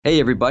Hey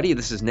everybody,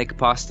 this is Nick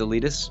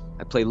Apostolidis.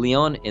 I play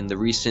Leon in the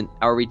recent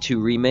RE2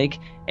 remake,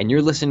 and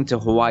you're listening to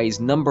Hawaii's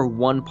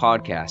 #1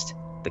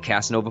 podcast, the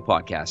Casanova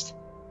Podcast.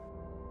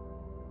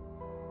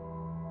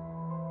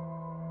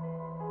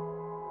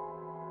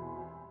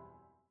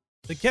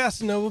 The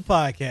Casanova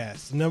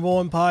Podcast, the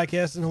 #1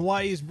 podcast in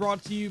Hawaii, is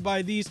brought to you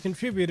by these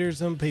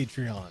contributors on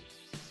Patreon.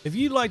 If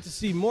you'd like to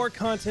see more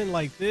content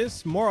like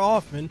this more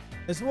often,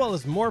 as well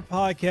as more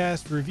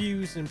podcast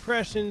reviews,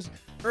 impressions,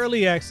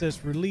 early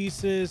access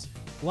releases,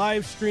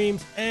 live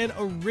streams, and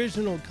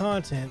original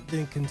content,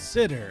 then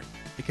consider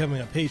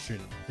becoming a patron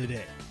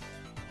today.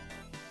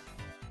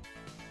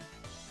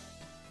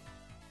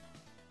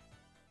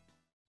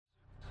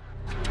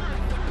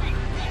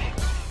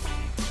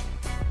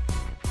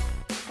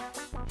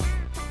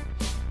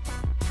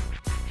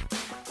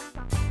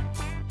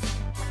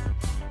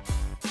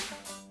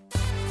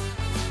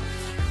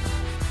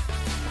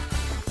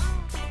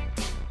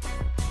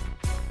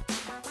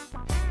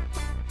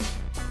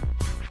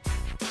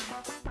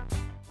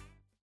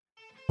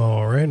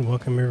 All right, and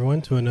welcome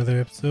everyone to another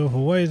episode of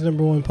Hawaii's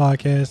 #1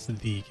 podcast,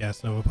 the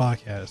Casanova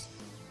Podcast.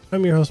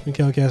 I'm your host,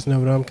 Mikhail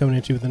Casanova, and I'm coming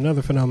at you with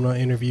another phenomenal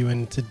interview.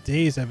 In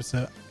today's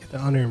episode, I get the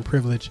honor and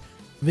privilege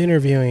of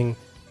interviewing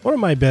one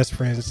of my best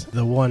friends,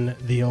 the one,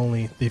 the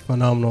only, the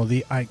phenomenal,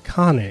 the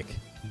iconic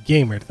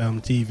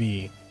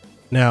GamerThumbTV.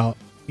 Now,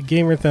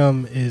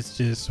 GamerThumb is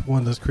just one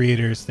of those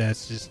creators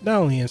that's just not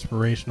only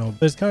inspirational,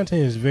 but his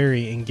content is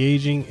very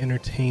engaging,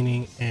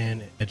 entertaining,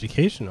 and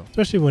educational,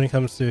 especially when it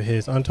comes to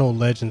his Untold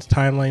Legends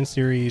timeline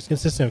series,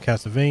 consisting of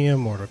Castlevania,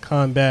 Mortal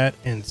Kombat,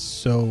 and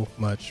so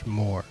much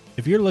more.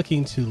 If you're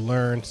looking to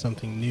learn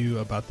something new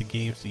about the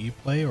games that you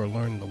play, or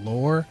learn the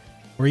lore,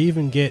 or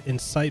even get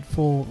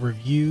insightful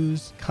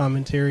reviews,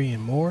 commentary,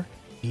 and more,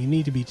 you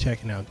need to be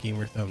checking out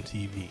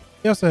GamerThumbTV.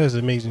 He also has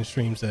amazing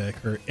streams that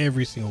occur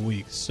every single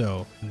week,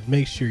 so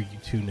make sure you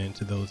tune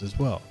into those as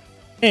well.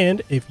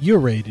 And if you're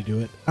ready to do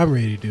it, I'm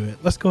ready to do it.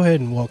 Let's go ahead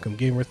and welcome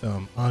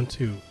GamerThumb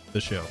onto the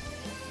show.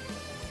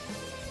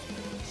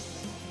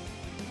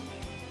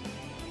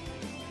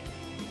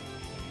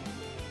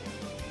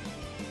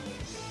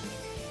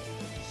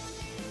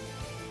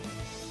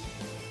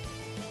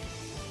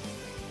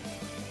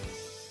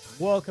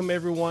 Welcome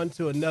everyone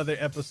to another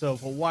episode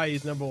of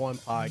Hawaii's #1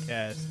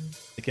 podcast,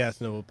 the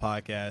Casanova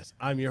Podcast.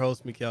 I'm your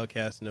host, Mikhail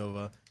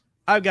Casanova.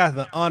 I've got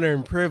the honor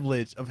and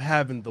privilege of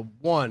having the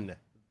one,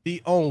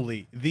 the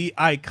only, the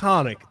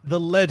iconic, the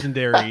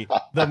legendary,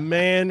 the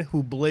man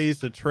who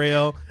blazed the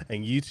trail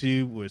and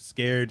YouTube was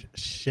scared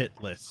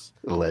shitless.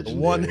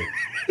 Legendary.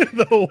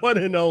 The one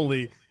and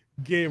only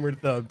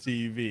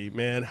GamerThumbTV.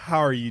 Man, how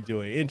are you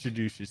doing?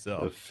 Introduce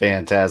yourself.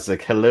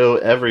 Fantastic. Hello,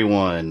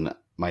 everyone.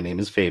 My name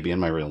is Fabian,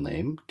 my real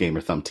name,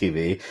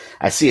 GamerThumbTV.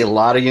 I see a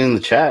lot of you in the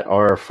chat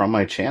are from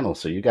my channel,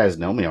 so you guys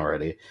know me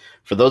already.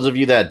 For those of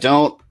you that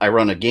don't, I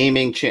run a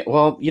gaming channel.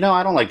 Well,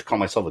 I don't like to call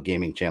myself a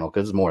gaming channel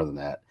because it's more than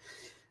that.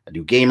 I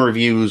do game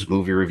reviews,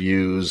 movie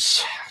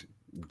reviews,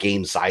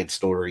 game side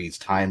stories,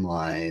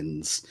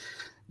 timelines,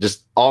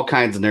 just all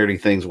kinds of nerdy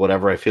things.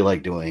 Whatever I feel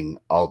like doing,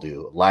 I'll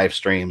do. Live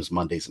streams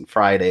Mondays and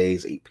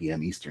Fridays, 8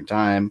 p.m. Eastern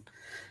time.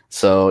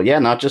 So yeah,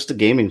 not just a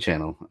gaming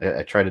channel.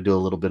 I try to do a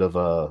little bit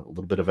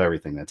of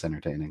everything that's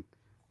entertaining,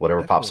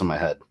 whatever pops in my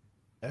head.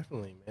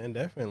 Definitely, man,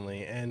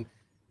 definitely. And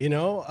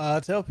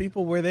tell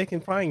people where they can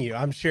find you.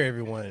 I'm sure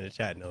everyone in the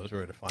chat knows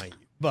where to find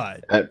you,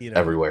 but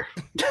everywhere.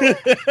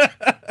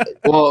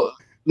 Well,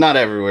 not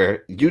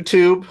everywhere.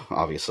 YouTube,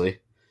 obviously.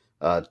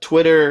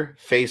 Twitter,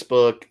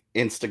 Facebook,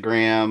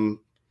 Instagram.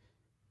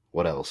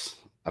 What else?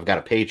 I've got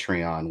a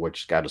Patreon,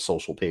 which got a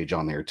social page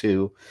on there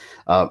too.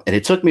 And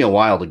it took me a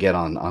while to get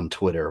on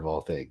Twitter of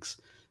all things.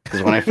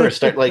 Because when I first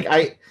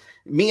started,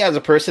 me as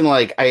a person,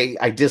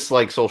 I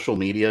dislike social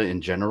media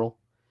in general.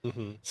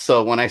 Mm-hmm.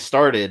 So when I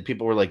started,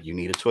 people were like, you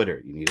need a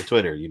Twitter, you need a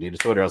Twitter, you need a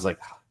Twitter. I was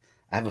like,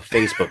 I have a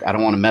Facebook. I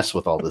don't want to mess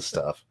with all this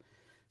stuff.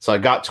 So I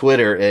got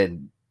Twitter,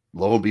 and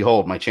lo and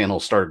behold, my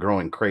channel started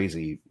growing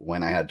crazy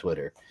when I had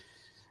Twitter.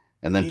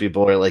 And then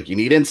people were like, you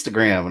need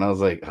Instagram. And I was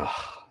like,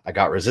 oh, I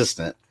got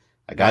resistant.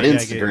 I got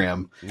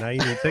Instagram. Now you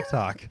need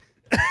TikTok.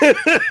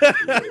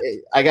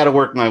 I got to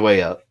work my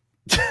way up.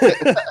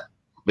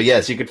 But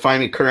yes, you could find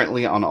me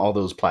currently on all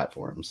those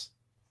platforms.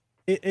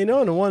 And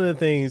one of the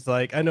things,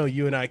 I know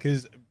you and I,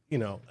 because,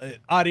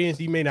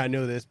 audience, you may not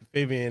know this, but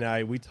Fabian and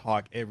I, we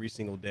talk every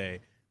single day,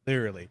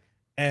 literally.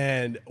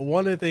 And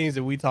one of the things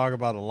that we talk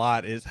about a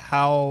lot is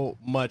how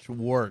much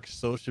work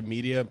social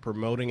media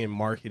promoting and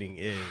marketing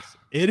is.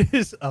 It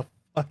is a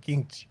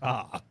fucking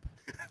job.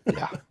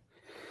 Yeah.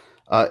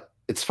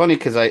 It's funny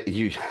because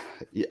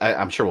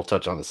I'm sure we'll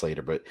touch on this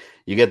later, but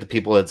you get the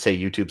people that say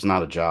YouTube's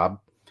not a job.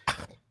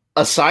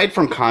 Aside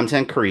from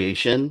content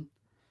creation,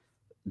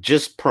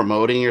 just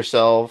promoting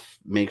yourself,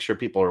 make sure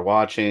people are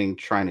watching,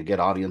 trying to get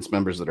audience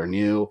members that are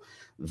new,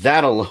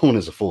 that alone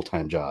is a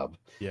full-time job.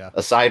 Yeah.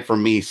 Aside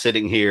from me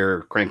sitting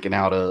here cranking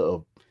out a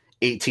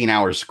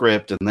 18-hour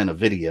script and then a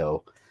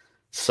video.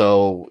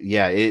 So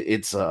yeah,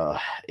 it's a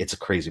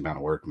crazy amount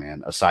of work,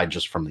 man. Aside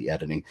just from the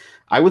editing,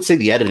 I would say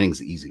the editing's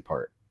the easy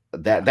part.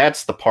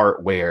 That's the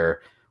part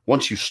where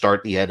once you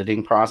start the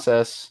editing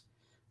process,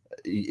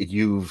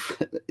 you've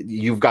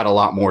got a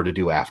lot more to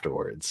do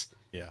afterwards.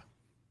 Yeah.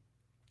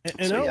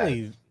 And So,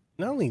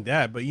 not only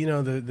that, but you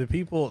know, the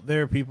people,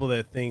 there are people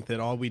that think that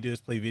all we do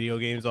is play video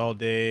games all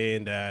day,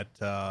 and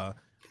that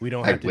we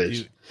don't I have to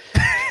wish.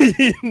 do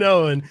you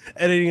know, and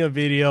editing a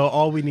video,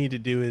 all we need to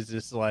do is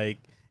just like,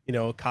 you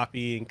know,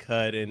 copy and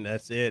cut and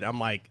that's it. I'm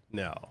like,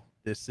 no,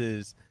 this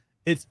is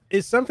it's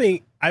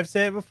something I've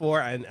said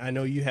before, and I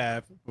know you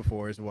have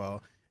before as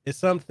well. It's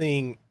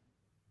something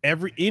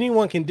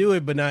anyone can do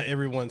it, but not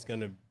everyone's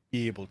gonna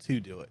be able to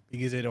do it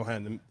because they don't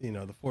have the, you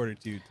know, the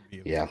fortitude to be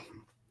able Yeah. to.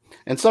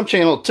 And some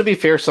channel, to be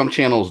fair, some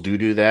channels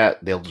do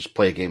that. They'll just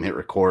play a game, hit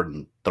record,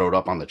 and throw it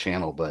up on the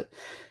channel. But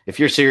if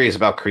you're serious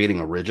about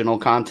creating original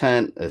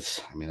content, I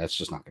mean, that's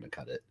just not going to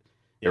cut it.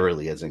 It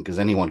really isn't, because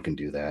anyone can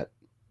do that.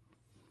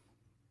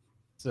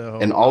 So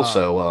And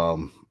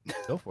also,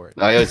 go for it.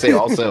 I would say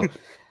also,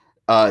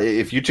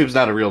 if YouTube's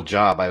not a real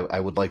job, I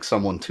would like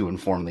someone to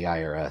inform the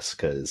IRS,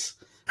 because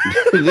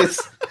this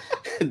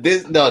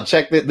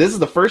is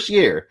the first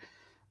year.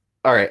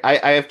 All right,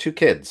 I have 2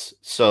 kids,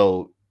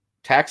 so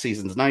tax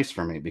season's nice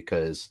for me,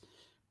 because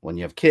when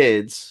you have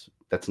kids,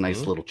 that's a nice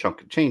little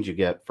chunk of change you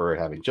get for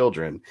having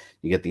children.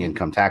 You get the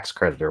income tax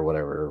credit or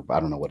whatever. I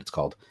don't know what it's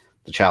called,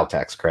 the child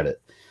tax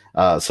credit.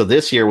 So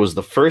this year was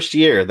the first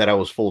year that I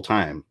was full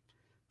time.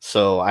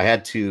 So I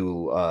had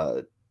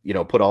to,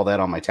 put all that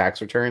on my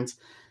tax returns.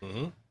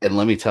 And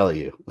let me tell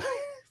you,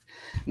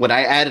 when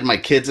I added my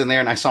kids in there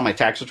and I saw my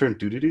tax return,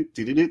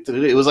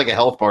 it was like a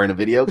health bar in a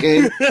video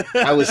game.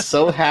 I was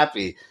so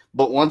happy.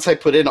 But once I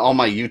put in all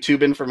my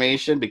YouTube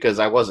information, because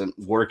I wasn't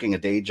working a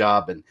day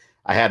job and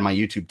I had my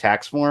YouTube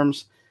tax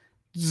forms,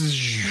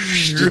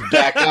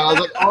 back out. I was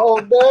like,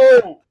 oh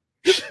no.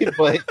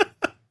 But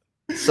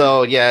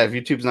so yeah, if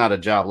YouTube's not a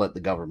job, let the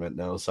government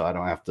know so I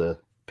don't have to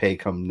pay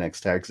come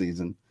next tax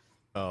season.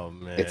 Oh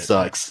man, it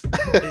sucks.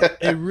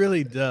 It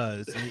really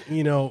does.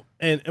 You know,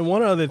 and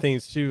one of the other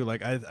things too,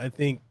 like I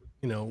think,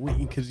 you know,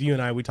 because you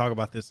and I, we talk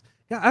about this.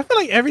 Yeah, I feel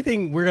like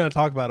everything we're going to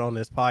talk about on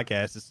this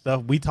podcast is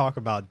stuff we talk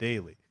about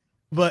daily.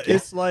 But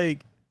it's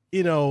like,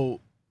 you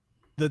know,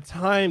 the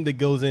time that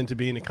goes into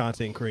being a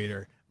content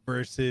creator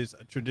versus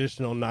a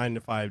traditional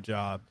 9-to-5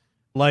 job.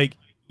 Like,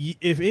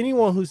 if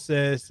anyone who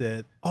says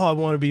that, oh, I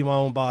want to be my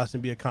own boss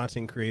and be a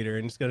content creator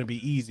and it's going to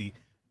be easy.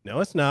 No,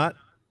 it's not.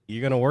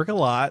 You're going to work a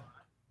lot.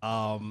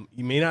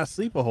 You may not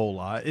sleep a whole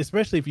lot,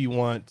 especially if you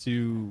want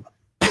to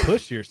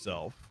push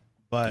yourself.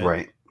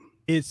 But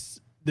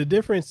the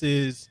difference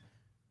is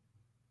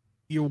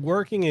you're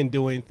working and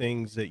doing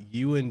things that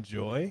you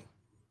enjoy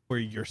for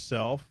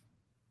yourself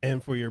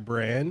and for your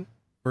brand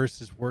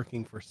versus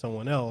working for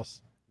someone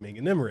else,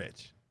 making them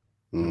rich.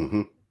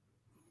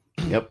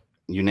 Yep,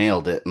 you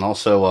nailed it. And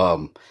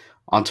also,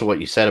 onto what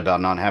you said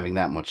about not having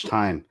that much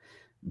time.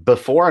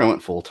 Before I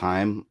went full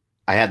time,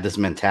 I had this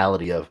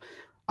mentality of,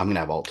 I'm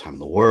gonna have all the time in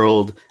the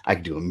world. I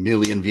could do 1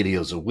 million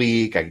videos a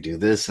week. I could do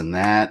this and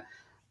that.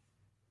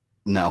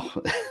 No,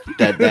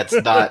 that's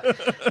not.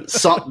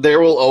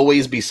 There will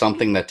always be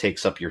something that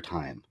takes up your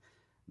time.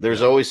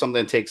 There's always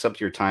something that takes up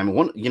your time.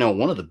 One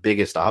of the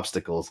biggest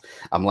obstacles.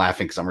 I'm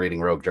laughing because I'm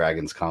reading Rogue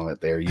Dragon's comment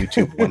there.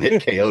 YouTube one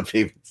hit KO'd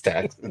favorites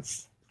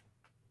taxes.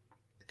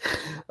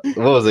 What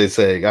was I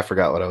saying? I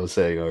forgot what I was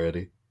saying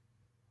already.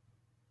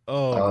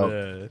 Oh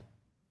man.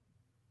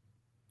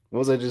 What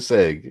was I just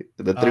saying?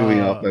 That threw me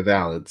off my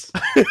balance.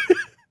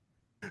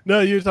 No,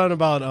 you were talking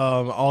about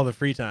all the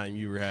free time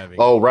you were having.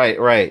 Oh,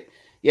 right.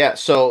 Yeah,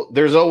 so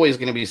there's always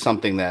going to be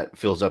something that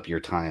fills up your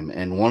time.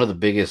 And one of the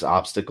biggest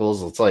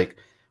obstacles, it's like,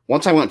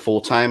 once I went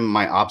full-time,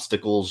 my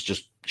obstacles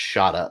just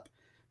shot up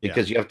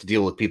because you have to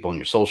deal with people in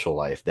your social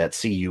life that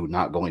see you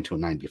not going to a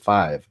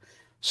 9-to-5.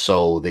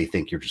 So they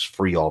think you're just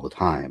free all the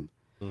time.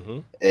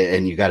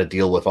 And you got to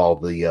deal with all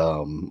the,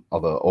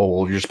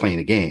 well, you're just playing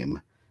a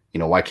game. You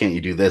know, why can't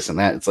you do this and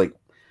that? It's like,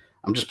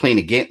 I'm just playing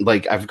a game.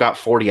 Like, I've got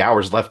 40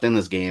 hours left in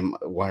this game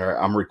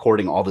where I'm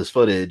recording all this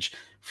footage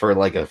for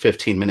like a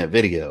 15-minute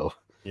video.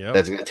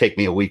 That's going to take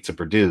me a week to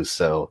produce.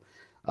 So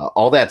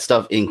all that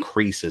stuff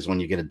increases when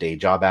you get a day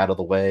job out of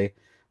the way.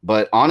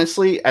 But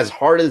honestly, as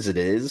hard as it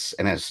is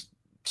and as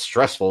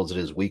stressful as it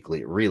is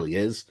weekly, it really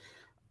is.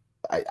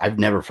 I've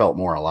never felt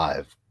more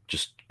alive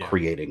just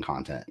creating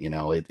content. You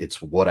know,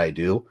 it's what I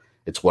do.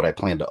 It's what I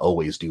plan to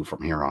always do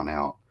from here on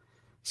out.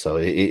 So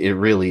it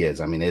really is.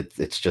 I mean,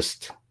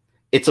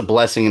 it's a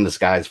blessing in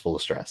disguise full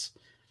of stress.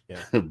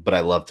 But I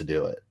love to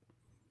do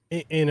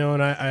it. You know,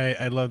 and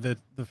I love the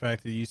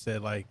fact that you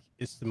said, like,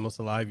 it's the most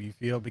alive you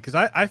feel, because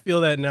I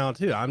feel that now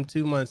too. I'm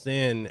 2 months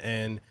in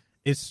and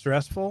it's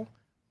stressful.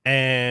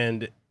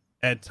 And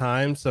at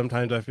times,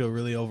 sometimes I feel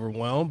really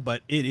overwhelmed,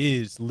 but it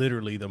is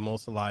literally the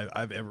most alive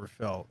I've ever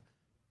felt.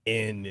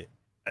 And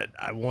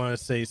I want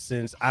to say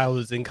since I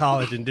was in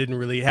college and didn't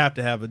really have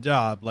to have a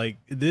job, like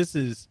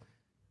it's,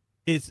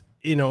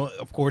 you know,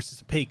 of course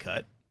it's a pay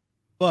cut,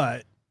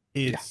 but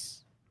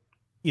it's,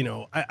 you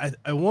know,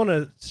 I want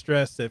to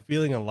stress that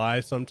feeling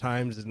alive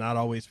sometimes is not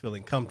always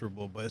feeling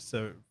comfortable, but it's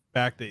the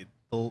fact that,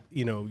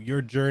 you know,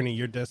 your journey,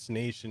 your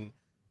destination,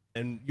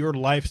 and your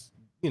life's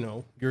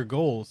your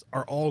goals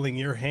are all in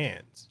your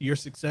hands. Your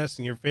success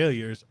and your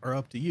failures are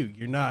up to you.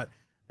 You're not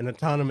an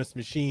autonomous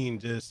machine.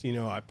 Just,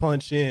 I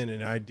punch in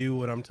and I do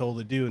what I'm told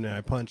to do and then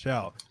I punch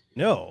out.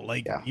 No,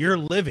 like Yeah. you're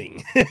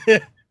living.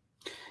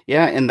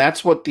 Yeah, and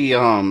that's what the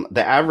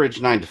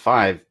average 9 to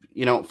 5,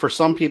 for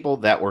some people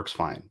that works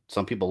fine.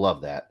 Some people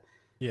love that.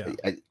 Yeah.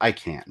 I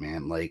can't,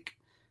 man. Like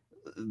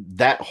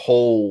that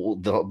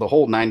the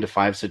whole 9 to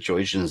 5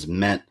 situation is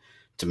meant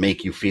to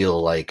make you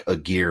feel like a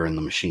gear in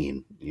the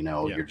machine.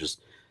 You're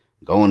just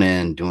going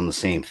in, doing the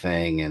same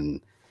thing.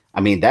 And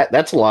I mean,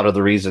 that's a lot of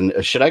the reason.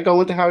 Should I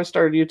go into how I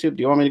started YouTube?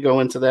 Do you want me to go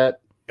into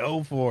that?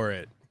 Go for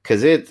it.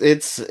 Because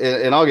it's,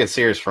 and I'll get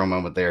serious for a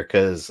moment there,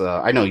 because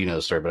I know you know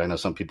the story, but I know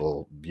some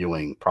people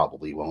viewing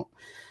probably won't.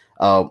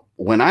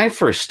 When I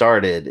first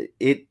started,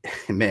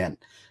 man,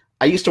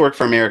 I used to work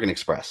for American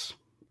Express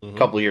a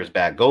couple of years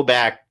back. Go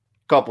back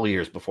a couple of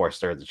years before I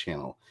started the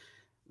channel.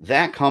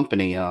 That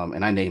company,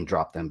 and I name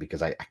drop them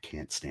because I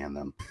can't stand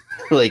them.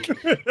 Like,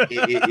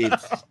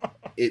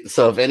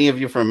 so if any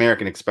of you from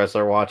American Express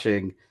are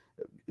watching,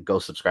 go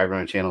subscribe to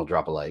my channel,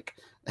 drop a like.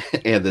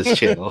 And this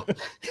channel.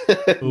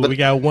 But we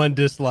got one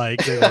dislike.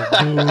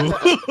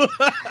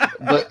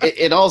 But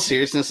in all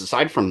seriousness,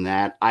 aside from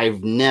that,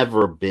 I've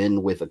never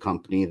been with a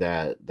company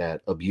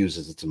that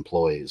abuses its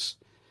employees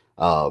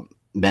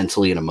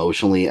mentally and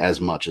emotionally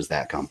as much as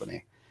that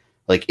company.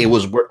 Like, it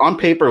was, on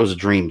paper, it was a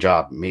dream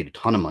job, made a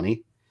ton of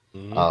money.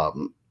 I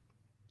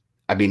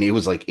mean, it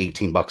was like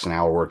 $18 an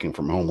hour working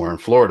from home, where in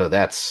Florida,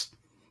 that's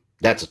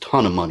a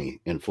ton of money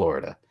in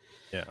Florida.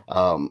 Yeah.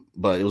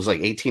 But it was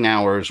like 18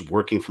 hours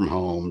working from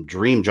home,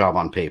 dream job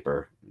on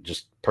paper,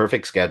 just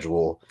perfect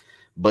schedule.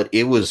 But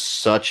it was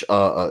such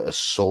a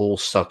soul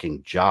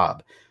sucking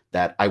job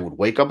that I would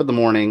wake up in the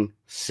morning,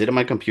 sit in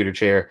my computer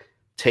chair,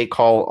 take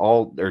calls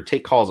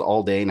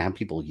all day and have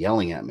people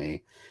yelling at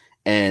me.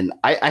 And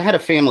I had a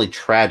family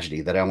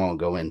tragedy that I won't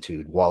go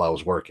into while I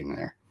was working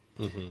there.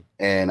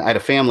 And I had a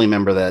family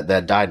member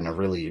that died in a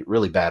really,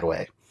 really bad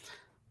way.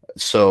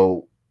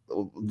 So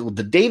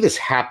the day this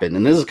happened,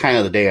 and this is kind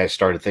of the day I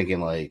started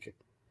thinking, like,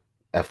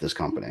 F this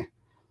company.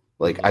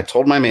 Like, I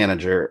told my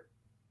manager,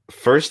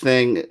 first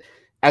thing,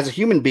 as a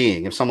human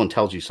being, if someone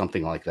tells you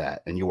something like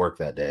that and you work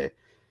that day,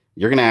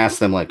 you're going to ask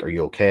them, like, are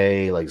you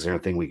okay? Like, is there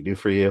anything we can do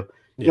for you?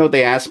 You know what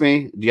they asked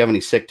me? Do you have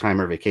any sick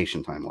time or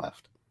vacation time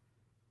left?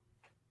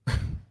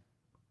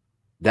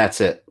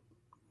 That's it.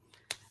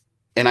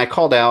 And I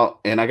called out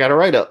and I got a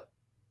write-up.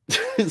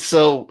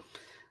 So,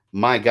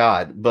 my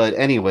God. But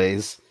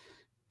anyways,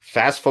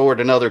 fast forward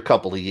another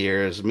couple of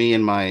years, me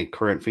and my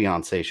current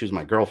fiance, she was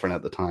my girlfriend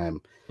at the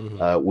time,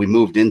 we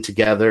moved in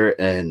together,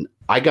 and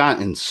I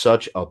got in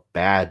such a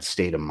bad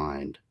state of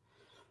mind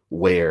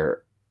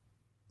where,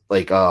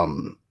 like,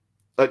 I'm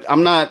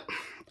not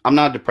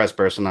a depressed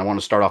person. I want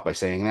to start off by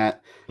saying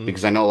that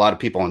because I know a lot of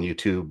people on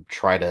YouTube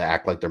try to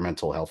act like they're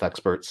mental health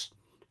experts.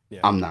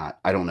 Yeah. I'm not.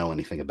 I don't know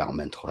anything about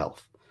mental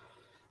health.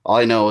 All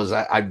I know is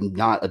I'm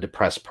not a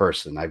depressed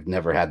person. I've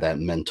never had that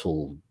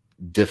mental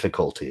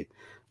difficulty.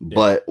 Yeah.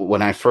 But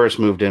when I first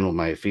moved in with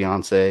my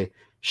fiance,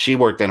 she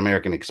worked at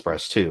American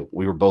Express too.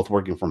 We were both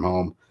working from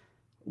home.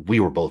 We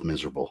were both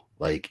miserable.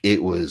 Like,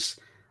 it was,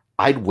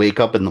 I'd wake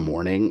up in the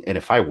morning, and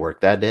if I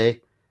worked that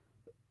day,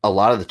 a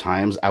lot of the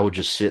times I would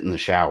just sit in the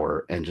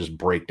shower and just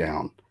break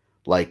down.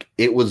 Like,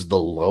 it was the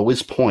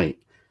lowest point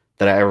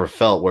that I ever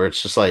felt, where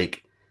it's just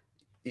like,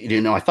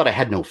 I thought I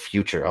had no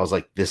future. I was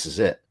like, this is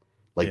it.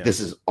 Like, this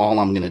is all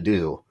I'm going to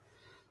do.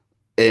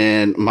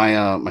 And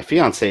my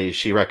fiance,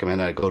 she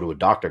recommended I go to a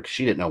doctor because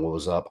she didn't know what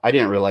was up. I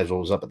didn't realize what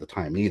was up at the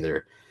time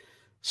either.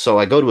 So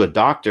I go to a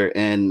doctor,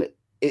 and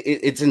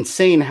it's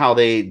insane how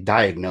they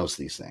diagnose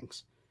these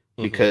things,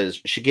 because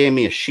she gave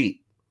me a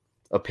sheet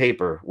of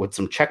paper with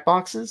some check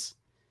boxes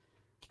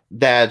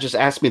that just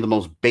asked me the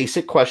most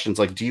basic questions,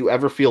 like, do you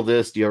ever feel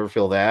this? Do you ever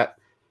feel that?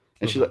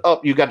 And she's like,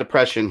 oh, you got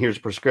depression. Here's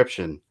a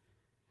prescription.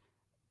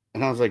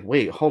 And I was like,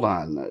 wait, hold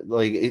on.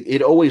 Like,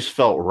 it always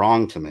felt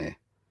wrong to me.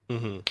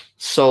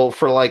 So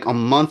for like a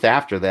month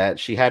after that,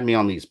 she had me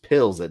on these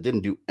pills that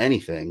didn't do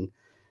anything.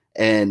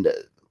 And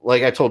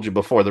like I told you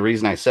before, the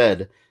reason I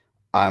said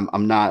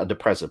I'm not a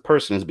depressive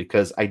person is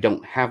because I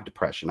don't have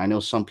depression. I know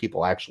some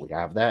people actually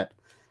have that.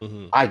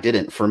 I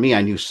didn't. For me,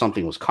 I knew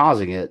something was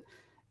causing it.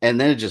 And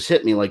then it just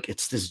hit me like,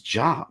 it's this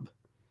job.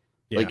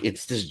 Like,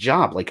 it's this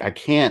job. Like, I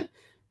can't,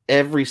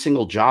 every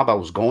single job I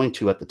was going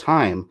to at the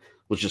time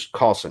was just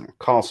call center,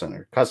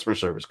 customer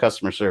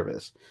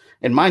service.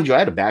 And mind you, I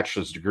had a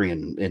bachelor's degree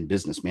in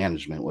business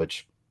management,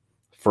 which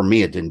for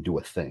me, it didn't do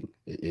a thing.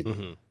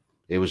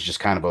 It was just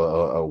kind of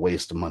a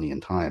waste of money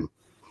and time.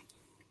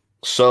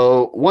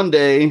 So one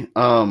day,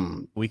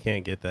 we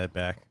can't get that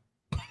back.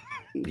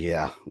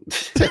 Yeah.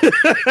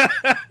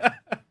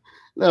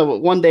 No, but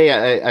one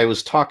day I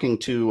was talking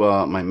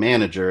to my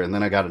manager, and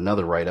then I got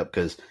another write-up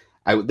because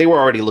they were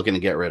already looking to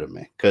get rid of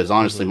me because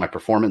honestly, my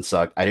performance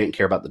sucked. I didn't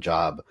care about the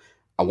job.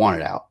 I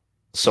wanted out.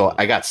 So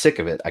I got sick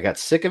of it.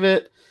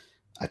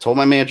 I told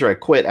my manager I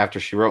quit after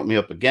she wrote me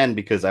up again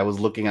because I was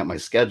looking at my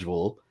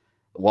schedule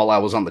while I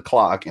was on the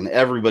clock, and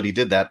everybody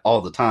did that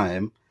all the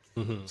time.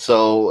 Mm-hmm.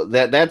 So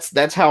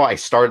that's how I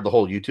started the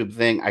whole YouTube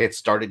thing. I had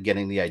started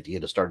getting the idea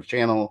to start a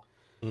channel.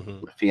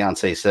 Mm-hmm. My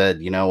fiance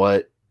said, "You know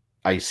what?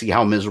 I see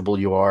how miserable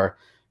you are.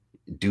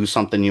 Do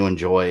something you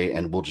enjoy,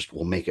 and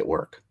we'll make it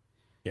work."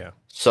 Yeah.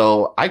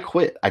 So I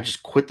quit. I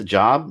just quit the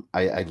job.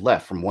 I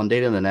left from one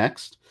day to the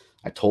next.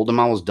 I told him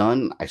I was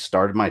done. I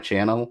started my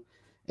channel,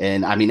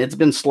 and I mean it's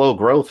been slow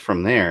growth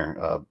from there.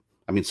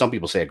 I mean, some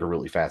people say I grew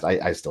really fast.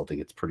 I still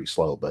think it's pretty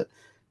slow, but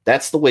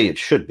that's the way it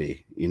should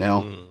be, you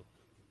know. Mm.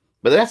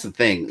 But that's the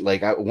thing.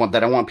 Like I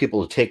want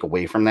people to take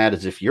away from that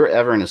is if you're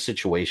ever in a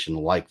situation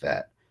like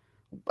that.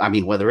 I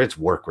mean, whether it's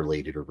work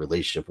related or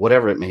relationship,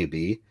 whatever it may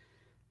be,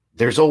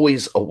 there's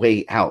always a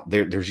way out.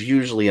 There's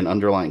usually an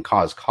underlying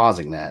cause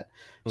causing that.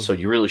 So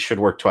Mm-hmm. you really should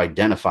work to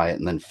identify it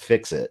and then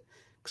fix it.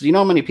 Because you know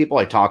how many people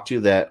I talk to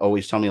that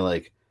always tell me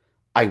like,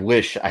 I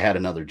wish I had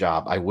another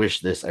job. I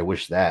wish this, I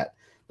wish that.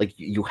 Like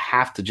you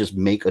have to just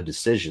make a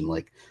decision.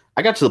 Like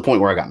I got to the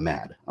point where I got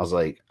mad.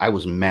 I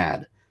was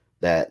mad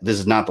that this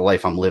is not the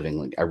life I'm living.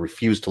 Like I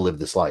refuse to live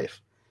this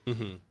life.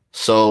 Mm-hmm.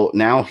 So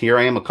now here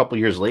I am a couple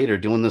years later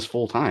doing this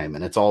full time.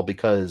 And it's all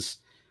because,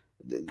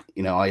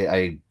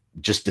 I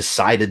just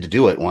decided to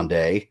do it one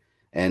day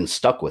and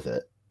stuck with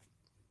it.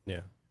 Yeah.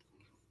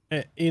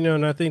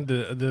 And I think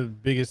the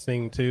biggest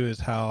thing too is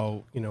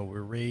how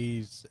we're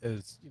raised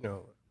as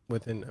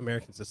within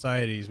American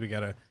societies. We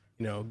gotta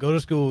go to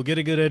school, get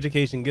a good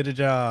education, get a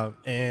job,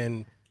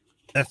 and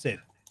that's it.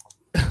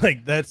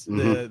 Like that's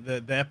Mm-hmm.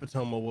 the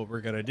epitome of what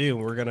we're gonna do.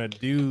 We're gonna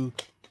do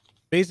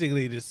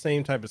basically the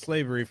same type of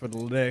slavery for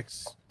the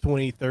next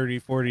 20, 30,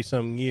 40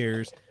 some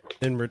years,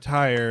 then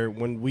retire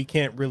when we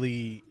can't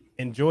really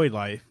enjoy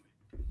life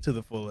to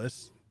the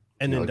fullest,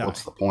 and then Like, die.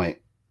 what's the point?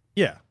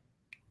 Yeah,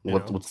 you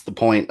know. What's the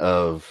point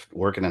of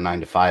working a 9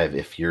 to 5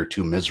 if you're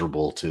too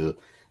miserable to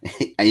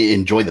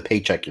enjoy the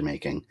paycheck you're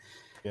making?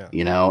 Yeah.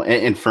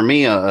 And for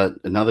me,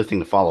 another thing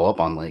to follow up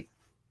on, like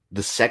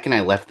the second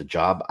I left the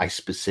job, I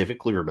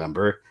specifically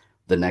remember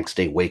the next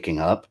day waking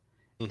up,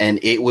 Mhm. and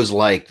it was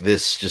like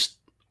this just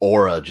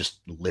aura just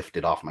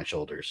lifted off my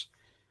shoulders.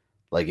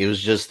 Like it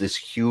was just this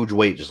huge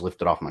weight just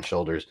lifted off my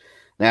shoulders.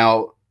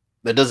 Now,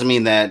 that doesn't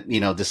mean that,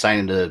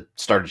 deciding to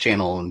start a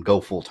channel and go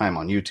full time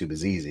on YouTube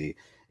is easy.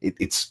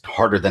 It's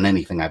harder than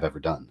anything I've ever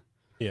done.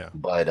 Yeah.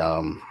 But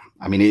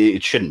I mean,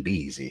 it shouldn't be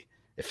easy.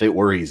 If it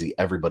were easy,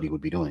 everybody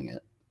would be doing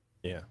it.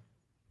 Yeah.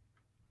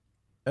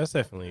 That's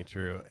definitely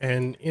true.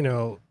 And,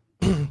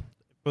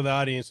 for the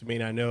audience who may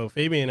not know,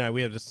 Fabian and I,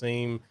 we have the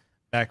same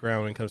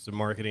background when it comes to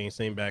marketing,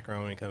 same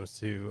background when it comes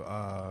to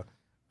our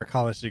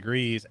college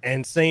degrees,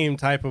 and same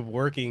type of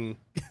working.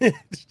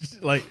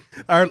 Like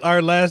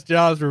our last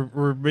jobs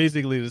were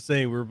basically the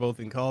same. We were both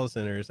in call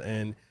centers.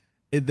 And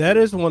that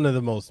is one of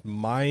the most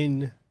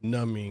mind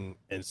numbing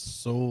and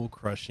soul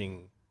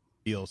crushing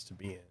fields to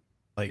be in.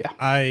 Like Yeah.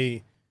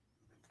 I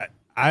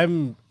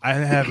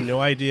have no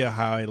idea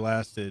how I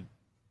lasted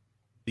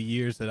the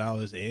years that I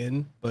was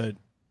in, but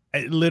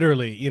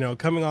literally,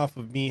 coming off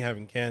of me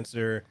having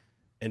cancer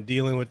and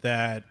dealing with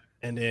that,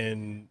 and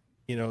then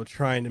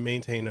trying to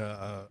maintain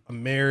a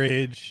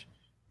marriage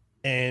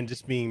and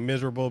just being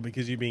miserable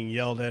because you're being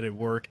yelled at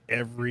work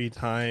every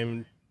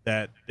time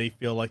that they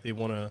feel like they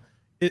want to.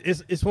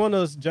 It's one of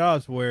those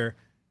jobs where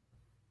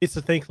it's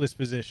a thankless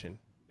position.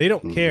 They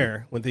don't Mhm.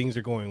 care when things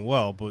are going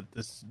well, but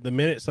the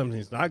minute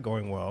something's not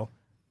going well,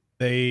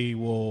 they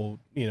will,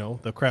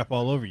 they'll crap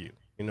all over you.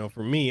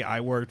 For me, I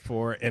worked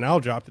for, and I'll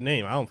drop the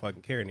name. I don't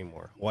fucking care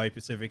anymore. Hawaii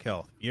Pacific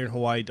Health. You're in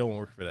Hawaii, don't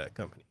work for that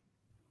company.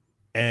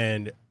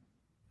 And,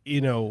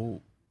 you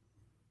know,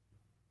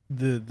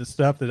 the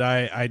stuff that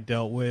I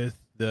dealt with,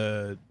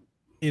 and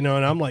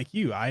I'm like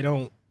you,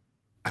 I'm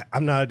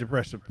not a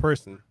depressive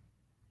person.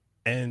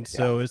 And Yeah.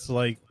 so it's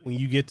like when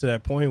you get to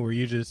that point where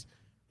you're just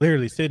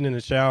literally sitting in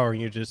the shower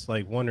and you're just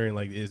like wondering,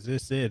 like, is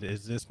this it?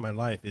 Is this my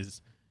life?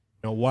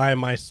 Why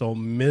am I so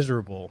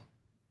miserable?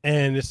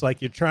 And it's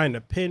like you're trying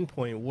to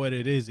pinpoint what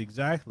it is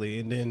exactly.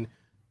 And then,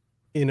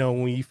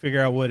 when you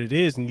figure out what it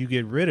is and you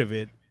get rid of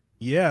it,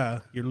 yeah,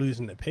 you're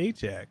losing the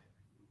paycheck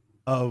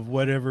of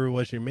whatever it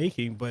was you're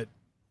making, but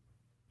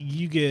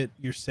you get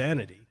your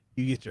sanity,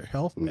 you get your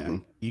health back,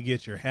 Mhm. you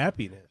get your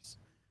happiness,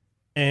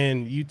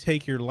 and you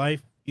take your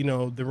life,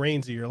 the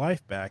reins of your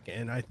life back.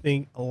 And I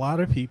think a lot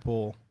of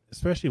people,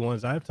 especially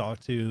ones I've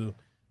talked to,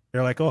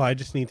 they're like, oh, I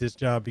just need this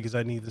job because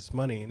I need this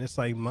money. And it's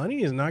like,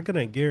 money is not going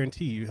to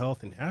guarantee you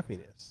health and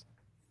happiness.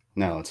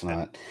 No, it's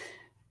not.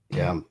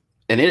 Yeah.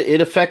 And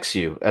it affects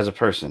you as a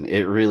person.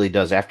 It really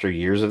does. After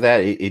years of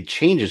that, it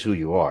changes who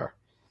you are.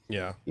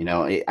 Yeah.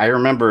 I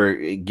remember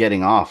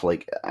getting off,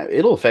 like,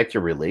 it'll affect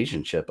your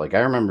relationship. Like, I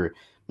remember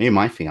me and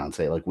my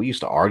fiance, like, we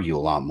used to argue a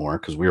lot more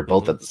because we were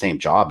both Mm-hmm. at the same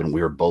job and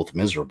we were both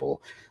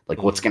miserable.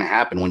 Like, what's Mm-hmm. going to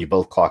happen when you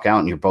both clock out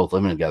and you're both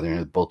living together and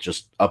you're both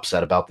just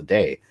upset about the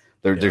day?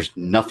 Yeah. There's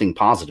nothing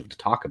positive to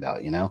talk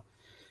about, Yeah.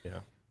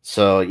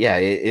 So, yeah,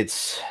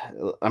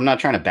 I'm not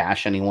trying to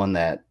bash anyone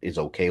that is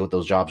okay with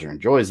those jobs or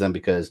enjoys them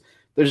because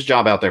there's a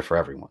job out there for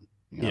everyone.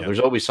 Yeah. There's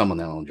always someone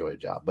that'll enjoy a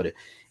job. But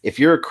if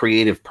you're a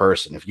creative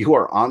person, if you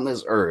are on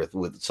this earth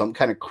with some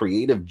kind of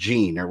creative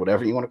gene or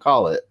whatever you want to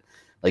call it,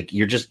 Like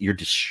you're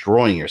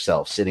destroying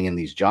yourself sitting in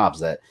these jobs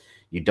that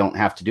you don't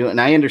have to do. And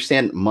I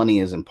understand money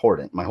is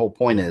important. My whole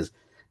point is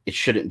it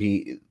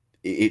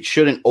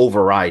shouldn't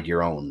override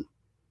your own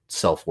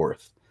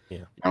self-worth.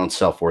 Yeah. Your own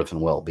self-worth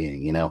and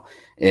well-being, you know.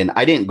 And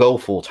I didn't go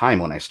full-time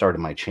when I started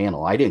my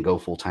channel. I didn't go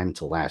full-time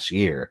until last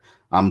year.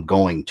 I'm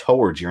going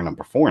towards year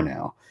number 4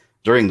 now.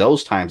 During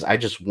those times, I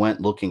just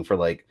went looking for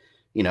like,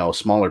 you know,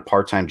 smaller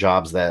part-time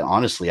jobs that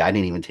honestly I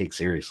didn't even take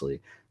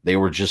seriously. They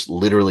were just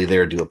literally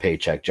there to do a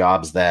paycheck,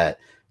 jobs that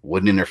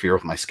wouldn't interfere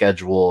with my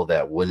schedule,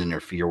 that wouldn't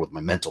interfere with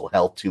my mental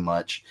health too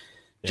much,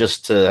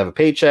 just to have a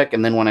paycheck.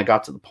 And then when I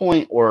got to the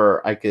point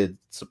where I could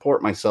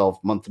support myself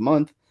month to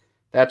month,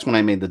 that's when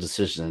I made the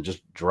decision to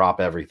just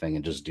drop everything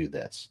and just do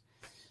this.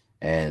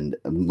 And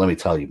let me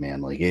tell you,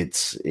 man, like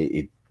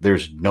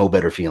there's no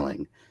better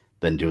feeling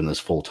than doing this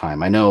full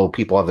time. I know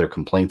people have their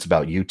complaints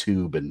about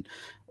YouTube and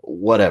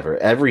whatever.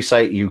 Every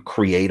site you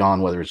create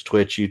on, whether it's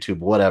Twitch, YouTube,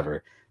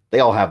 whatever, they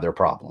all have their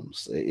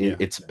problems.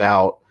 It's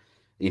about,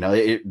 you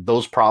know,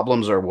 those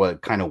problems are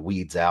what kind of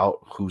weeds out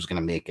who's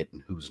going to make it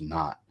and who's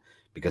not,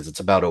 because it's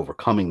about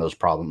overcoming those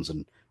problems.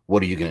 And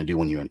what are you going to do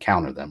when you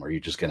encounter them? Are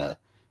you just going to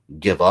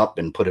give up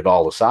and put it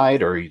all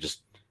aside, or are you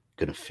just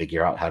going to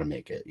figure out how to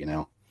make it? You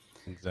know,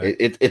 exactly.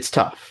 It's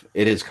tough.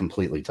 It is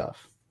completely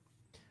tough.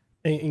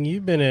 And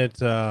you've been at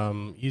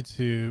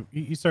YouTube.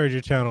 You started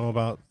your channel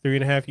about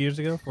 3.5 years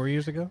ago, 4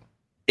 years ago.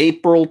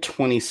 April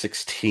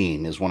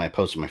 2016 is when I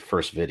posted my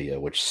first video,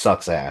 which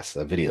sucks ass.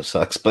 That video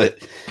sucks, but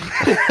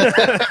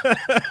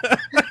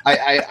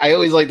I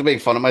always like to make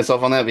fun of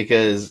myself on that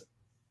because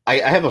I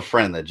have a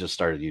friend that just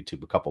started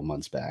YouTube a couple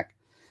months back.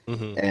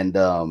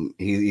 And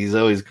he's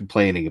always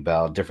complaining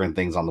about different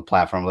things on the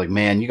platform. I'm like,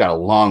 man, you got a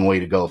long way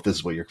to go if this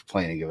is what you're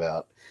complaining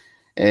about.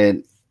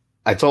 And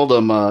I told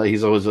him,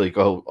 he's always like,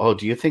 oh,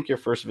 do you think your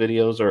first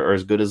videos are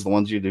as good as the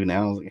ones you do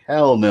now? I was like,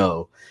 hell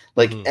no.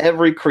 Like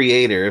every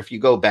creator, if you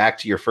go back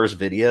to your first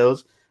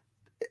videos,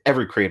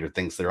 every creator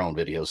thinks their own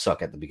videos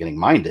suck at the beginning.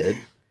 Mine did.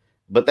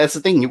 But that's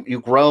the thing. You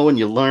grow and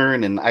you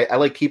learn. And I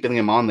like keeping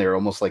them on there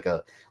almost like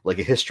a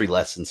history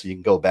lesson, so you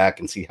can go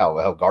back and see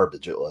how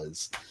garbage it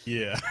was.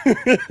 Yeah.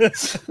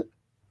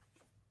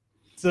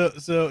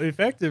 So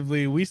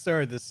effectively, we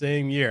started the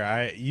same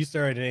year. You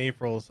started in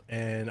April,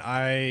 and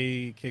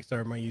I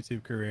kickstarted my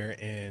YouTube career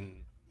in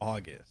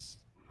August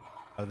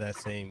of that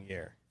same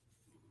year.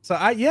 So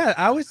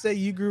I would say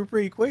you grew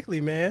pretty quickly,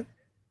 man.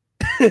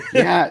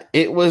 Yeah,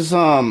 it was.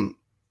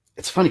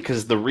 It's funny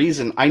because the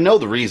reason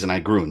I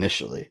grew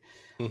initially.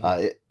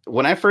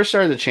 When I first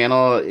started the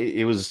channel,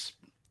 it was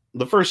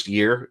the first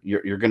year.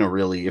 You're gonna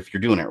really, if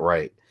you're doing it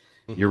right,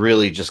 you're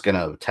really just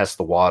gonna test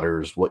the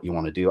waters, what you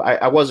want to do.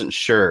 I wasn't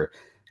sure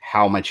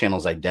how my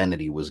channel's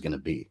identity was gonna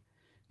be.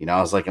 You know,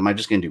 I was like, am I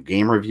just gonna do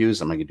game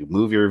reviews? Am I gonna do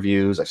movie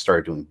reviews? I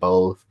started doing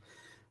both.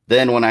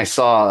 Then when I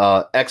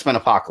saw X-Men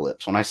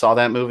Apocalypse, when I saw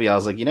that movie, I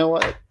was like, you know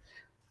what?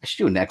 I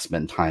should do an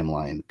X-Men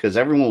timeline because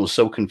everyone was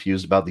so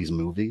confused about these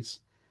movies.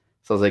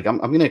 So I was like, I'm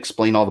going to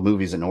explain all the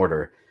movies in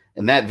order.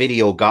 And that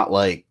video got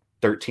like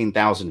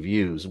 13,000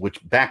 views,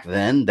 which back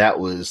then, that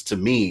was, to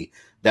me,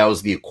 that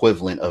was the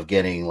equivalent of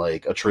getting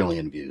like 1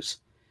 trillion views.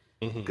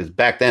 Because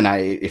back then,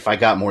 if I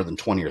got more than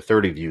 20 or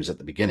 30 views at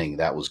the beginning,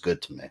 that was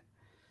good to me.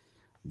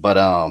 But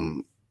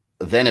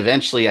then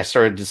eventually I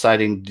started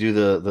deciding to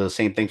do the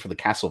same thing for the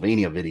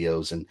Castlevania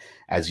videos. And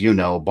as you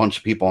know, a bunch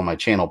of people on my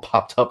channel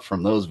popped up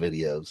from those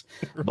videos.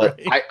 But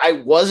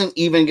I wasn't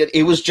even good.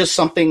 It was just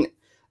something.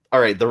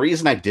 All right. The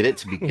reason I did it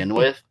to begin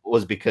with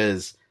was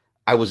because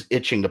I was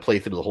itching to play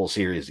through the whole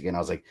series again. I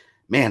was like,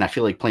 man, I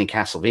feel like playing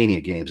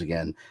Castlevania games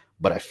again.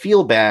 But I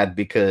feel bad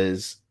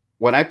because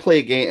when I play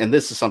a game, and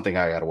this is something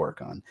I got to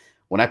work on.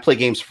 When I play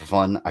games for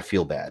fun, I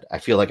feel bad. I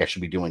feel like I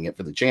should be doing it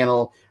for the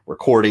channel,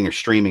 recording or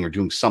streaming or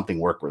doing something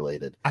work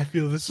related. I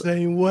feel the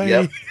same way.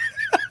 Yep.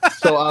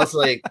 So I was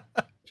like,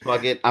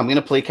 fuck it. I'm going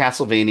to play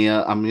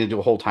Castlevania. I'm going to do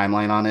a whole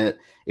timeline on it.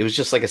 It was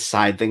just like a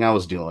side thing I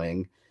was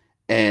doing.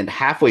 And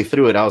halfway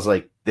through it, I was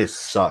like, this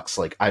sucks.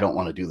 Like, I don't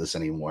want to do this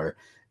anymore.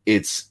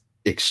 It's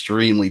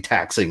extremely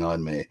taxing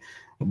on me.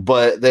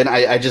 But then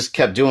I just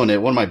kept doing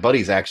it. One of my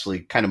buddies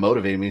actually kind of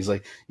motivated me. He's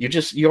like,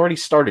 you already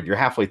started. You're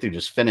halfway through.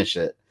 Just finish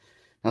it.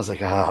 I was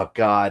like, oh,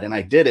 God. And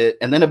I did it.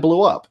 And then it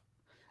blew up.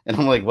 And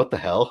I'm like, what the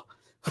hell?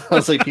 I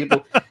was like,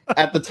 people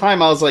at the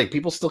time, I was like,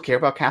 people still care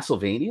about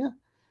Castlevania?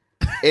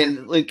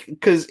 And like,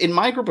 because in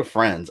my group of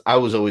friends, I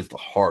was always the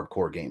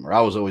hardcore gamer.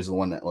 I was always the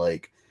one that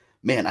like,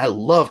 man, I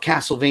love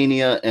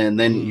Castlevania. And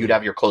then you'd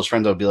have your close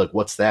friends that would be like,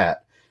 what's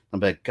that? I'm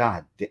like,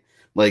 God,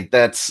 like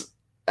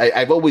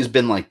I've always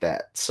been like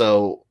that.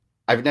 So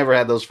I've never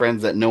had those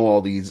friends that know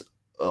all these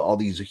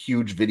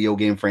huge video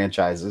game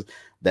franchises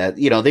that,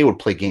 you know, they would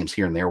play games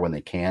here and there when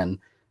they can.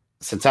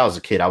 Since I was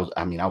a kid, I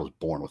was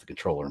born with a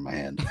controller in my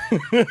hand.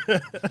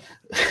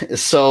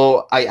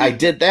 So I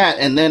did that.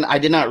 And then I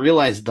did not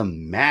realize the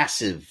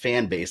massive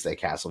fan base that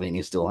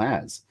Castlevania still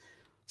has.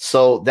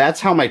 So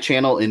that's how my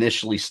channel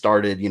initially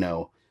started, you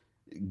know,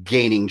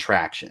 gaining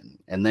traction.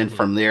 And then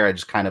from there, I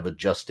just kind of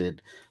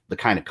adjusted the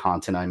kind of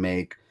content I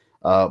make.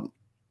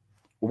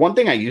 one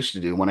thing I used to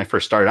do when I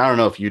first started, I don't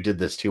know if you did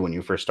this too when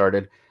you first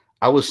started.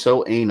 I was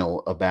so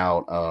anal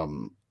about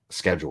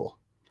schedule.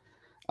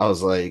 I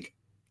was like,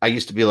 I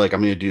used to be like,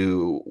 I'm going to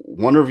do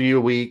one review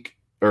a week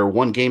or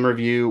one game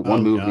review,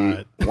 one Oh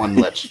movie, God.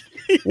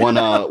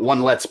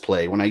 one let's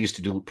play. When I used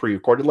to do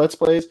pre-recorded let's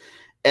plays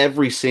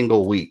every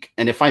single week,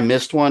 and if I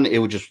missed one, it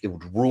would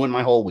ruin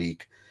my whole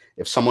week.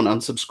 If someone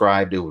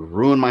unsubscribed, it would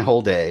ruin my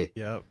whole day.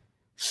 Yep.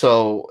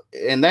 So,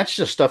 and that's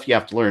just stuff you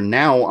have to learn.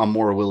 Now I'm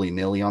more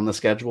willy-nilly on the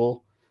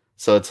schedule.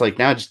 So it's like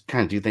now I just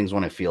kind of do things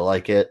when I feel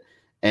like it.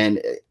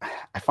 And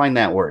I find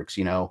that works,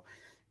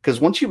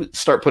 because once you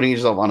start putting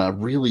yourself on a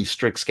really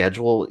strict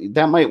schedule,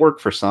 that might work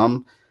for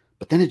some,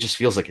 but then it just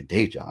feels like a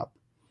day job.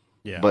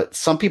 Yeah. But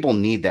some people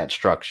need that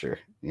structure,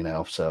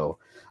 So,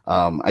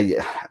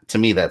 to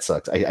me that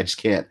sucks. I just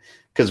can't,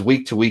 because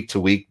week to week to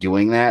week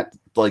doing that.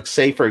 Like,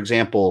 say for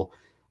example,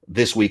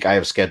 this week I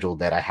have scheduled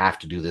that I have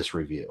to do this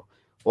review.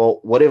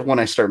 Well, what if when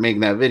I start making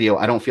that video,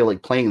 I don't feel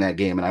like playing that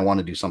game and I want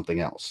to do something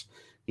else?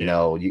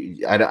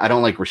 I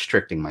don't like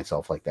restricting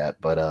myself like that.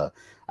 But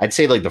I'd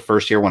say like the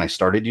first year when I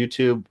started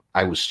YouTube,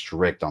 I was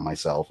strict on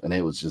myself, and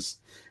it was just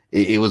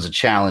it was a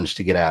challenge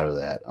to get out of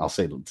that. I'll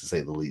say to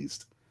say the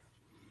least.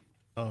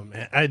 Oh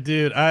man, I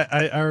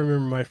remember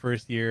my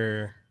first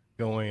year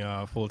going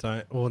full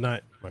time. Well,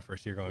 not my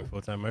first year going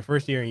full time. My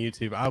first year in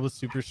YouTube, I was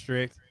super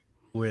strict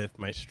with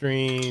my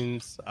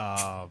streams,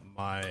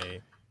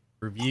 my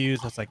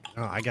reviews. I was like,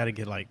 oh, I got to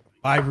get like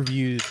 5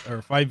 reviews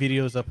or 5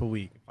 videos up a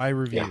week. 5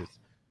 reviews.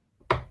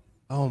 Yeah.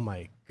 Oh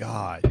my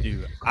God,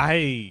 dude.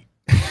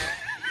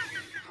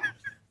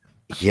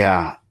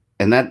 Yeah.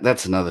 And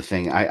that's another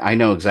thing. I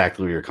know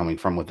exactly where you're coming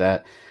from with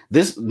that.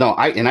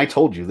 I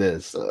told you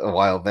this a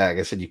while back.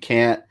 I said you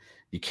can't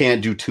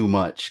do too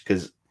much,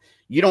 because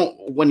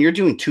when you're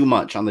doing too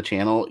much on the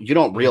channel, you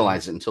don't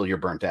realize it until you're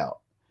burnt out.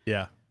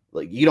 Yeah.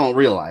 Like, you don't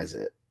realize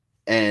it.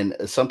 And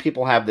some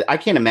people have I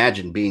can't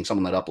imagine being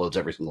someone that uploads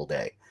every single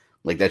day.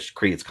 Like, that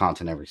creates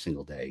content every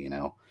single day,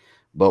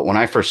 But when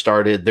I first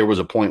started, there was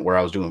a point where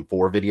I was doing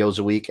 4 videos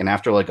a week. And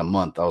after like a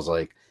month, I was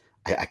like,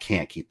 I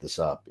can't keep this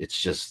up.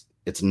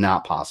 It's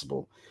not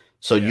possible.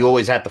 So you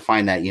always have to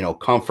find that,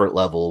 comfort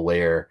level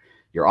where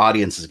your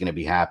audience is going to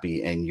be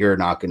happy and you're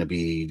not going to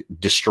be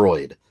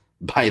destroyed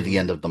by the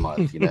end of the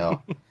month,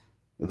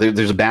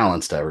 There's a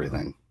balance to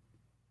everything.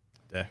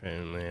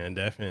 Definitely, man,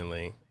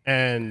 definitely.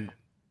 And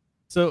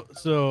so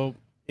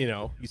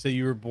you say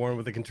you were born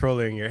with a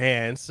controller in your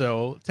hand.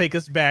 So take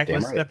us back. Damn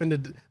Let's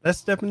right.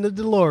 step into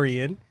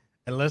DeLorean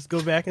and let's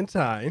go back in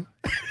time.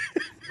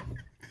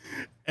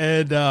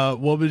 And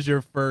what was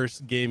your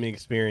first gaming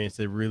experience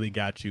that really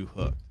got you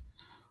hooked?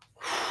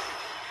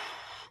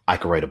 I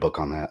could write a book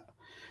on that.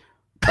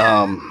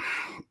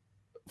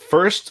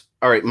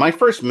 All right, my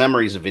first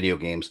memories of video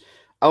games,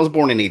 I was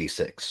born in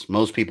 86.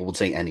 Most people would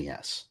say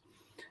NES.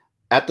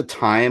 At the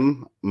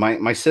time,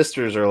 my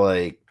sisters are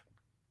like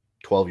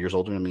 12 years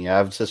older than me. I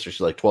have a sister,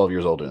 she's like 12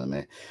 years older than me.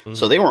 Mm-hmm.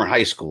 So they were in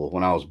high school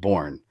when I was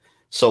born.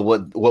 So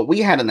what we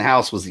had in the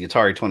house was the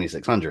Atari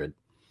 2600.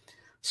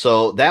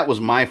 So that was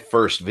my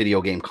first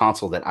video game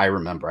console that I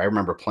remember. I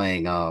remember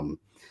playing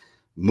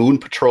Moon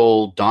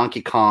Patrol,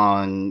 Donkey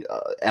Kong,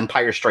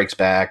 Empire Strikes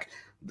Back,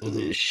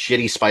 the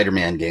shitty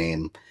Spider-Man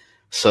game.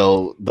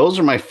 So those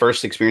are my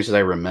first experiences I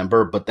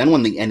remember. But then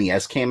when the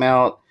NES came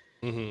out,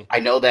 I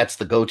know that's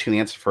the go-to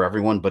answer for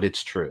everyone, but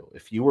it's true.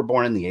 If you were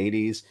born in the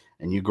 80s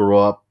and you grew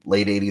up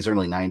late 80s,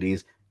 early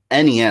 90s,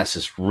 NES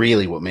is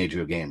really what made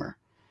you a gamer.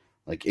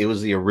 Like, it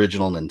was the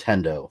original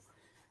Nintendo.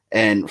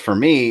 And for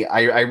me,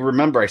 I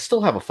remember I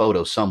still have a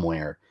photo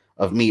somewhere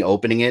of me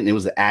opening it, and it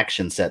was the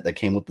action set that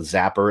came with the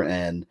zapper,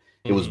 and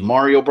it was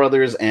Mario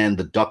Brothers and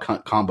the Duck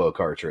Hunt combo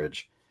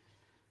cartridge.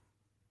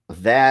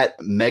 That,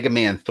 Mega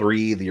Man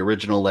 3, the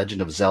original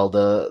Legend of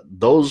Zelda,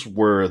 those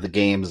were the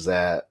games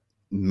that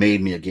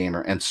made me a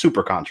gamer. And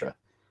Super Contra.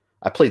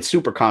 I played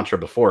Super Contra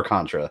before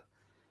Contra.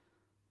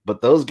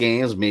 But those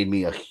games made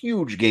me a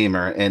huge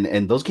gamer,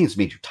 and those games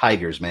made you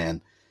tigers, man.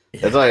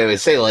 That's why I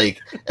always say,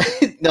 like,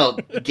 no,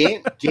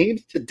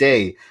 games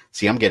today.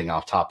 See, I'm getting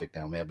off topic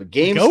now, man. But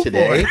games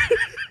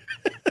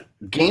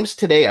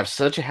today have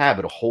such a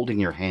habit of holding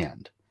your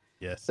hand.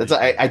 Yes,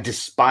 I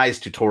despise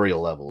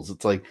tutorial levels.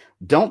 It's like,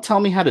 don't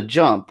tell me how to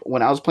jump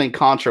when I was playing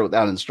Contra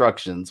without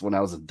instructions when I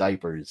was in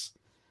diapers.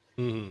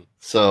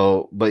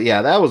 So, but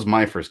yeah, that was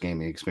my first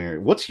gaming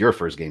experience. What's your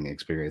first gaming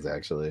experience,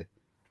 actually?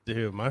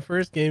 Dude, my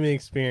first gaming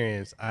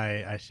experience,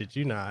 I shit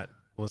you not,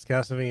 was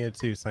Castlevania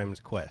 2: Simon's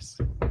Quest.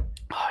 Oh,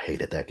 I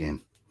hated that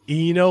game.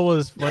 You know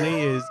what's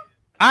funny is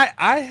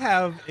I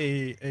have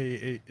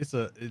it's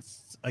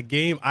a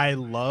game I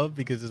love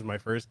because it's my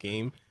first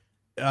game.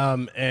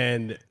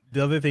 And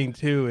the other thing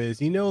too is,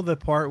 the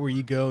part where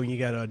you go and you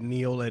gotta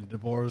kneel at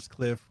Deborah's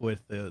cliff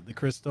with the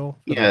crystal.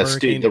 Yeah,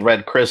 the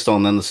red crystal,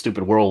 and then the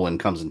stupid whirlwind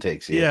comes and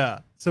takes you. Yeah.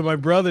 So my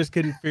brothers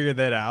couldn't figure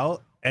that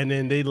out, and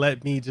then they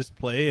let me just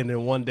play, and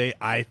then one day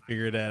I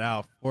figured that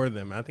out for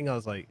them. I think I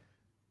was like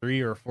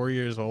 3 or 4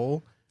 years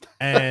old,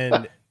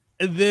 and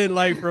then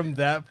like from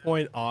that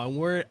point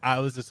onward, I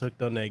was just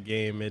hooked on that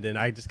game, and then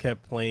I just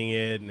kept playing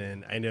it, and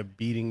then I ended up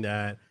beating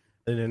that.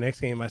 And the next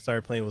game I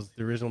started playing was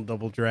the original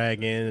Double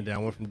Dragon, and then I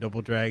went from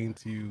Double Dragon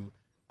to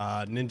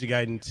Ninja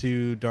Gaiden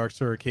 2, Dark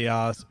Sword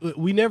Chaos.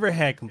 We never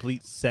had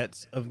complete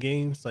sets of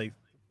games like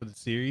for the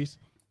series.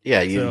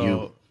 Yeah,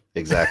 So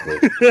exactly.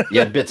 You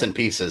had bits and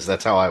pieces.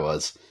 That's how I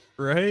was.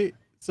 right.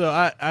 So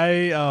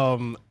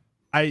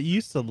I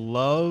used to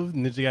love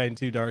Ninja Gaiden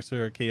 2, Dark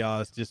Sword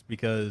Chaos just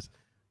because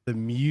the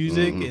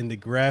music Mhm. and the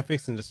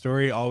graphics and the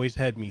story always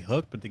had me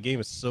hooked, but the game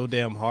is so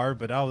damn hard.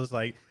 But I was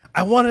like,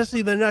 I want to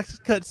see the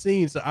next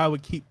cutscene, so I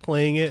would keep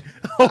playing it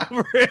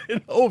over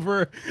and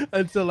over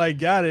until I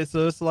got it.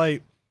 So it's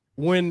like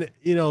when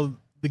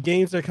the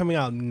games are coming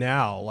out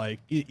now, like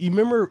you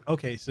remember.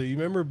 Okay, so you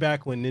remember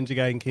back when Ninja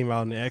Gaiden came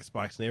out on the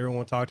Xbox, and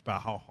everyone talked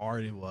about how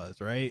hard it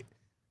was, right?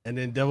 And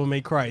then Devil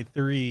May Cry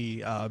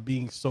 3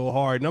 being so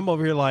hard, and I'm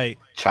over here like,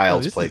 yo,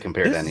 Child's play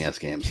compared to this NES is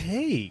games.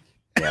 cake.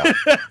 Yeah.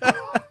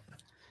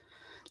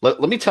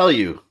 Let me tell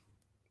you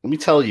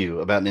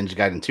about Ninja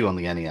Gaiden 2 on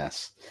the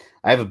NES.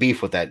 I have a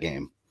beef with that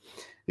game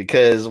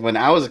because when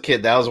I was a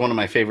kid, that was one of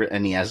my favorite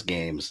NES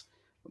games,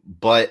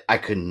 but I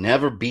could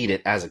never beat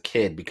it as a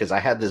kid because I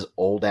had this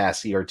old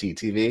ass CRT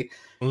TV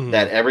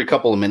that every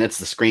couple of minutes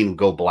the screen would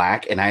go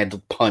black and I had to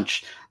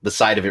punch the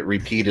side of it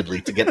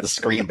repeatedly to get the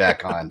screen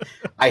back on.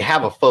 I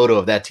have a photo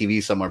of that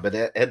TV somewhere, but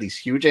it had these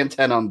huge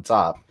antenna on the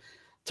top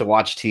to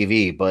watch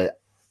TV. But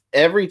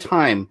every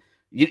time,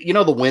 you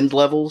know the wind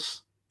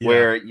levels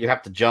where you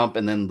have to jump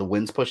and then the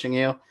wind's pushing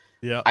you?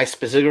 Yeah. I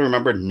specifically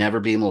remember never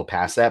being able to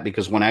pass that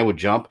because when I would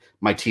jump,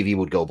 my TV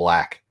would go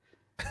black.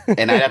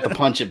 And I'd have to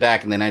punch it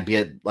back and then I'd be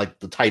at like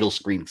the title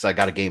screen because I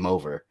got a game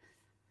over.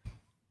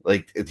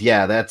 Like,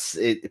 yeah, that's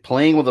it.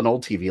 Playing with an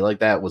old TV like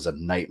that was a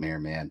nightmare,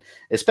 man.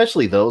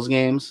 Especially those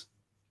games.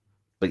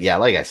 But yeah,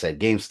 like I said,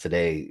 games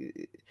today.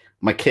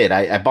 My kid,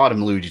 I bought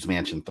him Luigi's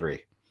Mansion 3.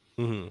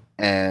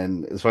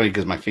 And it's funny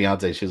because my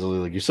fiance, she's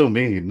like, "You're so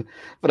mean,"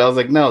 but I was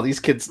like, "No, these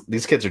kids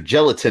are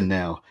gelatin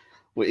now."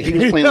 He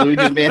was playing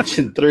Luigi's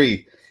Mansion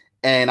 3,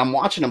 and I'm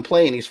watching him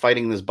play, and he's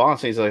fighting this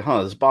boss, and he's like,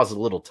 "Huh, this boss is a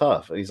little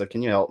tough." And he's like,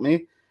 "Can you help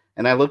me?"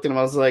 And I looked at him,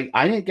 I was like,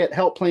 "I didn't get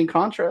help playing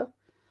Contra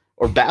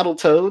or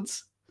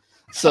Battletoads."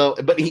 So,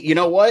 but you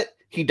know what?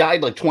 He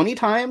died like 20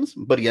 times,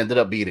 but he ended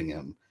up beating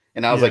him,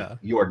 and I was like,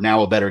 "You are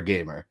now a better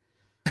gamer.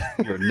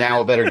 You're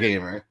now a better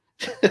gamer."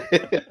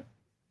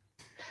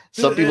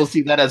 Some people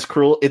see that as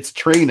cruel. It's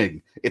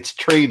training. It's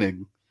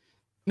training.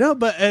 No,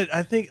 but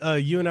I think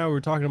you and I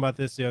were talking about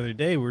this the other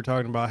day. We were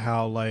talking about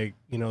how, like,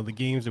 the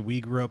games that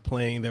we grew up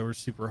playing that were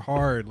super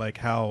hard, like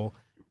how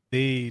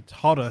they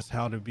taught us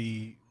how to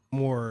be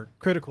more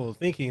critical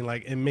thinking,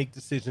 like, and make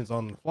decisions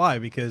on the fly.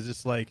 Because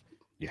it's like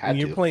when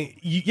you're playing,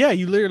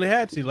 you literally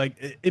had to.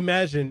 Like,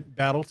 imagine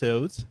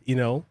Battletoads,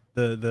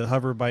 the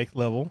hover bike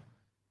level.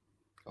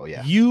 Oh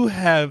yeah, you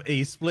have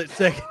a split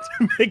second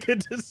to make a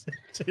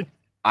decision.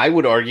 I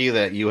would argue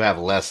that you have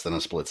less than a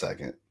split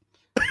second.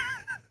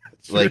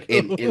 Like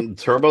in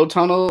Turbo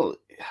Tunnel,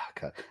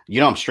 God,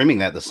 I'm streaming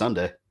that this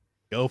Sunday.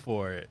 Go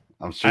for it.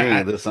 I'm streaming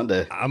it this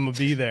Sunday. I'm gonna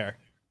be there.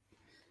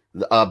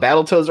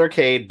 Battletoads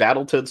Arcade,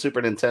 Battletoads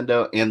Super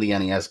Nintendo, and the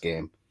NES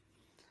game.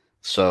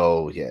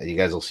 So yeah, you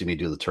guys will see me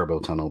do the Turbo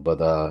Tunnel.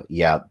 But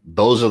yeah,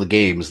 those are the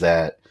games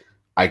that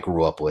I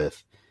grew up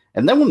with.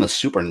 And then when the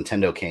Super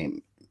Nintendo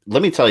came,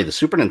 let me tell you, the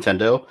Super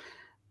Nintendo,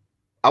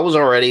 I was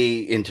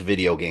already into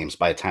video games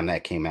by the time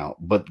that came out,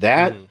 but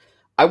that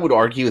I would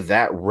argue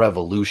that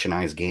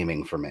revolutionized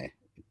gaming for me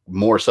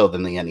more so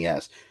than the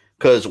NES.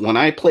 Because when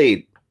I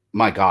played,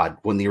 my God,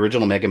 when the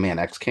original Mega Man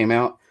X came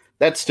out,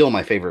 that's still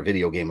my favorite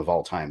video game of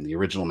all time. The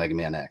original Mega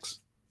Man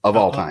X of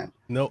all time.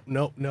 No.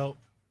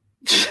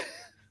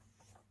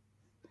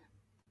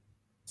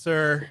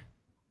 Sir.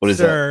 What is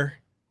that?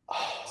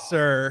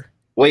 Sir.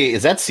 Wait,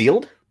 is that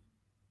sealed?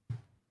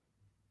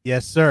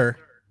 Yes, sir.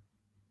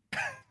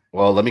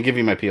 Well, let me give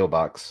you my P.O.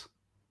 box.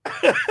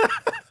 You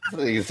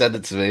can send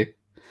it to me.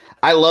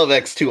 I love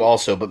X2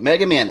 also, but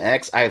Mega Man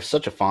X, I have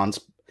such a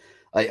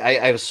I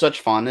have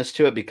such fondness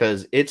to it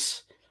because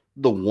it's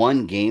the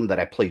one game that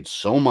I played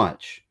so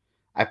much.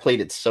 I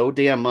played it so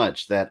damn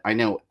much that I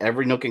know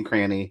every nook and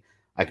cranny.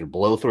 I could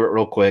blow through it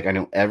real quick. I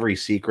know every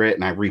secret,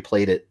 and I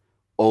replayed it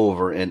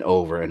over and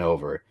over and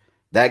over.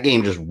 That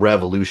game just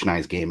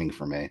revolutionized gaming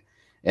for me.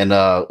 And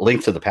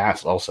Link to the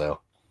Past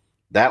also.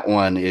 That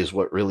one is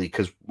what really,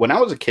 because when I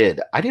was a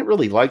kid, I didn't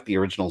really like the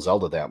original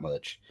Zelda that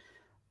much.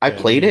 I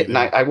played it and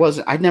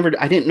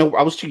I didn't know,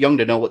 I was too young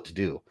to know what to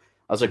do.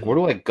 I was like, where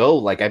do I go?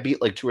 Like I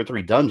beat like 2 or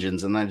 3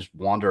 dungeons and then I just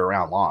wander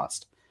around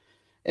lost.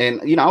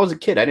 And, I was a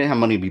kid. I didn't have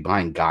money to be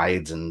buying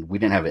guides and we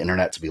didn't have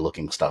internet to be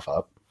looking stuff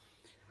up.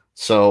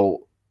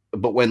 So,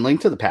 but when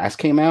Link to the Past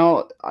came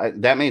out,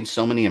 that made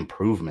so many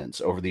improvements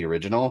over the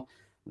original.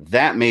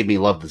 That made me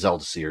love the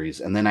Zelda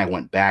series. And then I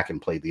went back and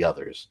played the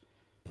others.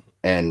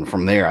 And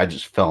from there, I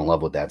just fell in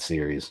love with that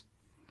series.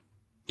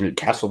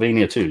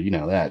 Castlevania too,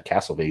 that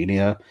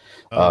Castlevania,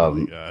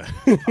 my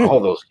God.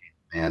 all those games,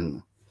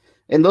 man.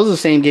 And those are the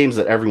same games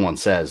that everyone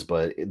says,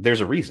 but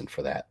there's a reason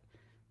for that.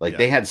 Like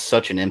they had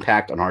such an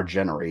impact on our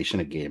generation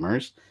of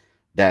gamers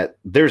that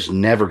there's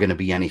never going to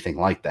be anything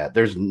like that.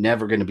 There's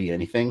never going to be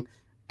anything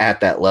at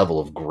that level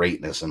of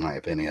greatness, in my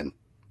opinion.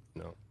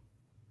 No.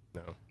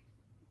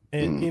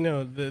 And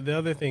the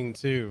other thing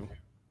too,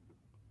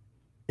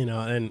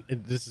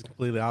 this is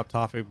completely off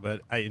topic,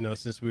 but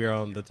since we are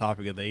on the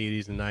topic of the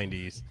 80s and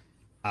 90s,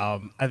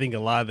 I think a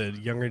lot of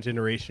the younger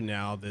generation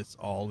now that's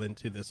all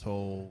into this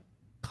whole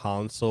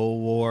console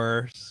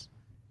wars,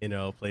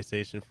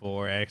 PlayStation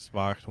 4,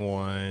 Xbox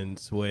One,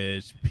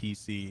 Switch,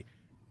 PC.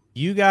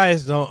 You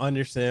guys don't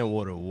understand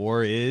what a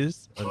war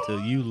is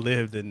until you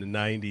lived in the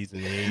 90s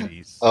and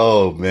the 80s.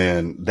 Oh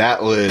man,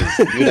 that was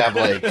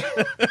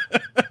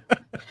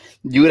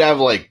you would have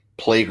like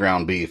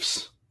playground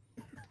beefs.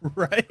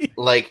 Right?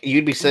 Like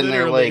you'd be sitting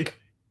Literally. there like,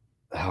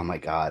 oh my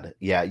god.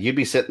 Yeah, you'd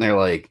be sitting there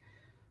like,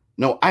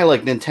 no, I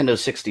like Nintendo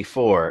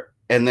 64.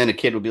 And then a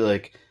kid would be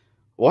like,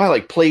 well, I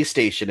like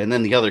PlayStation. And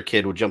then the other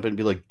kid would jump in and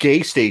be like,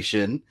 Gay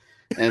Station.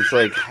 And it's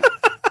like,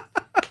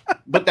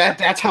 but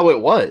that's how it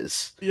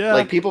was. Yeah.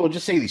 Like people would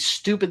just say these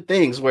stupid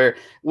things where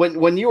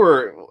when you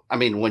were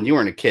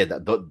a kid,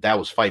 that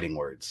was fighting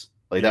words.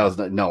 Like that was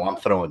no, I'm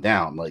throwing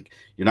down. Like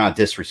you're not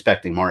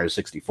disrespecting Mario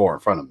 64 in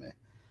front of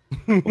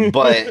me.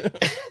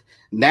 But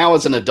now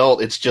as an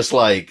adult, it's just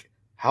like,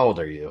 how old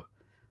are you?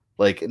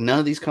 Like none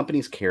of these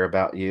companies care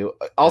about you.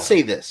 I'll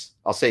say this.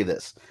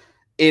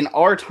 In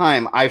our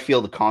time, I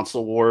feel the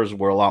console wars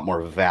were a lot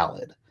more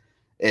valid.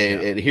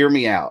 And hear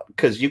me out.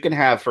 Because you can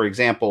have, for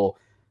example,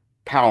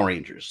 Power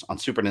Rangers on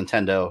Super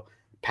Nintendo,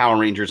 Power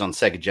Rangers on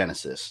Sega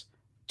Genesis.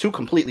 Two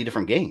completely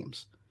different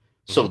games.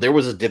 So there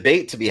was a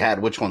debate to be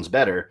had which one's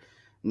better.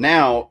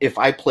 Now, if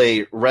I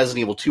play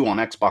Resident Evil 2 on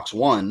Xbox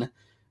One,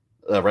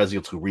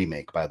 Resident Evil 2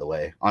 Remake, by the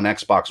way, on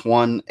Xbox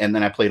One, and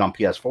then I played on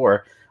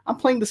PS4, I'm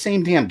playing the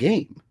same damn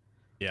game.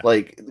 Yeah.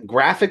 Like,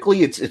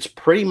 graphically, it's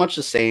pretty much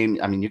the same.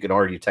 I mean, you could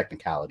argue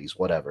technicalities,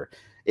 whatever.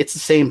 It's the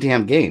same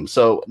damn game.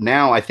 So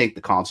now I think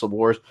the console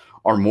wars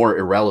are more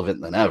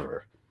irrelevant than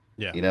ever.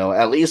 Yeah.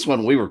 At least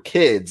when we were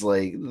kids,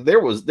 like there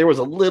was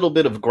a little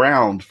bit of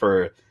ground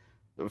for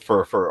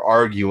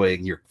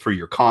arguing for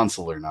your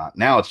console or not.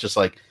 Now it's just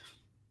like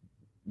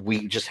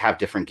we just have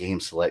different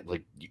games select.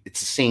 Like it's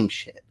the same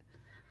shit.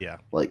 Yeah.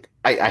 Like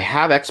I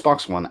have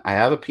Xbox One, I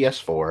have a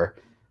PS4.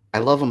 I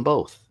love them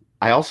both.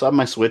 I also have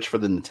my Switch for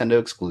the Nintendo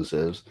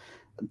exclusives.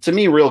 To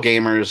me, real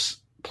gamers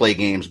play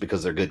games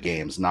because they're good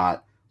games,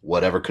 not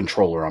whatever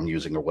controller I'm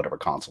using or whatever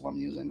console I'm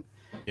using.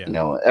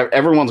 Yeah.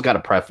 Everyone's got a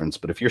preference,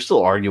 but if you're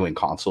still arguing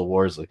console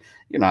wars, like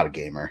you're not a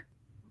gamer.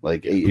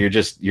 Like you're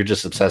just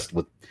obsessed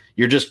with.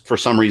 You're just for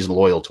some reason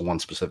loyal to one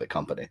specific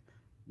company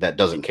that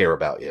doesn't care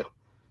about you.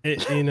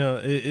 It's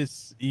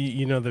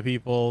the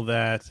people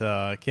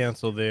that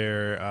cancel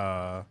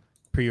their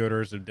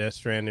pre-orders of Death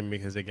Stranding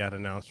because it got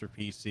announced for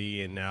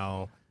PC, and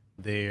now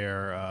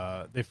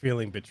they're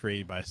feeling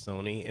betrayed by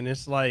Sony, and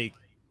it's like.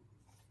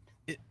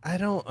 I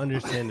don't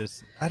understand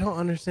this. I don't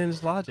understand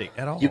this logic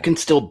at all. You can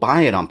still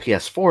buy it on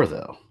PS4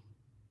 though,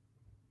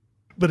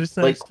 but it's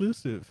not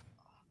exclusive.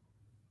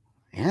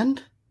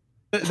 And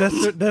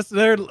that's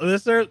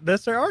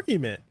their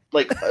argument.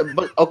 Like,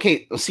 but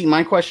okay. See,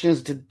 my question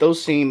is: did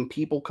those same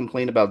people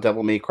complain about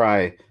Devil May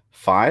Cry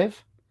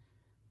 5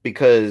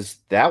 because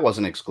that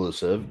wasn't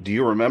exclusive? Do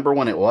you remember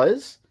when it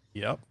was?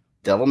 Yep.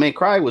 Devil May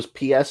Cry was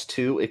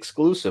PS2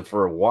 exclusive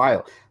for a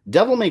while.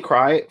 Devil May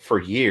Cry for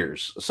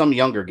years. Some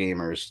younger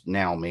gamers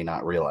now may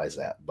not realize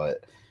that,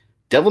 but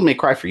Devil May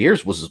Cry for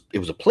years was a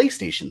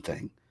PlayStation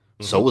thing.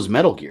 Mm-hmm. So was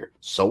Metal Gear.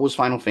 So was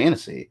Final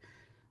Fantasy.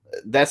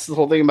 That's the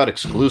whole thing about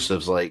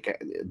exclusives.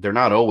 Like they're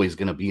not always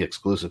going to be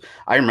exclusive.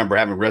 I remember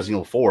having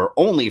Resident Evil 4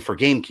 only for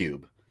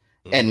GameCube,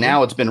 and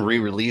now it's been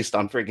re-released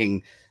on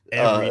freaking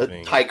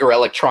Tiger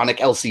Electronic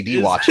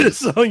LCD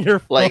watches. On your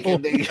phone. Like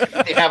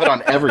they have it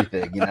on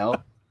everything,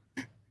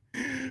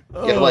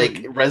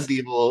 like Resident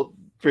Evil.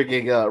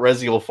 Freaking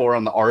Resident Evil 4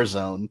 on the R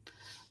Zone.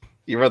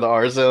 You remember the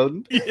R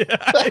Zone?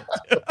 Yeah.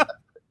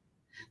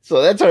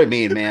 So that's what I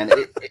mean, man.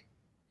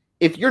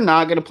 If you're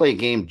not going to play a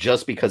game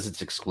just because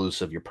it's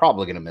exclusive, you're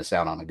probably going to miss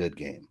out on a good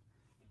game.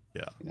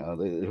 Yeah.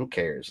 Who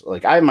cares?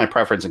 Like, I have my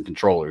preference in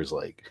controllers.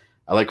 Like,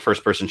 I like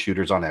first-person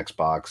shooters on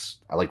Xbox.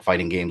 I like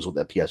fighting games with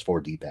that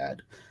PS4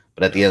 D-pad.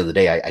 But at the end of the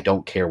day, I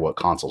don't care what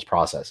console's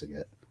processing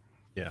it.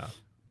 Yeah.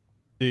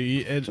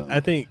 I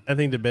think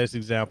the best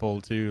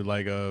example too,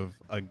 like of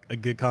a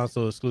good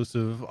console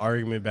exclusive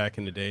argument back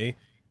in the day,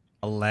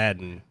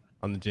 Aladdin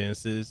on the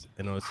Genesis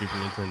and on the Super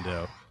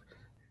Nintendo.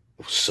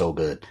 So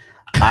good.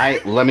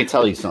 Let me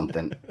tell you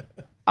something.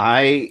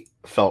 I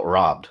felt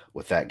robbed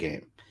with that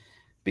game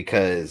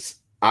because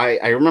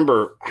I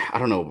remember, I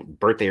don't know,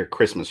 birthday or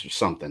Christmas or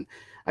something.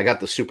 I got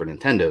the Super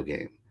Nintendo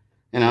game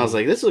and I was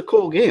like, this is a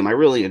cool game. I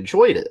really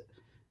enjoyed it.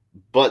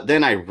 But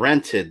then I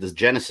rented the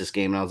Genesis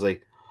game and I was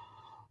like,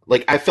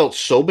 I felt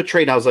so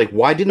betrayed. I was like,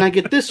 why didn't I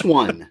get this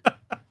one?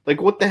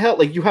 Like, what the hell?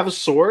 Like, you have a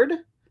sword?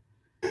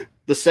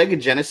 The Sega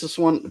Genesis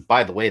one,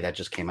 by the way, that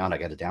just came out. I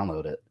got to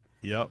download it.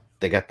 Yep.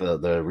 They got the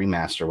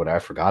remaster, whatever. I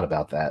forgot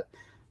about that.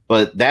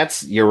 But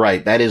you're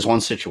right. That is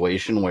one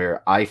situation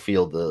where I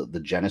feel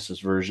the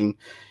Genesis version,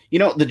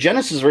 the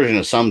Genesis version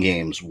of some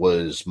games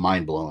was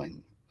mind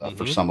blowing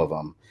for some of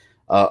them.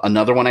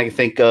 Another one I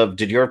think of.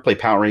 Did you ever play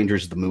Power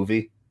Rangers the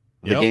movie,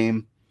 the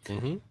game?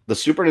 Mm-hmm. The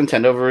Super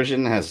Nintendo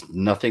version has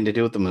nothing to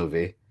do with the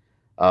movie.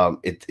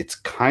 It's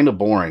kind of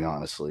boring,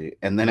 honestly.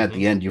 And then at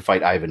the end, you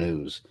fight Ivan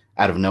Ooze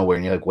out of nowhere,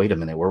 and you're like, wait a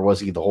minute, where was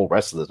he the whole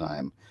rest of the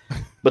time?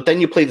 But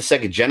then you play the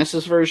Sega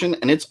Genesis version,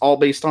 and it's all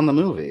based on the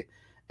movie.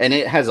 And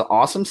it has an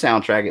awesome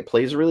soundtrack. It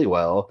plays really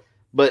well,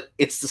 but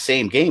it's the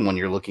same game when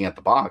you're looking at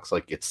the box.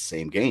 Like, it's the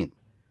same game.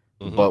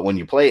 But when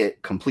you play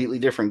it, completely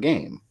different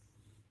game.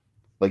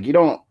 Like, you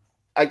don't...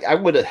 I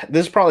would...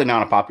 This is probably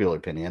not a popular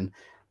opinion,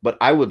 but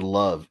I would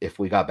love if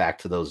we got back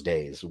to those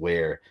days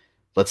where,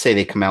 let's say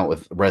they come out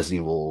with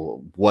Resident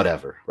Evil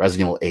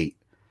 8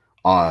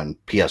 on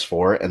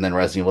PS4, and then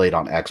Resident Evil 8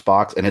 on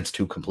Xbox, and it's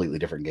two completely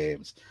different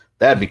games.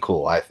 That'd be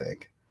cool, I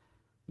think.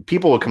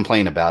 People would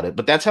complain about it,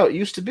 but that's how it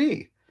used to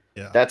be.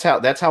 Yeah. That's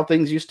how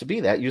things used to be.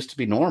 That used to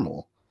be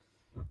normal.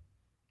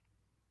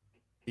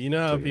 You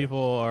know how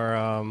people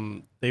are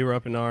they were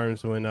up in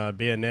arms when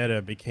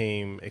Bayonetta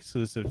became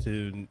exclusive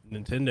to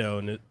Nintendo,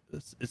 and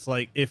it's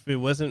like, if it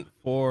wasn't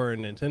for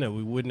Nintendo,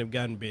 we wouldn't have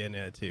gotten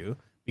Bayonetta 2,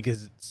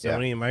 because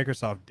Sony and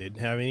Microsoft didn't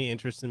have any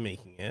interest in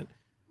making it.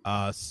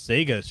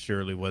 Sega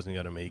surely wasn't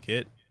going to make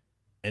it,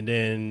 and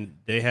then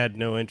they had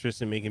no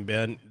interest in making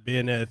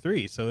Bayonetta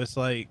 3. So it's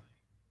like,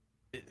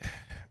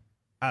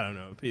 I don't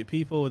know,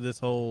 people with this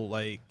whole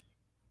like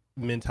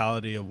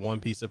mentality of one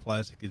piece of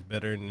plastic is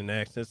better than the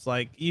next. It's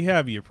like, you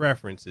have your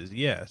preferences,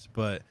 yes,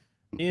 but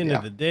at the end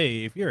of the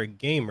day, if you're a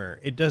gamer,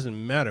 it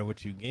doesn't matter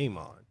what you game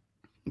on.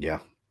 Yeah.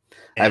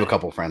 I have a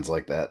couple friends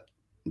like that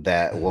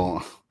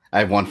will... I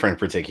have one friend in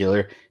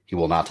particular, he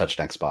will not touch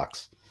an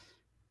Xbox.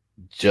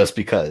 Just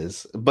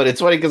because. But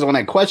it's funny because when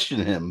I question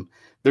him,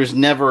 there's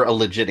never a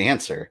legit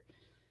answer.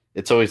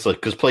 It's always like,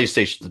 because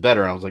PlayStation's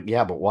better. And I was like,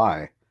 yeah, but why?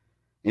 And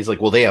he's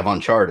like, well, they have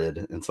Uncharted.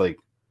 And it's like,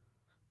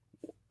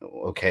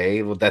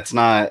 okay, well, that's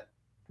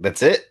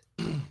it.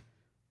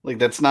 Like,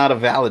 that's not a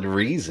valid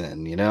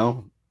reason, you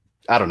know?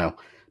 I don't know.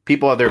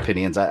 People have their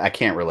opinions. I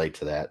can't relate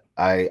to that.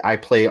 I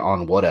play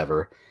on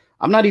whatever.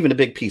 I'm not even a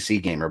big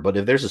PC gamer, but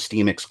if there's a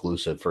Steam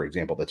exclusive, for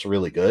example, that's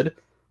really good,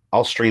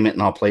 I'll stream it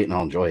and I'll play it and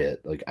I'll enjoy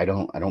it. Like, I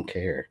don't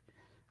care.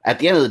 At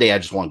the end of the day, I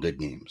just want good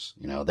games.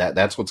 You know,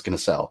 that's what's going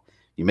to sell.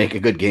 You make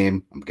a good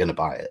game, I'm going to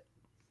buy it.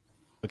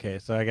 Okay,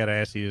 so I got to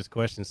ask you this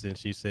question,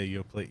 since you say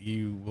you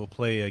will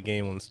play a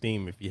game on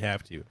Steam if you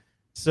have to.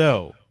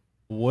 So,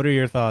 what are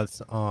your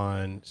thoughts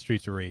on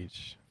Streets of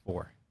Rage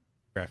 4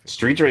 graphics?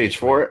 Streets of Rage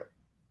 4,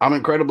 I'm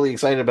incredibly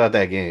excited about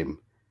that game.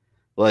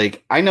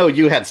 Like, I know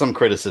you had some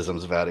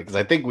criticisms about it, because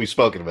I think we've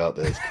spoken about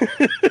this.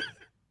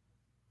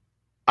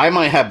 I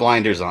might have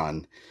blinders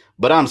on,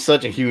 but I'm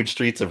such a huge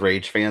Streets of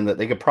Rage fan that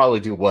they could probably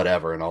do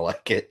whatever and I'll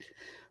like it.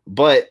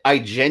 But I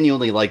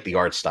genuinely like the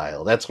art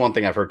style. That's one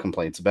thing I've heard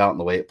complaints about, and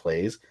the way it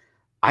plays.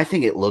 I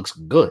think it looks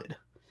good.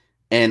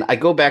 And I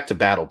go back to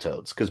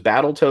Battletoads, because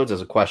Battletoads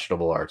is a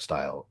questionable art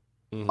style.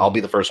 I'll be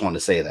the first one to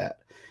say that.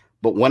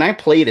 But when I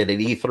played it at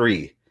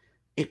E3,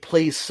 it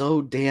plays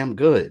so damn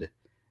good.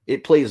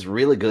 It plays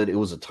really good. It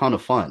was a ton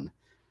of fun.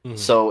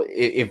 So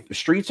if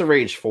Streets of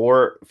Rage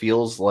 4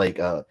 feels like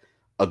a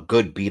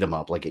good beat 'em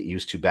up like it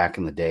used to back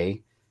in the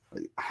day,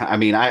 I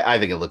mean, I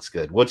think it looks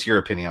good. What's your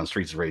opinion on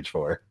Streets of Rage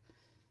 4?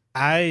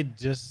 I'm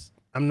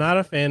not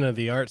a fan of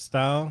the art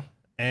style,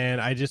 and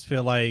I just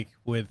feel like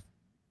with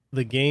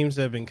the games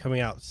that have been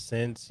coming out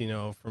since, you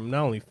know, from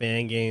not only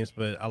fan games,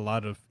 but a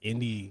lot of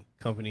indie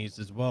companies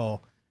as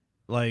well,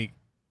 like,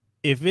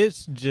 if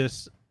it's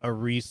just a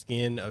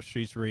reskin of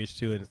Streets of Rage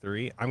 2 and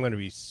 3, I'm going to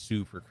be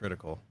super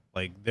critical.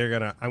 Like,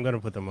 I'm going to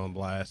put them on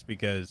blast,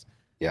 because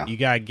you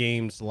got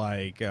games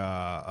like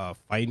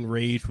Fight and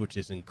Rage, which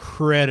is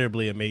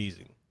incredibly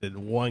amazing. That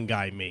one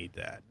guy made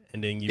that.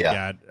 And then you've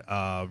got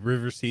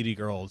River City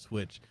Girls,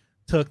 which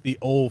took the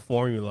old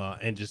formula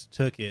and just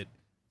took it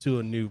to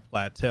a new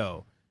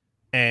plateau.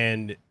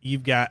 And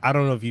you've got, I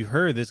don't know if you've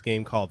heard this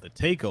game called The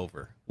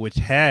Takeover, which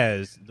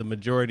has the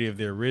majority of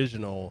the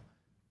original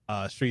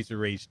Streets of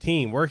Rage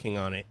team working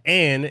on it,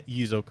 and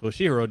Yuzo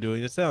Koshiro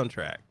doing the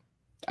soundtrack.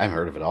 I haven't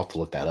heard of it. I'll have to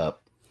look that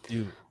up.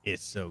 Dude,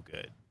 it's so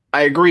good.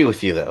 I agree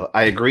with you, though.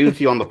 I agree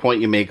with you on the point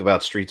you make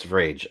about Streets of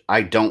Rage.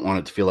 I don't want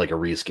it to feel like a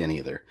reskin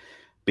either.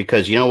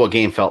 Because you know what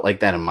game felt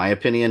like that, in my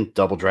opinion?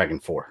 Double Dragon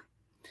 4.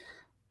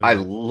 I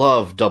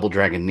love Double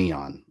Dragon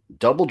Neon.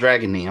 Double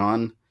Dragon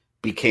Neon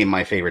became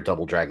my favorite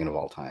Double Dragon of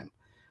all time.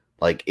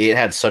 Like, it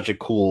had such a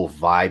cool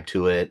vibe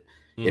to it.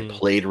 It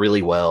played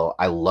really well.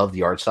 I love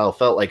the art style. It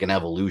felt like an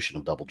evolution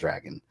of Double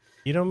Dragon.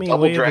 You don't mean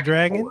Double Way of the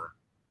Dragon? 4.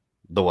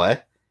 The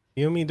what?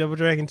 You don't mean Double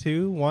Dragon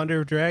 2,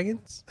 Wander of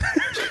Dragons?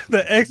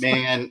 The X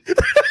Man.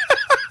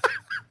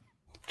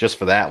 Just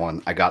for that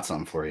one, I got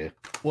something for you.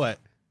 What?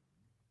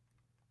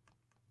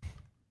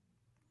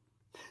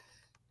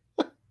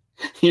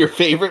 Your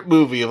favorite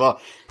movie of all.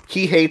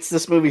 He hates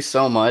this movie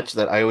so much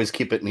that I always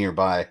keep it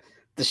nearby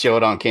to show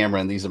it on camera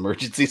in these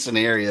emergency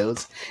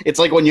scenarios. It's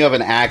like when you have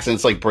an axe and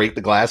it's like break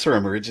the glass for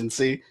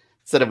emergency.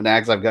 Instead of an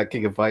axe, I've got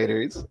King of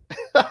Fighters.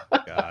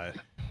 God.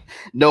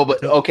 No,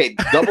 but okay,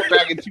 Double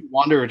Dragon 2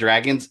 Wander of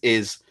Dragons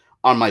is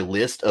on my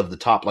list of the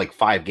top like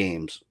 5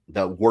 games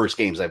the worst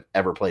games I've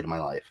ever played in my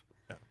life.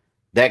 Yeah.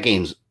 That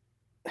game's,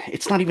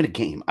 it's not even a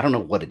game. I don't know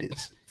what it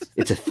is.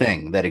 It's a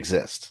thing that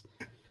exists.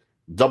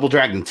 Double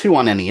Dragon 2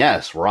 on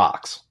NES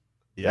rocks.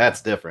 Yeah.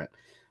 That's different.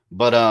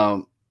 But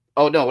oh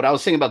no, what I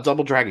was saying about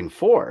Double Dragon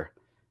 4,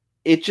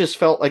 it just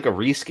felt like a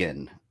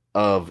reskin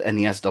of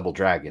NES Double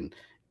Dragon.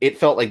 It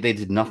felt like they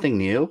did nothing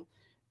new.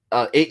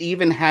 It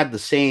even had the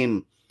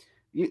same,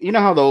 you know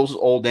how those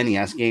old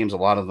NES games, a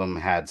lot of them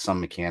had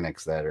some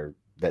mechanics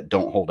that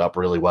don't hold up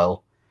really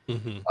well.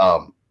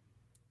 Mm-hmm.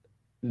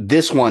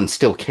 This one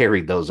still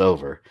carried those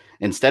over.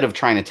 Instead of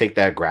trying to take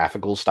that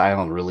graphical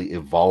style and really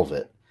evolve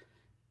it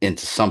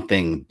into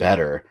something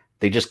better,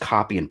 they just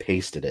copy and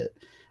pasted it.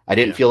 I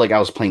didn't feel like I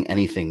was playing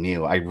anything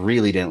new. I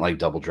really didn't like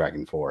Double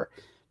Dragon 4.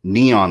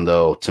 Neon,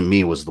 though, to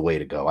me was the way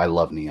to go. I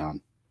love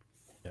Neon.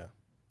 Yeah.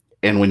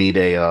 And we need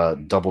a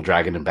Double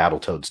Dragon and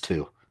Battletoads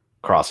 2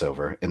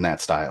 crossover in that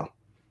style.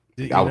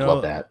 I would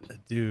love that.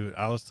 Dude,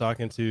 I was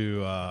talking to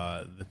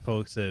the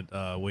folks at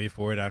Way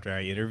Forward after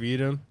I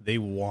interviewed them. They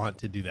want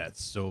to do that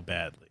so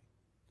badly.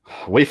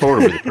 Way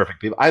Forward would be the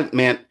perfect people.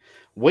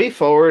 Way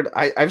Forward,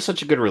 I have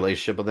such a good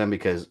relationship with them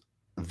because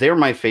they're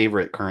my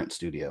favorite current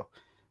studio.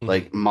 Mm-hmm.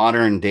 Like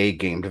modern day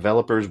game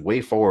developers,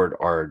 Way Forward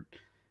are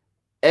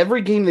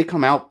every game they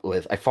come out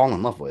with, I fall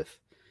in love with.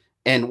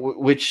 And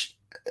which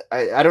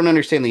I don't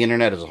understand the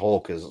internet as a whole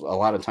because a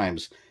lot of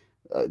times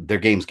their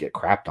games get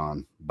crapped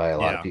on by a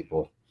lot of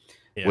people.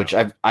 Yeah. Which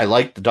I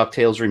like the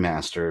DuckTales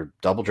remaster,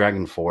 Double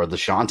Dragon 4, the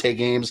Shantae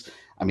games.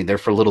 I mean, they're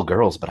for little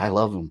girls, but I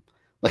love them.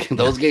 Like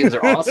those games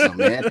are awesome,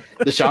 man.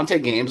 The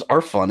Shantae games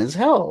are fun as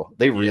hell.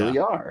 They really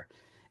are.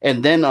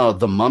 And then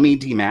the Mummy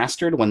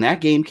Demastered, when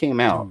that game came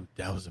out, dude,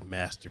 that was a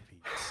masterpiece.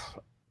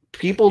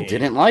 People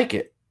didn't like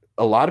it.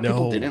 A lot of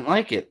people didn't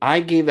like it.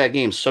 I gave that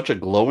game such a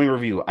glowing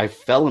review. I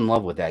fell in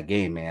love with that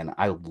game, man.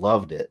 I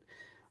loved it.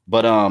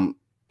 But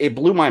it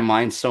blew my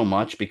mind so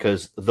much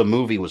because the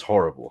movie was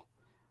horrible.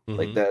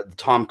 Like the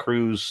Tom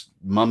Cruise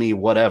Mummy,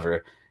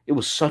 whatever. It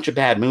was such a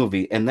bad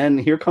movie. And then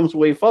here comes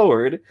Way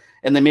Forward,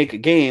 and they make a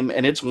game,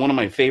 and it's one of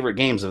my favorite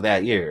games of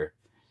that year.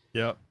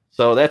 Yep.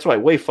 So that's why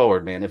Way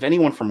Forward, man. If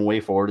anyone from Way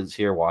Forward is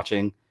here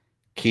watching,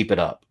 keep it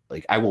up.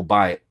 Like I will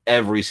buy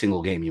every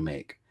single game you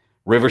make.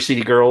 River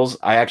City Girls,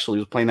 I actually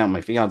was playing that with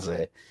my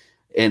fiance,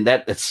 and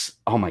it's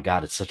oh my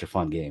god, it's such a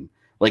fun game.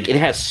 Like it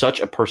has such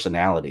a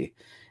personality.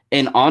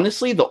 And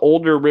honestly, the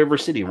older River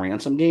City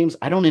Ransom games,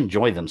 I don't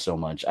enjoy them so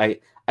much.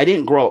 I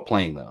didn't grow up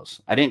playing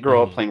those. I didn't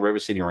grow up playing River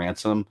City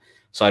Ransom,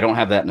 so I don't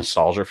have that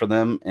nostalgia for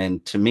them.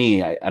 And to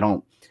me, I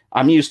don't.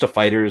 I'm used to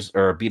fighters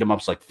or beat 'em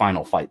ups like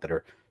Final Fight that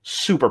are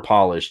super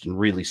polished and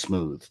really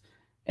smooth.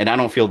 And I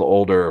don't feel the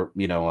older,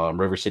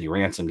 River City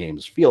Ransom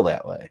games feel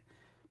that way.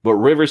 But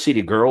River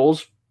City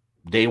Girls,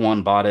 day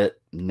one bought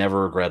it,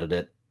 never regretted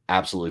it.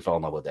 Absolutely fell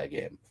in love with that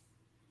game.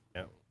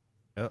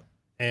 Yep.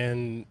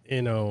 And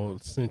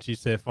since you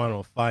said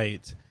Final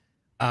Fight,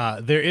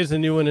 there is a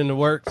new one in the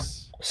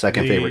works.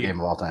 Second favorite game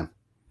of all time.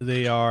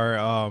 They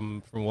are,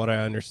 from what I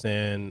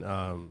understand,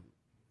 from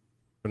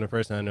the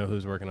person I know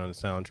who's working on the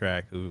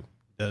soundtrack, who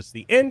does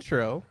the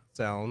intro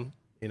sound,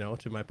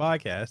 to my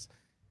podcast.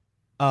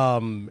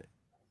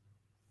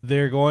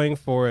 They're going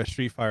for a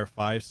Street Fighter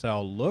 5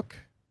 style look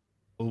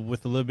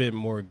with a little bit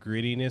more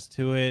grittiness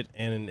to it,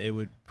 and it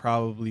would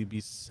probably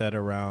be set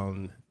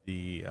around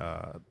the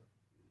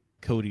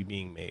Cody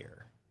being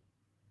mayor.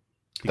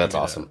 That's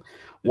awesome.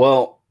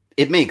 Well,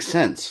 it makes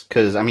sense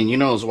because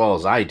as well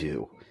as I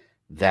do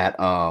that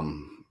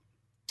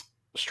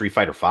Street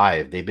Fighter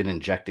 5, they've been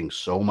injecting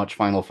so much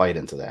Final Fight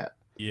into that.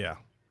 Yeah.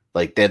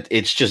 Like that,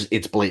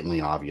 it's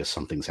blatantly obvious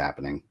something's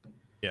happening.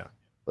 Yeah.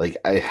 Like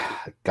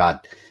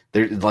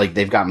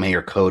they've got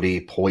Mayor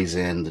Cody,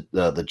 Poison,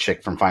 the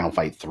chick from Final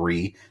Fight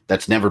 3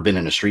 that's never been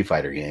in a Street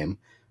Fighter game,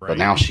 but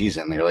now she's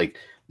in there. Like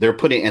they're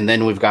putting, and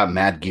then we've got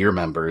Mad Gear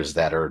members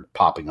that are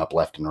popping up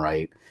left and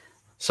right.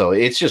 So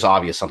it's just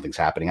obvious something's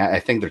happening. I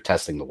think they're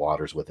testing the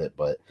waters with it,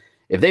 but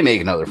if they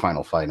make another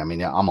Final Fight,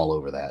 I'm all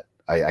over that.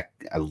 I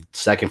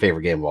second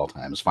favorite game of all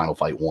time is Final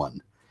Fight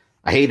 1.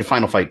 I hated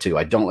Final Fight 2.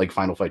 I don't like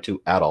Final Fight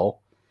 2 at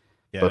all.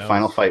 Yeah, but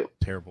Final Fight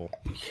terrible.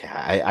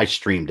 Yeah, I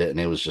streamed it and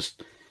it was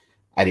just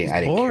I didn't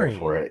care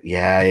for it.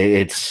 Yeah,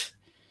 it's,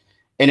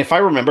 and if I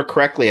remember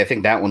correctly, I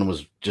think that one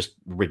was just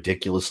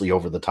ridiculously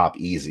over the top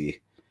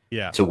easy.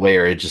 Yeah. To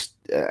where it just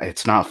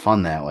it's not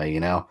fun that way,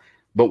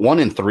 But 1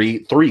 and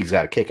 3's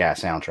got a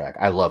kick-ass soundtrack.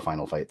 I love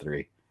Final Fight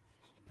 3.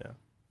 Yeah.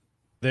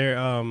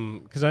 They're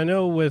because I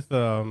know with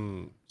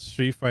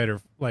Street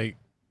Fighter, like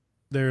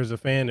there's a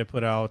fan that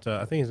put out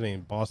I think his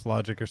name Boss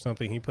Logic or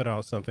something. He put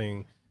out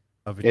something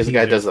of a He's the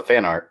guy that does the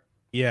fan art.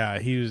 Yeah,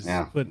 he's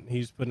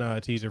putting out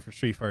a teaser for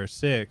Street Fighter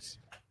 6.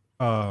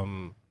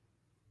 And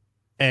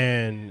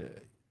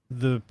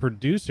the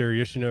producer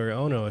Yoshinori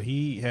Ono,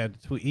 he had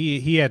to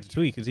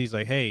tweet because he's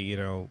like, hey,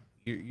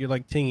 you're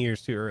like 10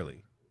 years too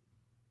early.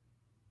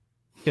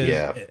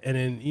 Yeah. And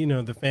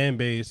then, the fan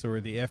base or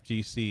the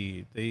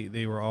FGC,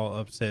 they were all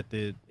upset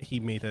that he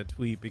made that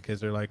tweet because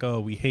they're like,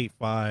 oh, we hate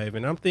 5.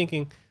 And I'm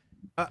thinking,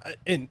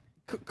 and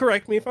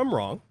correct me if I'm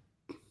wrong,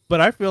 but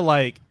I feel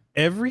like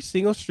every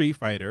single Street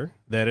Fighter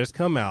that has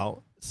come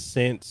out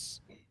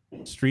since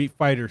Street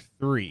Fighter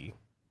 3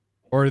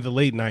 or the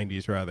late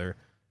 90s rather,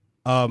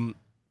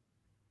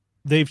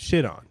 they've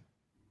shit on.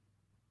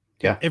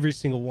 Yeah. Every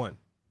single one.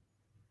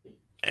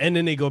 And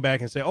then they go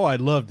back and say, "Oh, I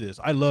love this.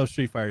 I love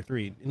Street Fighter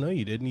 3." No,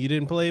 you didn't. You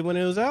didn't play it when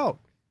it was out.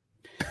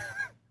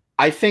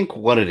 I think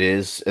what it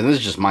is, and this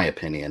is just my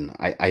opinion,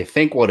 I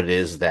think what it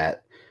is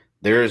that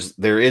there is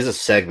a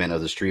segment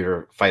of the Street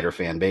Fighter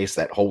fan base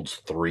that holds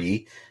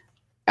 3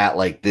 at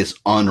like this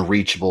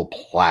unreachable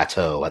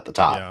plateau at the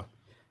top. Yeah.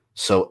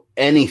 So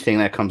anything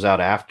that comes out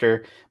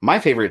after, my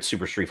favorite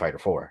Super Street Fighter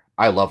 4.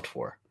 I loved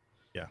 4.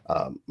 Yeah.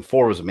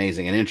 4 was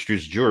amazing and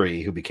introduced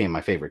Juri, who became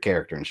my favorite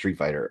character in Street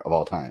Fighter of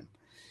all time.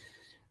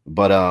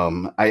 But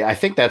I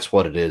think that's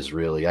what it is,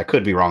 really. I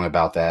could be wrong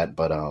about that,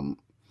 but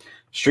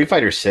Street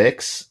Fighter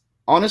 6,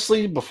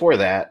 honestly, before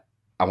that,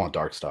 I want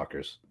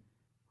Darkstalkers.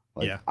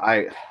 Like, yeah.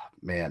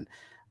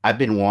 I've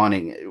been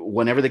wanting,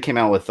 whenever they came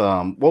out with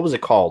what was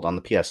it called on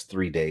the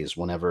PS3 days?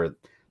 Whenever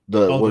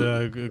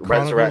the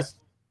Resurrect,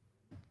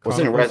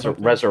 wasn't it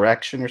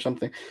Resurrection or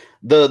something?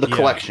 The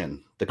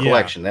collection, they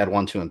had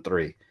 1, 2, and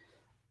 3.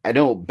 I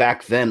know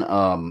back then,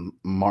 not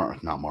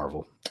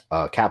Marvel,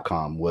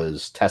 Capcom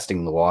was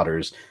testing the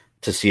waters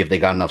to see if they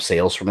got enough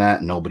sales from that.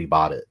 And nobody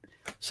bought it,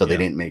 so they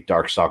didn't make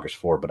Darkstalkers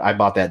 4. But I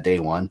bought that day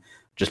one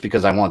just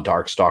because I want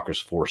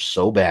Darkstalkers 4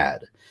 so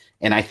bad.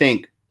 And I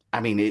think,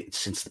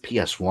 since the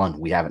PS1,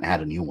 we haven't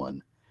had a new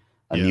one,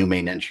 new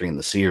main entry in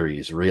the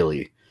series,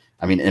 really.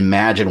 I mean,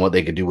 imagine what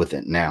they could do with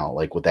it now,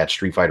 like with that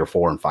Street Fighter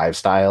 4 and 5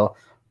 style,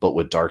 but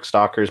with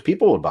Darkstalkers,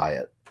 people would buy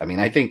it. I mean,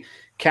 I think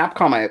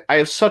Capcom, I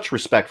have such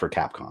respect for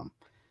Capcom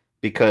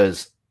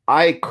because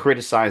I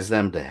criticize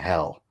them to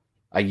hell.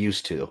 I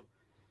used to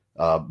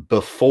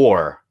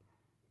before.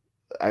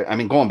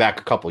 Going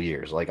back a couple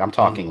years, like I'm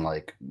talking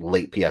like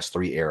late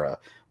PS3 era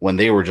when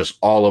they were just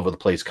all over the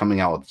place coming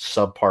out with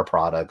subpar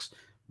products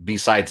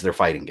besides their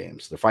fighting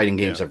games. Their fighting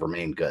games have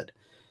remained good.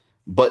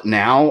 But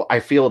now I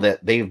feel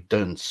that they've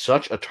done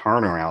such a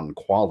turnaround in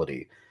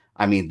quality.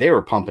 I mean, they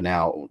were pumping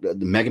out the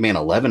Mega Man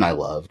 11 I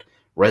loved,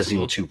 Resident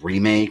Evil 2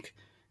 Remake,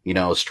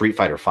 Street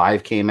Fighter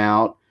 5 came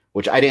out,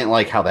 which I didn't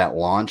like how that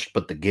launched,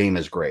 but the game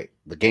is great.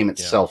 The game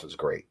itself is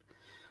great.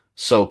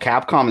 So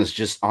Capcom is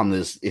just on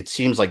this, it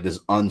seems like this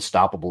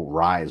unstoppable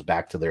rise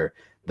back to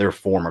their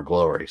former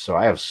glory. So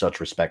I have such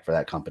respect for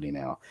that company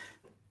now.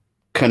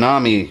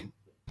 Konami,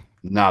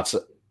 not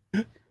so.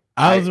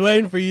 I was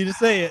waiting for you to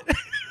say it.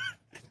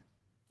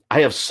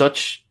 I have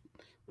such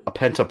a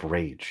pent-up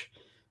rage.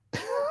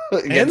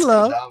 and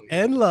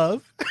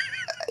love.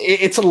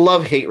 It's a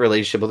love-hate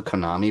relationship with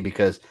Konami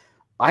because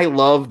I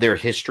love their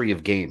history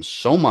of games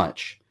so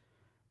much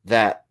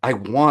that I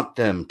want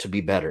them to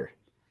be better.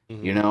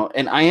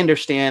 And I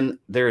understand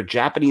they're a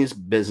Japanese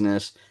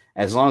business.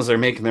 As long as they're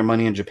making their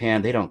money in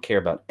Japan, they don't care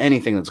about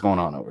anything that's going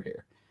on over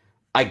here.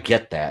 I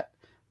get that.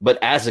 But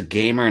as a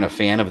gamer and a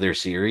fan of their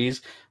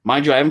series,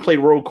 mind you, I haven't played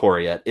Road Core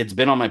yet. It's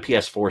been on my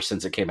PS4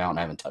 since it came out and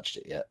I haven't touched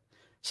it yet.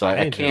 So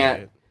I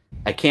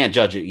can't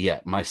judge it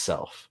yet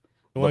myself.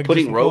 But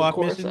putting Road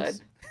Core aside,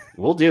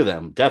 we'll do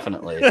them,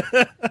 definitely.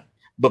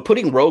 But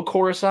putting Road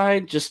Core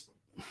aside, just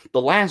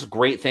the last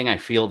great thing I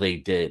feel they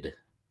did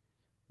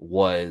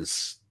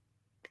was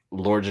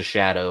Lords of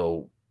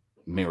Shadow,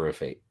 Mirror of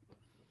Fate.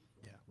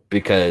 Yeah.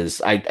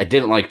 Because I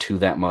didn't like 2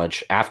 that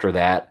much. After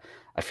that,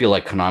 I feel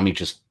like Konami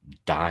just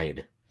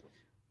died.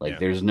 Like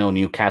there's no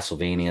new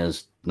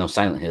Castlevanias, no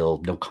Silent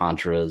Hill, no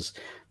Contras.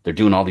 They're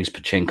doing all these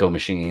pachinko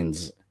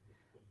machines.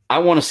 I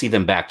want to see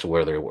them back to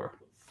where they were.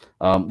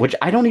 Which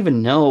I don't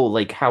even know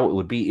like how it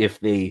would be if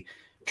they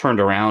turned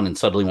around and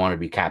suddenly wanted to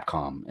be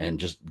Capcom and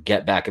just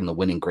get back in the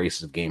winning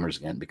graces of gamers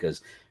again,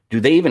 because do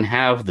they even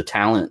have the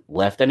talent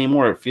left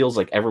anymore? It feels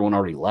like everyone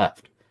already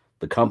left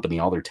the company,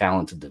 all their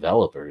talented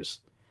developers.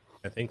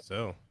 I think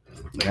so.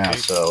 Yeah,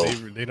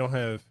 they don't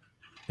have,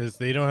 because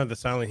they don't have the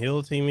Silent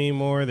Hill team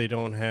anymore. They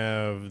don't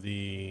have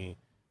they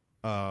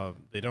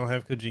don't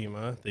have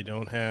Kojima. They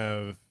don't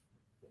have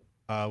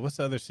what's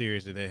the other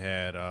series that they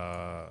had?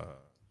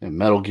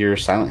 Metal Gear,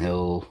 Silent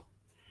Hill,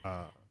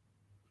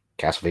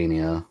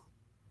 Castlevania.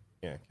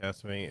 Yeah,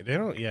 Castlevania. They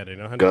don't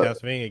have the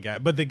Castlevania guy,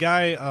 but the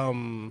guy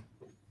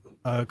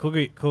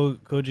Koji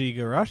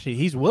Igarashi,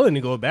 he's willing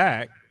to go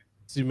back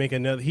to make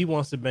another. He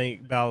wants to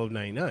make Battle of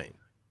 99.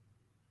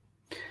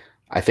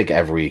 I think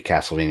every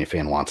Castlevania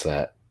fan wants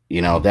that.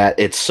 That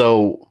it's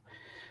so.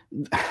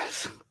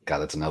 God,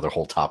 that's another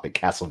whole topic,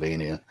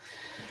 Castlevania.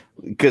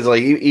 Because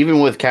like even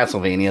with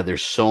Castlevania,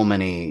 there's so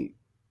many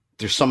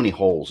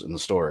holes in the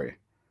story.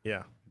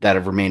 Yeah, that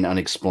have remained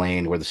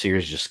unexplained, where the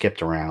series just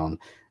skipped around,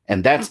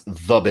 and that's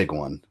the big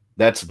one.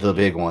 That's the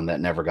big one that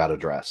never got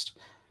addressed.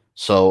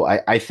 So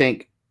I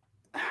think.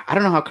 I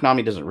don't know how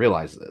Konami doesn't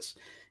realize this.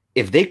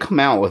 If they come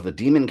out with a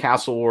Demon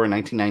Castle War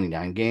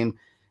 1999 game,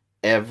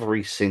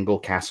 every single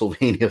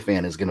Castlevania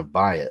fan is going to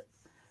buy it.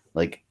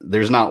 Like,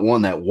 there's not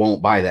one that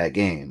won't buy that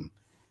game.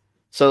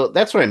 So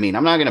that's what I mean.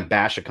 I'm not going to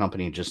bash a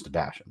company just to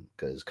bash them,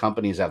 because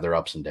companies have their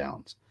ups and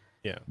downs.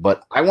 Yeah.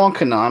 But I want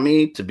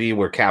Konami to be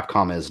where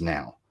Capcom is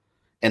now.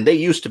 And they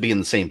used to be in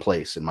the same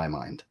place in my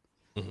mind.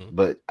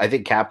 But I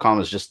think Capcom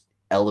has just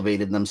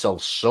elevated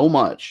themselves so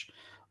much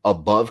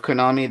above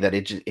Konami that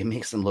it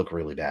makes them look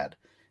really bad.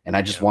 And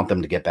I just want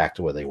them to get back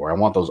to where they were. I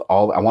want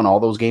all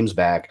those games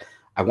back.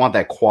 I want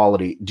that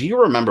quality. Do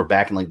you remember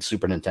back in like the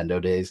Super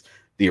Nintendo days,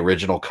 the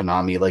original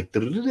Konami, like,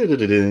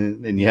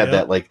 and you had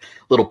that like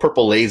little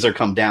purple laser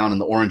come down and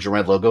the orange and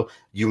red logo?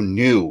 You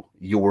knew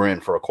you were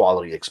in for a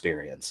quality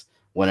experience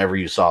whenever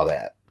you saw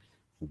that.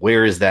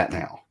 Where is that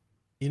now?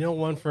 You know,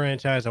 one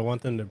franchise I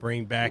want them to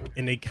bring back,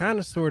 and they kind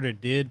of sort of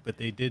did, but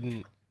they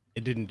didn't.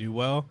 It didn't do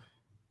well.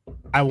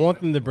 I want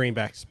them to bring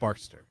back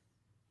Sparkster.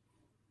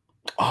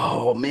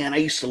 Oh man, I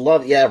used to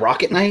love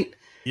Rocket Knight.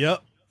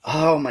 Yep.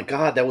 Oh my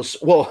god, that was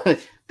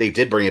they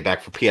did bring it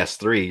back for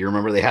PS3. You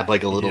remember they had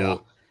like a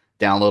little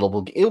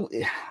downloadable.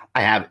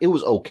 It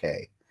was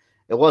okay.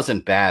 It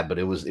wasn't bad, but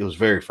it was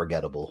very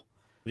forgettable.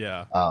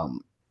 Yeah.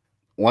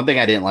 One thing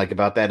I didn't like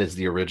about that is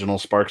the original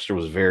Sparkster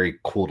was very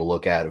cool to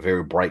look at,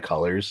 very bright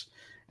colors.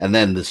 And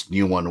then this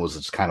new one was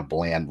just kind of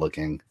bland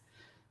looking.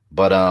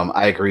 But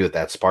I agree with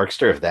that.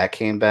 Sparkster, if that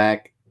came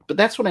back. But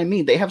that's what I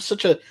mean. They have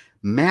such a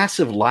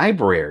massive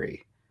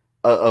library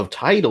of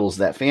titles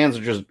that fans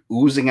are just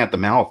oozing at the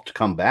mouth to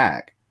come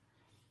back.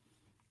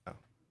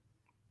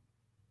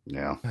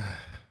 Yeah.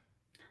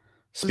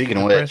 Speaking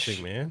of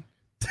which, man.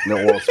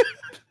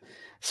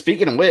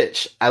 Speaking of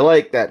which, I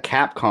like that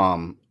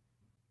Capcom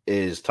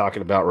is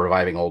talking about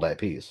reviving old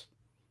IPs.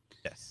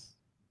 Yes.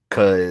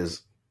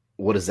 Because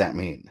what does that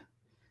mean?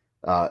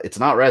 It's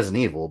not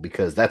Resident Evil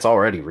because that's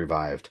already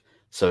revived.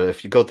 So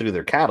if you go through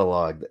their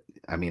catalog,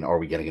 I mean, are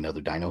we getting another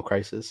Dino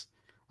Crisis?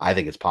 I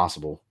think it's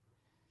possible.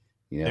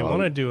 They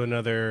want to do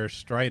another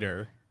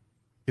Strider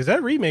because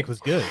that remake was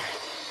good.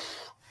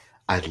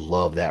 I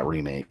love that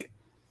remake.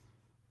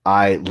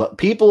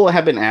 People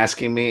have been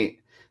asking me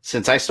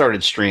since I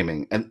started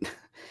streaming, and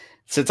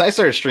since I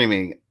started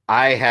streaming,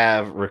 I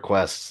have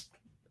requests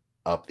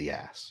up the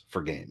ass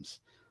for games.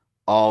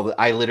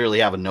 I literally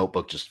have a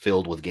notebook just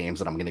filled with games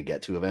that I'm going to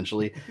get to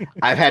eventually.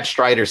 I've had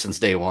Strider since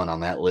day one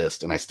on that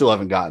list, and I still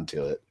haven't gotten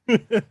to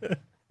it.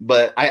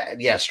 But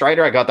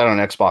Strider, I got that on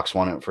Xbox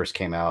One when it first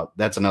came out.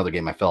 That's another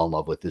game I fell in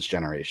love with this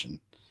generation.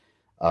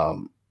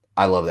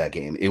 I love that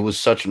game. It was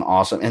such an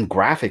awesome, and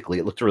graphically,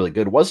 it looked really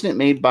good. Wasn't it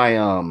made by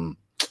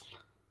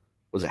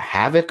was it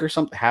Havoc or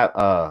something?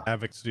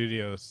 Havoc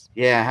Studios.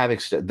 Yeah,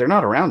 Havoc. They're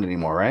not around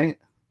anymore, right?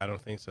 I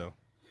don't think so.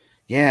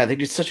 Yeah, they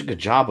did such a good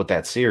job with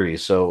that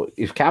series. So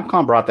if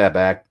Capcom brought that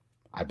back,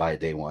 I'd buy it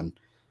day one.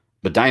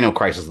 But Dino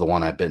Crisis is the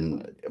one I've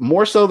been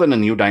more so than a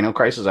new Dino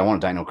Crisis. I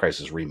want a Dino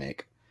Crisis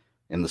remake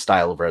in the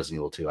style of Resident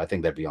Evil 2. I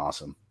think that'd be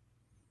awesome.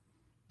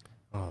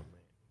 Oh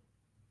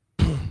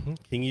man,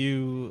 can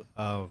you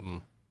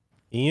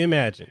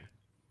imagine?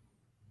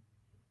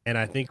 And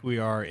I think we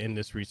are in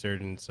this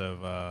resurgence of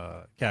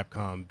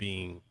Capcom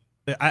being.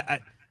 I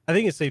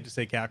think it's safe to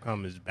say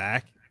Capcom is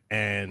back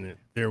and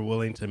they're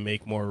willing to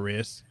make more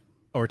risks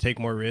or take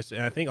more risks.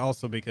 And I think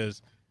also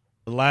because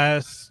the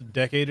last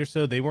decade or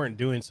so, they weren't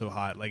doing so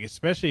hot. Like,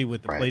 especially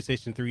with the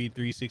PlayStation 3,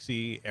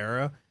 360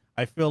 era,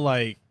 I feel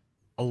like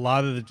a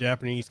lot of the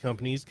Japanese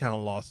companies kind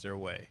of lost their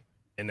way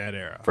in that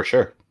era. For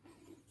sure.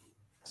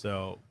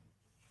 So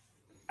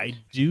I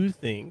do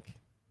think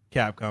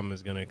Capcom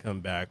is going to come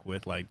back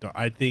with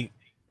I think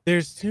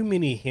there's too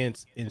many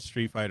hints in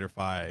Street Fighter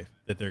 5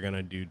 that they're going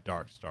to do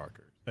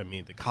Darkstalkers. I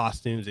mean, the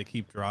costumes that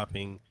keep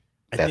dropping.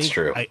 That's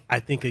true. I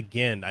think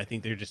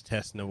they're just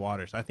testing the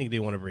waters. I think they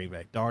want to bring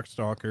back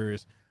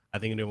Darkstalkers. I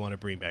think they want to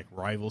bring back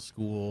Rival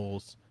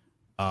Schools.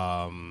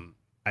 What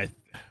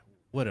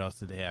else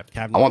do they have?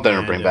 I want them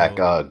to bring back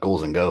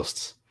Ghouls and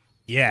Ghosts.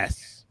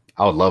 Yes.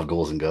 I would love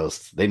Ghouls and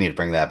Ghosts. They need to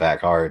bring that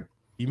back hard.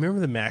 You remember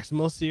the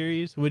Maximal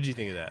series? What did you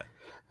think of that?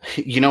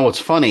 You know what's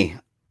funny?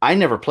 I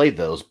never played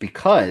those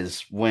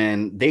because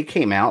when they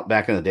came out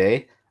back in the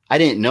day, I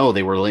didn't know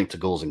they were linked to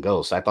Ghouls and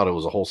Ghosts. I thought it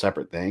was a whole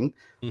separate thing.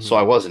 So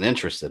I wasn't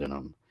interested in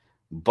them.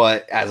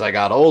 But as I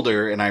got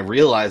older and I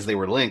realized they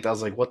were linked, I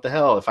was like, what the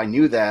hell? If I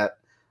knew that,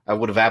 I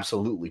would have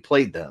absolutely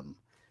played them.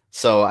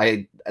 So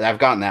I've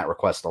gotten that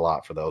request a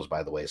lot for those,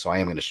 by the way. So I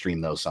am going to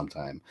stream those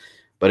sometime.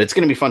 But it's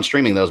going to be fun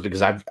streaming those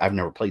because I've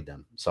never played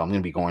them. So I'm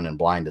going to be going in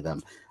blind to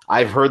them.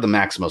 I've heard the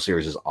Maximo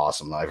series is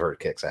awesome, though. I've heard it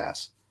kicks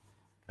ass.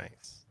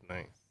 Nice.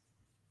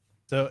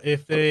 So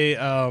if they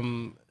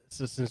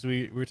so since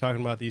we're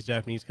talking about these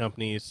Japanese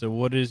companies, so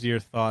what is your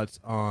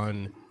thoughts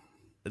on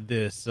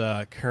this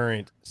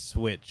current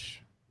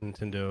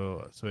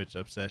Nintendo Switch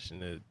obsession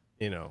that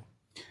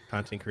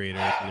content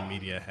creators and the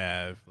media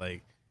have?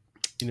 I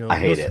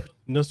hate it.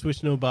 No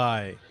Switch, no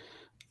buy.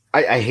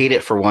 I hate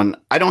it for one.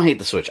 I don't hate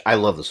the Switch. I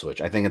love the Switch.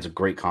 I think it's a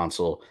great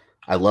console.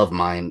 I love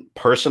mine.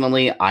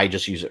 Personally, I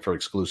just use it for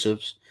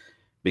exclusives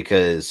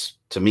because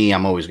to me,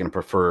 I'm always going to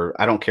prefer,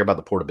 I don't care about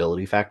the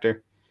portability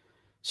factor.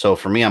 So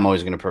for me, I'm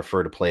always going to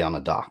prefer to play on a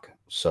dock.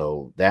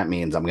 So that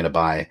means I'm going to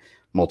buy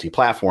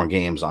multi-platform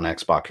games on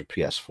Xbox or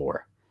PS4.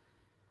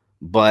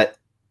 But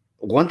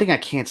one thing I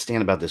can't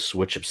stand about this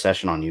Switch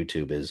obsession on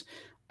YouTube is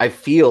I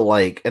feel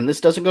like, and this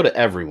doesn't go to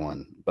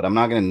everyone, but I'm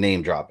not going to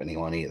name drop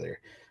anyone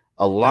either.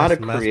 A lot of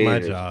That's my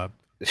creators, job.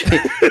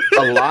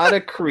 a lot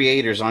of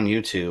creators on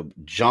YouTube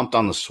jumped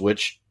on the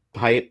Switch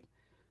hype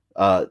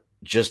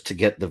just to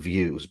get the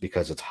views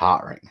because it's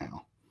hot right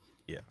now.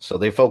 Yeah. So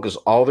they focus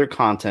all their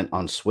content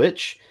on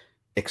Switch,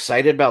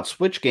 excited about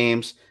Switch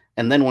games,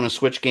 and then when a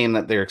Switch game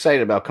that they're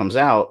excited about comes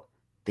out,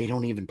 they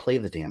don't even play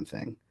the damn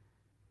thing.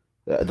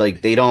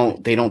 Like they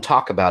don't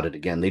talk about it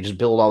again. They just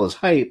build all this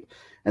hype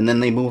and then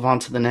they move on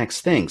to the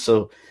next thing.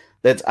 So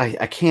that's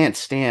I can't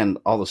stand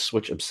all the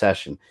Switch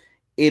obsession.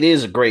 It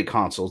is a great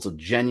console. It's a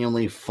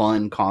genuinely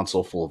fun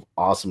console full of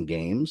awesome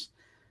games.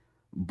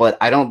 But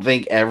I don't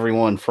think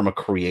everyone from a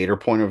creator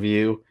point of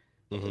view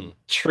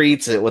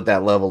treats it with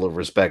that level of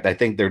respect. I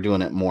think they're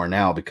doing it more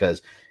now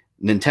because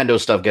Nintendo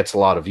stuff gets a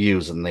lot of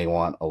views and they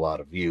want a lot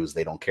of views.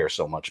 They don't care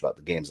so much about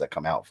the games that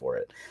come out for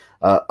it.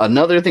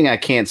 Another thing I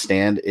can't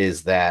stand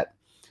is that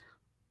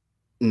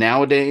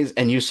nowadays,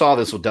 and you saw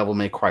this with Devil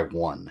May Cry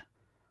 1,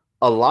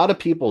 a lot of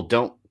people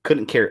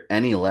couldn't care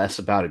any less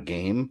about a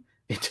game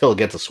until it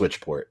gets a Switch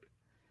port.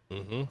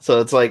 So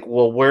it's like,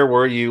 well, where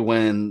were you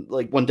when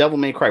Devil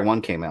May Cry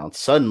 1 came out?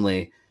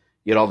 Suddenly,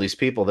 you had all these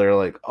people that are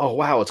like, oh,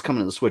 wow, it's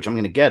coming to the Switch. I'm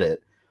going to get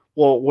it.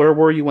 Well, where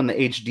were you when the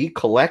HD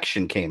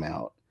collection came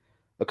out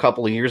a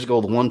couple of years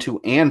ago, the 1,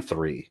 2, and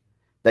 3,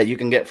 that you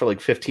can get for like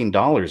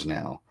 $15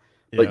 now?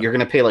 Yeah. But you're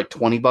going to pay like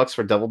 $20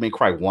 for Devil May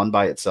Cry 1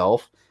 by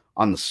itself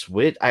on the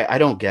Switch? I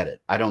don't get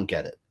it. I don't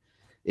get it.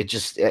 It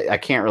just, I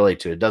can't relate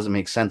to it. It doesn't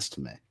make sense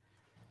to me.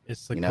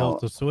 It's the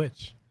cult of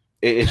Switch.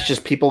 It's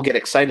just people get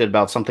excited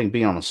about something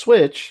being on the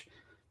Switch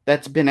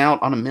that's been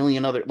out on a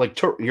million other, like,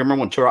 you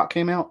remember when Turok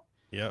came out?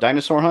 Yeah.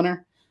 Dinosaur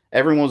Hunter?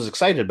 Everyone was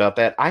excited about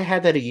that. I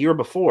had that a year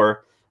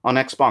before on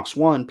Xbox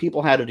One.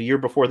 People had it a year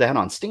before that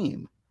on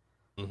Steam.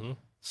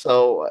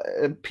 So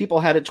people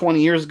had it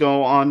 20 years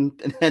ago on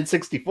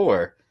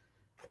N64.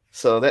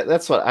 So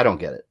that's what, I don't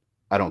get it.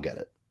 I don't get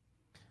it.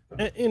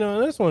 And, you know,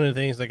 that's one of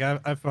the things, like,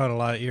 I found a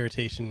lot of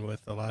irritation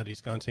with a lot of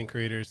these content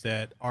creators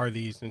that are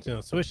these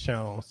Nintendo Switch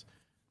channels.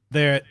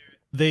 I'll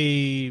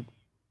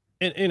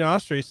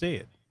straight say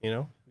it, you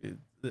know,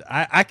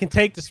 I can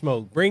take the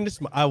smoke, bring the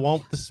smoke. I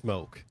want the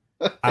smoke.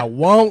 I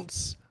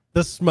want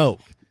the smoke.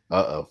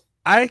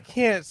 I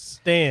can't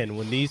stand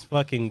when these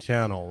fucking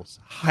channels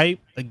hype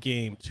a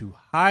game to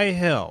high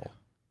hell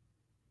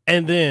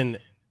and then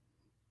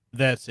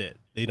that's it.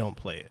 They don't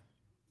play it,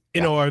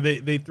 you know, or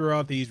they throw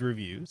out these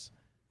reviews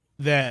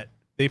that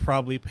they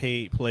probably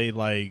played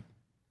like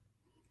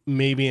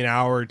maybe an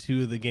hour or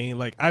two of the game.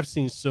 Like, I've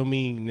seen so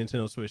many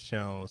Nintendo Switch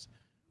channels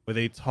where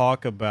they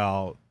talk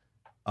about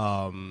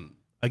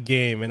a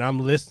game and I'm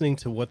listening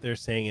to what they're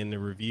saying in the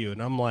review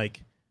and I'm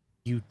like,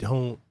 you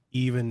don't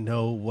even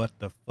know what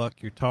the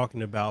fuck you're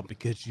talking about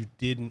because you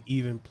didn't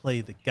even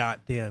play the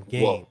goddamn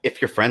game. Well,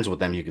 if you're friends with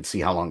them, you can see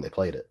how long they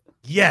played it.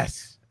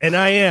 Yes, and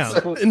I am.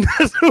 And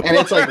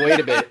it's like, wait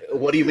a minute,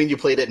 what do you mean you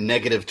played it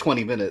negative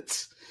 20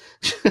 minutes?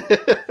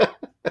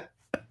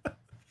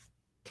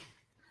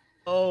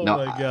 Oh no,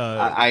 my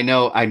god! I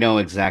know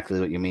exactly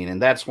what you mean,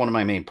 and that's one of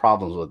my main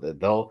problems with it.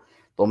 They'll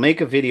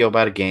make a video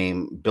about a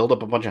game, build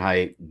up a bunch of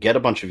hype, get a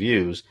bunch of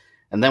views,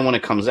 and then when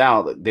it comes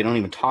out, they don't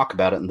even talk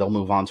about it, and they'll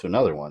move on to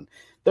another one.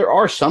 There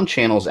are some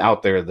channels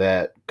out there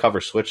that cover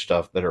Switch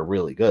stuff that are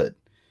really good.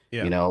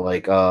 Yeah. You know,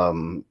 like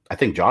I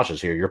think Josh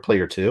is here. Your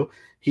player too.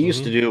 He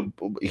used to do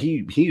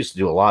he used to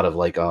do a lot of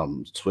like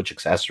Switch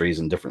accessories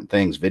and different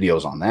things,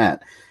 videos on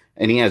that.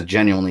 And he has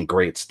genuinely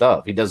great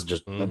stuff. He doesn't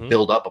just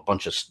build up a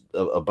bunch of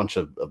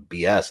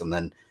BS and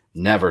then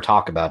never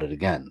talk about it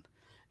again.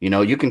 You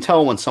know, you can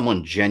tell when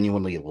someone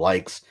genuinely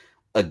likes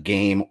a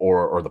game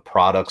or the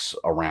products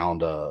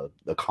around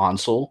the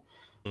console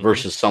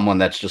versus someone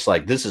that's just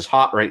like, this is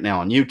hot right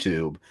now on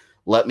YouTube.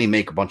 Let me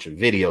make a bunch of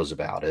videos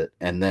about it.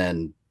 And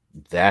then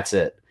that's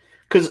it.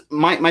 Because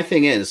my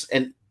thing is,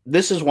 and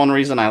this is one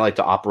reason I like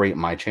to operate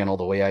my channel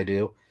the way I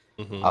do.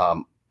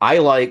 I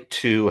like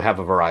to have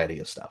a variety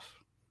of stuff.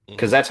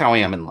 Because that's how I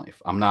am in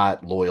life. I'm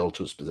not loyal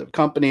to a specific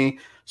company,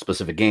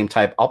 specific game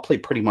type. I'll play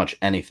pretty much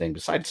anything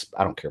besides,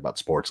 I don't care about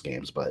sports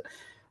games, but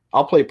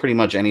I'll play pretty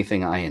much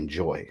anything I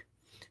enjoy.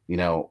 You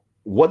know,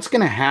 what's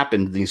going to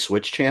happen to these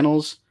Switch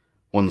channels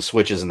when the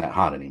Switch isn't that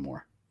hot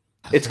anymore?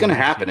 It's going to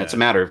happen. It's a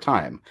matter of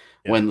time.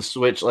 Yeah. When the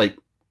Switch, like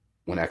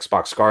when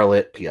Xbox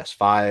Scarlet,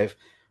 PS5,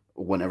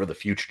 whenever the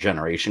future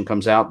generation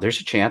comes out,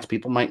 there's a chance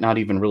people might not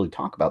even really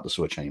talk about the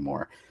Switch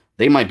anymore.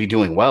 They might be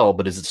doing well,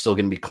 but is it still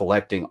going to be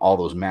collecting all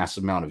those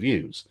massive amount of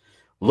views?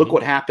 Look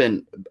what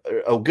happened.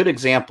 A good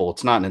example,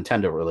 it's not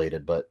Nintendo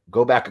related, but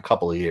go back a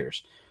couple of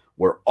years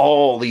where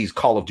all these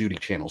Call of Duty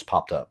channels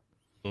popped up.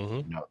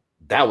 You know,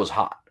 that was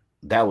hot.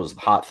 That was the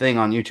hot thing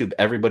on YouTube.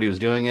 Everybody was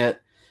doing it.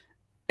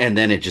 And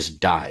then it just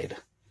died.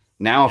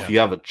 Now, if you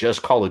have a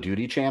just Call of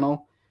Duty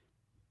channel,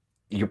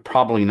 you're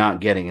probably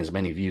not getting as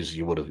many views as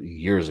you would have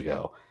years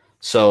ago.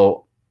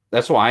 So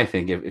that's why I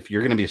think if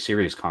you're going to be a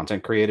serious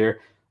content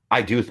creator,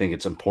 I do think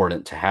it's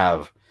important to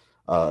have,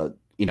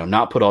 you know,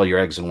 not put all your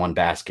eggs in one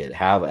basket.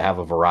 Have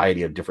a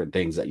variety of different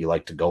things that you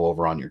like to go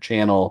over on your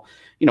channel,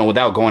 you know,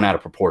 without going out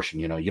of proportion.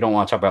 You know, you don't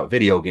want to talk about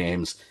video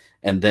games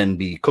and then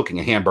be cooking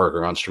a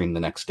hamburger on stream the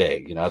next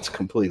day. You know, it's a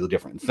completely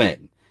different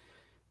thing.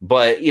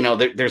 But, you know,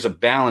 there's a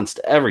balance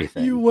to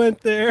everything. You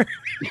went there.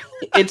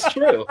 It's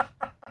true.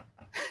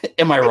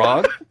 Am I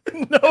wrong?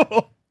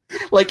 No.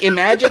 Like,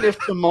 imagine if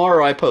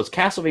tomorrow I post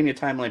Castlevania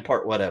Timeline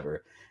Part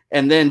whatever,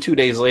 and then 2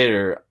 days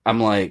later, I'm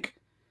like,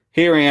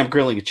 here I am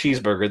grilling a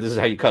cheeseburger. This is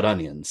how you cut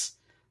onions.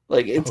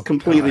 Like, it's a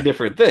completely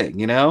different thing,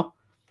 you know?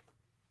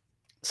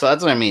 So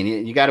that's what I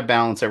mean. You got to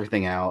balance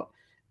everything out.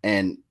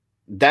 And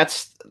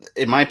that's,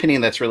 in my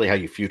opinion, that's really how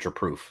you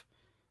future-proof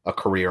a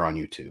career on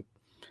YouTube.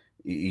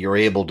 You're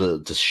able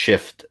to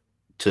shift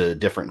to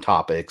different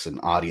topics and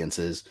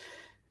audiences.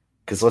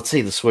 Because let's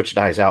say the Switch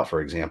dies out,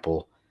 for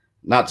example.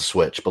 Not the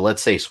Switch, but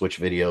let's say Switch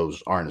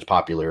videos aren't as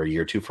popular a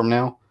year or two from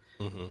now.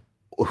 Mm-hmm.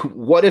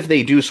 What if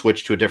they do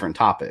switch to a different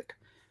topic?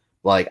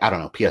 Like, I don't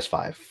know,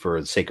 PS5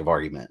 for the sake of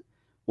argument.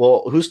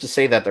 Well, who's to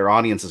say that their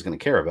audience is going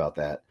to care about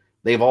that?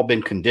 They've all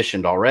been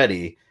conditioned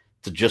already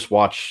to just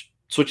watch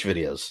Switch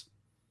videos.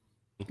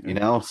 Okay. You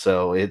know,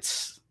 so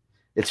it's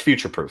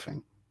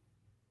future-proofing.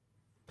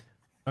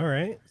 All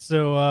right.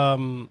 So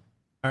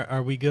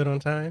are we good on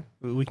time?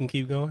 We can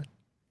keep going?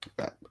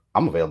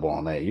 I'm available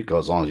on that. You go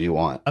as long as you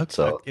want. Okay,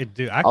 so,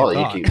 dude, I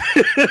can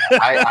talk.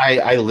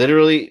 I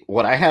literally,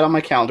 what I had on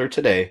my calendar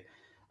today,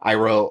 I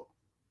wrote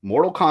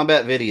Mortal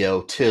Kombat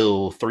video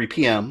till 3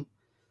 p.m.,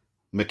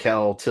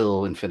 Mikkel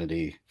till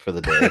infinity for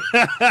the day.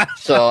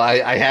 So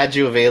I had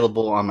you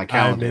available on my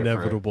calendar. I'm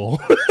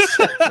inevitable.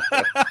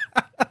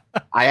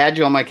 I had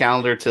you on my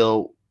calendar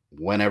till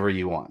whenever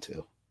you want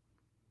to.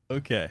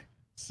 Okay.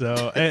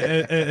 So,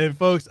 and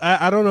folks,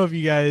 I don't know if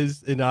you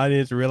guys in the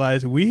audience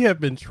realize we have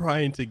been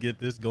trying to get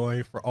this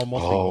going for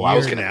almost a year I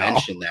was going to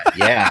mention that.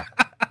 Yeah.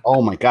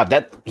 Oh my God.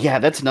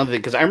 That's another thing.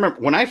 Because I remember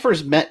when I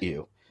first met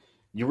you,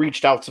 you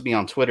reached out to me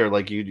on Twitter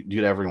like you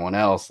do to everyone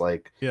else.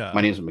 Like,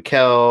 my name's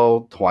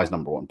Mikkel, Hawaii's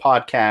 #1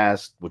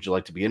 podcast. Would you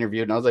like to be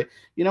interviewed? And I was like,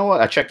 you know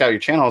what? I checked out your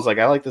channel. I was like,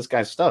 I like this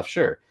guy's stuff.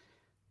 Sure.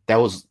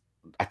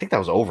 I think that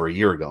was over a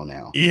year ago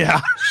now.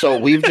 Yeah. So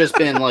we've just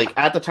been like,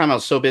 at the time I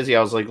was so busy.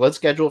 I was like, let's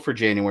schedule it for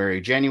January.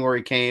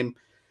 January came.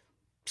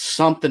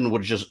 Something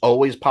would just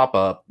always pop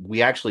up.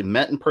 We actually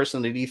met in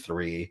person at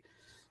E3,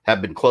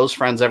 have been close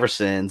friends ever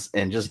since.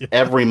 And just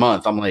every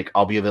month I'm like,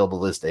 I'll be available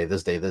this day,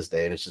 this day, this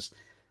day. And it's just,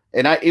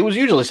 it was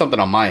usually something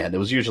on my end. It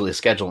was usually a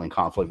scheduling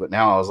conflict. But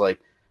now I was like,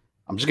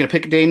 I'm just going to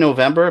pick a day in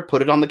November,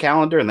 put it on the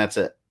calendar, and that's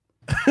it.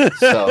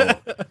 So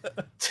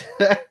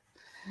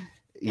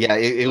yeah,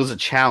 it was a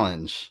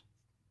challenge.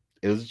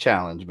 It was a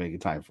challenge making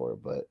time for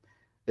it, but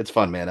it's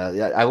fun, man.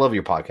 I love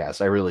your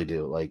podcast. I really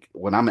do. Like,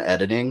 when I'm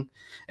editing,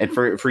 and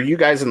for you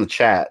guys in the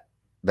chat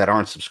that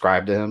aren't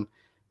subscribed to him,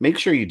 make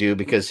sure you do,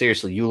 because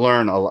seriously, you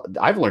learn a lot.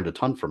 I've learned a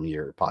ton from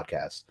your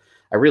podcast.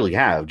 I really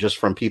have, just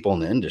from people in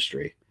the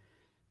industry,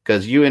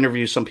 because you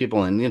interview some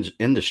people in the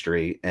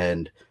industry,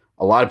 and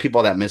a lot of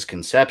people have that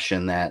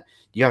misconception that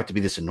you have to be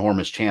this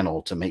enormous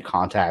channel to make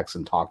contacts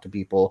and talk to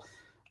people.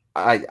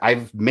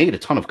 I've made a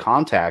ton of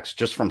contacts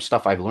just from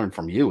stuff I've learned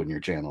from you and your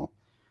channel.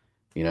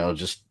 You know,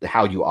 just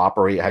how you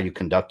operate, how you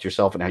conduct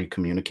yourself, and how you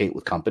communicate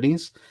with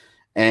companies.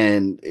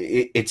 And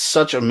it's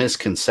such a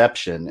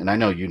misconception, and I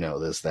know you know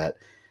this, that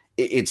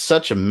it's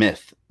such a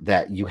myth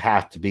that you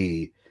have to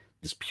be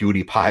this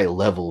PewDiePie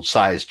level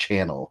size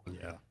channel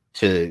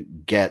to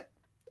get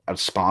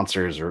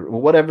sponsors or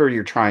whatever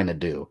you're trying to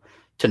do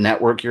to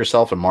network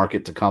yourself and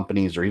market to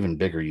companies or even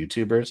bigger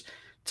YouTubers.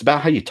 It's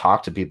about how you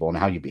talk to people and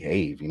how you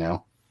behave, you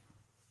know?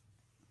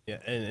 Yeah,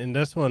 and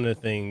that's one of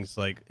the things,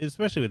 like,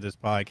 especially with this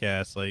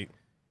podcast, like,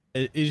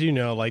 as you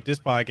know, like, this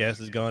podcast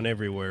has gone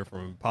everywhere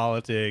from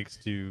politics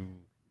to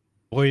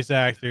voice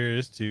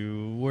actors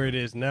to where it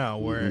is now,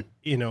 where,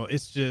 you know,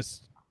 it's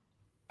just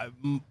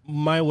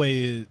my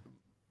way is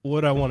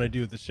what I want to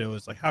do with the show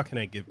is like, how can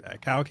I give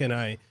back? How can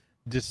I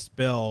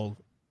dispel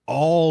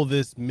all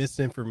this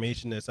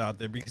misinformation that's out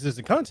there? Because as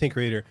a content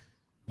creator,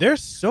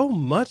 there's so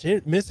much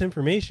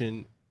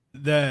misinformation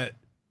that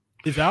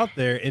is out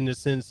there, in the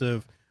sense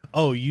of,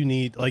 oh, you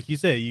need, like you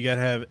said, you got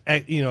to have,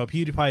 you know,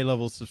 PewDiePie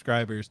level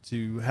subscribers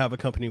to have a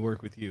company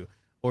work with you,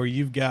 or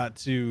you've got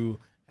to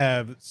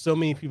have so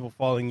many people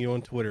following you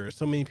on Twitter, or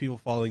so many people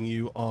following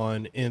you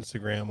on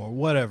Instagram, or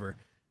whatever.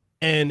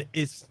 And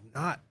it's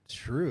not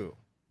true.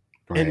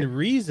 Right. And the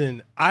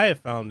reason I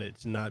have found it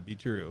to not be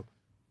true,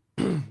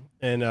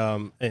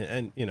 and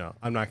you know,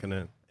 I'm not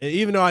gonna,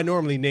 even though I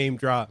normally name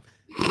drop,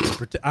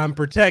 I'm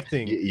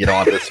protecting. You don't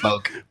want the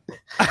smoke.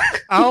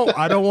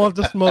 I don't want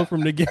the smoke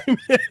from the game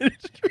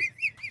industry.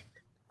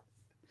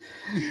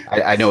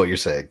 I know what you're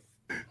saying.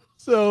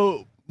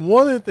 So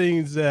one of the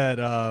things that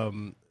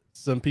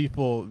some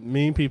people,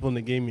 mean people in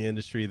the gaming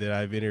industry that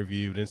I've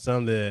interviewed, and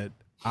some that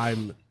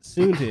I'm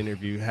soon to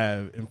interview,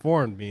 have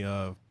informed me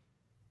of,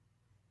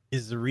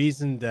 is the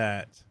reason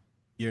that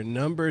your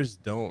numbers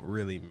don't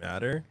really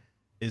matter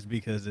is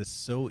because it's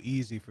so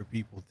easy for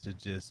people to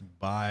just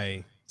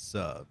buy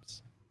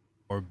subs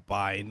or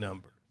buy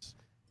numbers.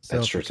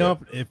 So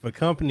if a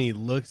company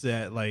looks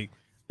at, like,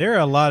 there are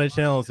a lot of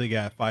channels that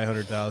got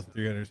 500,000,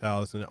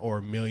 300,000, or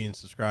 1 million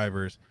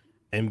subscribers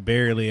and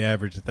barely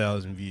average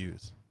 1,000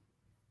 views.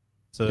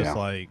 So it's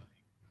like,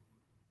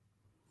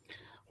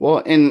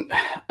 well, and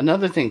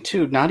another thing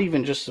too, not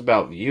even just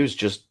about views,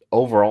 just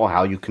overall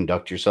how you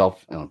conduct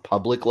yourself on a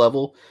public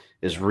level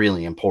is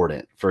really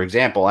important. For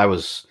example, I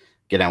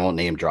won't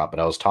name drop, but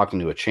I was talking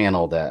to a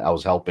channel that I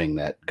was helping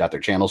that got their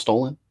channel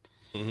stolen.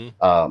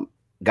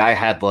 Guy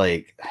had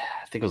like,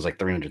 I think it was like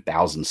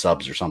 300,000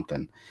 subs or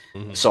something.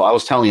 So I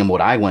was telling him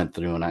what I went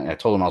through, and I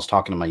told him I was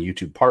talking to my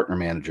YouTube partner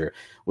manager,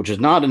 which is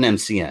not an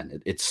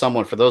MCN. It's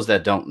someone, for those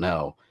that don't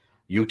know,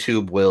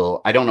 YouTube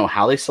will, I don't know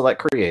how they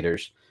select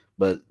creators,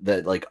 but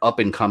that like up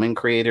and coming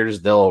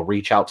creators, they'll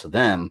reach out to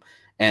them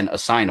and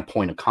assign a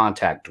point of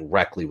contact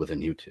directly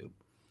within YouTube.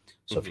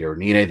 So if you ever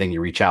need anything, you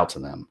reach out to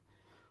them.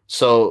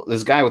 So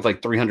this guy with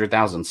like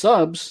 300,000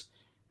 subs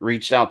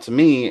reached out to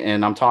me,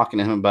 and I'm talking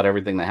to him about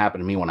everything that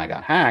happened to me when I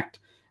got hacked.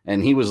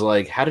 And he was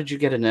like, how did you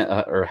get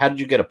how did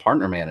you get a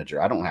partner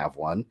manager? I don't have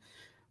one.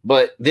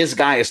 But this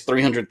guy has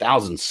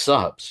 300,000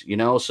 subs, you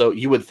know? So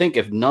you would think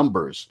if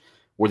numbers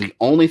were the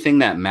only thing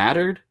that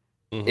mattered,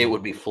 it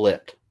would be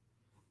flipped.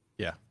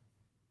 Yeah.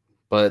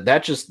 But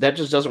that just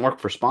doesn't work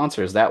for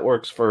sponsors. That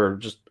works for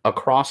just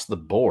across the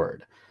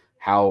board,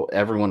 how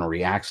everyone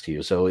reacts to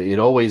you. So it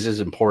always is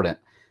important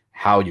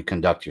how you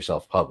conduct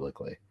yourself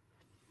publicly.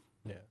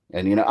 Yeah.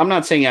 And, you know, I'm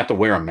not saying you have to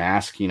wear a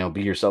mask, you know,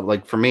 be yourself.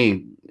 Like for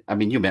me, I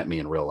mean, you met me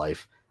in real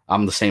life.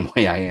 I'm the same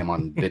way I am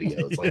on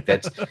videos. Like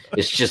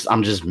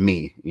I'm just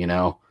me, you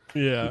know?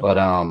 Yeah. But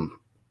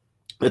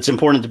it's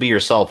important to be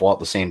yourself while at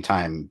the same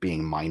time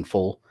being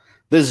mindful.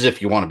 This is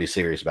if you want to be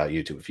serious about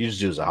YouTube. If you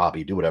just do it as a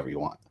hobby, do whatever you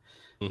want.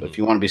 But if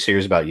you want to be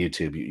serious about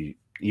YouTube,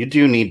 you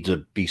do need to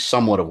be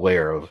somewhat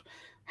aware of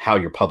how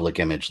your public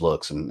image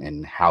looks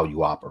and how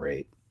you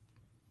operate.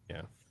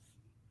 Yeah.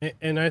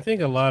 And I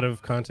think a lot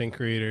of content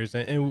creators,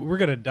 and we're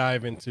going to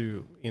dive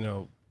into, you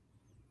know,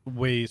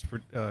 ways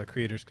for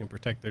creators can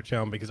protect their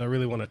channel, because I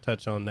really want to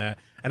touch on that.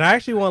 And I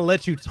actually want to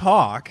let you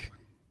talk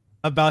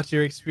about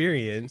your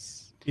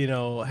experience, you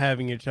know,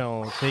 having your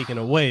channel taken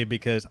away,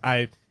 because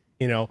I'm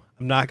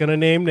not going to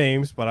name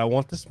names, but I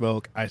want the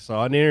smoke. I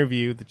saw an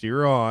interview that you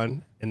were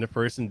on and the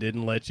person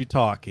didn't let you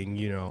talk. And,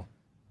 you know,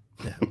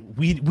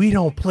 we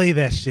don't play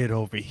that shit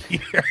over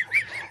here.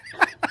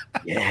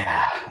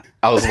 Yeah.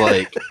 I was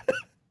like,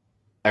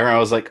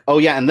 oh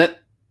yeah. And then,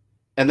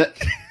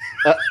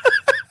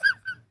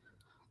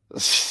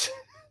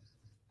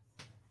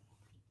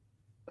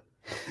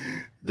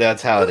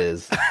 that's how it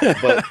is.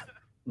 But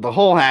the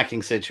whole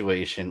hacking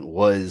situation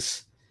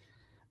was,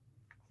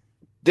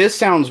 this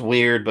sounds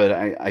weird, but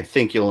I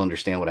think you'll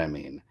understand what I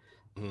mean.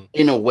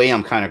 In a way,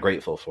 I'm kind of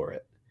grateful for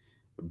it,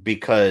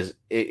 because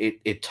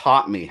it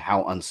taught me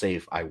how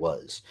unsafe I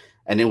was.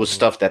 And it was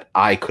stuff that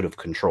I could have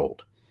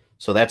controlled.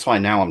 So that's why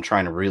now I'm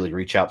trying to really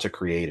reach out to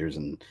creators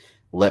and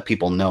let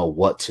people know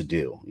what to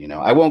do. You know,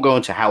 I won't go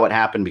into how it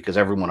happened because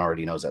everyone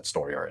already knows that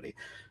story already.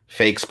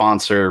 Fake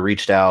sponsor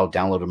reached out,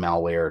 downloaded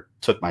malware,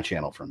 took my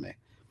channel from me.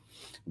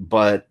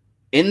 But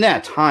in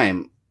that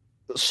time,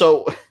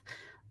 so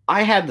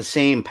I had the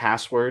same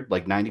password,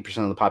 like 90%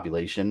 of the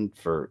population,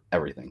 for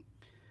everything,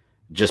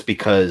 just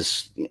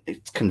because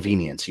it's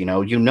convenience. You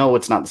know,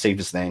 it's not the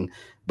safest thing,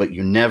 but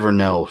you never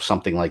know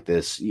something like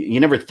this. You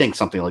never think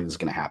something like this is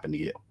going to happen to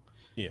you.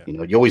 Yeah. You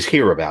know, you always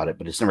hear about it,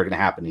 but it's never going to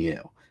happen to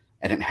you.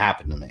 And it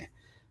happened to me.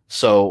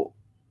 So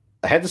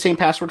I had the same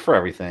password for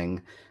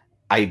everything.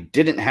 I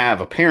didn't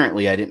have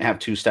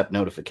two-step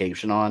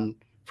notification on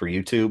for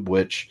YouTube,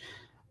 which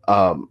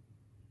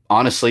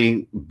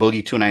honestly,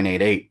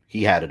 Boogie2988,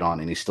 he had it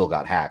on and he still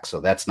got hacked. So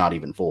that's not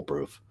even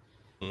foolproof.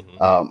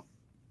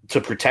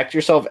 To protect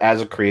yourself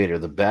as a creator,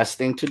 the best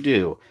thing to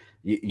do,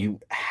 you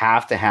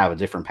have to have a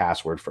different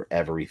password for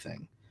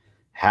everything.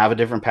 Have a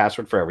different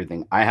password for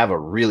everything. I have a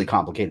really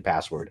complicated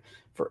password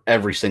for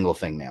every single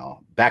thing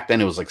now. Back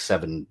then it was like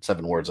seven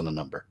words and a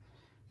number,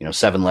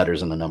 7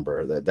 letters and a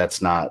number.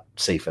 That's not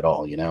safe at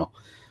all.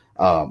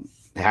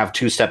 Have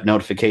two-step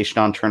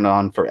notification turned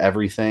on for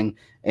everything.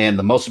 And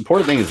the most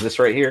important thing is this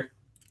right here.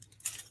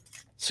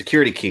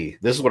 Security key.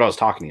 This is what I was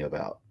talking to you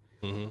about.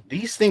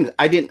 These things,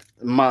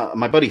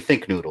 my buddy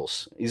Think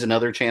Noodles, he's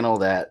another channel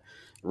that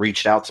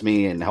reached out to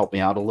me and helped me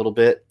out a little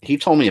bit. He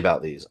told me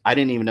about these. I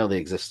didn't even know they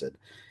existed.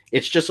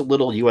 It's just a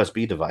little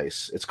USB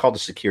device. It's called a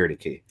security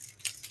key.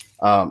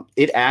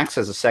 It acts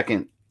as a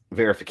second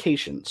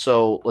verification.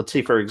 So let's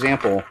say, for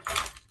example,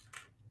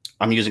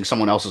 I'm using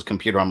someone else's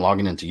computer. I'm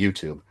logging into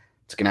YouTube.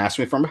 It's going to ask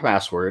me for my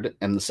password.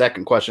 And the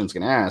second question it's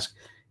going to ask,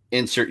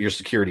 insert your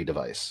security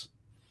device.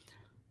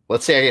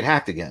 Let's say I get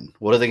hacked again.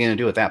 What are they going to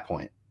do at that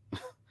point?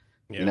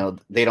 Yeah.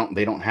 They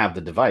don't have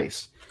the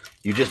device.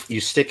 You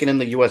stick it in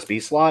the USB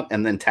slot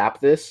and then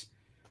tap this.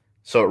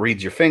 So it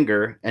reads your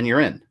finger and you're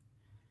in.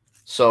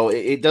 So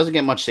it doesn't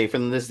get much safer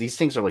than this. These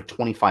things are like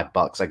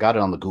 $25. I got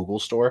it on the Google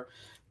store.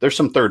 There's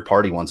some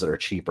third-party ones that are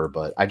cheaper,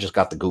 but I just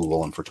got the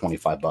Google one for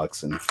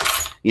 $25.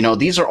 And,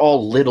 these are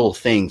all little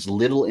things,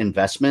 little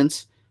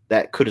investments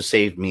that could have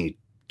saved me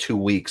 2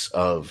 weeks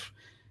of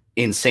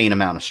insane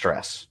amount of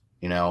stress,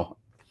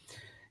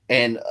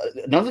 And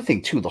another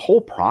thing, too, the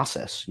whole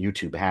process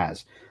YouTube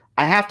has,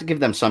 I have to give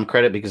them some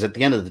credit because at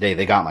the end of the day,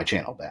 they got my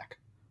channel back.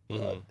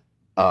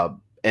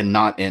 and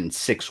not in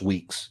 6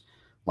 weeks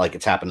like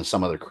it's happened to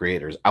some other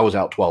creators. I was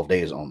out 12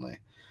 days only,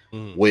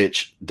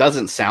 which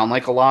doesn't sound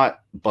like a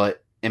lot,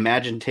 but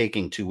imagine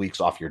taking 2 weeks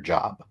off your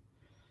job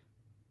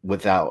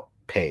without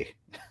pay.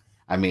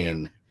 I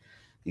mean,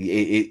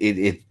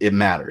 it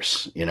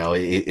matters, you know,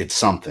 it's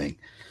something.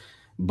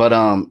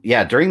 But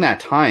yeah, during that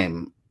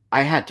time,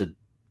 I had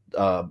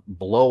to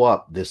blow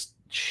up this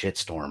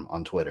shitstorm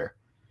on Twitter.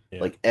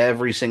 Yeah. Like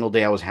every single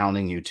day I was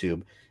hounding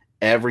YouTube.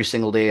 Every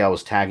single day I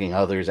was tagging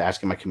others,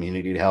 asking my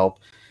community to help.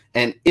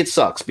 And it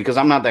sucks because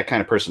I'm not that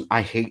kind of person.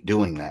 I hate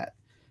doing that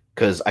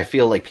because I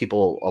feel like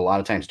people a lot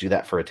of times do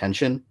that for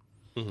attention.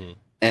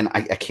 And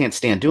I can't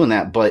stand doing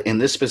that. But in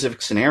this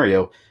specific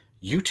scenario,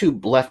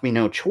 YouTube left me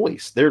no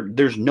choice.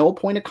 There's no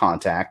point of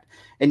contact.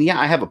 And yeah,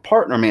 I have a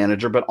partner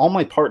manager, but all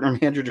my partner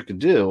manager could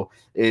do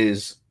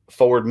is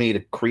forward me to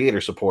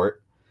creator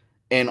support.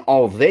 And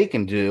all they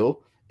can do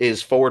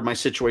is forward my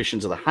situation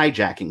to the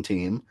hijacking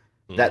team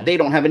that they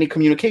don't have any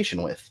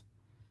communication with.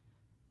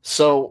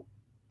 So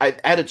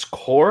at its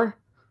core,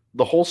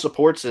 the whole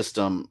support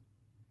system,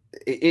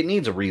 it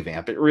needs a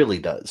revamp. It really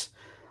does.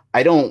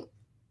 I don't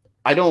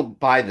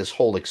buy this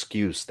whole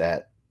excuse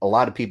that a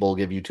lot of people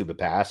give YouTube a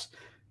pass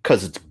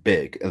because it's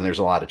big and there's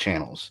a lot of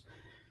channels.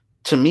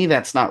 To me,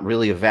 that's not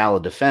really a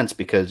valid defense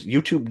because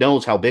YouTube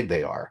knows how big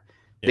they are.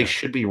 Yeah. They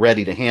should be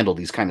ready to handle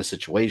these kind of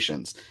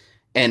situations.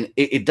 And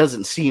it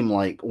doesn't seem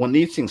like when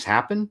these things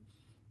happen,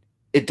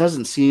 it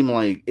seems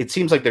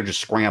like they're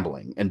just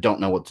scrambling and don't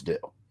know what to do.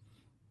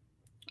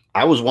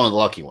 I was one of the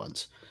lucky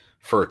ones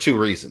for 2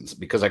 reasons,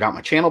 because I got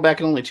my channel back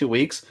in only 2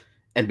 weeks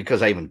and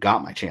because I even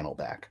got my channel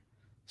back.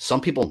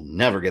 Some people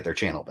never get their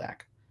channel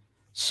back.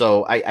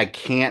 So I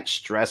can't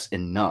stress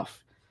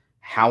enough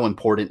how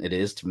important it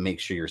is to make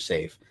sure you're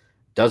safe.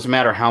 Doesn't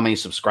matter how many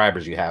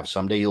subscribers you have.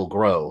 Someday you'll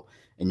grow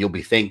and you'll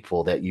be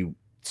thankful that you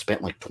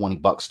spent like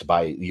 $20 to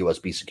buy a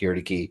USB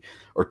security key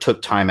or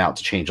took time out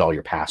to change all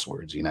your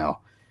passwords. You know,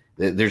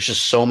 there's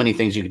just so many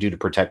things you can do to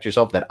protect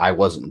yourself that I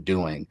wasn't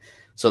doing.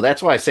 So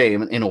that's why I say,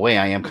 in a way,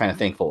 I am kind of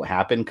thankful it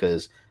happened,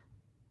 because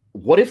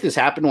what if this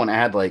happened when I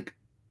had like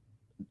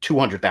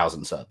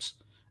 200,000 subs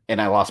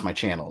and I lost my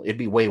channel? It'd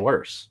be way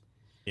worse.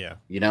 Yeah.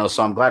 You know,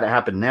 so I'm glad it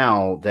happened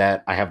now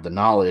that I have the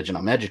knowledge and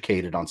I'm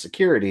educated on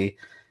security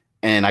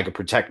and I can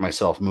protect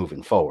myself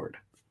moving forward.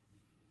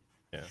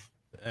 Yeah.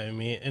 I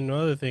mean,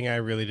 another thing I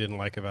really didn't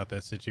like about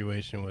that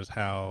situation was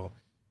how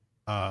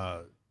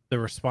the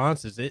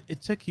responses,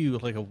 it took you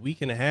like a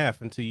week and a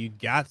half until you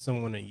got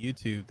someone at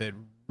YouTube that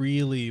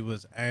really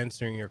was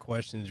answering your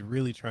questions,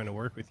 really trying to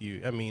work with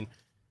you. I mean,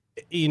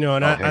 you know,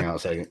 and hang on a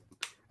second.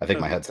 I think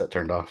my headset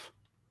turned off.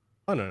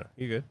 Oh, no,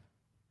 you're good.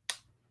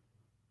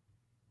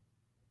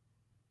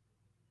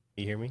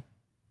 You hear me?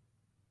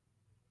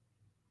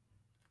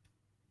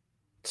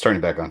 It's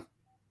turning back on.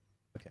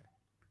 Okay.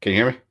 Can you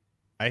hear me?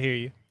 I hear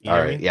you. All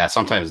right. Yeah,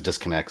 sometimes it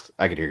disconnects.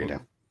 I can hear you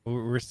now.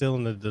 We're still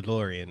in the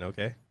DeLorean,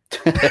 okay?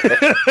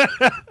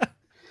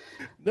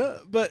 No,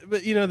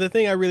 but you know, the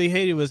thing I really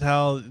hated was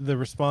how the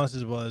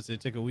responses was.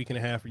 It took a week and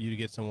a half for you to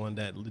get someone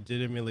that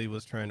legitimately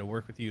was trying to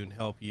work with you and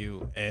help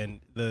you. And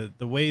the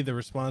way the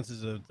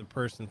responses of the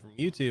person from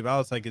YouTube, I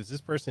was like, is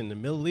this person in the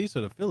Middle East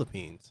or the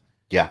Philippines?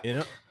 Yeah. You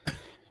know?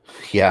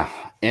 Yeah.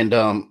 And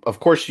of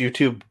course,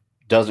 YouTube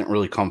doesn't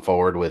really come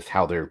forward with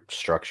how their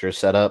structure is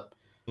set up.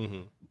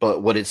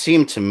 But what it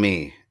seemed to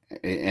me,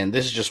 and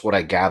this is just what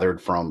I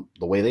gathered from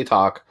the way they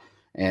talk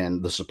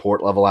and the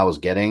support level I was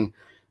getting,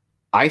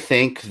 I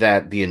think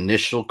that the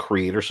initial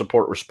creator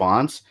support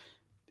response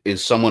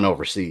is someone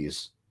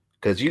overseas,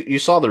 because you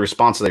saw the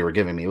response they were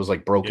giving me. It was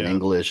like broken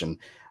English, and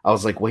I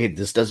was like, wait,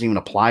 this doesn't even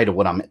apply to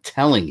what I'm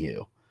telling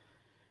you.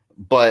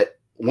 But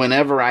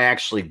whenever I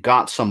actually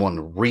got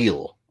someone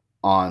real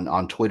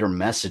on Twitter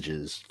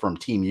messages from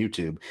Team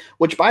YouTube,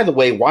 which, by the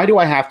way, why do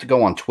I have to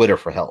go on Twitter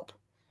for help?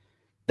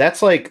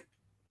 That's like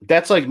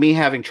me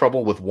having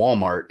trouble with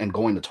Walmart and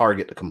going to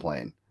Target to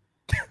complain.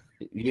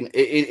 You know,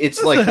 it's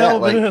that's like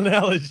that, like an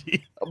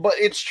analogy, but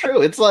it's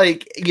true. It's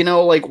like, you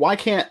know, like, why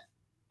can't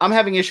I'm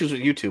having issues with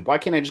YouTube? Why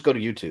can't I just go to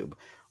YouTube?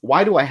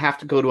 Why do I have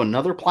to go to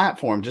another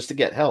platform just to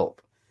get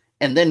help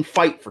and then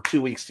fight for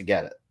 2 weeks to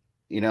get it?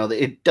 You know,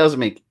 it doesn't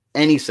make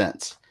any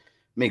sense.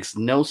 Makes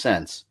no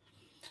sense.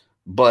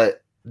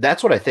 But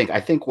that's what I think.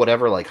 I think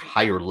whatever like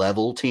higher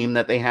level team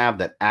that they have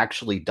that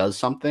actually does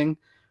something,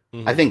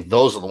 I think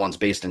those are the ones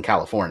based in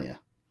California.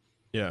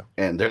 Yeah.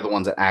 And they're the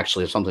ones that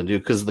actually have something to do.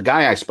 Because the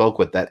guy I spoke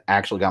with that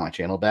actually got my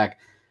channel back,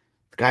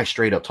 the guy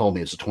straight up told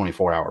me it's a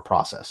 24-hour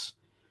process.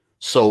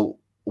 So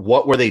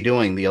what were they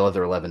doing the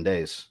other 11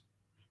 days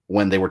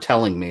when they were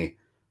telling me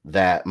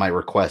that my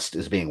request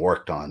is being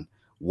worked on?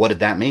 What did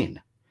that mean?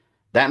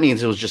 That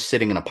means it was just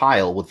sitting in a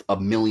pile with a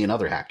million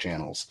other hack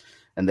channels,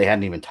 and they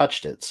hadn't even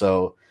touched it.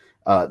 So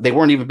they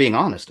weren't even being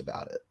honest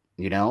about it,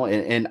 you know?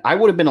 And I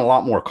would have been a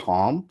lot more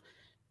calm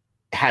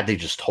had they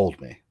just told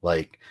me,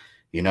 like,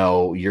 you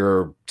know,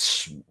 you're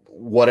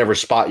whatever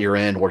spot you're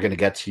in, we're going to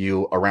get to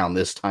you around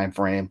this time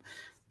frame.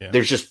 Yeah.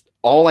 There's just,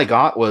 all I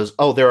got was,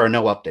 oh, there are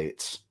no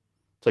updates.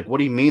 It's like, what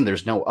do you mean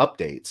there's no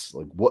updates?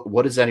 Like,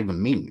 what does that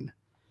even mean?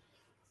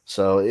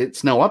 So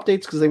it's no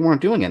updates because they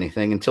weren't doing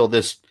anything until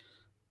this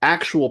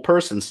actual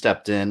person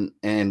stepped in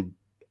and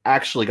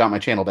actually got my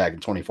channel back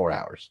in 24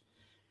 hours.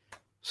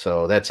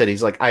 So that's it.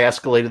 He's like, I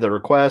escalated the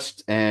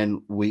request,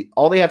 and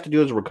all they have to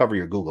do is recover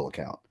your Google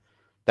account.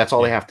 That's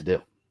all they have to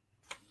do.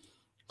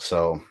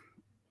 So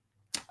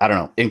I don't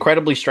know.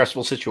 Incredibly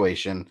stressful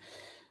situation.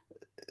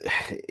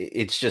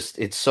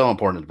 It's so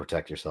important to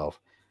protect yourself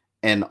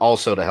and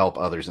also to help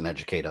others and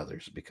educate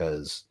others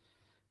because,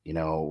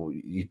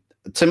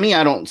 to me,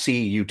 I don't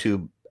see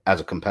YouTube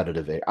as a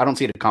competitive. I don't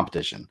see it as a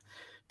competition.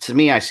 To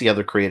me, I see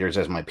other creators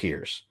as my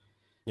peers.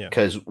 Yeah.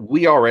 Because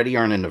we already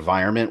are in an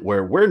environment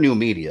where we're new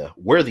media.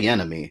 We're the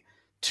enemy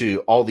to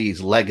all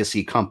these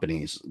legacy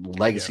companies,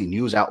 legacy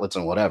news outlets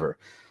and whatever.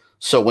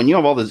 So when you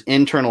have all this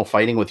internal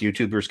fighting with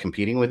YouTubers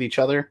competing with each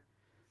other,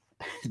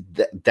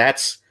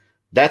 that's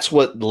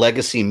what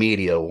legacy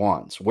media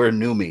wants. We're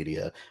new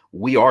media.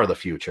 We are the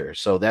future.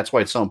 So that's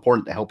why it's so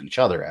important to help each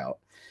other out.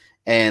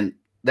 And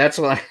that's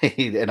why,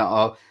 and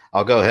I'll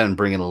go ahead and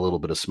bring in a little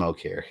bit of smoke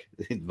here,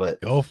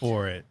 but go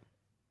for it.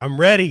 I'm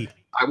ready.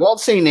 I won't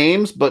say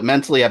names, but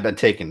mentally I've been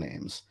taking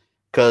names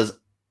because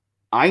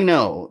I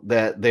know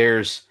that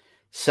there's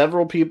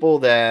several people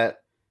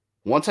that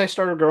once I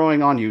started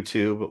growing on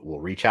YouTube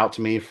will reach out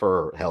to me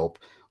for help,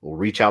 will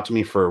reach out to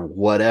me for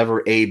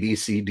whatever A, B,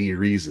 C, D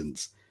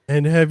reasons.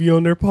 And have you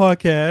on their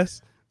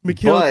podcast.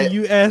 Mikhail, can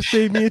you ask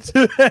me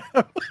to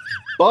them?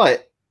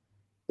 But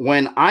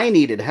when I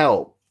needed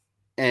help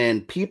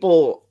and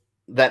people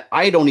that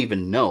I don't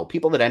even know,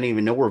 people that I didn't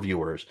even know were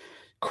viewers,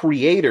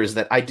 creators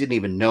that I didn't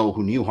even know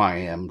who knew who I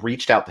am,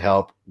 reached out to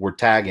help, were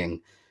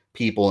tagging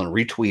people and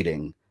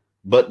retweeting.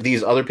 But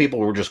these other people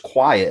were just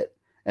quiet.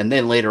 And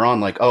then later on,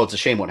 like, oh, it's a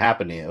shame what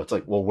happened to you. It's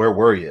like, well, where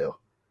were you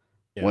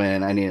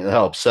when I needed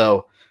help?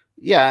 So,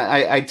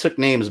 yeah, I took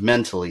names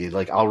mentally.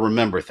 Like, I'll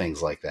remember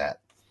things like that.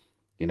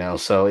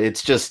 So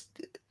it's just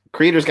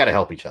creators got to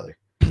help each other.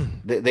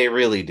 They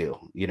really do.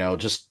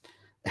 Just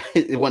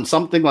when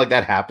something like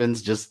that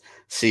happens, just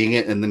seeing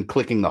it and then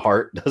clicking the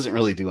heart doesn't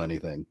really do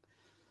anything.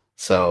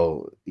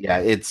 So yeah,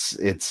 it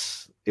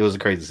was a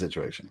crazy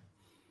situation,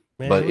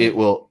 but it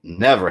will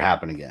never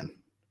happen again,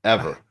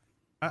 ever.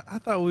 I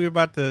thought we were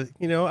about to,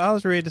 I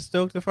was ready to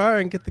stoke the fire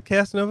and get the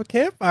Casanova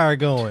campfire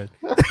going.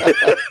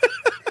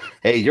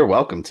 Hey, you're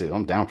welcome to.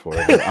 I'm down for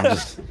it. I'm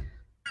just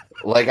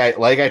like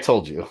I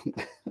told you,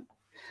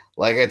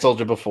 like I told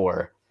you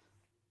before.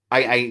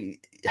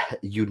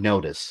 You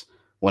notice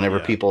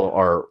whenever people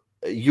are,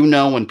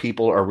 when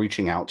people are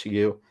reaching out to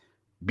you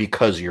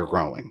because you're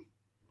growing.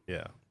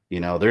 Yeah.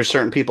 There's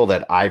certain people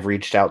that I've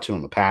reached out to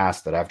in the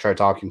past that I've tried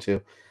talking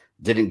to,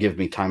 didn't give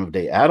me time of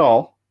day at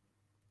all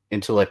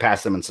until I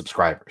passed them in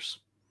subscribers.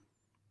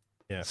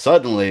 Yeah.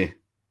 Suddenly,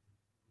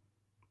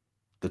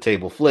 the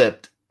table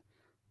flipped,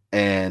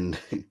 and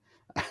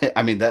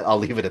I mean that I'll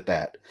leave it at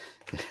that.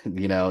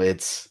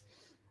 It's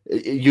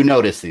you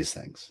notice these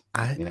things.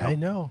 I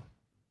know.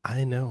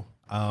 I've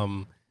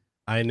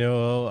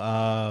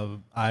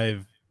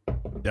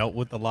dealt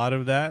with a lot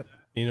of that,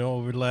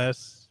 over the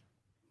last.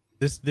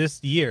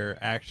 This year,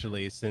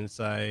 actually, since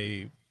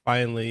I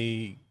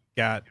finally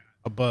got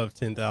above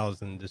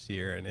 10,000 this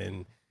year.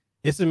 And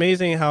it's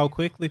amazing how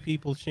quickly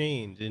people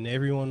change and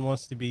everyone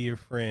wants to be your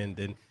friend.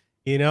 And,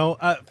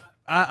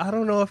 I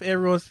don't know if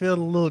everyone's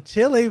feeling a little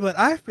chilly, but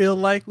I feel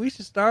like we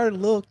should start a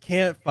little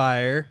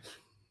campfire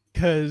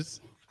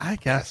because I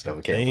got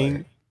some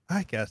things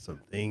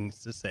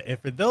to say. And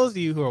for those of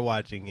you who are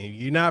watching and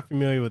you're not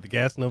familiar with the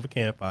Casanova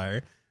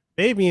Campfire,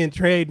 Fabian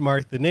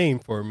trademarked the name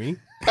for me.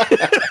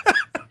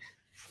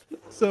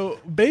 So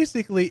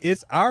basically,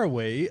 it's our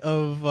way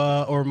of,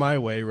 or my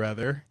way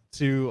rather,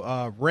 to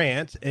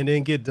rant and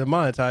then get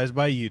demonetized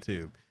by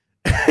YouTube.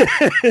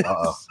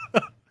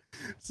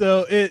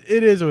 So it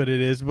is what it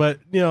is.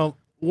 But,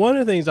 one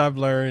of the things I've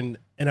learned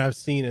and I've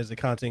seen as a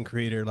content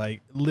creator,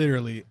 like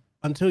literally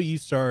until you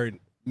start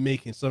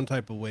making some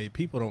type of way,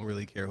 people don't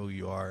really care who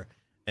you are.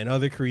 And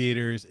other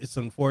creators, it's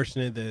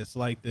unfortunate that it's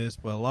like this,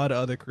 but a lot of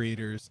other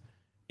creators,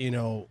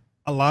 a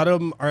lot of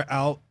them are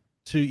out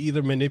to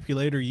either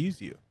manipulate or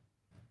use you.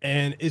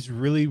 And it's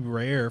really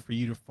rare for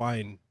you to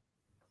find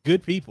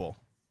good people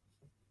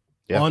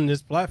on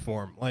this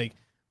platform. Like,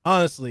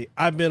 honestly,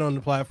 I've been on the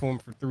platform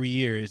for 3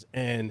 years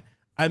and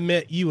I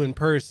met you in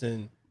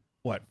person,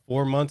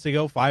 4 months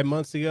ago, 5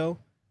 months ago?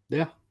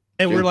 Yeah.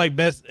 And we're like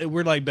best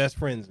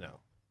friends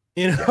now.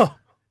 Me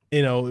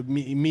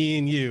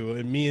and you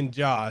and me and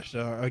Josh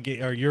are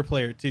your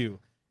player too,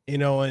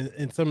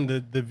 and some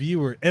of the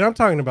viewers, and I'm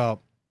talking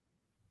about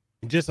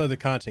just other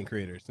content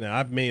creators. Now,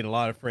 I've made a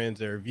lot of friends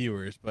that are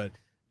viewers, but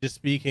just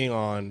speaking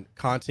on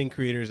content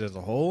creators as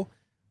a whole,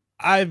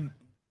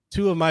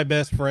 two of my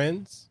best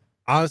friends,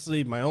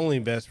 honestly, my only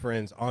best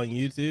friends on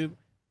YouTube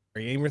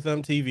are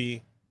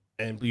GamerThumbTV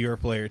and Your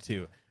Player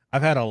 2.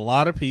 I've had a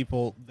lot of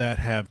people that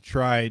have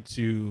tried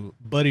to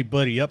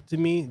buddy up to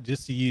me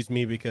just to use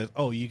me because,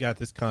 oh, you got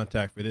this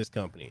contact for this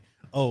company.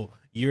 Oh,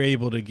 you're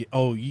able to get,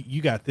 oh,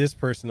 you got this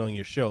person on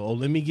your show. Oh,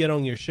 let me get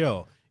on your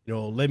show.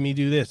 Let me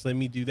do this, let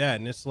me do that.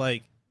 And it's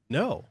like,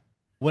 no.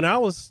 When I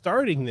was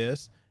starting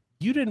this,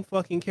 you didn't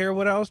fucking care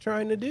what I was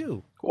trying to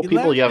do. Well, You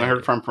people you laughed haven't at heard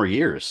it. from for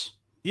years.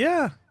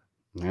 Yeah.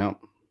 Yep.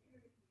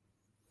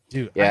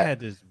 Dude, I Yeah. had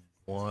this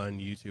one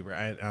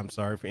YouTuber. I'm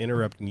sorry for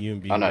interrupting you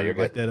and Oh, being no, you're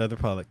rude like good. that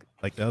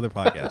other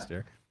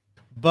podcaster.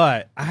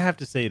 But I have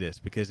to say this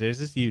because there's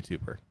this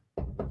YouTuber.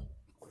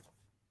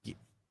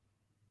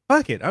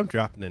 Fuck it, I'm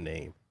dropping the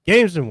name.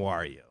 Games and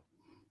Wario.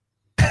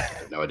 I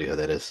have no idea who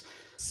that is.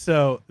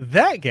 So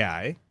that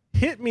guy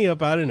hit me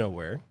up out of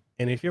nowhere,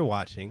 and if you're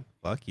watching,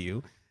 fuck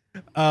you.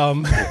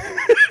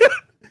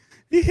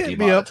 He hit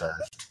me up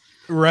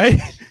right,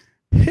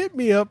 hit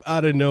me up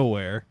out of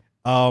nowhere.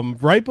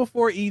 Right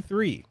before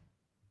E3,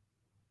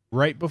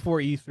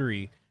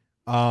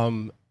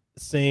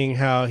 saying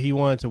how he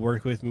wanted to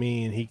work with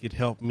me and he could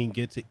help me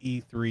get to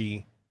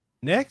E3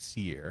 next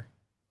year,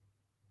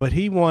 but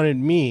he wanted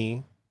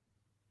me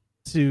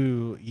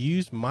to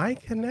use my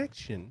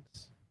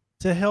connections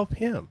to help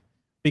him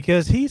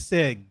because he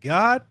said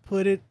God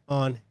put it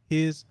on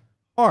his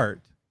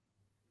heart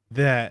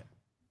that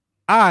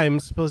I'm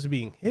supposed to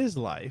be in his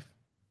life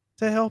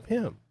to help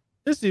him.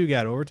 This dude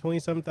got over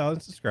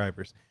 27,000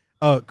 subscribers.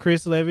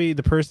 Chris Levy,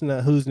 the person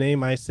whose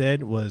name I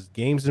said was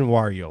Games and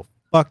Wario.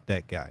 Fuck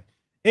that guy.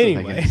 Doesn't make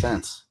Anyway, any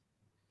sense.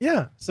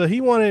 yeah. So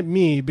he wanted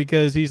me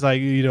because he's like,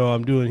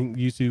 I'm doing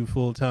YouTube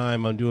full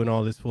time. I'm doing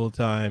all this full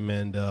time,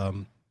 and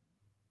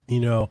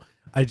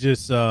I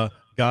just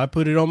God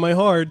put it on my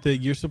heart that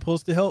you're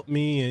supposed to help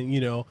me,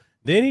 and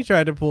then he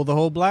tried to pull the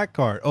whole black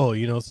card. Oh,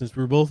 since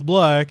we're both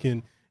black,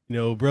 and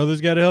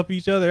brothers got to help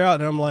each other out,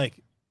 and I'm like,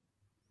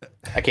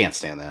 I can't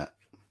stand that.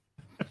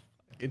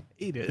 I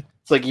hate it.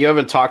 It's like you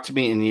haven't talked to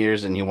me in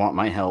years, and you want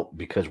my help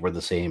because we're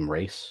the same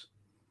race.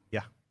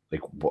 Yeah.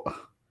 Like what?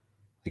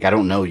 Like I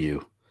don't know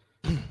you.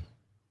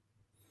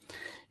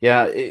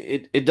 Yeah,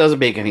 it doesn't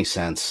make any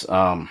sense.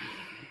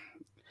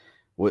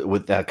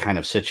 With that kind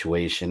of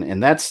situation,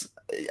 and that's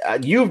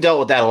you've dealt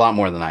with that a lot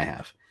more than I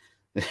have.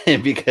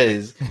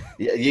 Because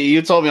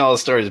you told me all the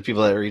stories of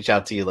people that reach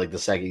out to you like the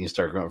second you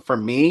start growing. For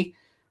me,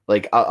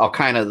 like I'll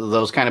kind of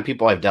those kind of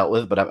people I've dealt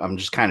with, but I'm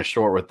just kind of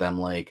short with them.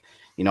 Like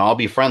I'll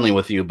be friendly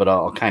with you, but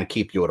I'll kind of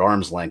keep you at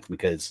arm's length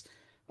because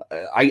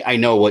I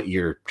know what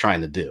you're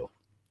trying to do.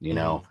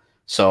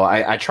 So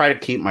I try to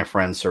keep my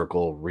friend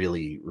circle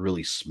really,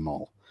 really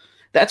small.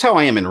 That's how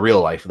I am in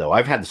real life, though.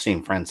 I've had the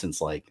same friends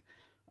since like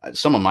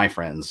some of my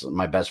friends,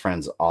 my best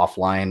friends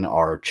offline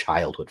are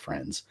childhood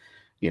friends.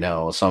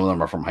 Some of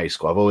them are from high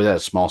school. I've always had a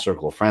small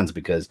circle of friends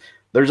because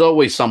there's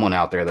always someone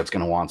out there that's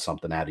going to want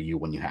something out of you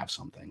when you have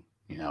something,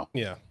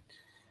 Yeah.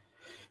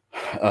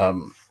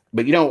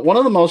 But one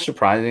of the most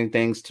surprising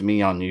things to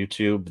me on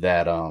YouTube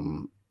that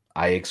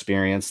I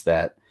experienced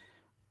that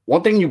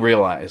one thing you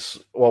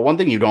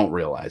don't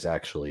realize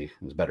actually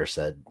is better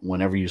said,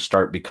 whenever you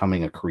start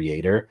becoming a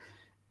creator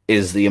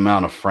is the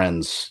amount of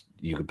friends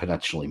you could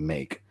potentially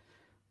make.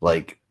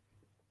 Like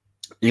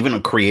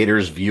even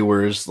creators,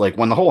 viewers, like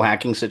when the whole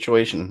hacking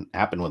situation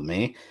happened with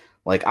me,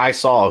 like I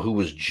saw who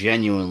was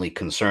genuinely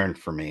concerned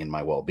for me and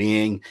my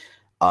well-being,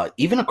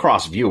 even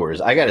across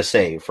viewers. I got to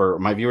say, for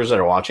my viewers that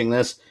are watching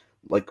this,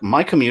 like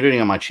my community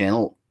on my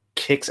channel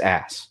kicks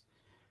ass.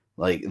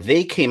 Like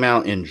they came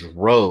out in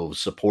droves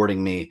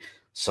supporting me.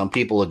 Some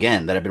people,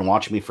 again, that have been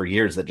watching me for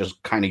years that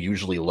just kind of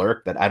usually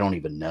lurk that I don't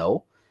even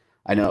know.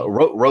 I know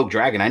Rogue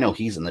Dragon. I know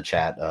he's in the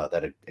chat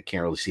that I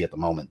can't really see at the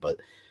moment, but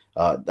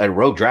that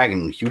Rogue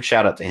Dragon, huge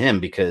shout out to him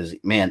because,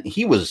 man,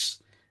 he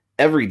was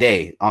every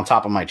day on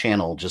top of my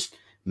channel just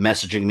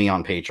messaging me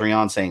on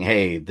Patreon saying,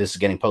 hey, this is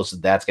getting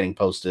posted, that's getting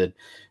posted.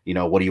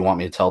 What do you want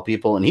me to tell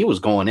people? And he was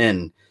going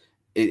in.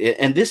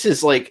 And this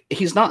is like,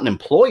 he's not an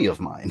employee of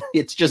mine.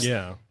 It's just,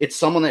 It's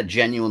someone that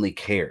genuinely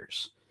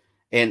cares.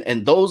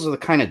 And those are the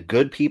kind of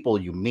good people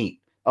you meet,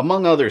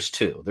 among others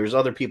too. There's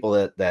other people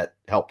that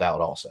helped out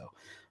also.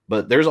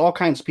 But there's all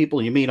kinds of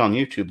people you meet on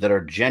YouTube that are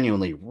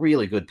genuinely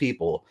really good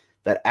people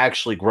that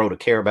actually grow to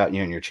care about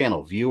you and your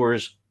channel,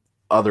 viewers,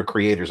 other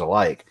creators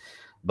alike.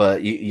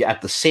 But you,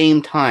 at the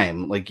same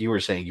time, like you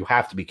were saying, you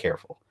have to be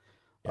careful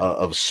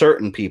of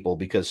certain people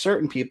because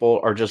certain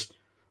people are just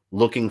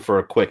looking for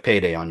a quick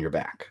payday on your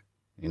back,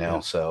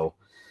 So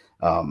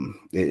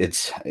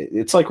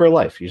it's like real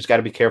life. You just got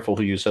to be careful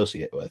who you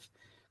associate with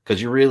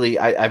because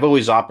I've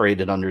always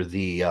operated under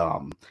the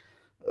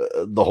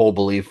whole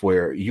belief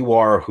where you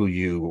are who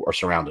you are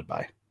surrounded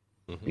by,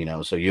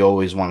 so you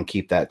always want to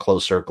keep that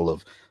close circle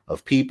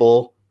of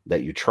people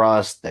that you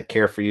trust, that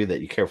care for you,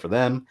 that you care for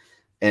them.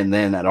 And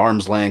then at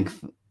arm's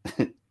length,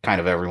 kind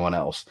of everyone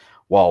else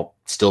while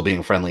still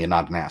being friendly and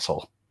not an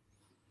asshole.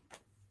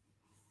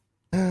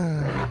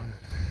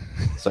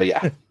 So,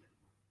 yeah.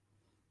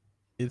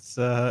 It's,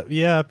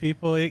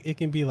 people, it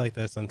can be like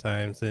that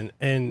sometimes.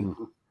 And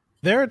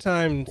there are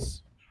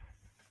times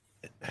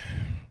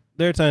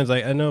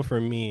like I know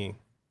for me,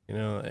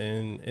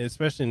 and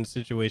especially in the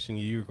situation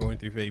you were going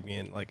through,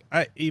 Fabian, like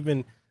I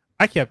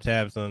kept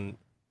tabs on,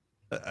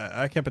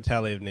 I kept a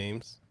tally of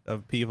names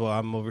of people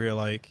I'm over here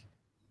like,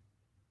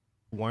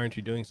 why aren't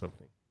you doing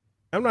something?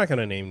 I'm not going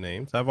to name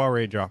names. I've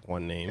already dropped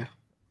one name,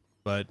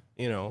 but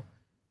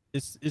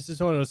it's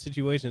just one of those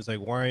situations like,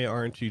 why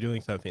aren't you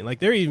doing something? Like,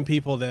 there are even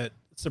people that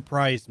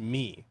surprised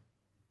me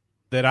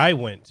that I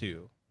went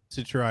to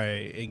try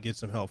and get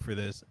some help for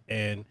this,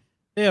 and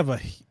they have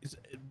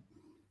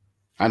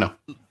I know.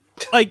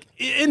 like,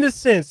 in a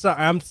sense,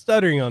 sorry, I'm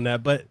stuttering on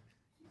that, but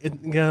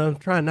I'm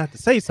trying not to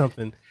say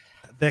something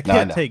that No, I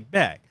can't know. take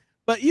back.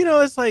 But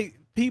it's like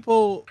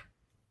people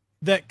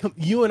that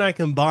you and I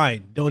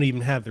combined don't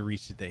even have the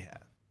reach that they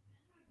have.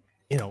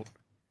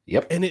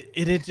 Yep. And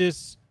it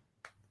just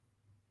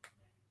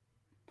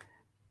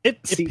it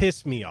See,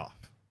 pissed me off.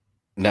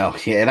 no,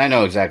 yeah, and I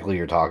know exactly what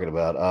you're talking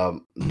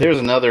about. There's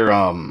another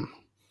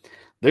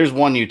there's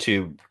one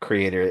YouTube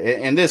creator,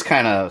 and this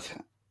kind of,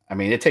 I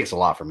mean, it takes a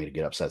lot for me to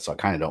get upset, so I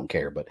kind of don't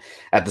care. But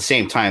at the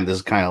same time, this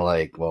is kind of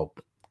like, well,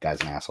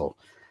 guy's an asshole.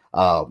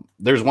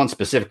 There's one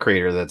specific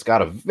creator that's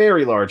got a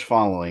very large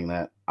following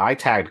that I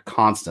tagged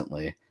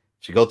constantly.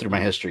 If you go through my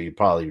history, you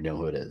probably know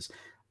who it is.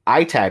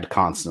 I tagged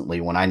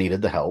constantly when I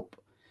needed the help,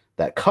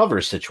 that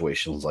covers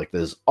situations like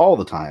this all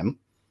the time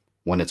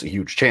when it's a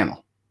huge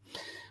channel.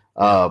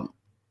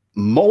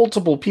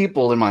 Multiple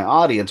people in my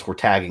audience were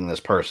tagging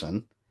this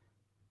person.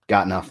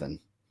 Got nothing.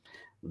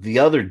 The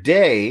other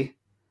day,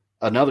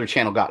 another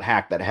channel got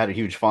hacked that had a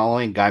huge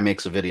following. Guy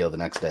makes a video the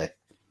next day.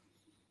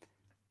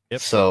 Yep.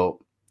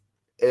 So,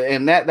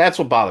 and that's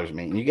what bothers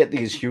me. You get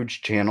these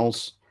huge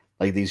channels,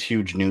 like these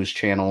huge news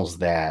channels,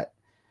 that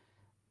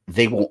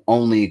they will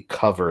only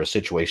cover a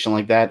situation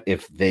like that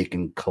if they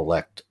can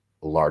collect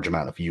a large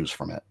amount of views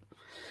from it.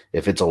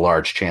 If it's a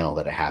large channel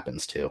that it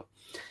happens to.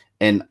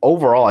 And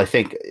overall, I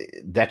think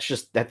that's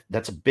just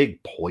that's a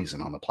big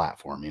poison on the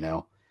platform,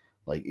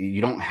 Like,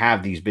 you don't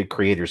have these big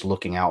creators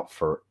looking out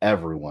for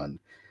everyone.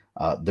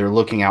 They're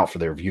looking out for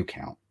their view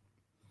count.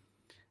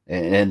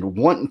 And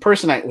one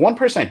person I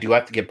do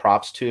have to give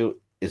props to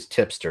is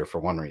Tipster, for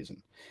one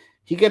reason.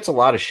 He gets a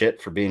lot of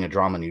shit for being a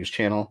drama news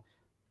channel.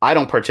 I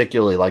don't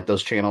particularly like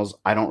those channels.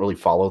 I don't really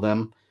follow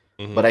them.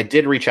 Mm-hmm. But I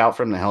did reach out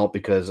for him to help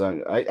because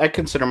I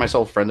consider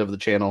myself a friend of the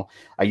channel.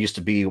 I used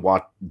to be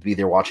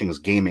there watching his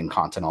gaming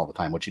content all the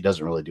time, which he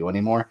doesn't really do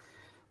anymore.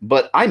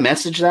 But I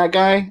messaged that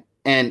guy,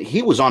 and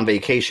he was on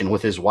vacation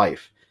with his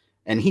wife,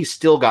 and he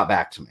still got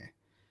back to me.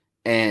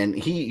 And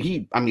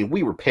I mean,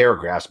 we were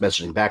paragraphs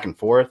messaging back and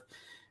forth,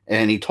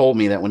 and he told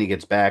me that when he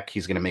gets back,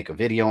 he's going to make a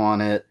video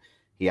on it.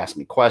 He asked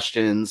me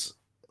questions.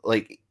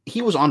 Like,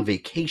 he was on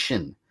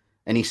vacation,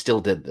 and he still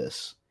did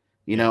this,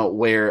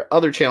 where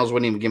other channels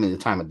wouldn't even give me the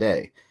time of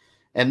day.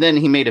 And then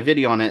he made a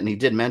video on it, and he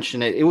did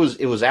mention it. It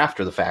was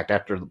after the fact,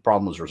 after the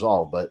problem was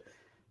resolved. But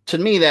to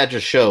me, that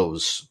just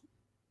shows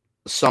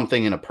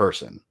something in a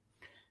person,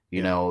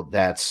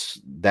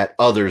 that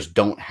others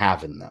don't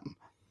have in them,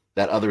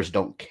 that others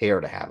don't care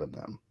to have in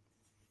them.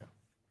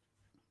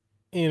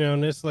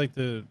 And it's like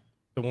the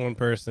one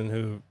person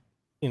who,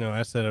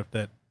 I set up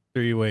that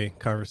 3-way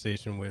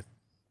conversation with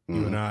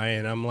you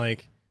and I'm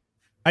like,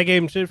 I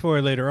gave him shit for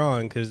it later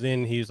on, because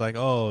then he's like,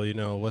 oh,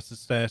 what's the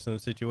status of the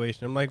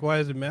situation? I'm like, why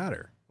does it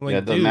matter? I'm like,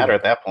 it doesn't matter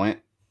at that point.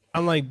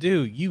 I'm like,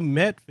 dude, you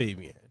met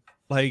Fabian.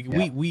 Like,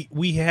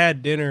 we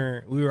had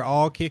dinner. We were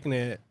all kicking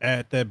it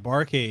at that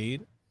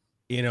barcade.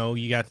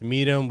 You got to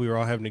meet him. We were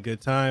all having a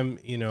good time,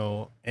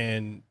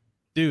 and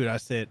dude, I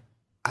said,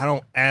 I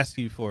don't ask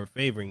you for a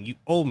favor, and you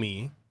owe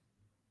me.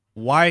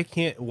 Why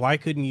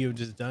couldn't you have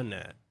just done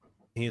that?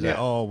 And he's like,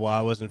 oh, well, I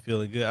wasn't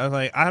feeling good. I was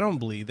like, I don't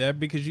believe that,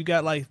 because you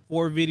got like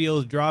 4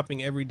 videos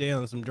dropping every day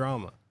on some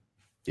drama.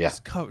 Yeah.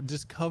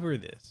 Just cover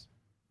this.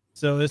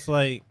 So it's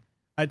like,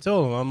 I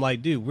told him, I'm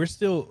like, dude, we're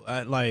still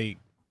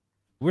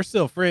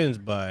friends,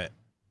 but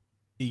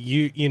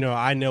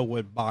I know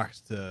what box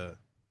to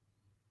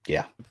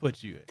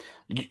put you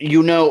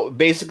in.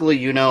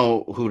 Basically,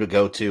 who to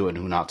go to and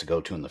who not to go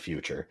to in the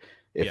future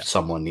if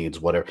someone needs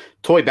whatever.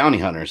 Toy Bounty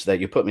Hunters that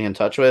you put me in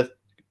touch with,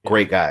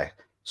 great guy.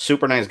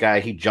 Super nice guy.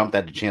 He jumped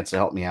at the chance to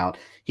help me out.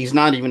 He's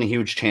not even a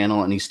huge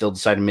channel, and he still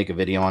decided to make a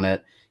video on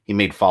it. He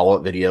made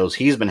follow-up videos.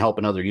 He's been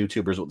helping other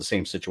YouTubers with the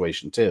same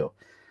situation too.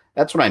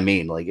 That's what I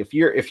mean. Like, if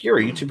you're a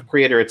YouTube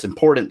creator, it's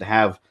important to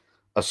have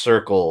a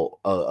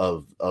circle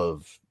of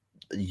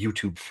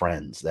YouTube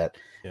friends that,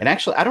 and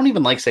actually, I don't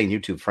even like saying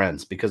YouTube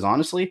friends, because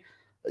honestly,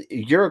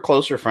 you're a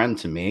closer friend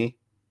to me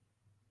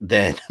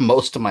than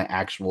most of my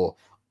actual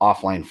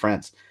offline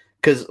friends.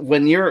 Because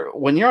when you're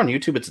on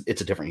YouTube,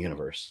 it's a different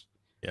universe.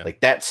 Yeah.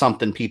 Like, that's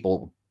something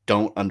people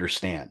don't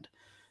understand.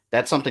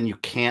 That's something you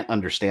can't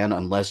understand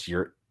unless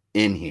you're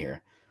in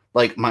here.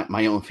 Like,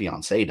 my own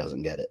fiance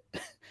doesn't get it.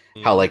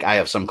 How, like, I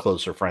have some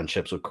closer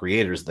friendships with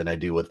creators than I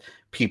do with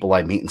people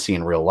I meet and see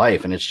in real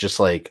life. And it's just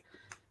like,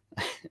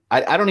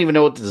 I don't even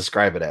know what to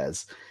describe it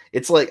as.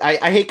 It's like,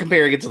 I hate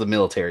comparing it to the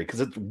military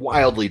because it's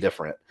wildly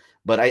different.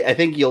 But I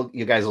think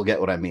you guys will get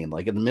what I mean.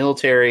 Like, in the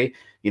military,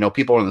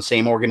 people are in the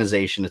same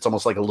organization. It's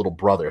almost like a little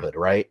brotherhood,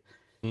 right?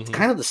 It's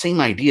kind of the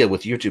same idea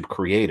with YouTube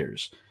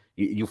creators.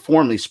 You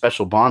form these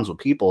special bonds with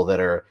people that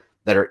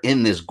are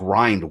in this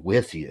grind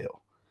with you.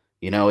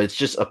 It's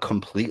just a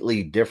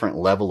completely different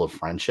level of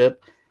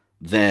friendship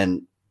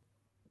than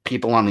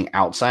people on the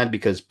outside,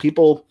 because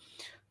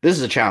this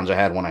is a challenge I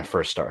had when I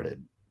first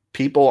started.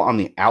 people on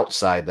the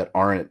outside that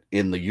aren't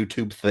in the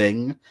YouTube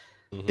thing,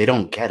 they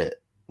don't get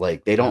it.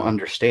 Like, they don't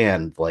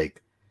understand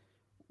like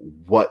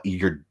what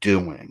you're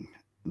doing.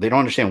 They don't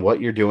understand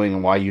what you're doing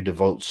and why you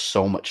devote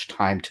so much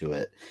time to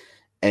it,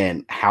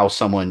 and how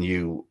someone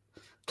you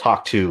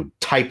talk to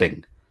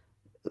typing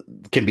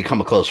can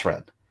become a close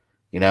friend.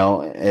 You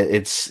know,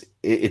 it's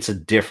a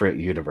different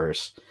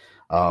universe.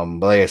 But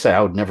like I said,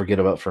 I would never give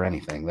it up for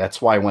anything.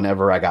 That's why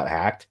whenever I got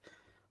hacked,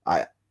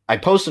 I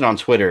posted on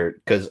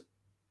Twitter because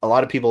a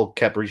lot of people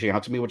kept reaching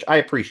out to me, which I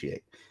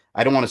appreciate.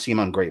 I don't want to seem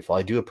ungrateful.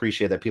 I do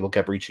appreciate that people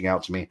kept reaching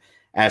out to me,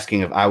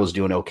 asking if I was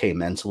doing okay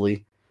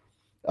mentally.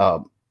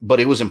 But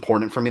it was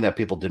important for me that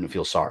people didn't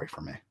feel sorry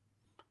for me,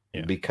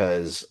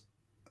 because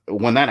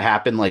when that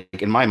happened,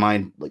 like in my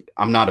mind, like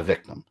I'm not a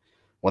victim.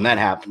 When that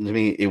happened to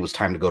me, it was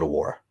time to go to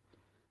war,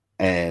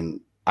 and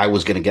I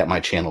was going to get my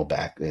channel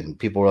back. And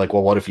people were like,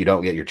 well, what if you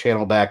don't get your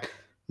channel back?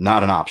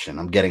 Not an option.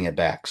 I'm getting it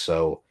back.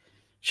 So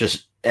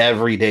just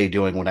every day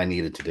doing what I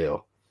needed to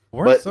do.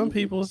 Weren't some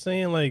people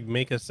saying like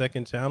make a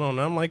second channel? And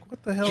I'm like,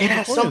 what the hell?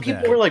 Yeah, some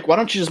people were like, why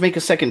don't you just make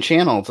a second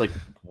channel? It's like,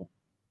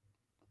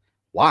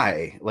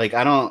 why? Like,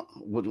 I don't.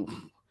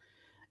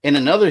 And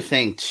another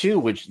thing too,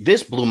 which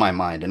this blew my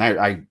mind, and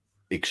I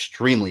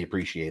extremely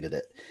appreciated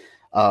it.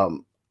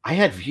 I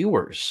had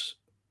viewers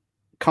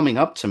coming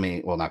up to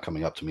me, well, not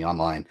coming up to me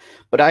online,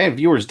 but I have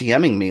viewers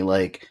DMing me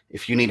like,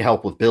 if you need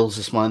help with bills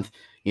this month,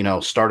 you know,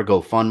 start a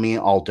GoFundMe,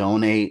 I'll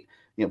donate.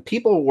 You know,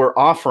 people were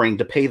offering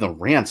to pay the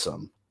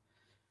ransom,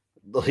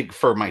 like,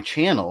 for my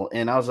channel.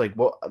 And I was like,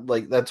 well,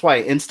 like, that's why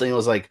I instantly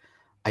was like,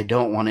 I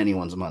don't want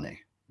anyone's money.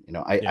 You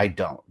know, I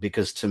don't,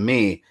 because to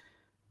me,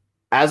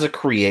 as a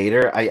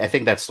creator, I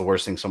think that's the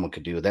worst thing someone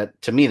could do.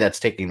 That, to me, that's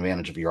taking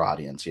advantage of your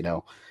audience. You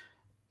know,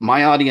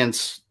 my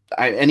audience,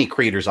 any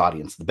creator's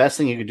audience, the best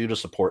thing you could do to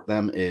support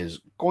them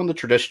is go in the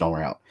traditional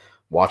route,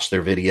 watch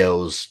their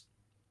videos,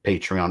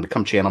 Patreon,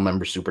 become channel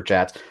members, super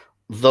chats,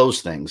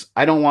 those things.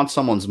 I don't want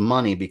someone's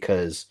money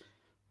because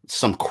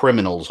some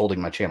criminal is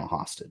holding my channel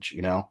hostage,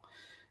 you know.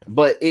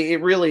 But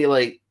it really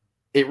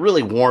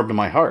warmed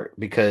my heart,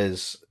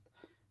 because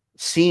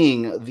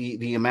seeing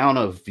the amount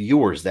of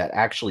viewers that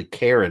actually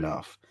care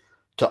enough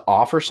to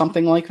offer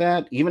something like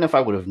that, even if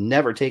I would have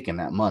never taken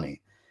that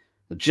money,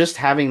 just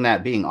having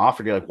that being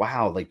offered, you're like,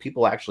 wow, like,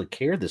 people actually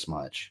care this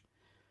much.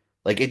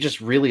 Like, it just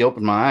really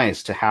opened my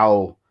eyes to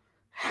how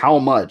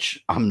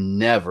much I'm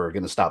never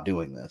going to stop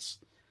doing this.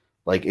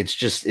 Like, it's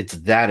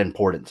that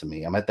important to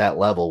me. I'm at that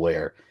level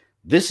where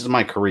this is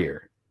my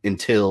career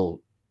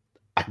until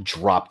I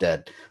drop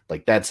dead.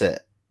 Like, that's it.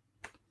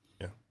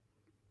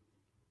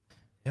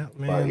 Yeah,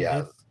 man. But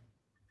yeah,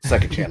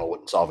 second channel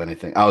wouldn't solve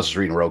anything. I was just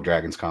reading Rogue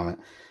Dragon's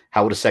comment.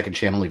 How would a second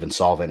channel even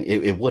solve any?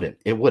 It wouldn't.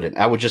 It wouldn't.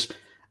 I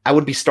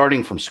would be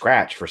starting from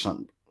scratch for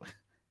something.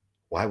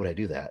 Why would I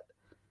do that?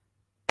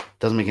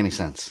 Doesn't make any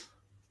sense.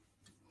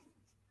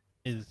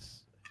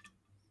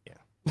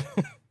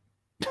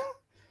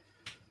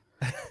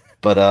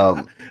 But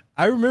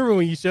I remember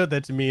when you showed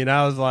that to me, and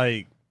I was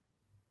like,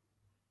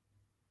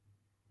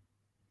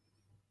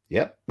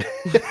 yep.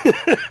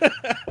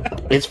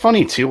 It's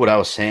funny too what I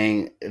was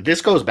saying.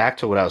 This goes back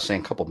to what I was saying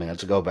a couple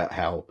minutes ago about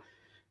how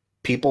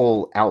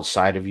people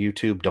outside of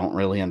YouTube don't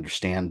really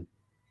understand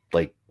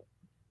like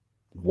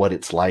what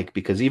it's like,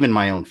 because even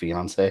my own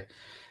fiance,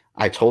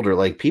 I told her,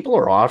 like, people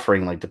are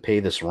offering like to pay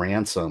this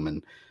ransom,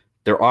 and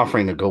they're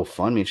offering to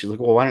GoFundMe. And she's like,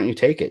 well, why don't you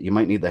take it? You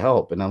might need the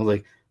help. And I was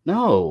like,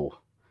 no.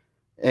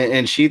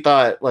 And she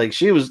thought, like,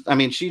 she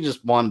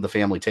just wanted the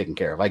family taken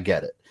care of. I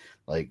get it.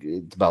 Like,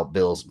 it's about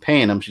bills and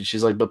paying them.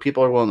 She's like, but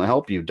people are willing to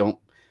help you. Don't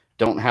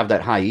have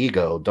that high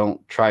ego.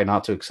 Don't try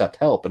not to accept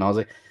help. And I was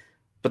like,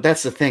 but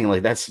that's the thing.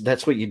 Like,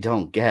 that's what you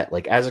don't get.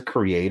 Like, as a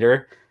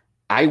creator,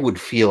 I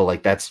would feel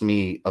like that's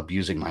me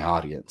abusing my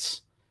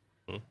audience.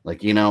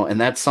 Like, you know,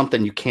 and that's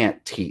something you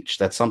can't teach.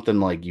 That's something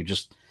like you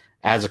just,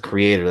 as a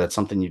creator, that's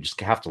something you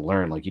just have to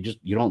learn. Like,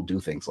 you don't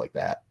do things like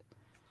that.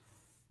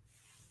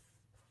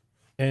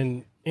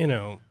 And, you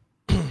know,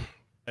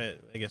 I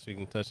guess we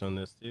can touch on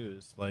this too.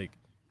 It's like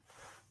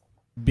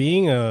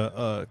being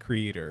a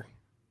creator,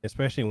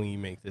 especially when you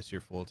make this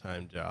your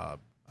full-time job,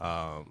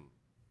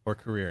 or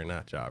career,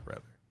 not job,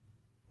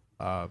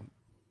 rather.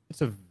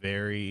 It's a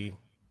very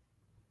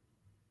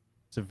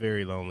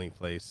lonely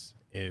place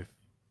if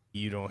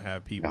you don't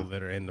have people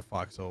that are in the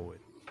foxhole with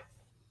you.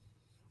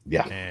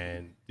 Yeah.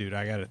 And dude,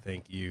 I gotta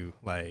thank you.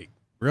 Like,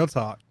 real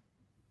talk.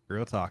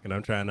 And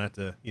I'm trying not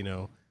to, you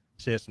know,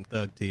 shed some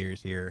thug tears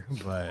here,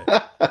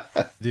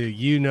 but dude,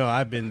 you know,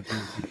 I've been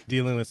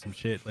dealing with some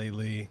shit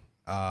lately,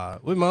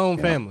 with my own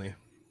family,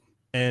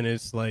 and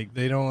it's like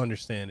they don't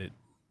understand it,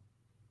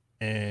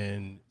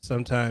 and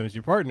sometimes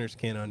your partners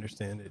can't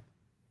understand it,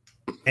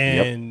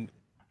 and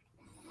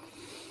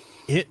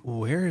it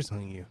wears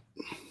on you.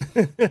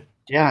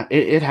 Yeah,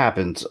 it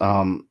happens.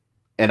 And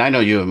I know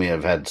you and me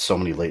have had so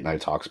many late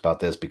night talks about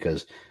this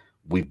because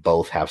we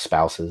both have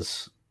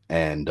spouses,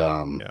 and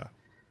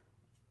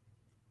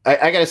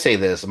I gotta say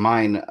this,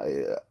 mine,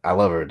 I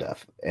love her to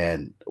death,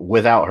 and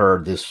without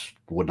her, this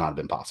would not have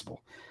been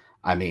possible.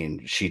 I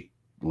mean, she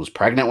was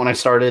pregnant when I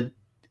started.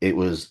 It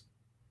was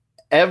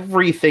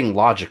everything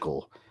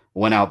logical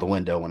went out the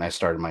window when I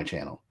started my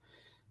channel.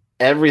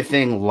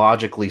 Everything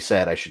logically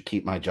said I should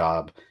keep my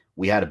job.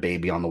 We had a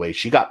baby on the way.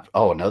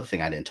 Another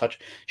thing I didn't touch.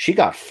 She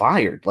got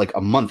fired like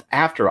a month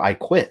after I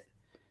quit.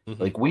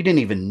 Like, we didn't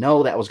even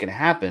know that was going to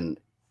happen.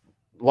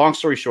 Long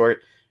story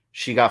short,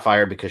 she got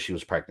fired because she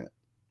was pregnant.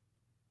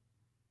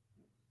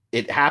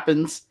 It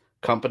happens.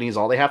 Companies,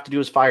 all they have to do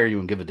is fire you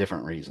and give a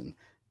different reason.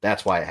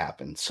 That's why it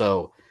happened.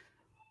 So,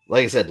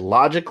 like I said,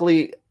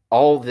 logically,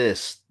 all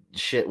this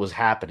shit was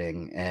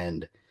happening,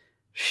 and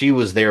she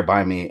was there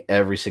by me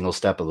every single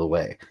step of the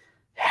way.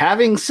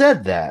 Having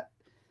said that,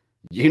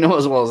 you know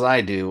as well as I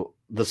do,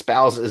 the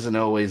spouse isn't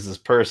always this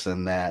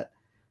person that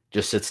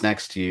just sits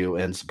next to you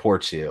and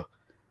supports you.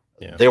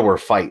 Yeah. There were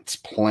fights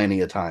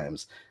plenty of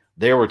times.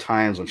 There were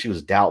times when she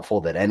was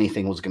doubtful that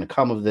anything was going to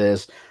come of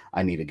this.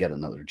 I need to get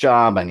another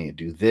job. I need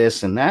to do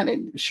this and that.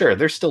 And sure,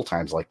 there's still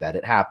times like that.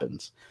 It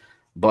happens.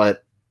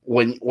 But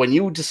when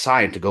you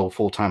decide to go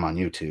full-time on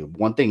YouTube,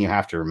 one thing you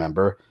have to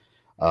remember,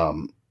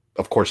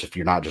 of course, if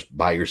you're not just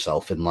by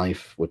yourself in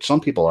life, which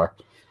some people are,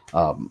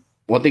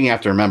 one thing you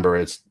have to remember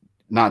is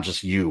not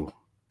just you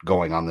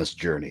going on this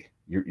journey.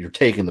 You're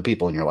taking the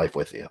people in your life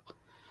with you.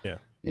 Yeah.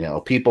 You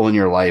know, people in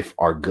your life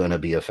are gonna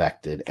be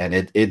affected,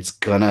 and it's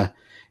gonna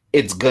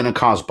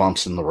cause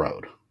bumps in the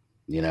road.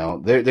 You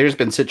know, there's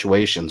been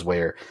situations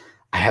where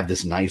I have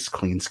this nice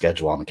clean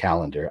schedule on the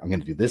calendar. I'm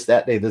gonna do this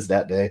that day, this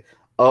that day.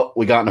 Oh,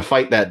 we got in a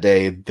fight that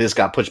day. This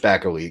got pushed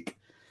back a week.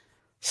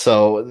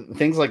 So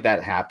things like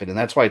that happen, and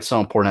that's why it's so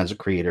important as a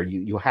creator.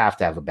 You have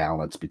to have a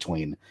balance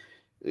between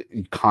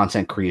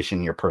content creation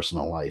and your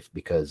personal life,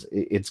 because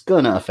it's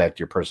going to affect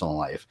your personal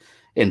life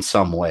in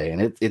some way,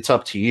 and it's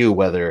up to you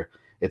whether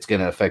it's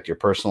going to affect your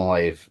personal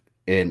life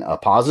in a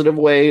positive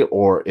way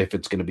or if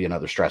it's going to be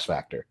another stress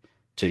factor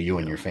to you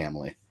and your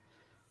family.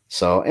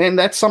 So, and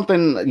that's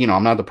something, you know,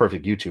 I'm not the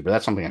perfect YouTuber.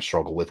 That's something I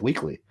struggle with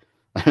weekly.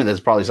 That's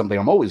probably something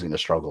I'm always going to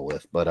struggle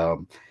with, but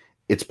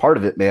it's part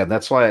of it, man.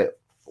 That's why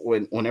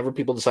whenever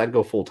people decide to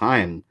go full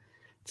time,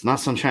 it's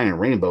not sunshine and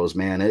rainbows,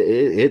 man.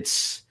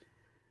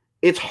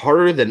 It's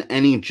harder than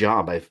any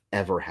job I've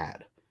ever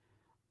had.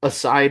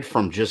 Aside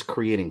from just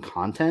creating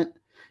content,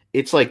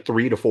 it's like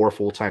 3 to 4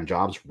 full-time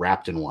jobs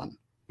wrapped in one.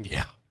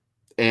 Yeah.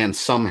 And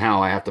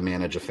somehow I have to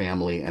manage a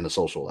family and a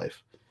social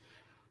life.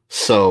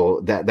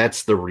 So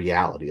that's the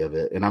reality of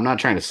it. And I'm not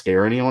trying to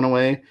scare anyone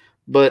away,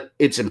 but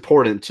it's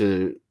important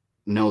to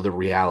know the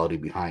reality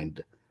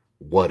behind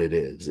what it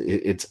is.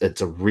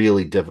 It's a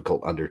really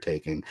difficult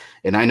undertaking.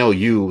 And I know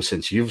you,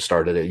 since you've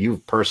started it,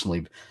 you've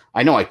personally,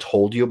 I know I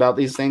told you about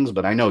these things,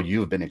 but I know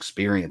you've been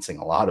experiencing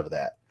a lot of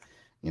that,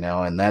 you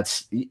know, and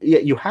that's,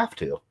 you have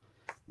to.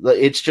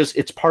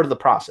 It's part of the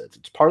process.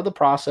 It's part of the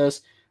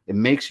process. It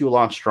makes you a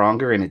lot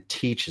stronger, and it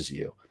teaches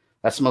you.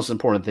 That's the most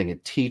important thing.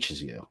 It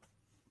teaches you.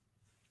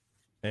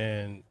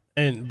 And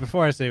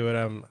before I say what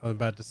I'm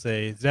about to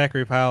say,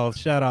 Zachary Powell,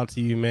 shout out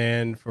to you,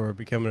 man, for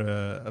becoming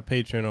a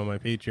patron on my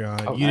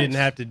Patreon. Oh, you nice. didn't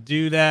have to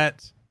do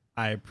that.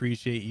 I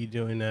appreciate you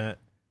doing that.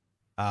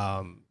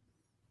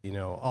 You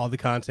know, all the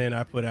content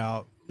I put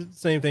out,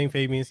 same thing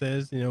Fabian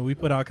says, you know, we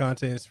put out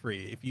content, it's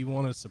free. If you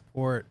want to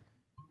support,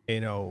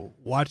 you know,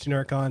 watching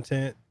our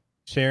content,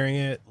 sharing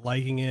it,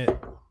 liking it,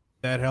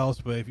 that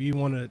helps. But if you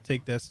want to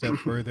take that step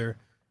further,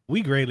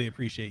 we greatly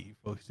appreciate you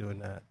folks doing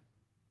that.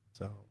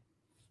 So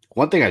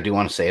one thing I do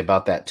want to say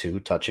about that too,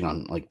 touching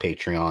on like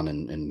Patreon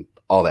and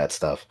all that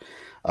stuff.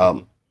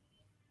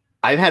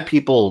 I've had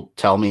people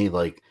tell me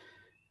like,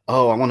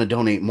 oh, I want to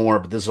donate more,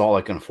 but this is all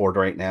I can afford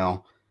right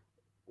now.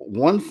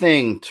 One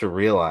thing to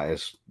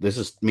realize, this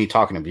is me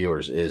talking to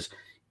viewers, is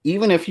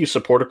even if you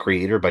support a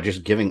creator by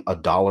just giving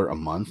 $1 a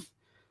month,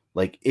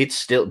 like, it's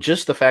still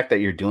just the fact that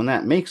you're doing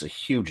that makes a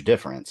huge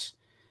difference.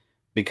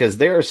 Because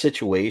there are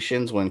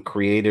situations when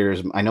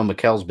creators, I know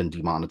Mikkel's been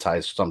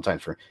demonetized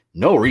sometimes for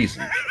no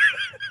reason.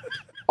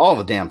 All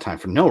the damn time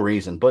for no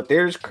reason. But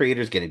there's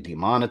creators getting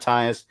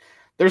demonetized.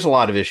 There's a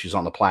lot of issues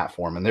on the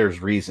platform, and there's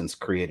reasons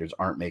creators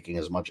aren't making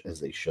as much as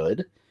they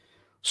should.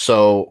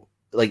 So,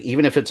 like,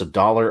 even if it's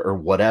 $1 or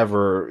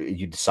whatever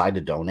you decide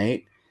to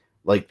donate,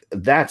 like,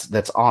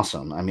 that's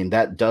awesome. I mean,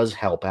 that does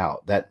help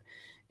out.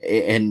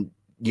 And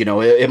you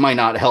know, it might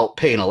not help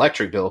pay an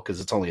electric bill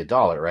because it's only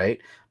 $1, right?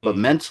 But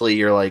mentally,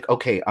 you're like,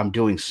 okay, I'm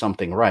doing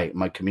something right.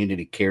 My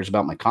community cares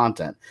about my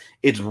content.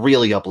 It's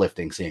really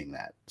uplifting seeing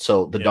that.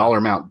 So the dollar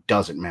amount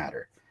doesn't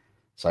matter.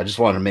 So I just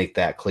want to make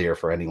that clear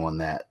for anyone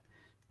that,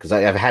 because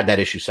I've had that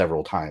issue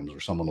several times where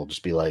someone will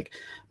just be like,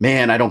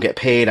 man, I don't get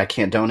paid. I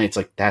can't donate. It's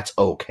like, that's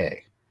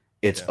okay.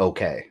 It's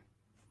okay.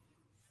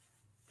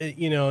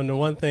 You know, and the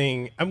one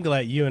thing, I'm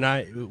glad you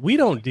and we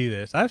don't do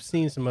this. I've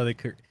seen some other,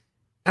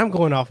 I'm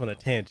going off on a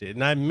tangent,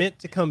 and I meant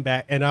to come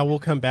back, and I will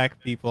come back,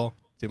 people,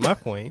 to my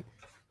point.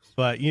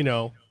 But, you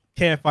know,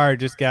 campfire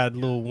just got a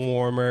little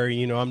warmer.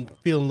 You know, I'm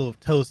feeling a little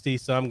toasty,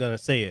 so I'm going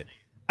to say it.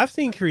 I've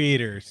seen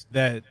creators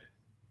that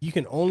you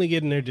can only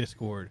get in their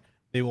Discord.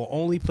 They will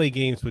only play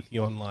games with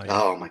you online.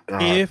 Oh, my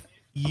God. If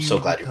you I'm so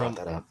glad you brought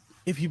that up.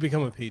 If you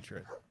become a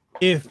patron.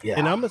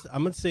 And I'm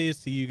gonna say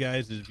this to you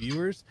guys as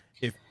viewers,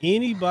 if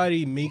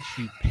anybody makes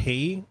you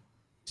pay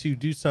to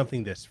do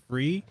something that's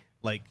free,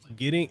 like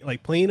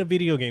playing a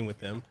video game with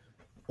them,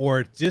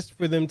 or just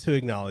for them to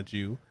acknowledge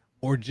you,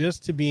 or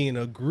just to be in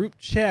a group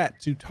chat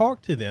to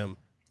talk to them,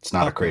 it's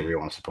not a creator you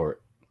want to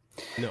support.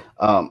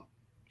 No.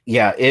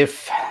 Yeah,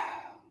 if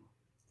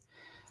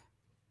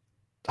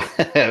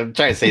I'm trying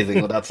to say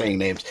things without saying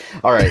names.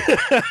 All right.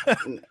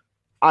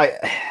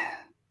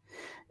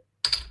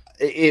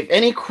 If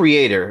any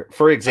creator,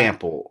 for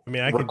example,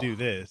 I can do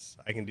this.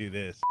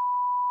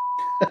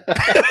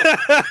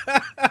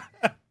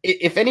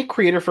 If any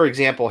creator, for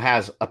example,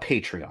 has a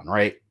Patreon,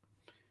 right?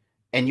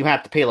 And you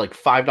have to pay like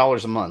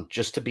 $5 a month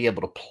just to be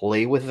able to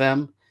play with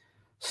them,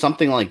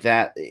 something like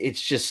that,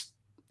 it's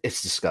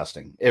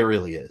disgusting. It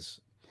really is.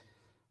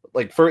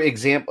 Like, for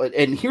example,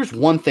 and here's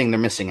one thing they're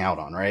missing out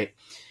on, right?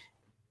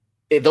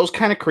 Those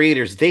kind of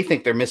creators, they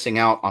think they're missing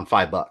out on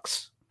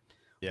 $5.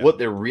 Yeah. What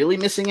they're really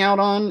missing out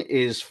on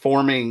is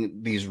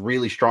forming these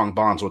really strong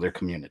bonds with their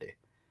community.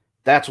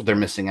 That's what they're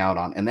missing out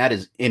on, and that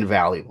is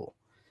invaluable.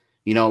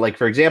 You know, like,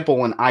 for example,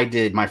 when I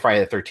did my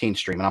Friday the 13th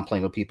stream and I'm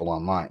playing with people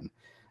online,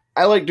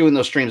 I like doing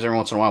those streams every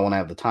once in a while when I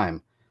have the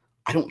time.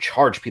 I don't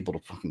charge people to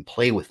fucking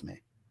play with me.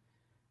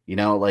 You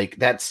know, like,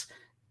 it's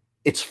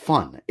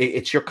fun.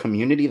 It's your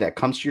community that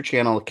comes to your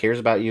channel, cares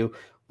about you,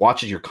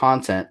 watches your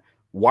content.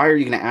 Why are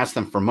you going to ask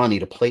them for money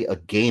to play a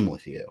game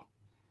with you?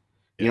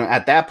 You know,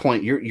 at that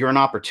point, you're an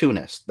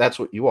opportunist. That's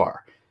what you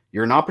are.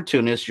 You're an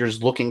opportunist. You're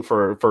just looking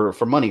for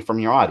money from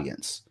your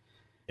audience.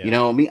 Yeah. You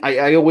know,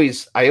 I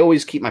always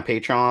keep my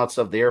Patreon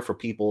stuff there for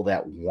people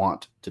that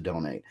want to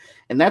donate.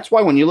 And that's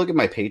why when you look at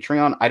my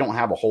Patreon, I don't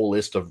have a whole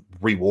list of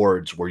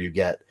rewards where you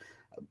get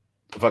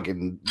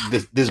fucking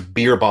this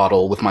beer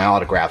bottle with my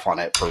autograph on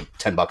it for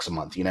 $10 a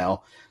month, you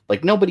know?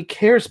 Like, nobody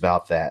cares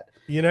about that.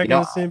 You're not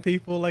going to send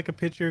people like a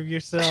picture of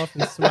yourself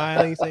and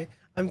smiling and say,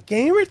 I'm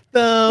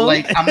GamerThumb.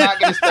 Like, I'm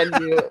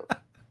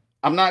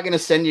not going to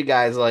send you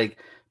guys, like,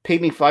 pay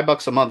me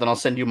 $5 a month and I'll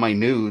send you my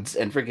nudes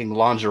and freaking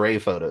lingerie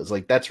photos.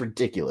 Like, that's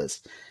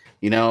ridiculous,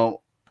 you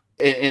know?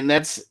 And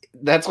that's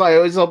why I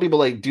always tell people,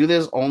 like, do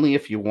this only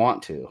if you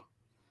want to,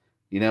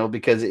 you know,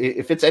 because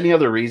if it's any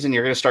other reason,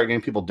 you're going to start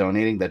getting people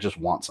donating that just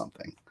want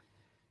something,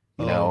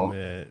 you know?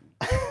 Man.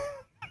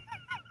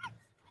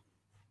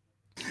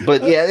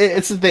 But yeah,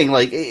 it's the thing.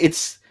 Like,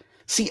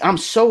 see, I'm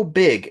so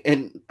big,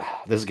 and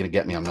this is gonna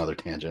get me on another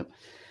tangent.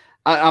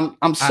 I'm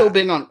so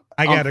big on.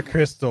 I got a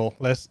crystal.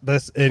 Let's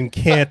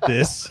incant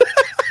this.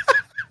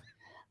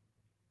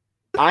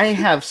 I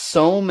have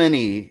so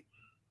many.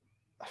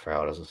 I forgot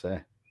what I was gonna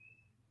say.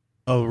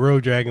 Oh,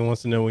 Road Dragon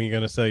wants to know when you're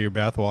gonna sell your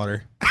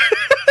bathwater.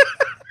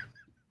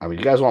 I mean,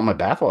 you guys want my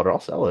bathwater?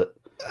 I'll sell it.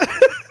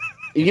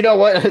 You know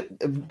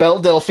what? Belle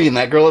Delphine,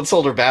 that girl that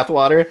sold her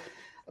bathwater,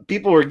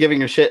 people were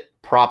giving her shit.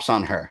 Props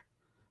on her,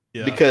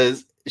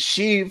 because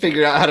she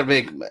figured out how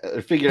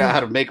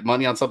to make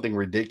money on something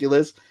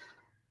ridiculous.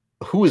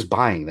 Who is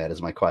buying that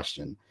is my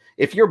question.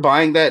 If you're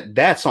buying that,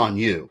 that's on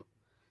you.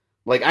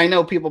 Like, I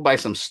know people buy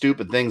some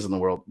stupid things in the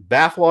world.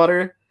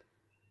 Bathwater,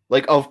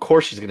 like, of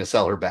course she's gonna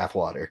sell her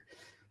bathwater.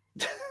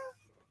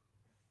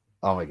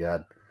 Oh my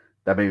god,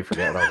 that made me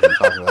forget what I was going to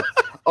talk about.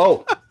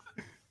 Oh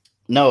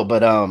no,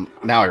 but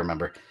now I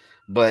remember.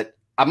 But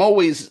I'm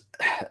always.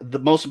 The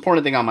most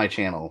important thing on my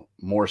channel,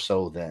 more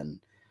so than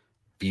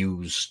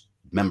views,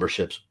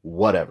 memberships,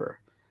 whatever,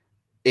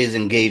 is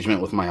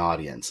engagement with my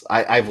audience.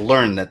 I've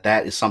learned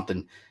that is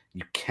something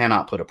you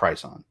cannot put a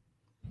price on,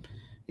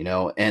 you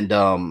know.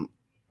 And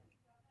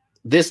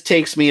this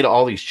takes me to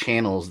all these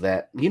channels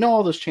that, you know,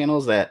 all those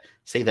channels that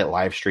say that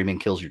live streaming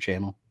kills your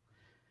channel.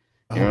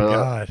 You know,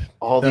 God!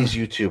 All these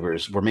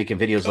YouTubers were making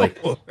videos like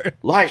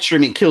live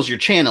streaming kills your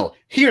channel.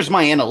 Here's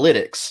my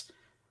analytics.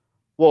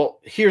 Well,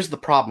 here's the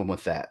problem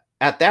with that.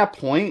 At that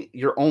point,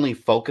 you're only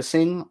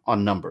focusing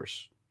on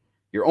numbers.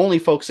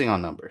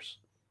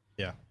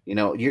 Yeah. You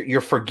know, you're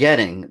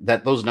forgetting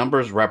that those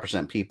numbers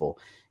represent people.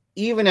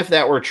 Even if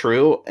that were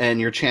true and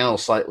your channel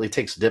slightly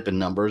takes a dip in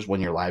numbers when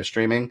you're live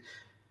streaming,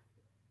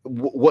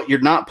 what you're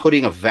not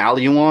putting a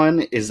value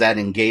on is that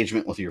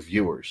engagement with your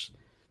viewers.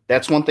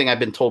 That's one thing I've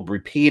been told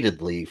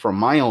repeatedly from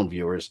my own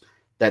viewers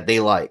that they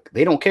like.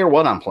 They don't care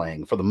what I'm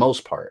playing for the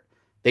most part.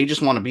 They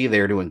just want to be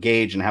there to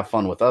engage and have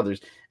fun with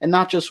others. And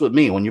not just with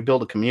me. When you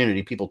build a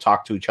community, people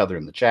talk to each other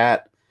in the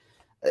chat.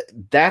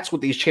 That's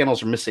what these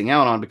channels are missing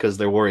out on because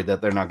they're worried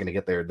that they're not going to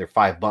get their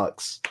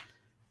 $5.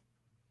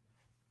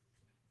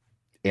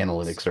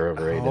 Analytics are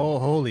overrated. Oh,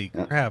 holy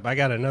crap. I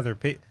got another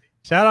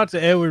shout out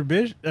to Edward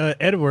with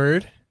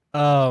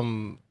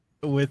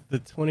the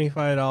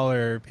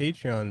 $25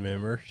 Patreon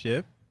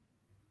membership.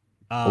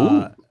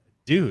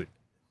 Dude,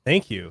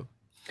 thank you.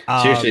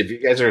 Seriously, if you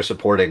guys are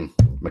supporting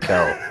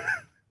Mikkel,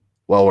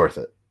 well worth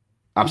it.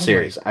 I'm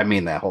serious. I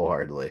mean that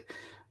wholeheartedly.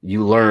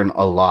 You learn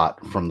a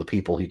lot from the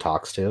people he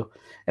talks to.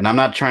 And I'm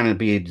not trying to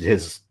be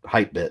his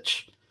hype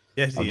bitch.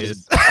 Yes, he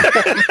is.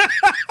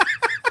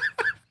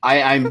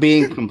 I'm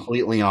being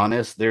completely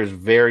honest. There's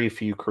very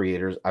few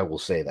creators I will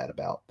say that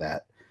about,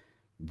 that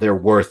they're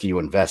worth you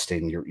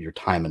investing your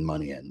time and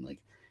money in. Like,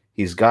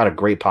 He's got a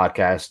great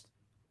podcast,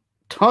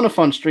 ton of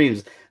fun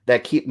streams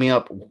that keep me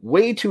up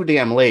way too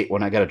damn late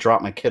when I got to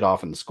drop my kid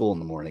off in school in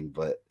the morning.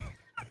 But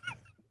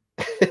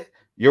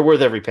you're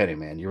worth every penny,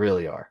 man. You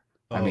really are.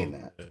 I mean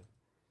that. Man.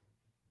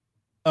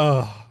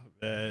 Oh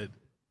man,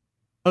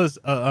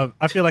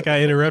 I feel like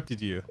I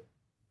interrupted you.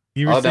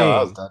 You were saying? No,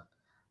 I was done.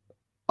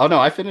 Oh no,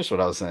 I finished what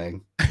I was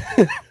saying.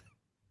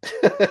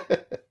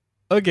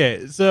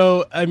 Okay,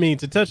 so I mean,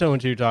 to touch on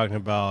what you're talking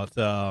about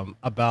the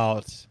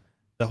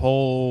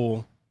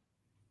whole,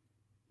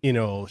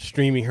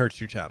 streaming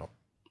hurts your channel.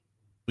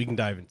 We can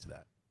dive into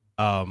that.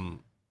 And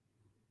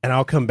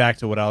I'll come back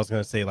to what I was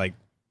going to say like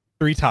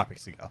 3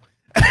 topics ago.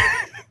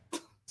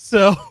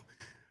 So,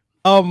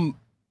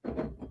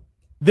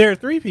 there are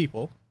 3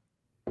 people,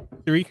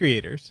 3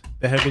 creators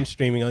that have been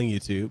streaming on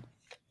YouTube,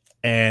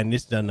 and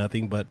it's done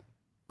nothing but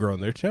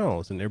grown their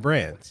channels and their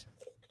brands.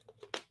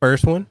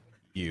 First one,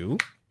 you.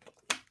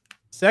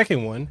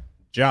 Second one,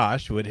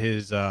 Josh with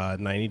his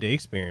 90-day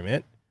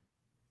experiment.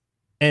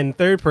 And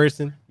third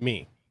person,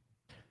 me.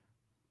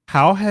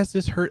 How has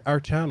this hurt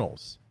our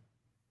channels?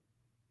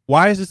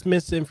 Why is this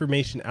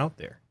misinformation out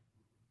there?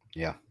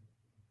 Yeah.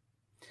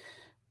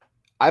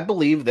 I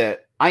believe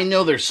that I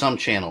know there's some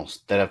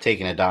channels that have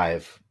taken a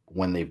dive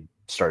when they've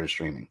started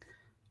streaming.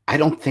 I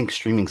don't think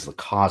streaming's the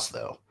cause,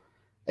 though.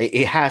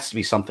 It has to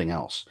be something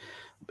else.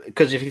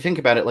 Because if you think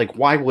about it, like,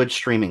 why would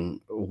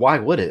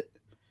it?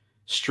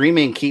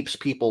 Streaming keeps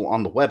people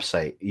on the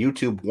website.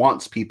 YouTube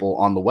wants people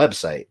on the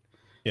website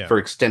for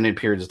extended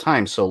periods of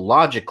time. So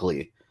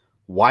logically,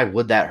 why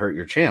would that hurt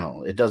your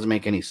channel? It doesn't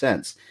make any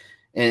sense.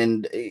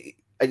 And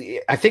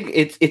I think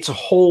it's a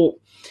whole,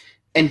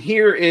 and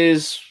here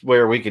is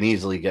where we can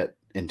easily get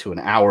into an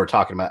hour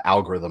talking about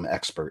algorithm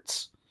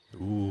experts.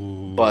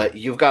 Ooh. But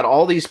you've got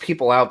all these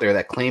people out there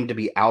that claim to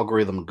be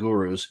algorithm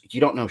gurus.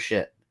 You don't know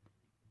shit.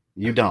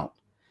 You don't.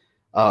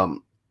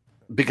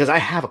 Because I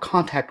have a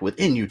contact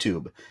within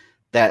YouTube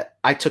that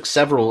I took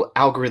several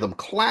algorithm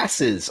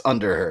classes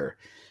under her,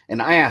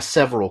 and I asked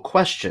several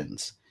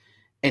questions,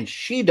 and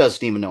she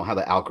doesn't even know how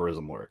the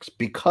algorithm works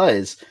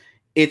because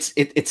it's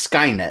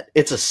Skynet.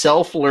 It's a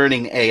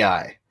self-learning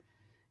AI.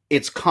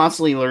 It's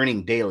constantly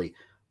learning daily.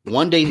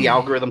 One day the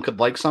algorithm could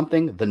like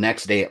something, the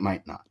next day it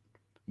might not.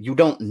 You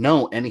don't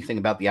know anything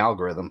about the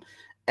algorithm.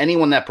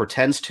 Anyone that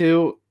pretends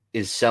to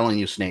is selling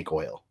you snake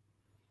oil.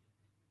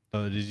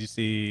 Oh, did you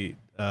see?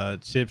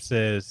 Chip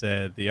says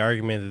that the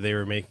argument that they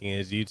were making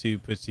is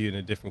YouTube puts you in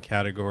a different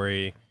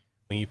category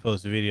when you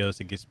post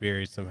videos. It gets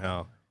buried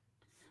somehow.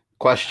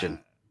 Question: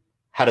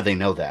 how do they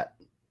know that?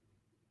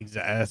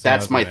 Exactly.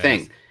 That's my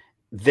thing.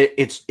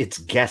 It's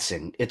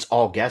guessing. It's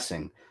all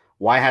guessing.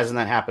 Why hasn't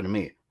that happened to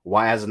me?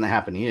 Why hasn't that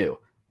happened to you?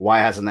 Why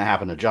hasn't that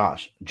happened to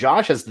Josh?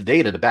 Josh has the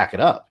data to back it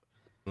up.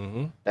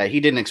 Mm-hmm. That he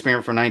didn't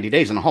experiment for 90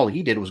 days, and all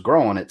he did was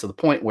grow on it to the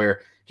point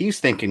where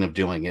he's thinking of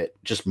doing it,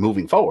 just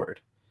moving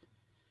forward.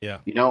 Yeah.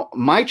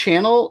 My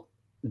channel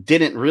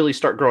didn't really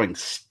start growing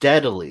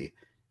steadily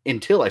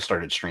until I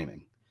started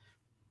streaming.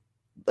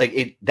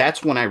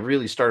 That's when I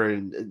really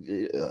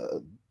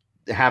started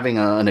having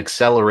an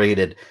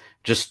accelerated,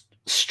 just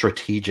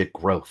strategic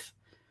growth.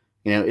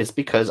 It's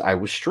because I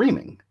was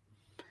streaming.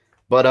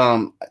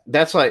 But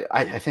that's why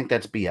I think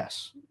that's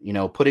BS.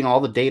 Putting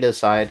all the data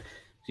aside,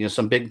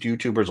 some big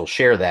YouTubers will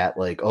share that,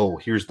 like, oh,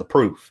 here's the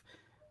proof.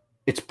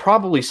 It's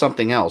probably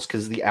something else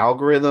because the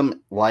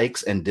algorithm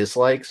likes and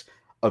dislikes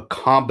a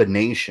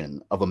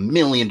combination of a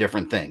million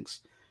different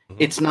things.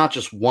 Mm-hmm. It's not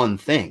just one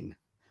thing,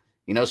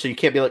 so you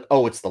can't be like,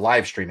 oh, it's the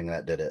live streaming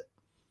that did it.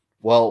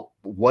 Well,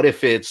 what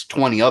if it's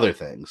 20 other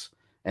things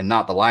and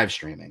not the live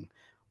streaming?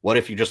 What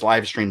if you just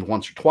live streamed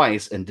once or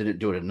twice and didn't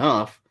do it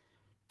enough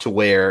to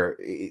where,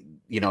 the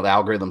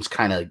algorithm's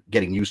kind of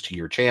getting used to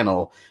your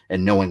channel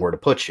and knowing where to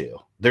put you?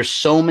 There's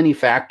so many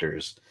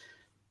factors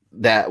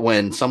that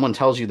when someone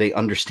tells you they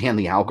understand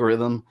the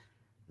algorithm,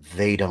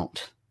 they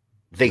don't.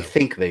 They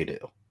think they do.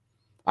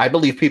 I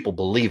believe people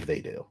believe they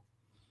do.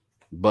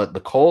 But the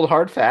cold,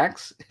 hard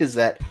facts is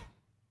that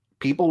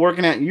people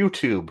working at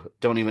YouTube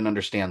don't even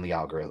understand the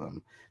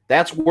algorithm.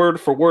 That's word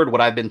for word what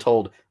I've been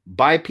told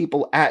by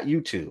people at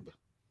YouTube.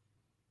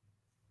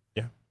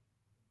 Yeah.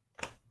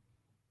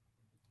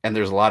 And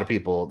there's a lot of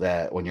people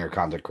that when you're a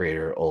content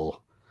creator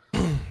will,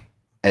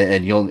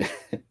 and you'll,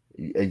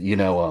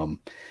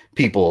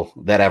 people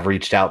that have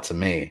reached out to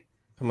me.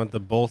 I'm at the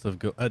both of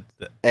and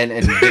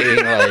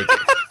being like,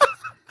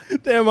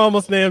 damn, I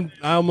almost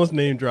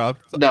name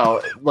dropped.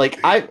 No, but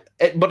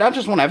not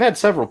just one. I've had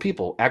several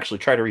people actually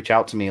try to reach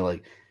out to me,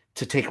 like,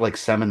 to take like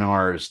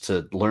seminars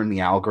to learn the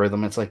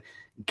algorithm. It's like,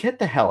 get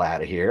the hell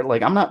out of here.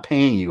 Like, I'm not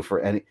paying you for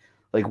any,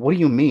 like, what do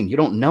you mean? You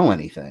don't know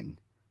anything.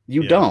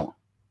 You don't.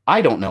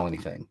 I don't know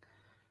anything.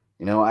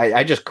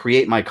 I just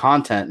create my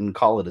content and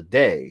call it a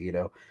day.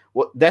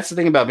 That's the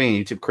thing about being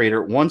a YouTube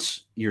creator.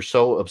 Once you're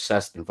so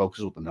obsessed and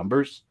focused with the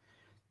numbers,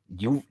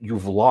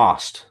 you've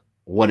lost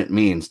what it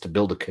means to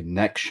build a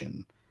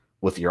connection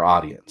with your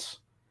audience.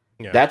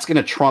 Yeah. That's going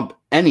to trump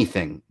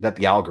anything that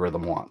the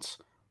algorithm wants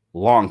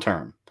long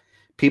term.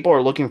 People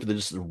are looking for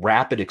this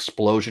rapid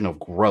explosion of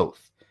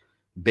growth.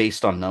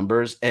 based on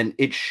numbers, and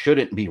it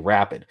shouldn't be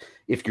rapid.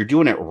 If you're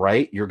doing it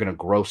right, you're going to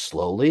grow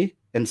slowly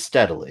and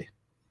steadily.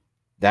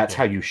 That's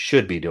how you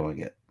should be doing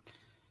it.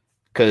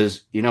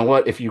 Because you know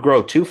what? If you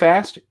grow too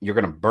fast, you're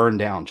going to burn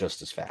down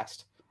just as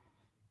fast.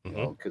 You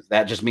know, because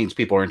that just means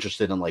people are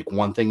interested in like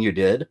one thing you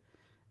did,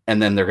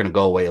 and then they're going to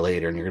go away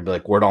later, and you're going to be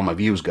like, where'd all my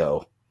views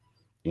go?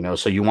 You know,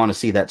 so you want to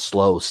see that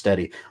slow,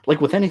 steady,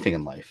 like with anything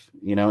in life.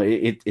 You know,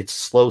 it's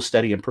slow,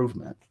 steady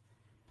improvement.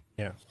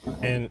 Yeah,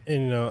 and you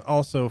know,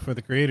 also for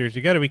the creators,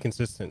 you got to be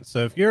consistent. So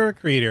if you're a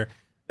creator,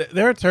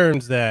 there are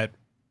terms that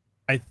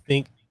I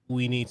think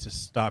we need to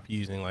stop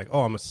using, like,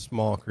 oh, I'm a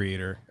small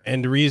creator.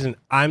 And the reason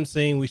I'm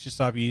saying we should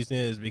stop using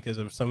it is because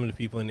of some of the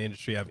people in the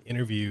industry I've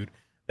interviewed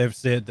that have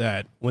said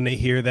that when they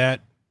hear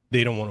that,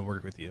 they don't want to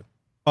work with you.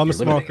 Oh, I'm a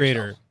small creator.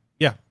 Yourself.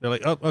 Yeah, they're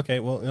like, oh, okay,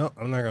 well, no,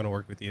 I'm not going to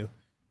work with you.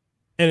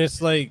 And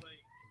it's like,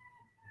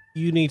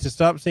 you need to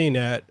stop saying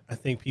that. I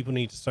think people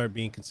need to start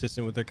being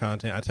consistent with their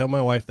content. I tell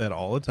my wife that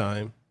all the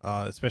time,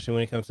 especially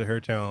when it comes to her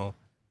channel.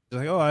 She's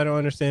like, oh, I don't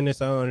understand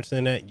this. I don't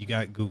understand that. You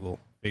got Google.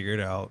 Figure it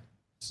out.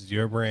 This is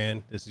your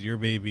brand. This is your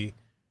baby.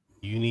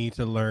 You need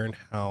to learn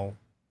how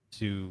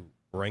to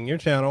run your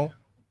channel,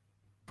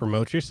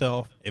 promote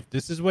yourself. If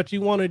this is what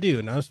you want to do,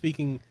 and I'm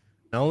speaking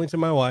not only to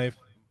my wife,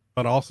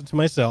 but also to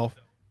myself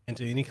and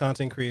to any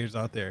content creators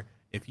out there.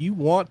 If you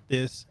want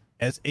this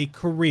as a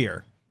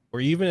career, or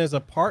even as a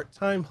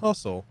part-time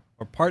hustle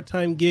or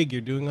part-time gig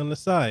you're doing on the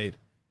side,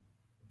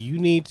 you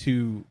need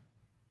to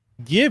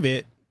give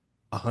it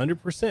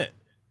 100%.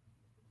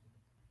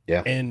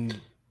 Yeah. And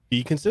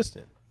be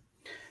consistent.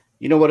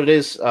 You know what it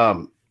is?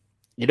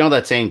 You know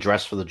that saying,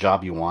 dress for the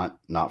job you want,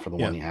 not for the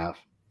one you have,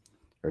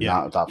 or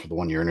not for the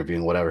one you're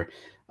interviewing, whatever.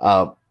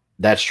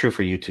 That's true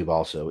for YouTube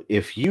also.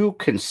 If you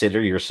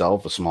consider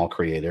yourself a small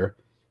creator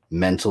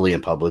mentally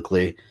and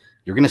publicly,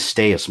 you're going to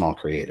stay a small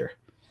creator.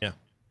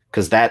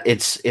 Because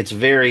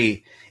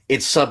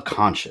it's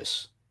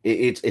subconscious.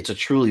 It's a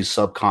truly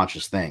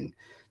subconscious thing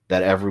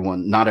that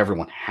not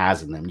everyone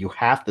has in them. You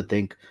have to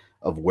think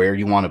of where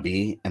you want to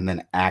be and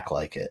then act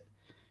like it.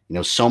 You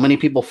know, so many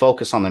people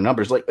focus on their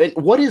numbers. Like,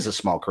 what is a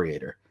small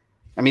creator?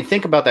 I mean,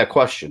 think about that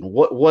question.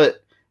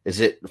 What is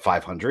it?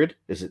 500?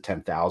 Is it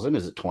 10,000?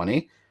 Is it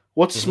 20?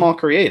 What's a small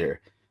creator?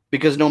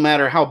 Because no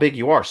matter how big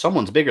you are,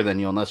 someone's bigger than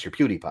you unless you're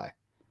PewDiePie.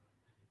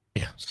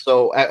 Yeah.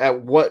 So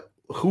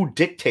who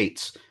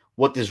dictates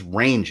what this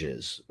range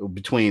is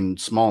between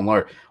small and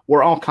large?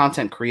 We're all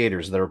content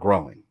creators that are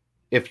growing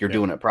if you're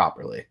doing it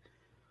properly.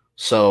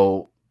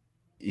 So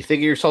you think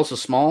of yourself as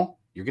small,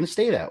 you're going to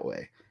stay that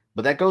way.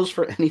 But that goes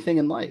for anything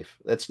in life.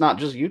 That's not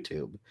just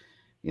YouTube.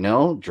 You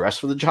know, dress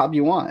for the job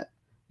you want.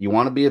 You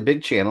want to be a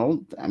big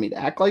channel. I mean,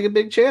 act like a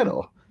big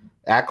channel.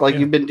 Act like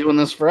you've been doing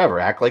this forever.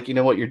 Act like you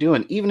know what you're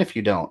doing, even if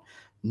you don't.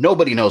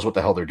 Nobody knows what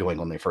the hell they're doing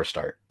when they first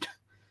start.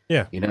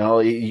 Yeah. You know,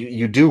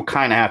 you do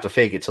kind of have to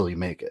fake it till you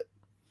make it.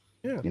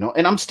 Yeah. You know,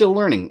 and I'm still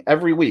learning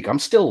every week. I'm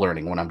still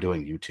learning when I'm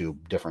doing YouTube,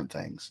 different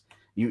things.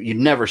 You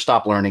never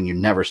stop learning. You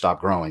never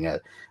stop growing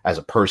as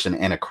a person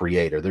and a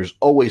creator. There's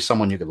always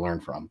someone you can learn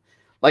from.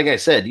 Like I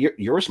said,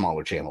 you're a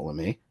smaller channel than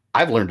me.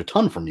 I've learned a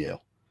ton from you.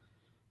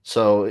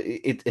 So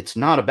it's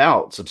not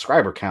about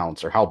subscriber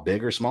counts or how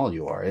big or small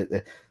you are.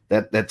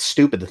 That's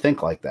stupid to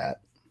think like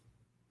that.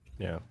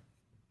 Yeah.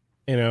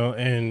 You know,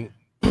 and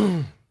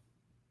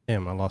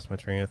damn, I lost my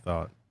train of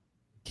thought.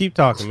 Keep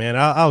talking, man.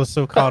 I was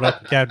so caught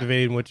up and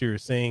captivated in what you were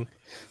saying.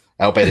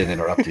 I hope I didn't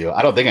interrupt you.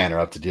 I don't think I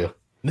interrupted you.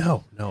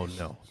 No. No,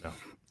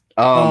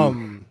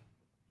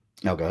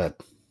 go ahead.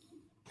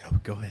 No,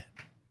 go ahead.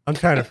 I'm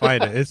trying to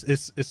find it.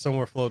 It's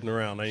somewhere floating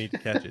around. I need to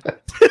catch it.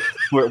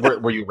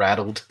 Were you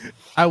rattled?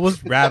 I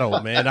was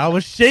rattled, man. I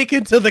was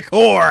shaken to the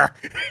core.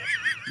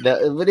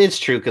 But it's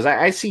true, because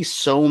I see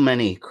so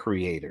many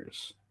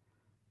creators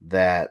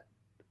that,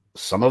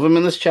 some of them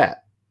in this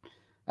chat,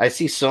 I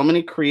see so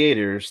many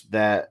creators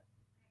that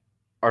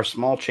are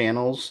small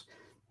channels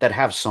that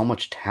have so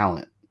much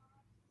talent,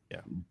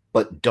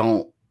 but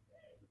don't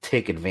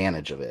take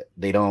advantage of it.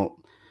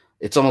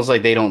 It's almost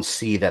like they don't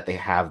see that they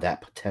have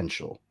that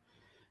potential,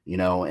 you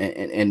know,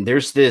 and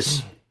there's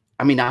this,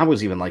 I mean, I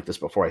was even like this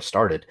before I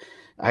started.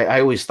 I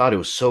always thought it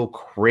was so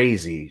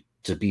crazy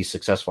to be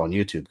successful on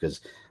YouTube, because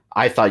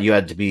I thought you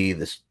had to be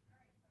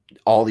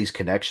all these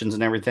connections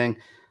and everything.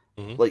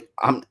 Like,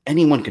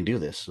 anyone can do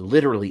this.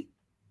 Literally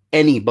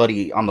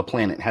anybody on the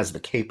planet has the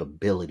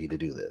capability to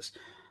do this.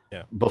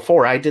 Yeah.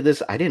 Before I did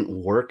this, I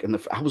didn't work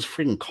I was a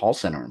freaking call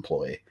center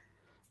employee.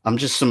 I'm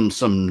just some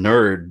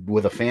nerd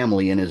with a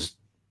family in his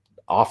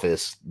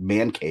office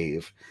man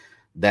cave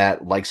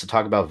that likes to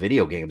talk about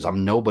video games.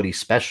 I'm nobody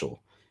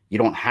special. You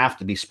don't have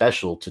to be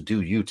special to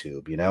do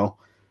YouTube, you know?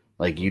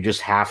 Like, you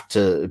just have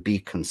to be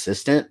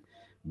consistent,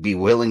 be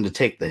willing to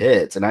take the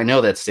hits. And I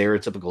know that's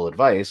stereotypical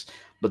advice,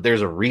 but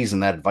there's a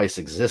reason that advice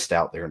exists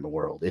out there in the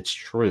world. It's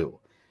true.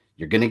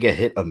 You're going to get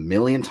hit a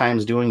million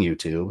times doing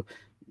YouTube.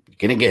 You're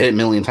going to get hit a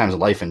million times in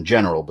life in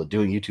general, but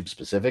doing YouTube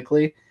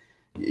specifically,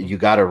 you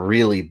got to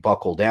really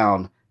buckle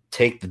down,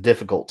 take the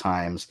difficult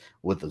times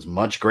with as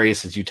much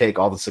grace as you take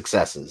all the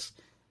successes,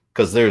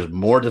 because there's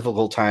more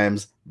difficult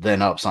times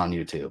than ups on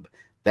YouTube.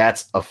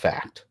 That's a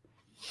fact.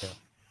 Yeah.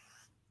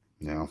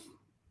 No.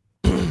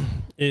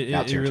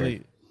 It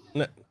really.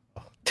 No,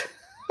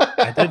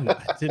 I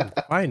didn't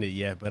find it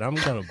yet, but I'm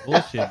gonna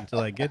bullshit until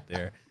I get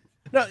there.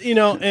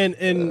 No,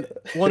 and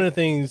one of the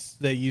things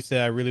that you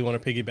said I really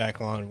want to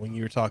piggyback on when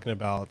you were talking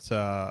about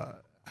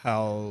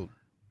how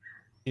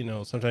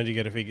sometimes you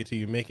got to fake it till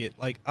you make it.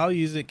 Like, I'll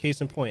use it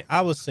case in point.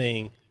 I was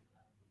saying,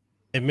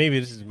 and maybe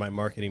this is my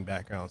marketing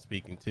background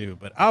speaking too,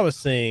 but I was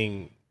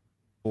saying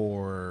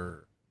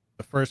for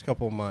the first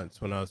couple of months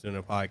when I was doing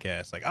a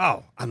podcast, like,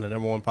 oh, I'm the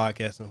number one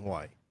podcast in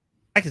Hawaii.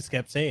 I just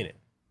kept saying it.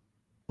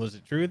 Was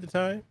it true at the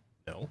time?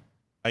 No.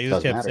 I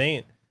just kept saying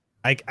it.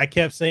 I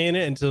kept saying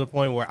it until the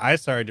point where I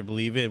started to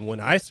believe it. And when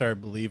I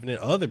started believing it,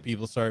 other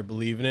people started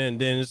believing it.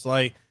 And then it's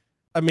like,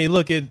 I mean,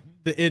 look at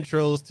the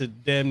intros to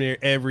damn near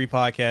every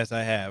podcast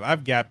I have.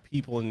 I've got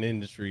people in the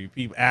industry,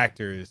 people,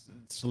 actors,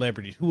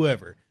 celebrities,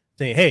 whoever,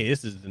 saying, hey,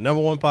 this is the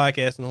number one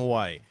podcast in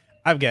Hawaii.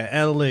 I've got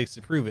analytics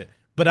to prove it.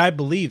 But I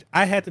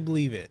had to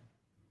believe it.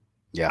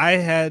 Yeah. I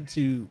had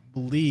to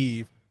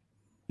believe,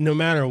 no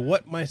matter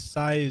what my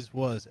size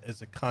was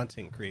as a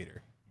content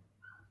creator,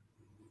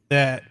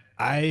 that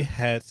I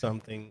had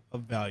something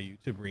of value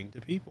to bring to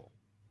people.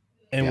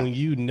 And when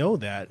you know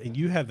that and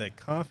you have that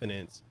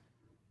confidence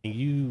and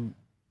you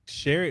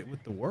share it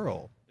with the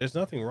world, there's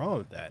nothing wrong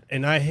with that.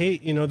 And I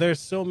hate,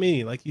 there's so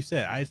many, like you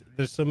said,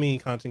 there's so many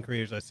content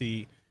creators I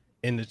see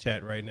in the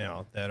chat right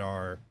now that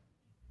are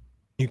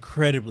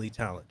incredibly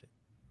talented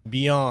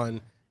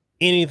beyond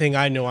anything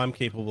I know I'm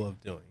capable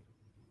of doing.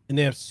 And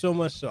they have so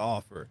much to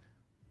offer,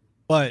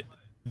 but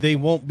they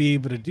won't be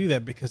able to do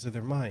that because of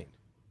their mind.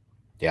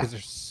 Yeah. Because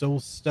they're so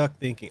stuck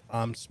thinking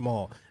I'm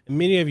small. And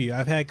many of you,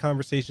 I've had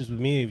conversations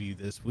with many of you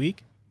this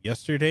week,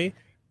 yesterday,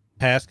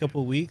 past couple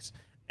of weeks,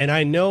 and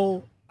I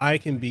know I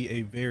can be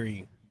a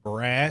very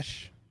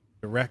brash,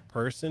 direct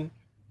person,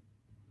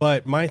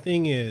 but my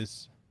thing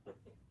is,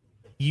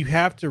 you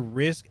have to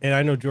risk, and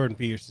I know Jordan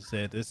Peterson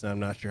said this, and I'm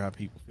not sure how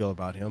people feel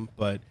about him,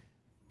 but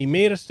he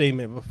made a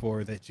statement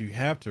before that you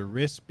have to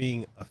risk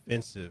being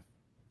offensive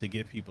to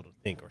get people to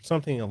think, or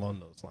something along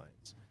those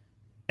lines.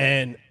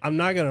 And I'm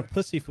not going to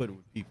pussyfoot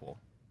with people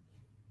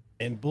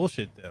and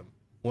bullshit them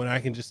when I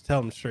can just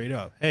tell them straight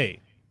up,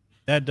 hey,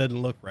 that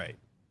doesn't look right.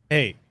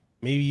 Hey,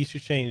 maybe you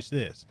should change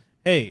this.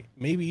 Hey,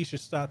 maybe you should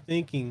stop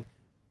thinking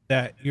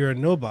that you're a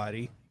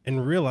nobody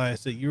and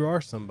realize that you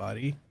are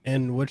somebody,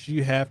 and what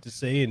you have to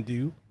say and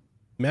do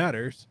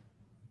matters,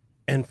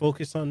 and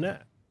focus on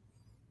that.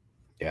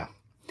 Yeah.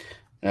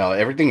 No,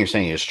 everything you're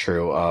saying is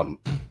true.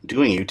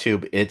 Doing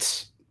YouTube,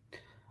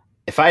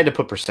 if I had to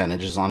put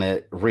percentages on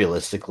it,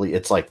 realistically,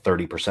 it's like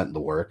 30%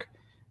 the work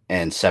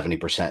and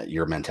 70%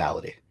 your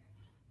mentality.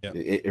 Yep.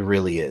 It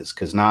really is,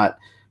 because not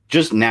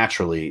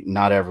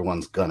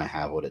everyone's gonna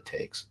have what it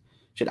takes.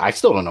 Shit, I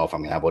still don't know if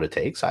I'm gonna have what it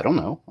takes. I don't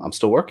know. I'm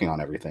still working on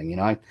everything.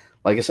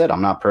 Like I said,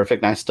 I'm not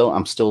perfect. And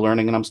I'm still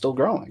learning, and I'm still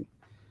growing.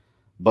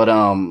 But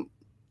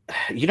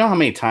you know how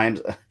many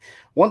times?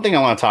 One thing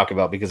I want to talk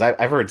about, because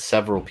I've heard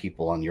several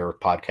people on your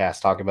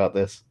podcast talk about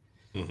this.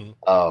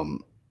 Mm-hmm.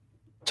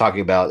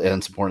 Talking about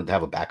it's important to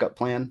have a backup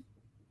plan.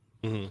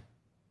 Mm-hmm.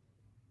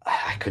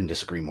 I couldn't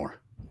disagree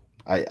more.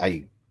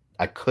 I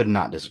could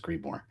not disagree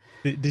more.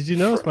 Did you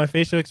notice my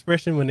facial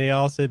expression when they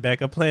all said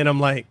backup plan? I'm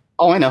like,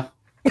 oh, I know.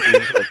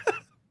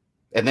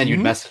 And then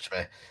you'd message me.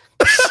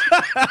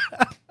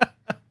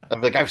 I'd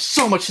be like, I have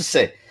so much to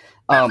say.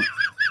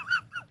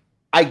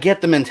 I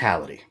get the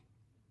mentality.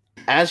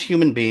 As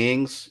human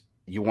beings,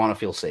 you want to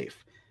feel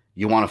safe.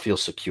 You want to feel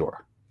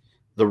secure.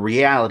 The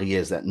reality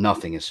is that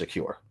nothing is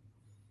secure.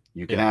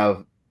 You can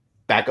have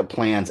backup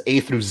plans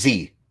A through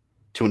Z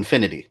to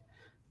infinity.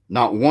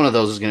 Not one of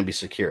those is going to be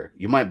secure.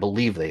 You might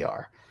believe they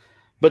are.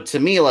 But to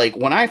me, like,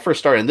 when I first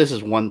started, and this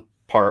is one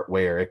part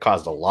where it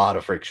caused a lot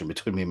of friction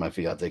between me and my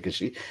fiance,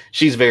 because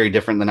she's very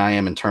different than I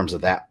am in terms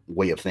of that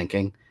way of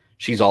thinking.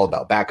 She's all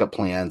about backup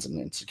plans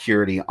and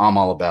security. I'm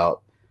all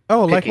about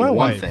like my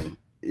one wife. thing.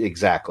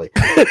 Exactly.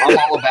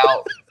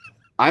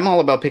 I'm all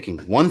about picking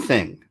one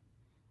thing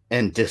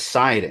and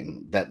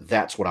deciding that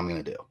that's what I'm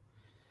going to do.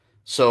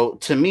 So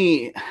to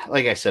me,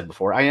 like I said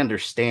before, I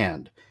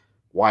understand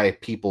why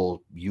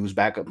people use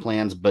backup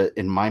plans, but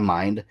in my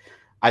mind,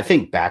 I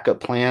think backup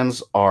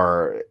plans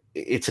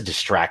it's a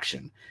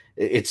distraction.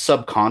 It's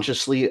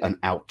subconsciously an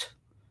out,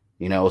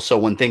 so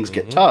when things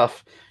get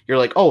tough, you're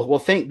like, oh, well,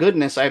 thank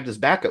goodness I have this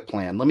backup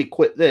plan. Let me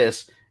quit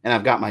this, and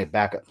I've got my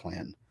backup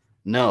plan.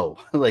 No,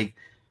 like,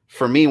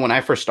 for me, when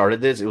I first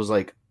started this, it was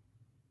like,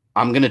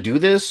 I'm going to do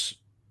this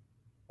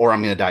or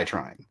I'm going to die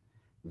trying.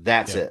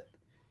 That's it.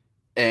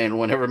 And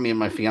whenever me and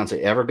my fiance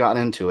ever got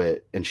into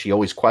it, and she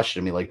always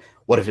questioned me, like,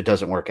 what if it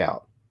doesn't work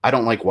out? I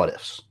don't like what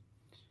ifs.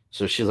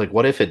 So she's like,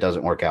 what if it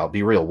doesn't work out?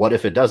 Be real. What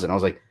if it doesn't? I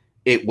was like,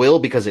 it will,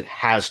 because it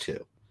has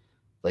to.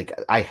 Like,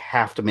 I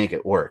have to make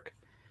it work.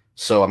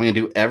 So I'm going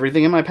to do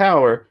everything in my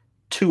power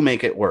to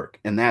make it work.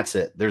 And that's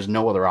it. There's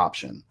no other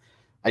option.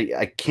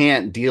 I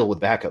can't deal with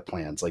backup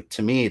plans. Like,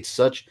 to me, it's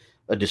such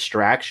a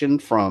distraction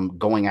from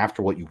going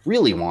after what you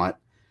really want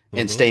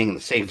and staying in the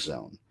safe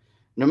zone.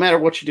 No matter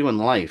what you do in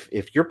life,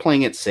 if you're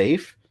playing it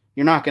safe,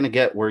 you're not going to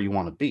get where you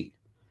want to be.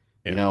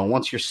 Yeah. You know,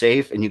 once you're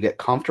safe and you get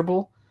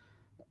comfortable,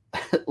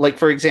 like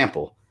for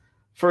example,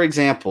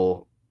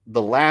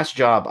 the last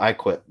job I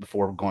quit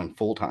before going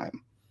full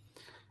time,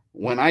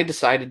 when I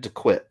decided to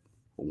quit,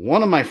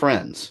 one of my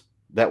friends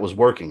that was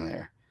working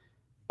there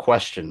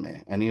questioned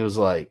me, and he was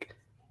like,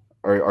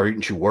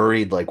 aren't you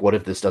worried? Like, what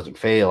if this doesn't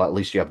fail? At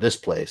least you have this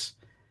place.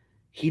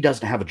 He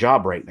doesn't have a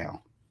job right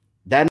now.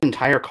 That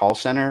entire call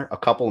center a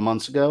couple of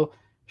months ago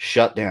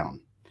shut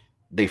down.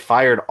 They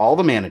fired all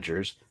the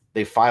managers.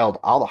 They filed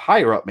all the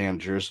higher up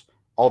managers,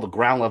 all the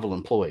ground level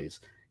employees.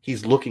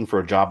 He's looking for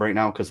a job right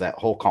now because that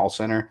whole call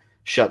center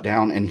shut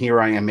down. And here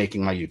I am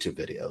making my YouTube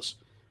videos.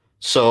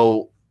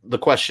 So the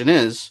question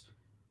is,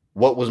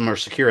 what was more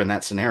secure in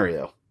that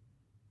scenario?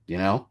 You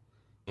know,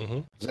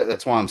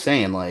 That's why I'm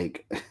saying,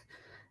 like,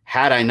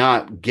 had I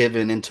not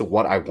given into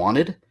what I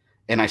wanted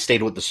and I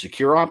stayed with the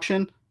secure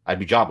option, I'd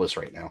be jobless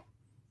right now.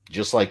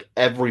 Just like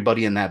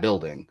everybody in that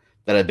building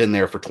that had been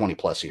there for 20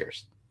 plus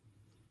years.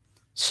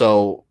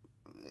 So,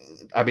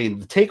 I mean,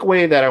 the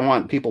takeaway that I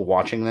want people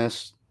watching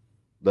this,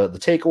 the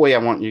takeaway I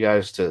want you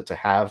guys to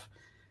have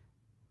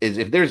is,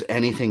 if there's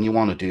anything you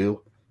want to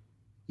do,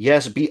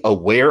 yes, be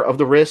aware of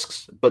the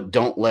risks, but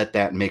don't let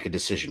that make a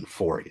decision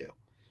for you.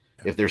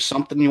 If there's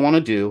something you want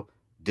to do,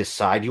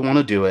 decide you want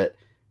to do it,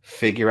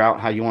 figure out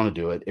how you want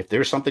to do it. If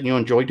there's something you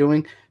enjoy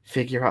doing,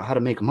 figure out how to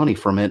make money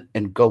from it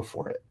and go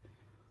for it.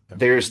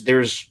 There's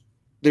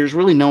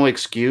really no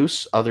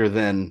excuse other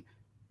than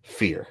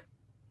fear.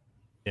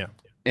 Yeah.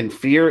 And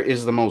fear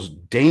is the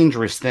most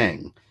dangerous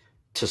thing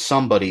to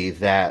somebody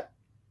that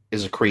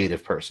is a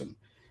creative person.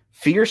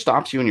 Fear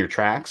stops you in your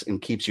tracks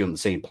and keeps you in the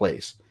same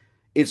place.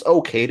 It's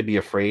okay to be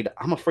afraid.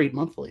 I'm afraid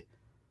monthly.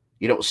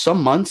 You know,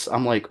 some months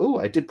I'm like, oh,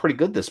 I did pretty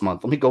good this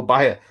month. Let me go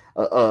buy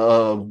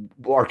a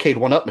arcade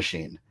 1-up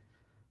machine.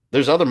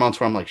 There's other months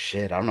where I'm like,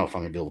 shit, I don't know if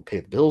I'm going to be able to pay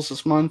the bills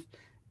this month.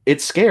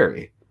 It's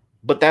scary,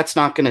 but that's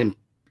not going to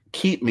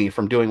keep me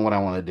from doing what I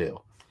want to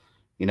do.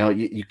 You know,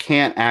 you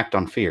can't act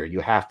on fear. You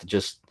have to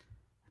just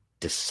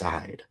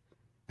decide.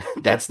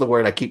 That's the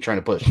word I keep trying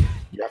to push.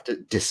 You have to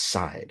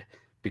decide,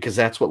 because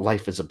that's what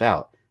life is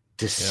about.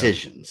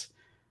 Decisions.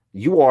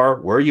 Yeah. You are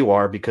where you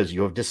are because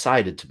you have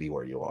decided to be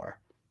where you are.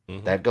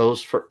 Mm-hmm. That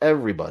goes for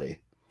everybody.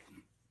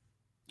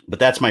 But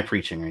that's my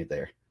preaching right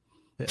there.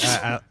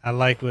 I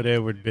like what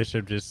Edward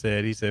Bishop just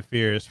said. He said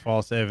fear is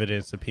false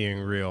evidence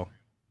appearing real.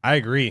 I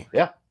agree.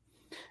 Yeah.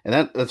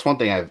 And that's one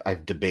thing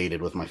I've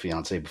debated with my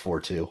fiance before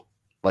too.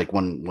 Like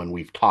when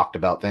we've talked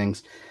about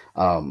things,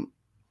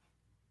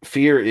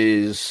 fear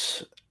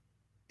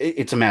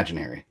it's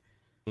imaginary.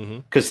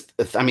 Because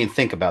I mean,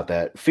 think about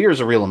that. Fear is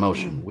a real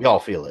emotion. We all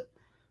feel it,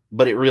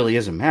 but it really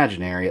is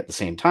imaginary at the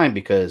same time,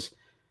 because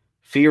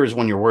fear is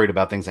when you're worried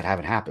about things that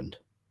haven't happened.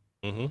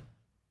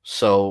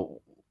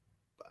 So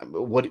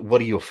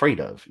what are you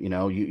afraid of? You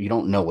know, you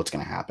don't know what's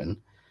going to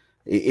happen.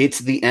 It's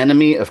the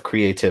enemy of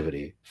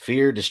creativity.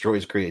 Fear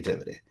destroys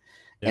creativity.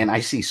 Yeah. And I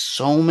see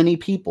so many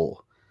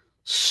people,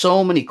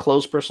 so many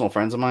close personal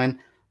friends of mine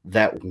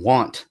that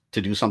want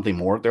to do something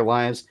more with their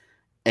lives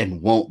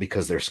and won't,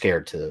 because they're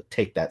scared to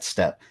take that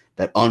step,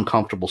 that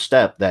uncomfortable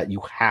step that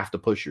you have to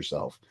push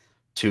yourself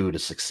to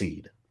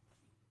succeed.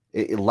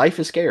 Life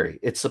is scary.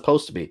 It's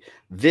supposed to be.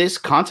 This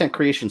content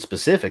creation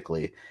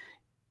specifically,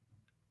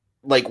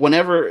 like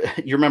whenever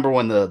you remember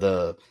when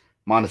the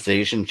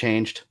monetization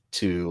changed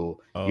to,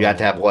 you had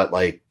to have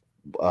like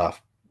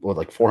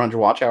 400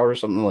 watch hours,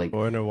 something like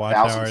 400 watch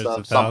hours,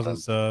 1,000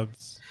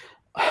 subs.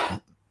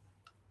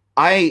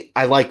 I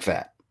like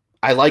that.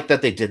 I like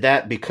that they did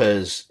that,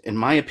 because in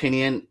my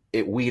opinion,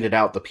 it weeded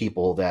out the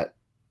people that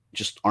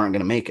just aren't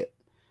going to make it.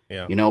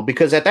 Yeah. You know,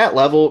 because at that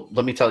level,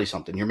 let me tell you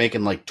something, you're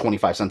making like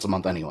 25 cents a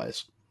month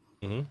anyways.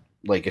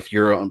 Like if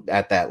you're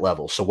at that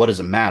level. So what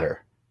does it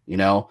matter? You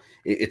know,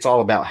 it's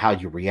all about how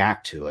you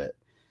react to it.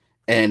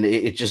 And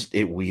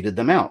it weeded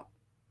them out.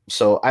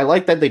 So I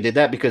like that they did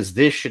that, because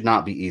this should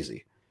not be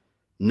easy.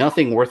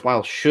 Nothing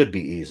worthwhile should be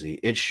easy.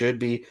 It should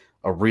be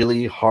a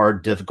really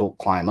hard, difficult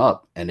climb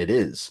up. And it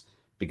is,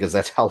 because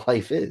that's how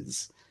life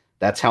is.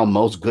 That's how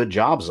most good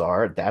jobs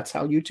are. That's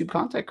how YouTube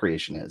content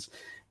creation is.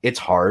 It's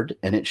hard,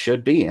 and it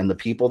should be. And the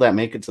people that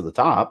make it to the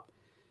top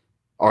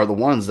are the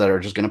ones that are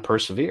just going to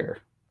persevere.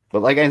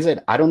 But like I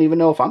said, I don't even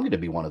know if I'm going to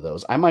be one of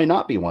those. I might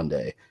not be one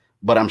day,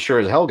 but I'm sure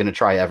as hell going to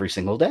try every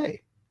single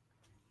day.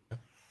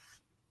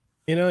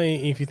 You know,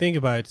 if you think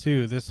about it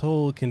too, this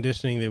whole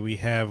conditioning that we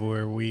have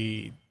where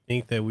we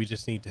think that we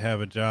just need to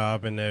have a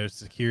job and there's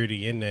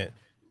security in it.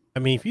 I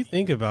mean, if you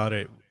think about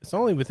it, it's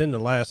only within the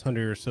last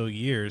 100 or so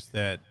years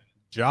that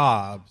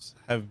jobs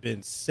have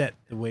been set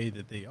the way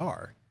that they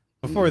are.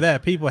 Before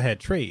that, people had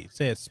trades,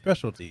 they had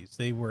specialties,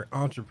 they were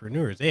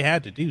entrepreneurs, they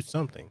had to do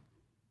something,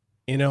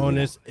 you know. And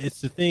it's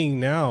the thing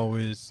now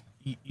is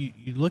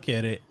you look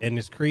at it, and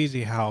it's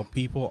crazy how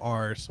people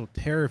are so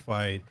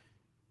terrified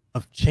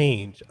of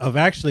change, of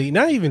actually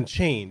not even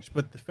change,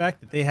 but the fact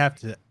that they have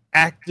to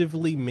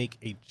actively make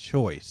a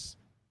choice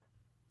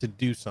to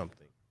do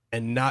something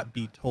and not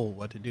be told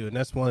what to do. And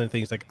that's one of the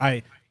things,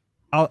 like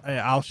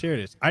I'll share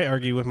this. I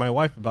argue with my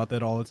wife about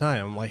that all the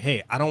time. I'm like,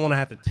 hey, I don't want to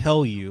have to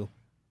tell you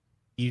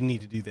you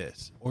need to do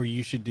this, or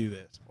you should do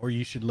this, or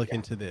you should look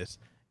into this.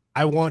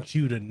 I want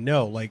you to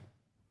know. Like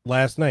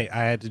last night,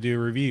 I had to do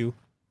a review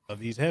of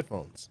these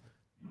headphones,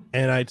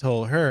 and I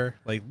told her,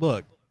 like,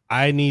 look,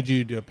 I need you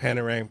to do a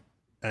panoramic,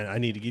 and I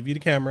need to give you the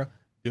camera,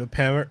 do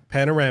a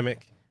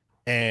panoramic,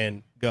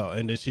 and go.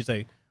 And then she's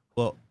like,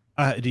 well,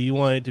 do you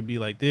want it to be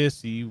like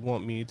this? Do you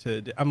want me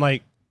to? I'm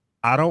like,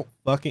 I don't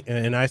fucking.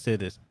 And I said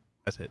this.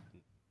 I said,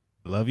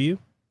 I love you.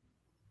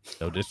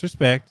 No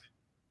disrespect.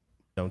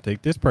 Don't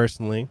take this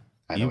personally.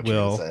 I know you what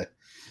will. you're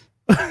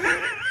gonna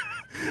say.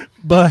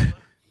 But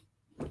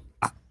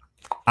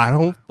I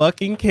don't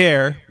fucking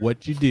care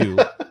what you do.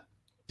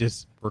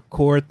 Just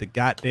record the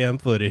goddamn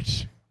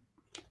footage.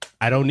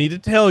 I don't need to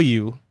tell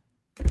you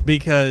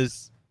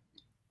because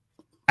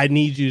I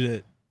need you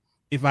to.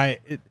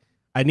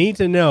 I need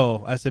to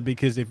know. I said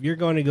because if you're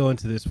going to go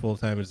into this full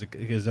time,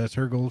 because that's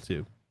her goal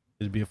too,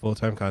 is to be a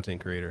full-time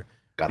content creator.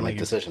 Gotta make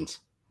decisions.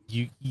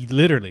 You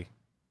literally,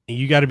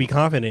 you got to be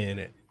confident in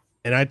it.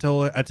 And I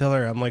tell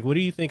her, I'm like, what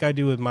do you think I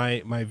do with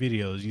my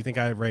videos? You think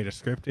I write a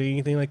script or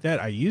anything like that?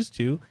 I used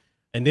to,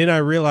 and then I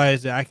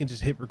realized that I can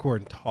just hit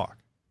record and talk,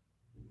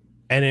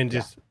 and then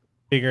just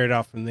figure it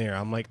out from there.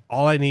 I'm like,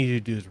 all I need you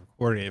to do is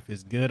record it. If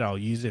it's good, I'll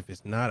use it. If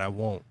it's not, I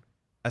won't.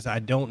 I said, I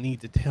don't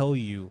need to tell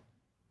you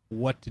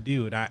what to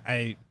do. And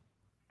I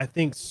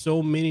think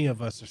so many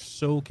of us are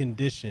so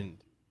conditioned,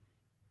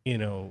 you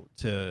know,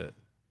 to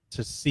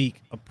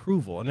seek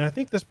approval. And I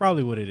think that's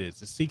probably what it is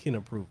seeking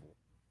approval,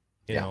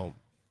 you know,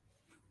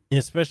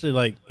 especially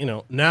like, you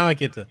know, now I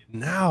get to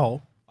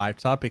five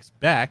topics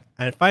back.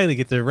 I finally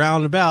get to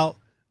round about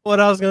what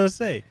I was going to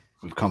say.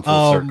 We've come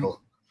full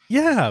circle.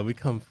 Yeah, we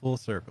come full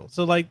circle.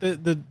 So like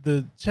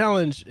the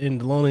challenge in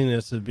the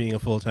loneliness of being a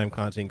full-time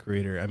content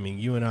creator. I mean,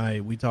 you and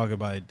I, we talk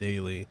about it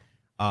daily.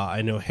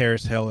 I know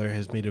Harris Heller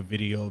has made a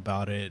video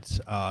about it,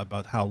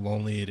 about how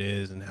lonely it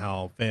is and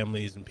how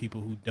families and people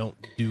who don't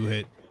do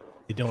it,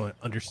 they don't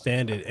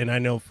understand it. And I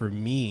know for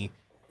me,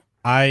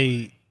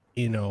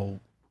 you know,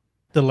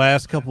 the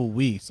last couple of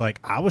weeks, like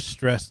I was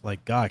stressed,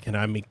 like, God, can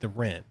I make the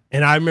rent?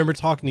 And I remember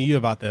talking to you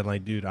about that.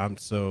 Like, dude, I'm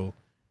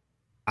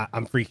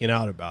freaking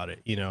out about it,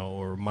 you know,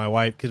 or my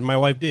wife, because my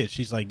wife did.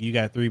 She's like, you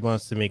got 3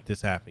 months to make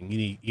this happen.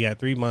 You got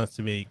 3 months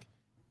to make,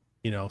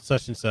 you know,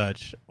 such and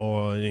such,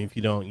 or if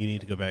you don't, you need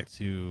to go back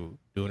to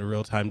doing a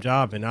real-time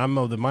job. And I'm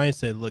of the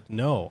mindset, look,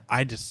 no,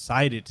 I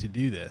decided to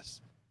do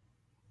this.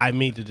 I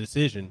made the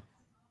decision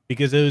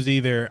because it was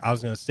either I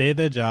was going to stay at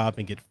that job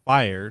and get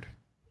fired,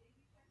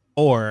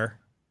 or,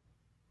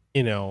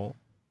 you know,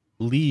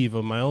 leave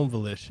of my own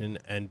volition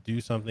and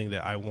do something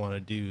that I want to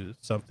do,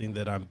 something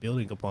that I'm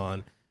building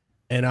upon.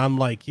 And I'm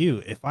like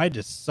you, if I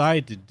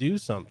decide to do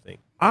something,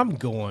 I'm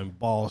going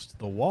balls to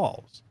the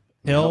walls.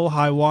 Hell,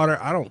 high water,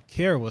 I don't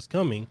care what's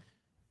coming.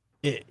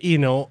 You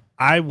know,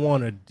 I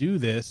want to do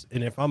this,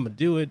 and if I'm going to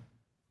do it,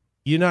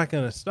 you're not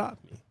going to stop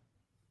me.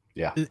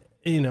 Yeah.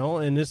 You know,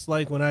 and it's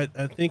like when I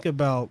think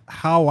about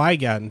how I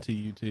got into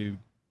YouTube,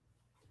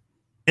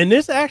 and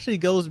this actually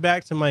goes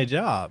back to my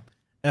job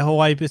at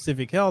Hawaii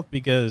Pacific Health,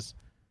 because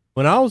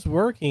when I was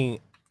working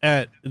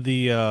at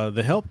the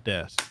help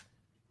desk,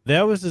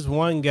 there was this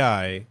one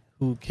guy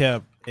who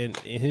kept, and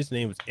his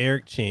name was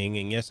Eric Ching,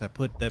 and yes, I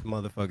put that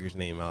motherfucker's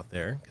name out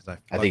there because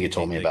I think you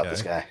told me about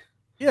this guy.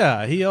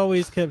 Yeah, he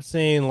always kept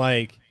saying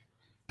like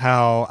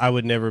how I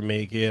would never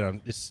make it.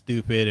 I'm just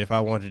stupid. If I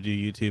wanted to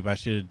do YouTube, I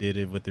should have did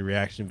it with the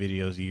reaction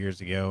videos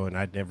years ago, and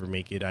I'd never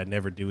make it. I'd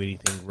never do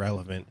anything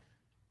relevant.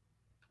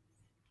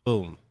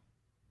 Boom.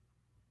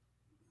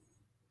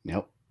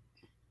 Yep.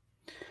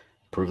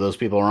 Prove those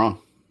people wrong.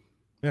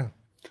 Yeah.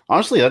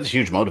 Honestly, that's a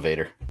huge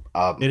motivator.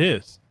 It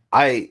is.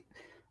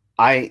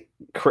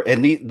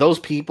 Those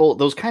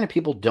kind of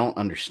people don't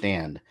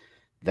understand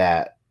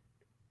that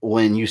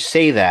when you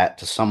say that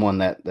to someone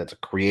that's a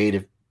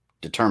creative,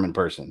 determined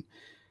person,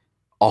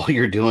 all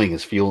you're doing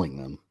is fueling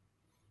them.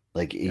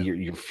 Like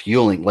you're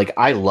fueling. Like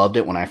I loved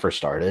it when I first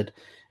started,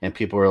 and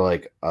people were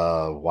like,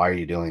 "Why are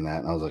you doing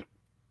that?" And I was like,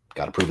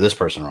 "Got to prove this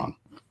person wrong.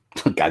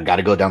 Got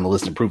to go down the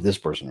list and prove this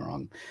person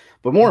wrong."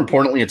 But more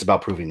importantly, it's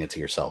about proving it to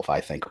yourself.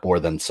 I think more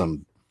than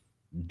some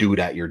dude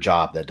at your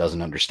job that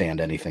doesn't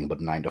understand anything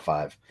but 9 to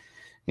 5.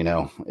 You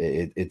know,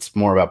 it's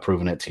more about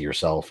proving it to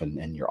yourself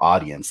and your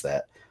audience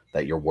that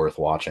you're worth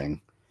watching.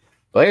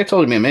 But like I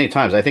told you many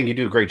times, I think you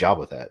do a great job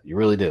with that. You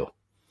really do.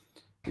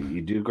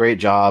 You do a great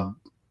job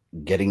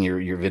getting your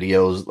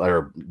videos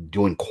or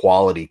doing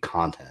quality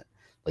content.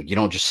 Like you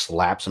don't just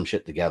slap some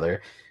shit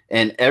together.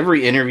 And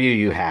every interview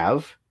you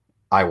have,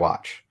 I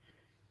watch.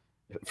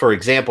 For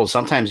example,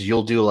 sometimes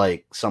you'll do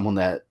like someone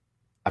that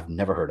I've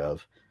never heard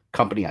of,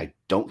 company I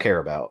don't care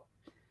about,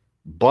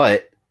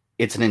 but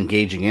it's an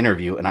engaging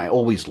interview, and I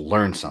always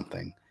learn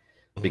something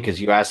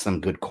because you ask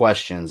them good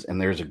questions and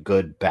there's a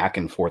good back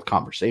and forth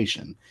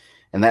conversation.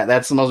 And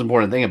that's the most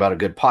important thing about a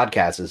good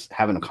podcast is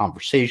having a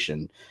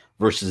conversation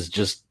versus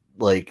just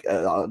like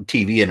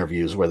TV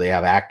interviews where they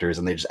have actors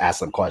and they just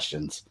ask them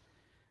questions.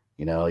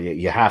 You know,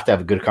 you have to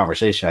have a good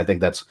conversation. I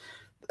think that's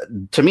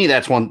to me,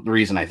 that's one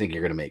reason I think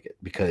you're going to make it,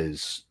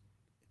 because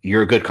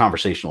you're a good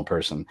conversational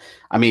person.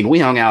 I mean, we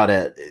hung out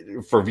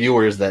for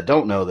viewers that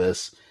don't know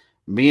this,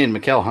 me and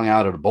Mikkel hung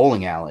out at a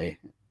bowling alley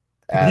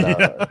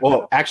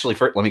well, actually,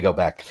 first, let me go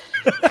back.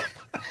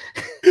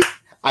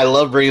 I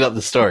love bringing up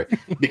the story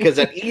because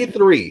at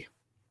E3,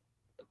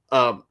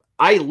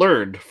 I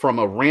learned from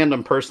a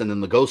random person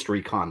in the Ghost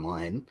Recon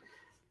line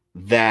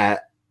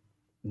that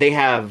they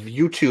have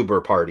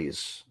YouTuber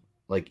parties,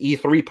 like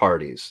E3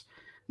 parties.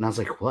 And I was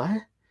like,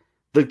 what?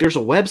 Like, there's a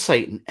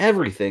website and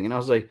everything. And I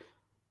was like,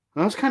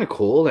 well, that's kind of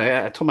cool.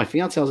 I told my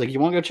fiance, I was like, you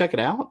want to go check it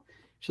out?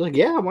 She's like,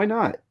 yeah, why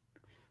not?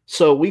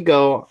 So we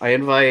go. I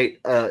invite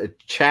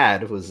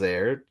Chad was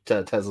there,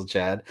 Tesla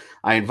Chad.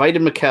 I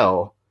invited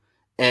Mikkel,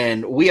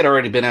 and we had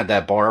already been at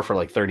that bar for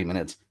like 30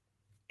 minutes.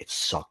 It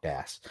sucked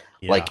ass.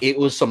 Yeah. Like, it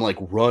was some like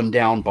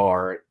rundown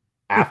bar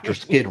after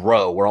Skid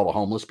Row where all the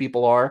homeless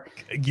people are.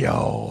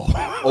 Yo.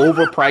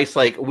 Overpriced.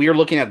 Like, we were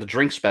looking at the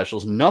drink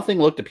specials. Nothing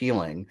looked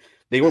appealing.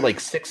 They were like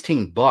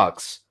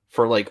 $16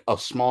 for like a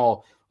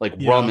small like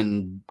rum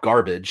and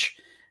garbage.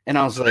 And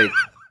I was like,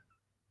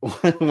 when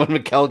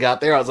Mikkel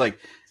got there, I was like,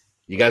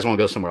 you guys want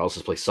to go somewhere else?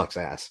 This place sucks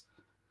ass.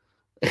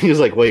 And he was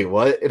like, wait,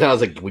 what? And I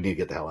was like, we need to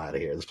get the hell out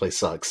of here. This place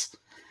sucks.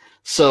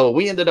 So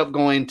we ended up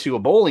going to a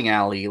bowling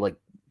alley, like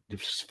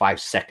 5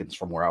 seconds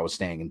from where I was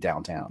staying in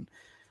downtown.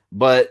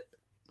 But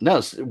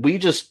no,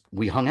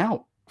 we hung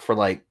out for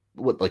like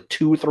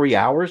 2 or 3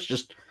 hours,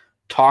 just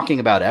talking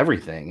about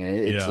everything.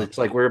 It's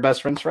like we were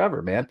best friends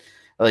forever, man.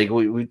 Like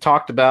we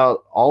talked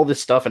about all this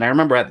stuff. And I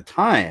remember at the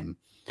time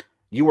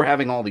you were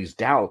having all these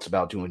doubts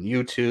about doing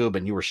YouTube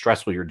and you were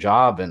stressed with your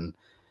job, and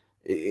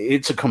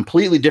it's a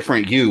completely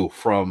different you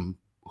from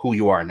who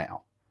you are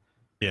now.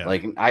 Yeah.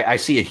 Like I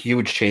see a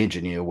huge change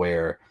in you,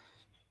 where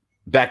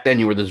back then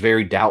you were this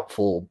very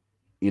doubtful,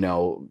 I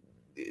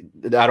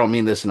don't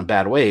mean this in a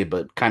bad way,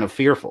 but kind of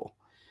fearful.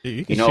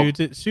 You can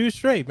shoot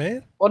straight,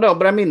 man. Well, no,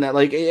 but I mean that,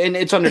 like, and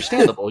it's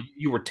understandable.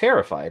 You were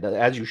terrified,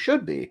 as you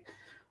should be.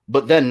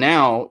 But then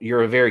now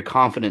you're a very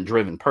confident,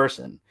 driven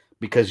person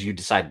because you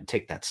decided to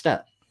take that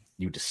step.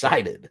 You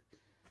decided.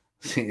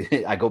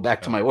 I go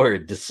back to my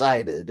word,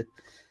 decided.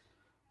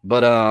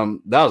 But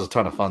that was a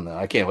ton of fun, though.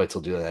 I can't wait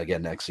to do that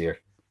again next year.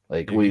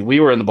 Like, we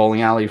were in the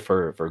bowling alley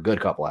for a good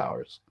couple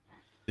hours.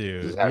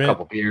 Dude, just had a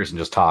couple beers and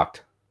just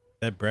talked.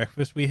 That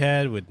breakfast we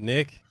had with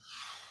Nick,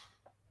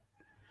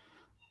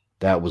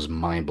 that was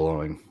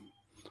mind-blowing.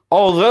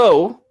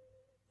 Although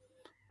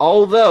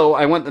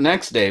I went the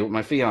next day with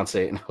my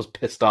fiance and I was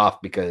pissed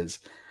off because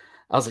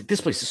I was like, this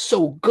place is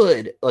so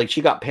good. Like,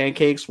 she got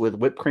pancakes with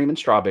whipped cream and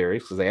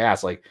strawberries because they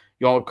asked, like,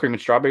 you want whipped cream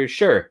and strawberries?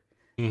 Sure.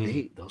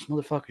 Mm-hmm. Those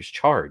motherfuckers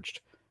charged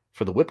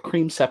for the whipped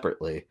cream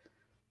separately.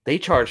 They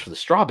charged for the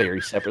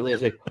strawberries separately. I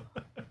was like,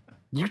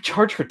 you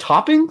charge for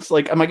toppings?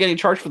 Like, am I getting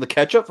charged for the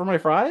ketchup for my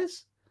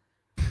fries?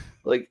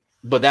 Like,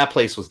 but that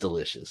place was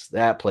delicious.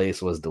 That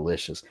place was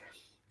delicious.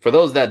 For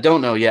those that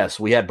don't know, yes,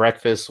 we had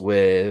breakfast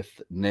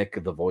with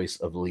Nick, the voice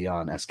of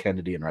Leon S.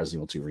 Kennedy in Resident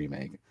Evil 2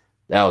 Remake.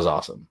 That was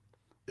awesome.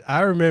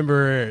 I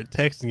remember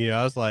texting you.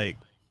 I was like,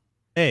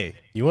 hey,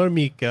 you want to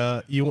meet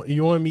you want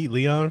to meet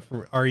Leon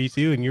from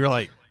RE2? And you were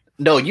like,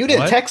 no, you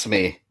didn't text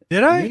me.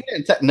 Did I?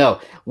 No,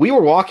 we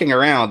were walking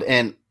around,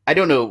 and I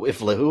don't know if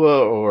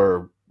Lahua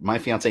or my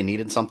fiance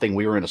needed something.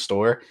 We were in a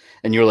store,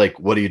 and you were like,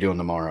 what are you doing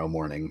tomorrow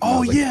morning? And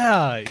oh,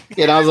 yeah.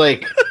 And I was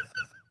like,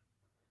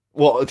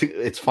 well,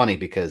 it's funny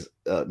because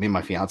me and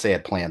my fiance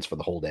had plans for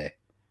the whole day.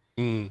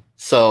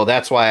 So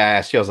that's why I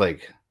asked you. I was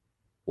like,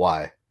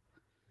 why?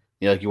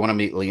 You're like, you want to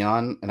meet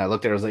Leon? And I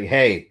looked at her. I was like,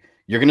 hey,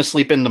 you're going to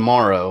sleep in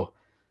tomorrow.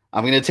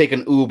 I'm going to take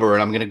an Uber,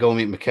 and I'm going to go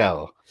meet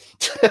Mikkel.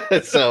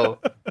 So,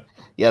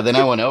 yeah, then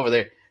I went over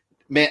there.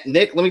 Man,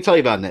 Nick, let me tell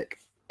you about Nick.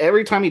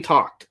 Every time he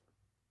talked,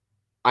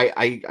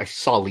 I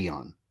saw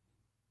Leon.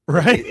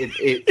 Right.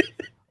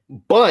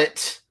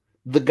 But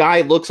the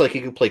guy looks like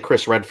he could play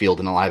Chris Redfield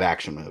in a live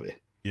action movie.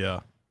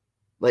 Yeah.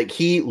 Like,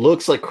 he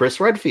looks like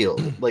Chris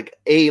Redfield, like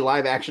a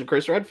live action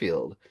Chris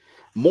Redfield,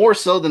 more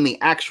so than the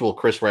actual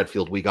Chris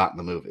Redfield we got in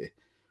the movie.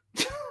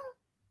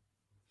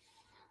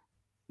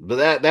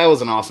 But that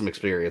was an awesome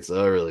experience,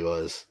 though. It really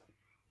was.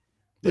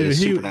 Dude, he's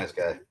a super nice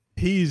guy.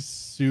 He's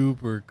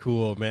super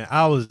cool, man.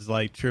 I was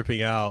like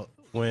tripping out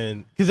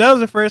because that was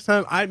the first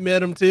time I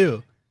met him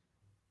too.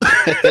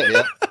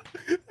 Yeah.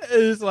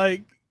 It's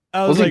like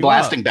was he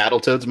blasting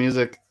Battletoads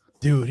music?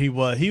 Dude, he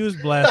was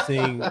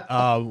blasting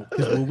because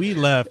when we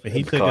left and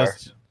he took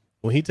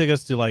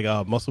us to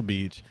like Muscle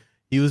Beach,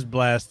 he was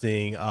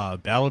blasting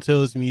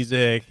Battletoads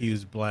music. He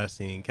was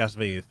blasting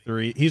Castlevania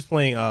 3. He was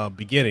playing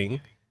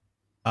Beginning,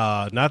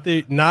 not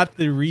the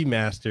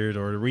remastered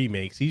or the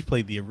remakes. He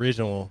played the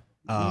original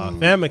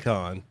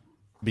Famicom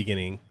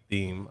Beginning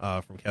theme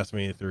from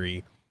Castlevania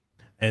 3,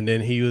 and then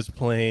he was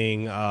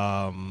playing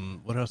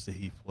what else did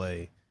he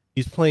play?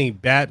 He's playing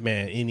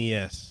Batman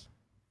NES.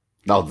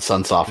 Oh, the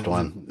Sunsoft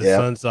one. The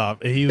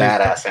Sunsoft. He was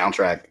badass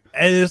soundtrack.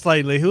 And it's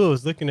like who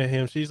was looking at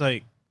him. She's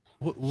like,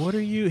 "What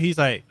are you?" He's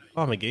like,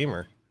 "Oh, I'm a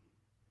gamer."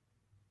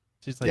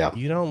 She's like,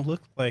 "You don't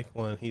look like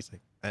one." He's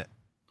like,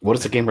 "What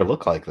does a gamer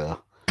look like,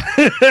 though?"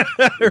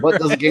 What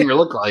does a gamer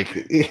look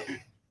like?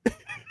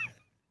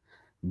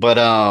 But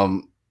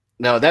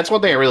no, that's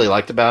one thing I really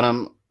liked about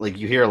him. Like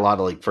you hear a lot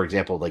of like, for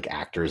example, like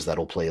actors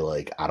that'll play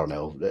like I don't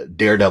know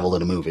Daredevil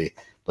in a movie,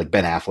 like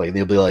Ben Affleck.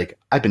 They'll be like,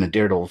 "I've been a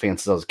Daredevil fan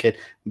since I was a kid."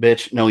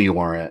 Bitch, no, you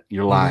weren't.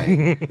 You're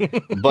lying.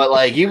 But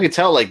like you could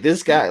tell, like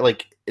this guy,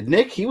 like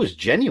Nick, he was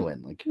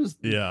genuine. Like he was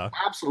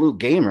absolute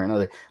gamer. And I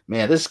was like,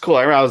 man, this is cool.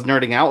 I was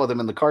nerding out with him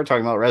in the car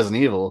talking about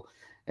Resident Evil.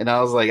 And I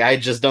was like, I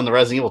had just done the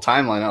Resident Evil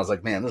timeline. I was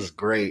like, man, this is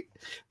great.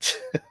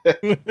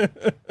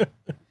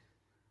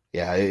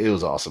 Yeah, it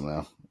was awesome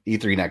though.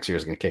 E3 next year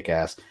is going to kick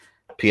ass.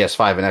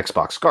 PS5 and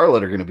Xbox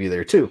Scarlet are going to be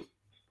there too.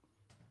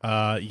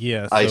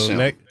 Yeah.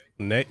 So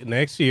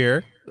next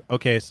year.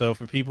 Okay, so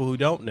for people who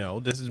don't know,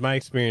 this is my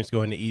experience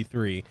going to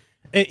E3.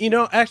 And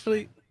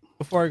actually,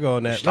 before I go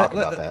on that,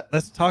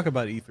 let's talk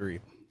about E3.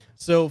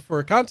 So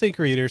for content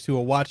creators who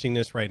are watching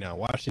this right now,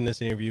 watching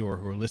this interview, or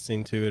who are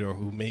listening to it, or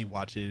who may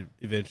watch it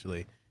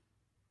eventually,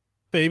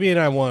 Baby and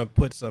I want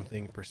to put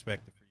something in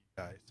perspective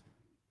for you guys.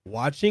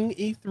 Watching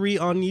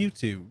E3 on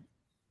YouTube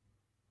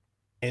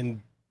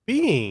and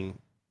being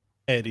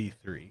at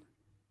E3,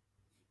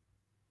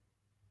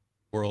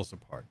 worlds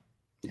apart.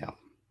 Yeah.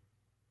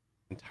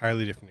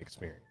 Entirely different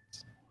experience.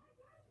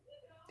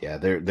 Yeah,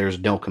 there's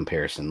no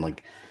comparison.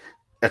 Like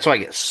that's why I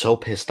get so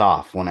pissed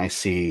off when I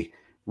see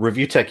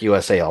Review Tech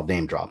USA. I'll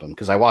name drop him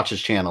because I watch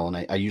his channel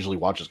and I usually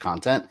watch his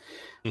content.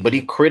 But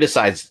he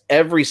criticized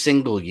every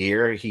single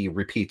year. He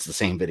repeats the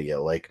same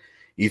video. Like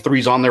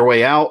E3's on their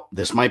way out.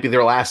 This might be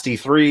their last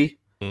E3.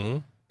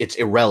 It's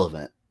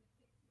irrelevant.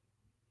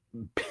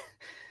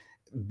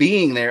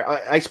 Being there,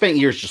 I spent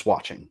years just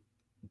watching.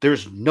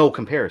 There's no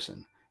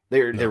comparison.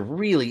 There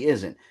really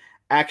isn't.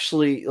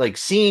 Actually, like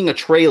seeing a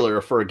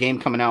trailer for a game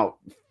coming out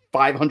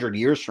 500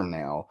 years from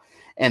now,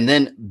 and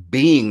then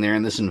being there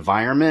in this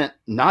environment,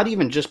 not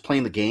even just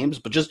playing the games,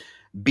 but just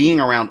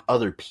being around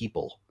other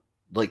people,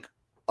 like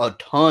a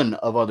ton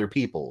of other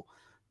people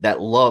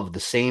that love the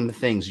same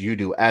things you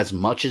do as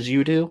much as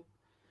you do.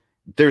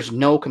 There's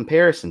no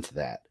comparison to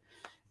that.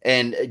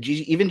 And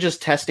even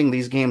just testing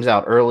these games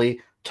out early,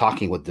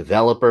 talking with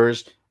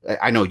developers.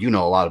 I know you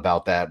know a lot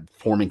about that,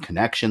 forming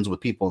connections with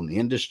people in the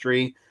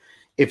industry.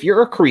 If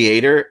you're a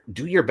creator,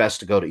 do your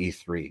best to go to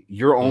E3.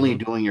 You're only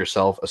doing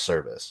yourself a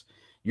service.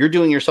 You're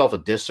doing yourself a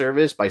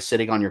disservice by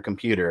sitting on your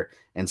computer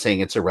and saying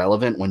it's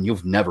irrelevant when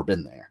you've never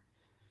been there.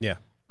 Yeah.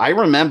 I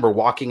remember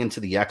walking into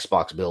the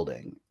Xbox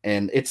building,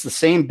 and it's the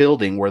same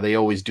building where they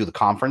always do the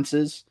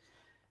conferences.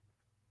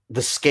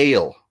 The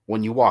scale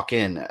when you walk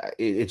in,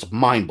 it's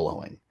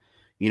mind-blowing.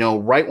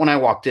 Right when I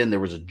walked in, there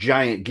was a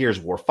giant Gears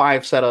of War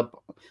 5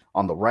 setup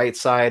on the right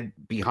side.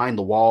 Behind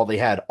the wall, they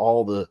had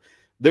all the...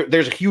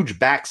 There's a huge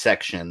back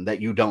section that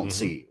you don't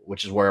see,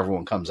 which is where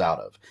everyone comes out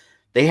of.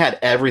 They had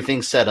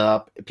everything set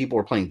up. People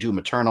were playing Doom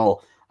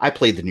Eternal. I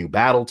played the new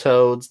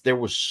Battletoads. There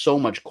was so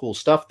much cool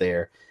stuff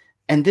there.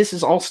 And this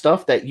is all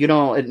stuff that,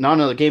 none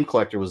of the Game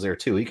Collector was there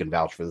too. He can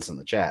vouch for this in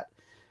the chat.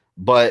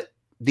 But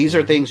these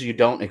are things you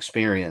don't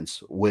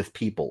experience with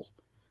people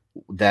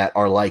that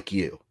are like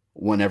you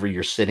whenever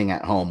you're sitting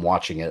at home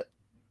watching it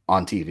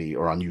on TV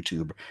or on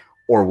YouTube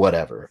or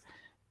whatever.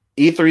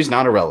 E3 is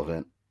not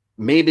irrelevant.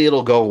 Maybe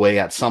it'll go away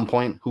at some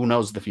point. Who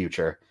knows the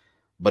future?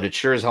 But it's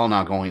sure as hell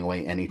not going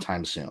away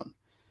anytime soon.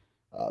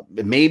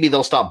 Maybe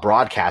they'll stop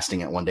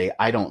broadcasting it one day.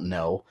 I don't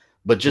know.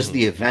 But just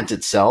the event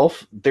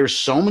itself, there's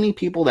so many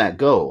people that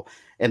go,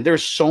 and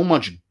there's so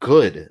much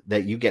good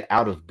that you get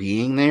out of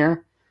being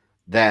there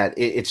that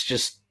it's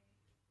just,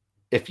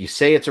 if you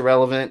say it's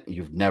irrelevant,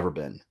 you've never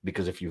been.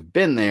 Because if you've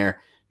been there,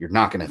 you're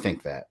not going to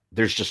think that.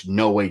 There's just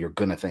no way you're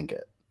going to think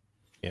it.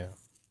 Yeah.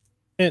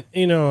 And,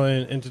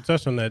 and to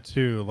touch on that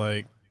too,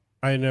 like,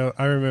 I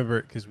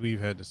remember, because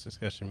we've had this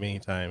discussion many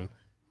times,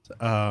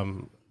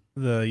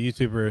 the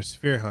YouTuber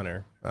Sphere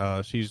Hunter,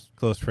 she's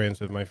close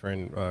friends with my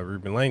friend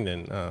Ruben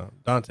Langdon,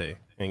 Dante,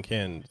 and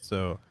Ken.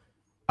 So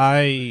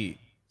I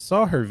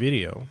saw her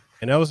video,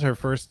 and that was her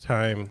first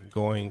time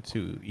going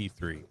to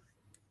E3.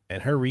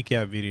 And her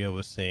recap video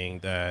was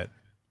saying that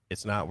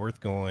it's not worth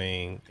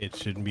going. It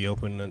shouldn't be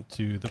open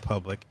to the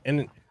public.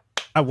 And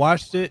I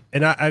watched it,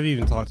 and I've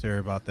even talked to her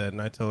about that.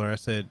 And I told her, I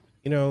said,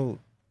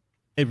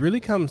 it really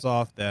comes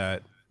off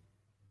that,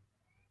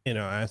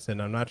 I said,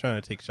 I'm not trying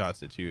to take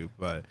shots at you,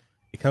 but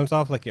it comes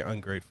off like you're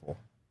ungrateful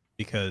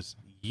because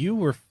you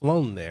were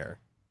flown there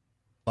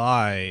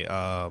by,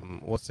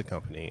 what's the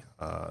company?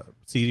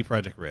 CD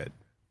Projekt Red.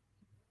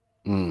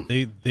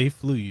 They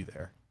flew you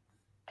there.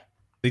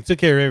 They took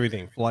care of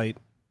everything, flight,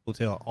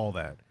 hotel, all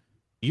that.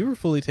 You were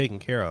fully taken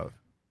care of.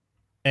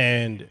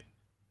 And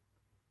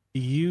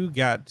you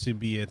got to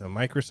be at the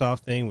Microsoft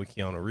thing with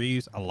Keanu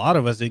Reeves. A lot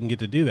of us didn't get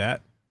to do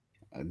that.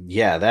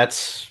 Yeah,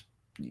 that's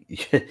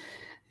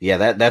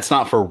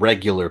not for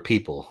regular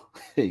people.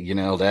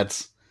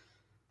 That's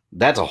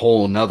a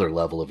whole nother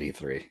level of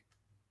E3.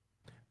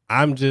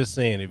 I'm just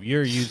saying, if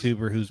you're a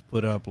YouTuber who's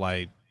put up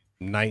like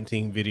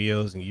 19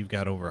 videos and you've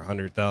got over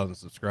 100,000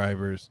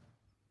 subscribers,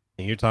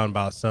 and you're talking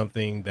about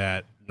something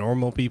that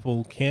normal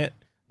people can't,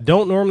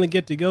 don't normally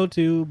get to go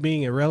to,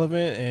 being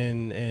irrelevant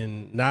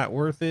and not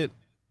worth it.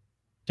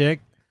 Check.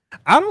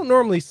 I don't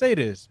normally say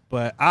this,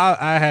 but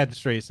I had to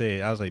straight say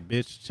it. I was like,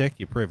 bitch, check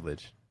your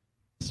privilege.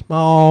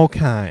 Small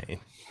kind.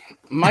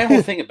 My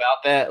whole thing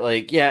about that,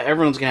 like, yeah,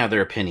 everyone's gonna have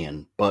their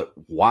opinion, but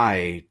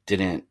why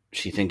didn't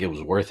she think it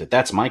was worth it?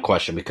 That's my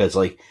question, because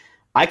like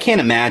I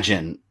can't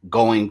imagine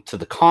going to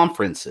the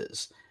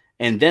conferences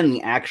and then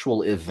the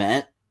actual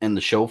event and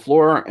the show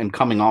floor and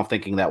coming off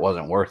thinking that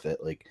wasn't worth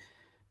it. Like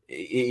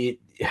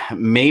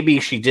maybe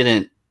she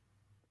didn't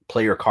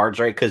play her cards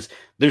right, because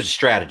there's a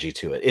strategy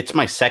to it. It's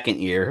my second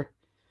year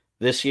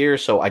this year,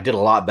 so I did a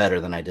lot better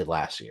than I did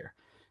last year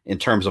in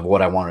terms of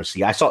what I wanted to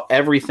see. I saw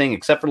everything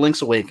except for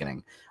Link's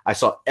Awakening. I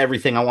saw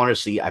everything I wanted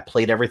to see. I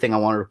played everything I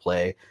wanted to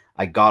play.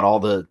 I got all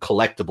the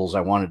collectibles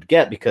I wanted to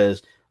get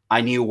because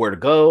I knew where to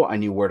go. I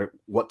knew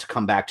what to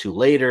come back to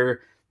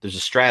later. There's a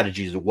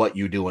strategy to what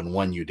you do and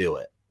when you do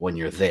it, when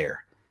you're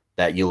there,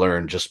 that you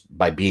learn just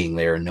by being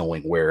there and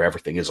knowing where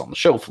everything is on the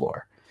show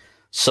floor.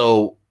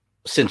 So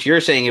since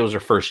you're saying it was her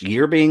first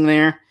year being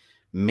there,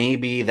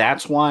 maybe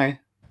that's why.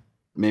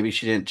 Maybe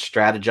she didn't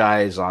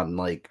strategize on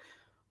like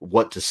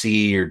what to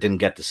see or didn't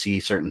get to see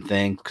certain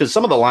things, because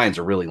some of the lines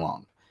are really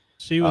long.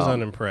 She was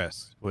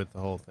unimpressed with the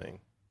whole thing.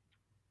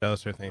 That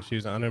was her thing. She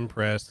was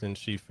unimpressed, and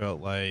she felt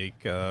like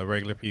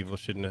regular people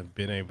shouldn't have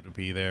been able to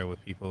be there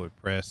with people with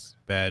press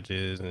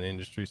badges and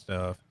industry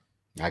stuff.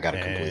 I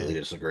gotta completely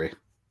disagree.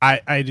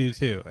 I do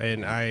too,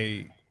 and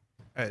I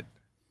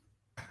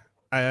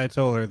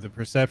told her the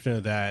perception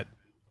of that.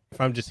 If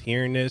I'm just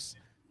hearing this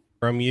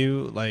from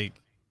you, like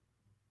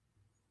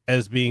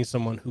as being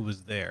someone who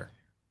was there,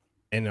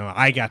 and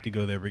I got to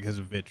go there because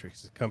of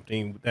Vitrix, the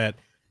company that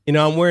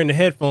I'm wearing the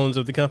headphones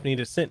of the company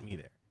that sent me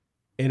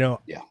there.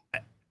 Yeah.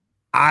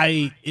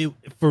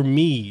 For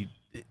me,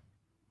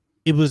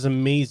 it was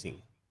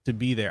amazing to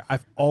be there.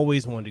 I've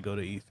always wanted to go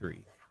to E3,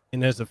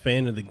 and as a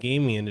fan of the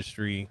gaming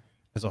industry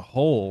as a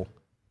whole,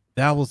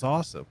 that was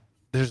awesome.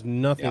 There's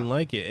nothing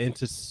like it. And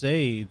to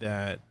say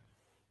that,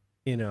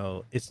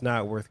 it's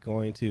not worth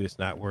going to, it's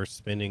not worth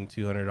spending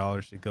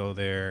 $200 to go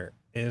there.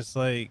 And it's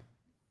like,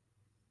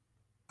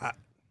 I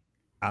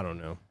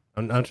don't know.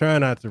 I'm trying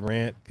not to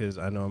rant because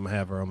I know I'm gonna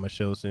have her on my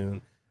show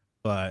soon,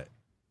 but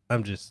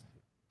I'm just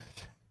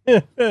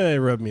it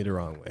rubbed me the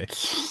wrong way.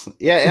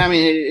 Yeah, I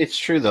mean it's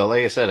true though.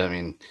 Like I said, I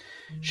mean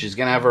she's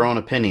gonna have her own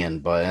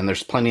opinion, and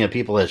there's plenty of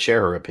people that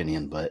share her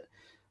opinion, but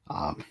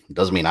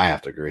doesn't mean I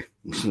have to agree.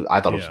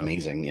 I thought it was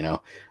amazing,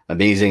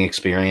 amazing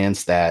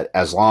experience that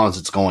as long as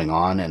it's going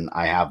on and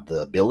I have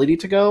the ability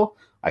to go,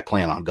 I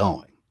plan on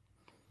going.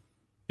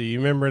 Do you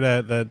remember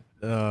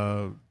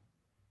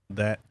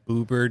that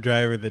Uber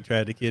driver that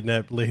tried to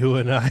kidnap Leo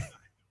and I?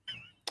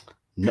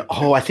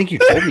 No, I think you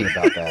told me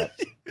about that.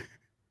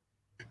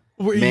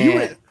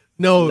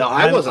 No,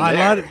 I wasn't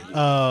there.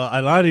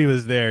 Ilani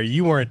was there.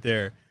 You weren't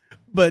there.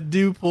 But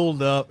dude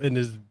pulled up in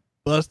this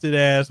busted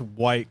ass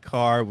white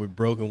car with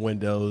broken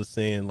windows,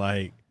 saying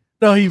like,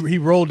 no, he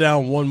rolled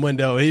down one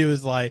window. He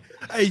was like,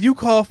 "Hey, you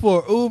call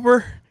for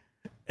Uber?"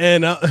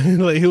 And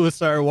like he was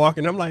started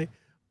walking. I'm like,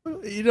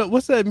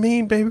 what's that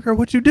mean, baby girl?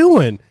 What you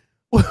doing?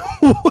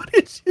 What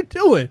is you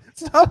doing?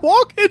 Stop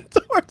walking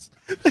towards.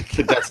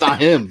 That's not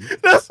him.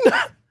 That's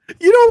not.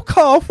 You don't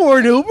call for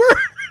an Uber.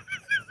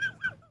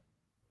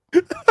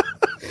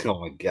 Oh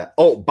my god!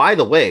 Oh, by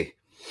the way,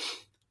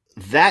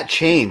 that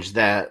change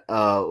that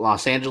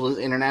Los Angeles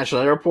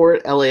International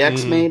Airport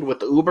LAX made with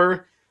the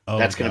Uber,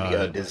 that's going to be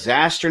a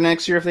disaster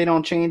next year if they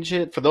don't change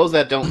it. For those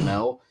that don't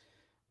know,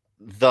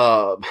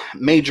 the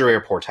major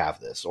airports have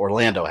this.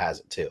 Orlando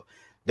has it too.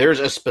 There's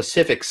a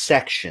specific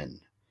section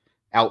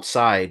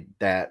outside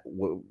that's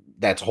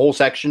a whole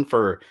section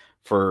for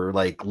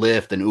like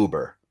Lyft and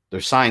Uber.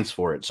 There's signs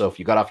for it. So if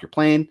you got off your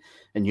plane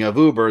and you have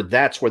Uber,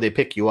 that's where they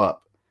pick you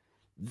up.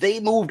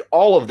 They moved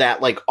all of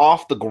that like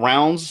off the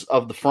grounds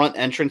of the front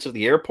entrance of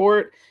the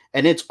airport,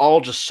 and it's all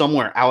just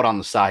somewhere out on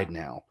the side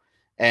now.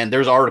 And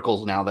there's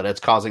articles now that it's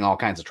causing all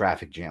kinds of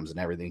traffic jams and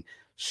everything.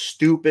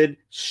 Stupid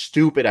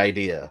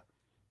idea.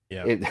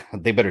 Yeah,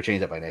 they better change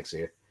that by next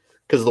year,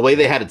 because the way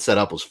they had it set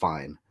up was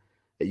fine.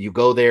 You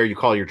go there, you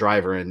call your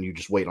driver, and you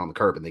just wait on the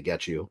curb, and they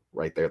get you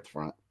right there at the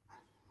front.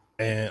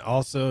 And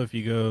also, if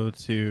you go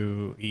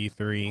to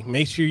E3,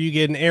 make sure you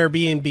get an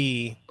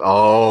Airbnb.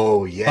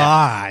 Oh yeah.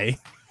 Bye.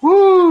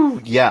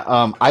 Woo! Yeah,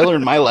 I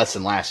learned my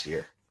lesson last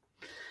year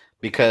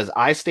because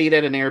I stayed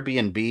at an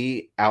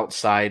Airbnb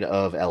outside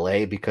of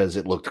LA because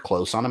it looked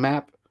close on a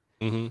map.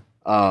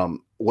 Mm-hmm.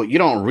 What you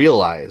don't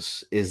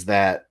realize is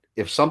that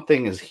if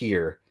something is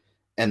here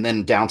and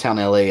then downtown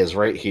LA is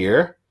right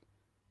here,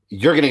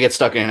 you're going to get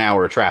stuck in an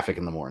hour of traffic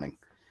in the morning.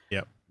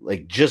 Yep.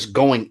 Like just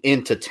going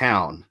into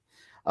town.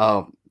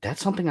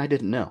 That's something I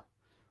didn't know.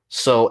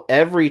 So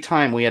every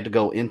time we had to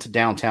go into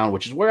downtown,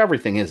 which is where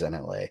everything is in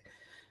LA,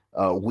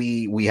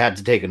 we had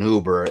to take an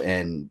Uber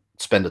and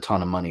spend a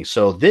ton of money.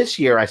 So this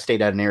year I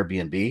stayed at an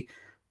Airbnb,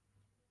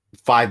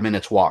 5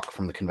 minutes walk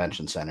from the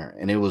convention center,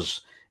 and it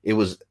was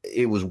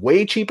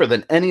way cheaper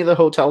than any of the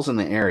hotels in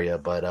the area.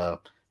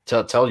 But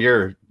tell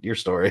your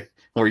story.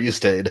 where you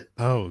stayed.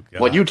 Oh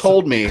god. When you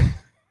told me,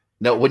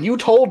 no, when you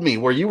told me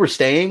where you were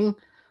staying,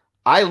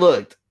 I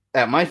looked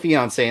at my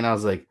fiance and I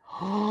was like,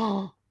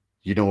 oh,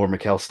 you know where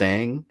Mikkel's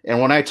staying?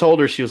 And when I told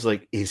her, she was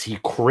like, is he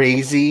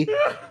crazy?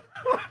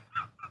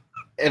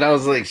 And I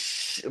was like,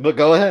 but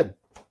go ahead.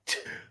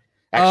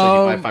 Actually, do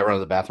you mind if I run to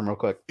the bathroom real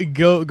quick?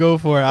 Go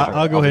for it.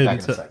 I'll go ahead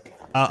and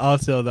I'll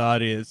tell the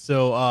audience.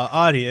 So,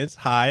 audience,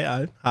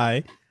 hi.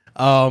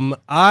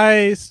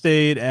 I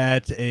stayed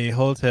at a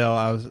hotel.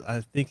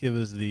 I think it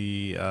was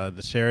the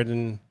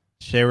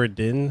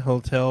Sheridan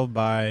Hotel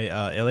by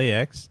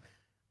LAX,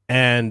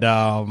 and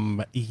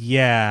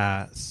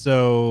yeah.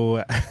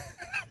 So,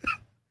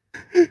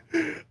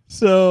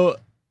 so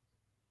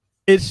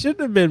it shouldn't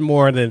have been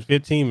more than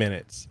 15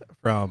 minutes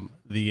from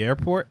the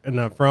airport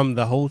and from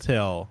the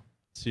hotel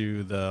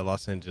to the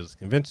Los Angeles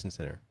Convention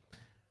Center.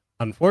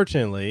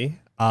 Unfortunately,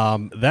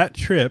 that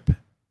trip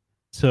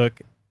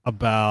took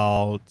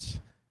about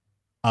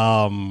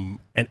an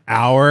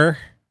hour,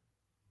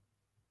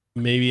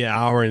 maybe an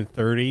hour and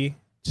 30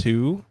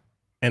 to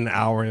an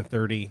hour and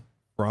 30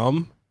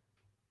 from.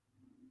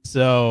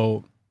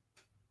 So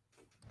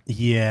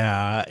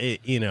yeah,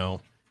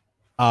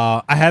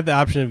 I had the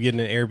option of getting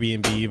an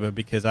Airbnb, but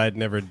because I had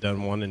never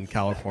done one in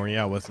California,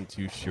 I wasn't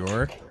too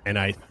sure, and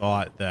I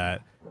thought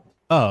that,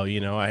 oh,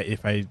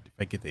 if I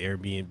get the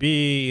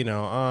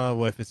Airbnb,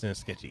 what if it's in a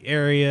sketchy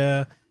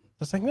area? I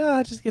was like, no,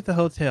 I just get the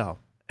hotel.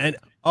 And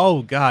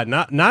oh god,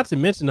 not to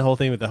mention the whole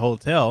thing with the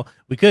hotel,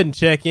 we couldn't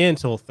check in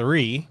till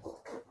 3.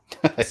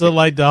 So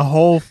like the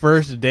whole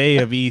first day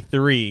of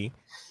E3,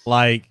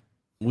 like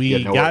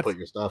we got to put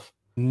your stuff.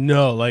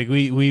 No, like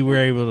we were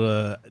able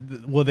to.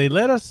 Well, they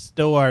let us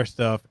stow our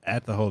stuff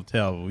at the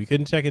hotel, but we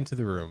couldn't check into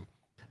the room.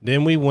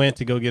 Then we went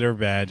to go get our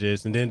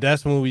badges, and then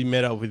that's when we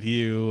met up with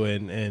you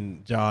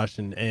and Josh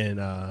and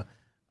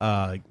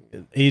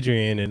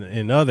Adrian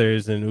and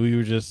others, and we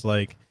were just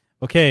like,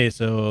 okay,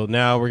 so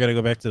now we're gonna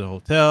go back to the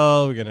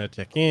hotel. We're gonna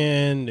check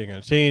in. They're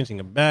gonna change and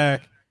come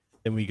back.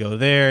 Then we go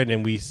there, and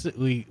then we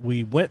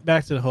went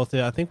back to the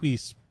hotel. I think we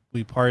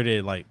parted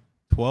at like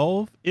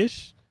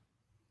 12-ish.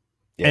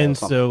 Yeah, and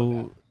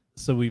so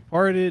we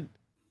parted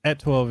at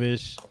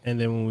 12-ish, and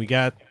then when we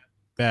got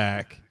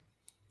back,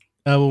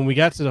 when we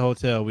got to the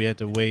hotel, we had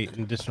to wait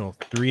an additional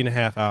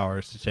 3.5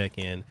 hours to check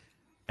in.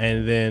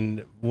 And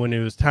then when it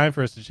was time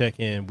for us to check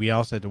in, we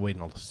also had to wait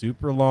in a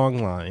super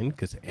long line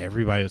because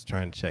everybody was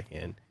trying to check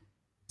in.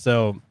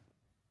 So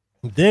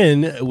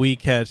then we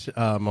catch,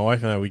 my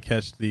wife and I, we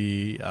catch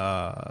the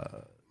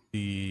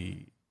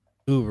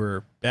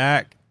Uber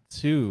back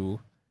to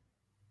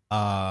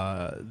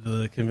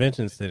the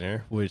convention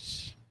center,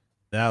 which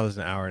that was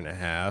an hour and a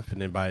half.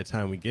 And then by the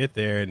time we get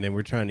there, and then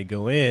we're trying to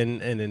go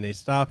in, and then they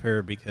stop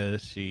her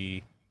because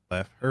she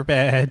left her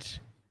badge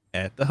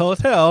at the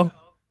hotel.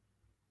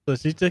 So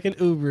she took an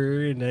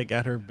Uber, and that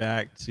got her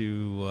back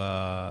to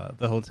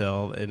the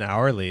hotel an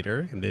hour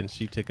later. And then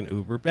she took an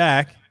Uber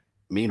back.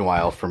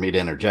 Meanwhile, for me to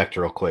interject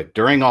real quick,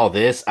 during all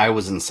this, I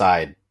was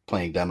inside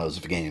playing demos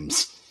of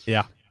games.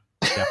 Yeah.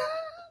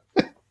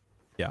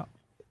 Yeah.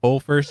 Whole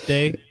first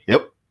day.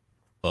 Yep.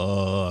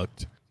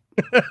 Fucked.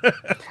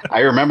 I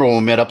remember when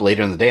we met up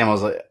later in the day, and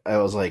I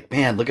was like,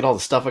 man, look at all the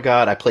stuff I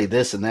got. I played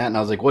this and that, and I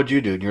was like, what'd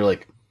you do? And you're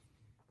like,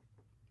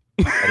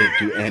 I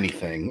didn't do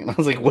anything. And I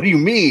was like, what do you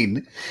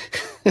mean?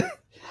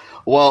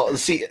 Well,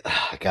 see,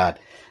 God.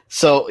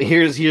 So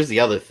here's the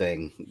other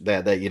thing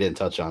that you didn't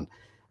touch on.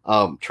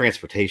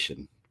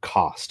 Transportation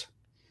cost.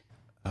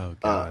 Oh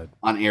God.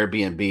 On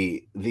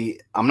Airbnb.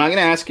 I'm not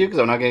gonna ask you because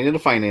I'm not gonna get into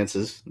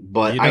finances,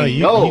 but I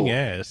know you can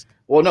ask.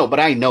 Well, no, but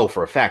I know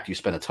for a fact you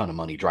spend a ton of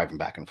money driving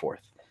back and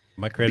forth.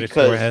 My credit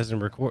score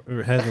hasn't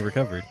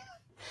recovered.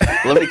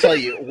 Let me tell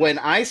you, when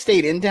I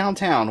stayed in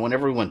downtown,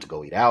 whenever we went to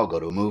go eat out, go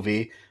to a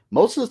movie,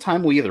 most of the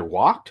time we either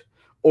walked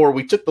or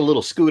we took the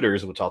little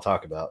scooters, which I'll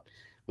talk about.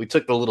 We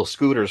took the little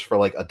scooters for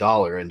like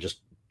 $1 and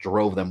just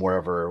drove them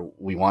wherever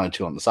we wanted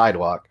to on the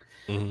sidewalk.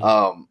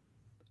 Mm-hmm.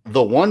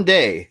 The one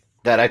day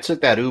that I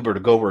took that Uber to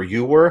go where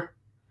you were,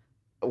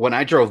 when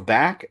I drove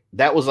back,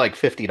 that was like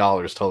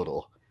 $50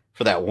 total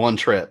for that one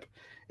trip.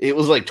 It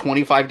was like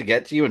 $25 to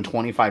get to you and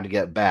 $25 to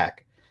get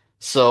back.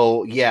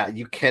 So yeah,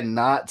 you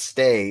cannot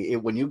stay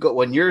when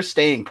you're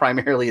staying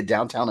primarily in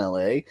downtown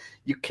LA.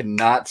 You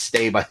cannot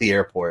stay by the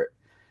airport.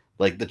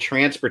 Like the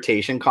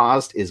transportation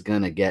cost is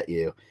gonna get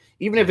you.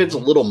 Even if it's a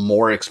little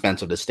more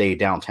expensive to stay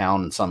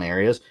downtown in some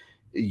areas,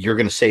 you're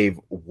gonna save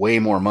way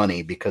more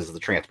money because of the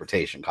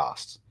transportation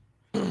costs.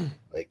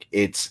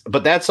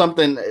 But that's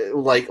something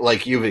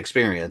like you've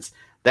experienced.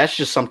 That's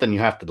just something you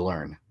have to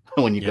learn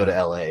when you go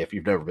to LA if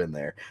you've never been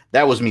there.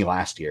 That was me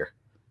last year.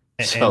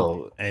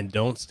 And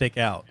don't stick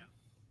out.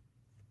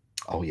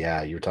 Oh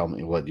yeah, you were telling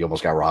me what you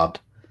almost got robbed.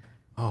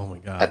 Oh my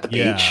God. At the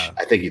beach.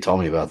 I think you told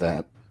me about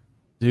that.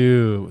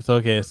 Dude, so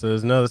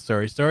there's another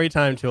story. Story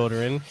time,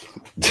 children.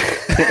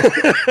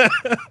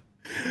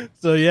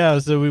 So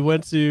we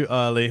went to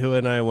Lehu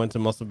and I went to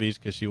Muscle Beach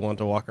because she wanted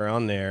to walk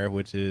around there,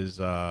 which is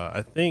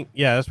I think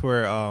that's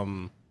where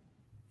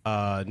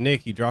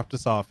Nick, he dropped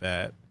us off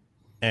at,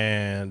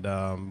 and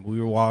we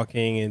were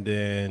walking, and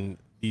then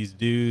these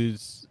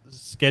dudes,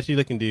 sketchy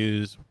looking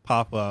dudes,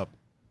 pop up,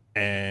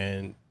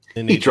 and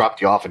then He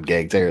dropped you off in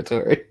gang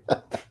territory.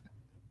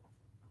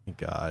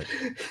 God,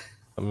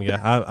 I mean,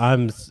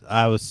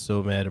 I was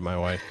so mad at my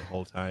wife the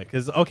whole time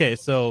because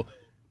so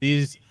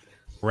these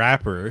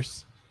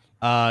rappers,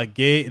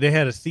 they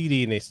had a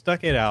CD and they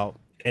stuck it out,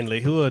 and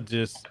Lehua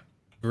just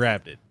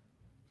grabbed it,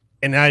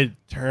 and I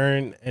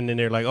turned, and then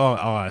they're like, oh,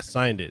 I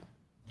signed it.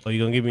 Oh, you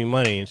gonna give me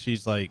money? And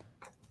she's like,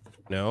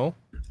 no.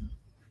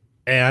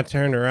 And I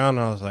turned around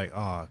and I was like,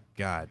 oh,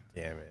 God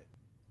damn it.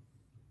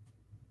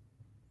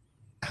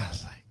 I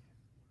was like,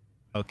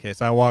 okay.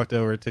 So I walked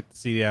over, took the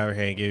CD out of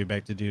her hand, gave it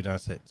back to the dude, and I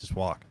said, just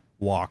walk.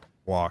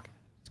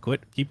 Just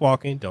quit, keep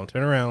walking, don't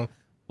turn around,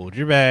 hold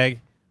your bag.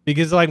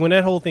 Because like when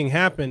that whole thing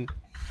happened,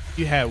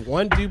 you had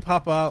one dude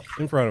pop out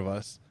in front of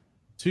us,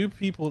 two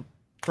people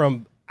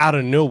from out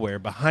of nowhere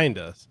behind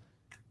us.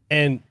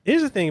 And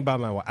here's the thing about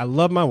my wife. I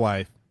love my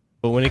wife,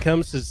 but when it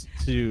comes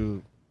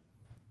to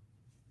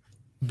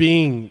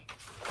being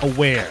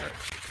aware,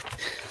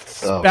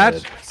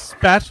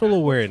 spatial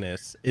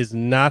awareness is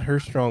not her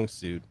strong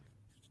suit,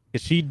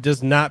 because she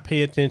does not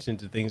pay attention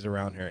to things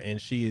around her, and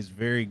she is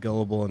very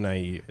gullible and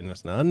naive. And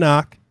that's not a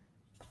knock.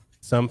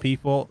 Some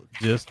people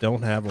just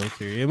don't have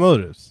ulterior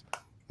motives.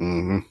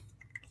 Mm-hmm.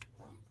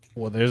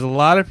 Well, there's a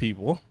lot of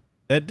people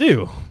that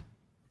do.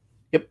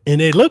 Yep.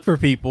 And they look for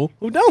people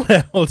who don't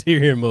have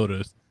ulterior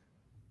motives.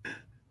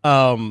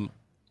 And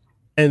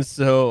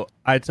so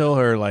I told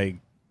her, like,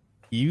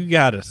 you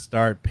got to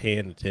start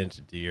paying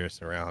attention to your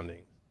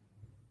surroundings.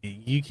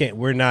 You can't,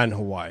 we're not in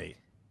Hawaii.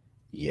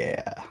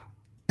 Yeah.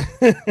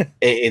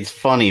 It's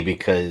funny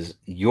because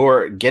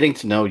you're getting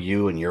to know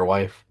you and your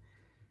wife.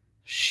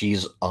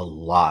 She's a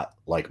lot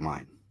like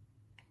mine.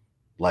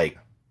 Like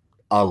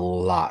a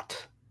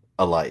lot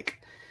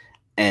alike.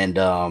 And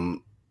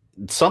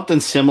something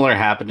similar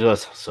happened to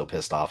us. I'm so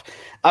pissed off.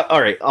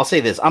 All right, I'll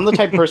say this. I'm the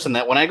type of person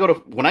that when I go to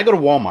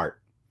Walmart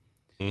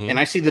and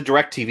I see the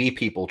DirecTV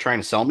people trying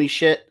to sell me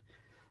shit,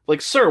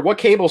 like, sir, what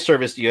cable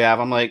service do you have?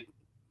 I'm like,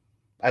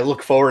 I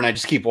look forward and I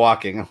just keep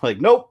walking. I'm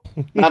like, nope,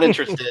 not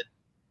interested.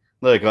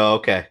 Like, oh,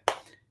 okay.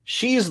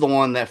 She's the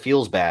one that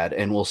feels bad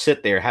and will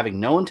sit there having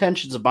no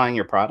intentions of buying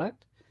your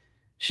product.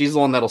 She's the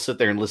one that'll sit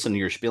there and listen to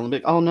your spiel and be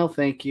like, oh, no,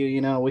 thank you.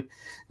 You know,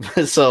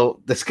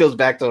 so this goes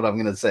back to what I'm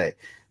going to say,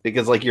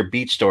 because like your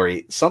beach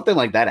story, something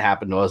like that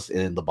happened to us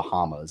in the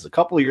Bahamas. A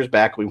couple of years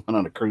back, we went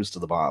on a cruise to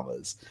the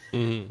Bahamas.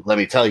 Mm-hmm. Let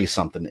me tell you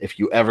something. If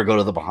you ever go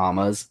to the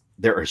Bahamas,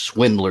 there are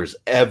swindlers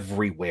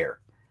everywhere.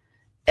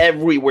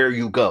 Everywhere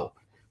you go.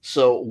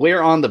 So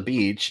we're on the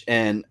beach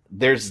and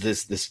there's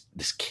this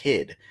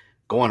kid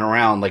going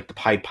around like the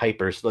Pied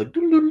Pipers, like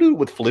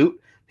with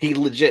flute. He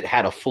legit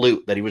had a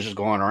flute that he was just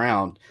going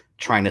around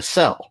trying to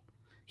sell.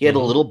 He had a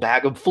little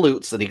bag of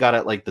flutes that he got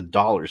at like the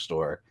dollar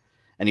store,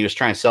 and he was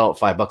trying to sell it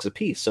 $5 a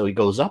piece. So he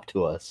goes up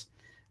to us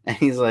and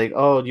he's like,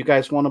 oh, you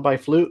guys want to buy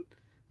flute?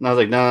 And I was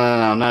like, no,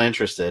 I'm not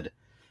interested.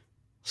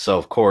 So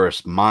of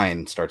course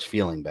mine starts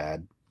feeling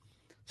bad.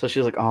 So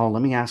she's like, oh,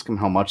 let me ask him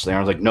how much they are. I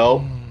was like,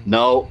 no,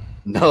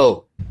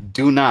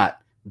 do not.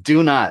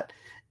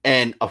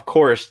 And of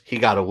course he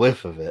got a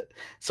whiff of it.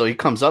 So he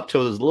comes up to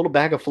his little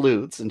bag of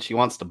flutes and she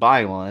wants to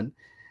buy one.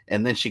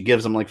 And then she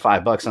gives him like $5.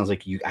 And I was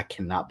like, I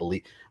cannot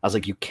believe. I was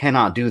like, you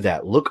cannot do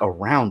that. Look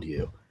around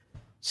you.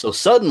 So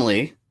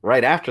suddenly,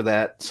 right after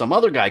that, some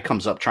other guy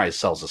comes up, tries to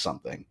sell us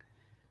something.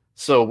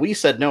 So we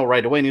said no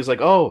right away. And he was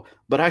like, oh,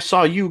 but I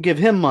saw you give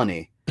him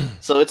money.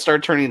 So it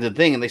started turning into the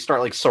thing and they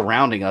start like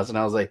surrounding us. And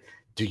I was like,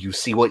 do you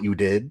see what you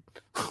did?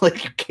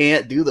 Like, you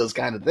can't do those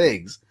kind of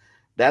things.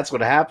 That's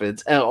what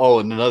happens. And,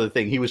 and another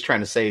thing he was trying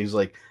to say, he's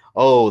like,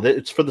 oh,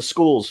 it's for the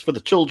schools, for the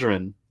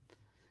children.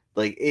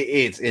 Like,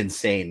 it's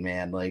insane,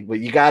 man. Like, but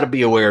you got to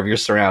be aware of your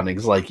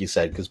surroundings, like you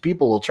said, because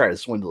people will try to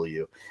swindle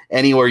you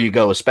anywhere you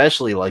go,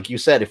 especially, like you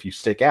said, if you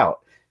stick out.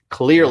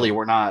 Clearly,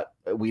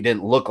 we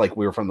didn't look like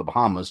we were from the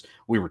Bahamas.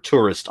 We were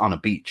tourists on a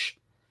beach.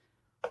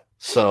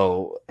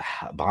 So,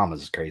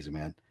 Bahamas is crazy,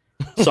 man.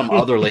 Some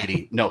other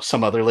lady, this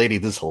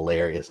is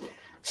hilarious.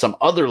 Some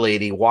other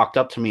lady walked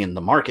up to me in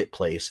the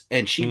marketplace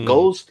and she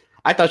goes,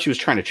 I thought she was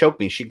trying to choke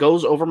me. She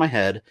goes over my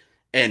head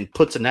and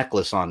puts a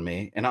necklace on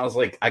me. And I was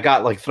like, I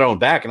got like thrown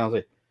back and I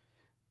was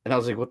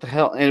like, what the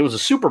hell? And it was a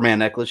Superman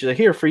necklace. She's like,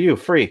 here for you,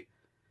 free.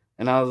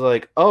 And I was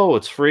like, oh,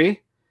 it's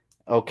free.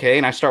 Okay.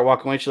 And I start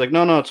walking away. She's like,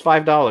 no, it's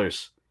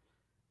 $5.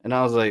 And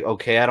I was like,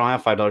 okay, I don't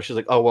have $5. She's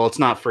like, oh, well, it's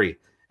not free.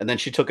 And then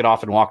she took it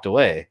off and walked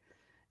away.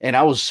 And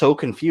I was so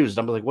confused.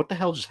 I'm like, what the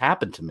hell just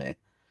happened to me?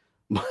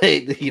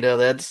 But,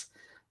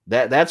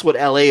 that's what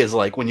LA is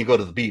like when you go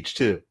to the beach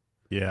too.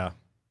 Yeah.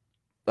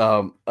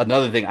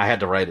 Another thing, I had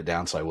to write it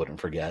down so I wouldn't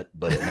forget.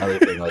 But another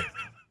thing, like,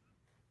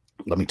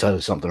 let me tell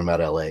you something about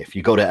LA. If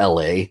you go to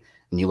LA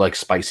and you like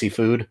spicy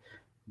food,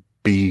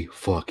 be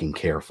fucking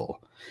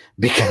careful,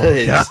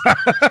 because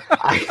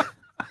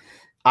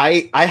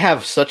I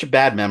have such a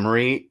bad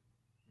memory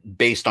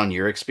based on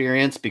your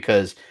experience,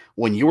 because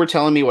when you were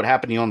telling me what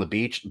happened to you on the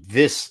beach,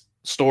 this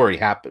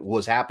story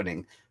was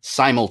happening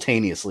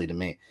simultaneously to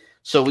me.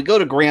 So we go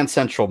to Grand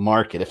Central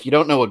Market. If you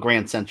don't know what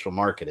Grand Central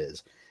Market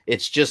is,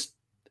 it's just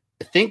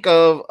think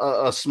of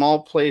a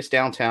small place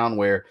downtown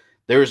where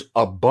there's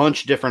a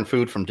bunch different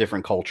food from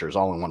different cultures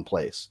all in one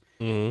place.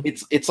 Mm-hmm.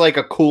 It's like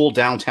a cool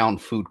downtown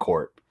food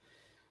court.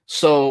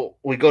 So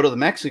we go to the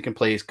Mexican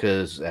place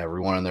because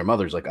everyone and their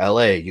mother's like,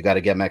 LA, you got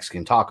to get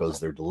Mexican tacos.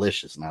 They're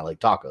delicious, and I like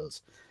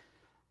tacos.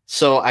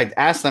 So I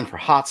asked them for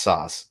hot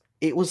sauce.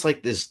 It was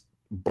like this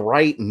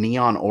bright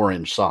neon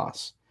orange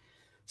sauce.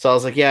 So I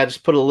was like, yeah,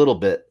 just put a little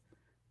bit.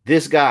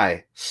 This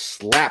guy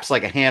slaps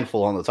like a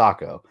handful on the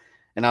taco.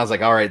 And I was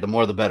like, all right, the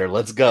more the better.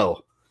 Let's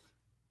go.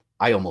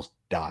 I almost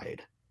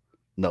died.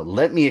 No,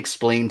 let me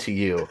explain to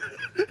you.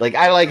 Like,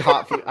 I like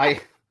hot food.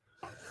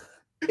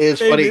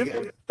 It's funny.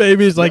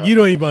 Baby's like, you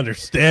don't even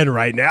understand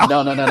right now.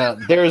 No.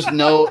 There's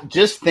no,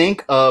 just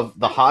think of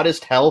the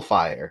hottest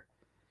hellfire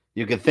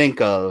you could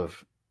think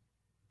of.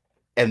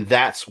 And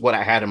that's what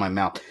I had in my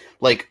mouth.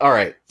 Like, all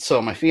right,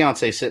 so my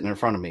fiance sitting in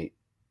front of me.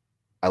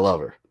 I love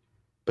her,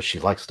 but she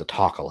likes to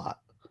talk a lot.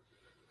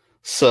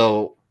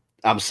 So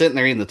I'm sitting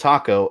there eating the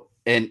taco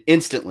and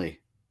instantly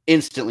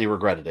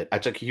regretted it. I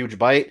took a huge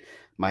bite.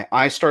 My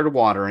eyes started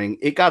watering.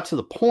 It got to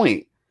the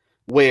point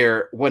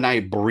where when I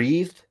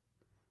breathed,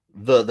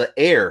 the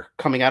air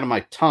coming out of my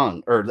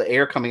tongue, or the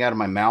air coming out of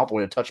my mouth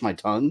when it touched my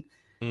tongue,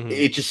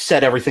 it just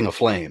set everything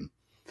aflame.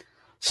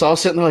 So I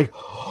was sitting there like,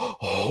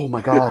 oh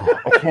my God,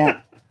 I can't.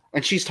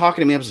 And she's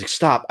talking to me. I was like,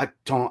 stop.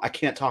 I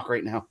can't talk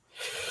right now.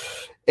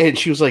 And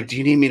she was like, do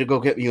you need me to go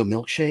get you a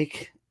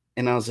milkshake?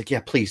 And I was like,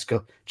 yeah, please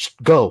go.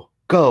 Just go.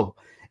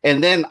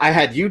 And then I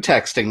had you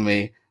texting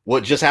me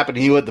what just happened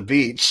to you at the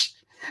beach.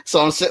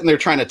 So I'm sitting there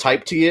trying to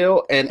type to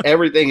you, and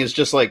everything is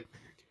just like,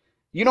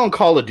 you know, in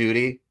Call of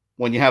Duty,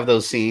 when you have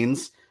those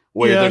scenes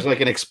where there's like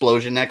an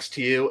explosion next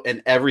to you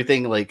and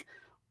everything, like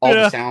all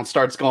the sound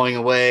starts going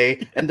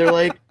away, and they're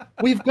like,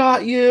 we've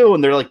got you.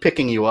 And they're like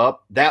picking you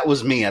up. That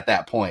was me at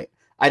that point.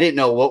 I didn't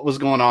know what was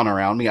going on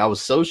around me. I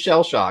was so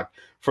shell shocked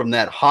from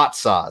that hot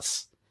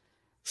sauce.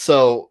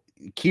 So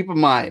keep in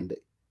mind,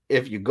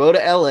 if you go to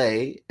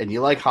LA and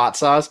you like hot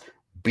sauce,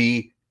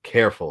 be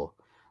careful.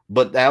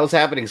 But that was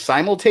happening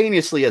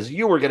simultaneously as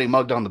you were getting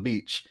mugged on the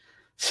beach.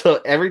 So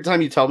every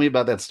time you tell me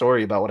about that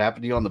story about what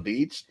happened to you on the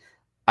beach,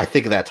 I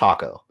think of that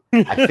taco.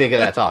 And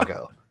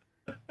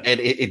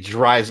it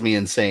drives me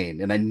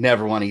insane. And I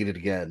never want to eat it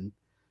again.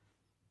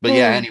 But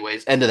yeah,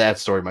 anyways, end of that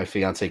story. My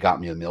fiance got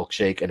me a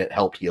milkshake and it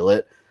helped heal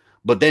it.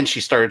 But then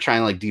she started trying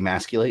to like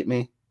demasculate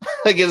me.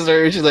 Against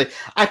her. She's like,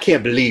 I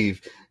can't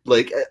believe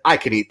like I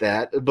could eat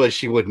that, but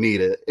she wouldn't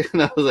eat it.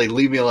 And I was like,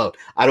 leave me alone.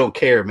 I don't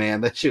care,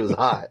 man. That shit was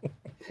hot.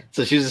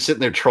 So she was just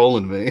sitting there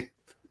trolling me.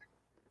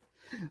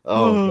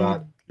 Oh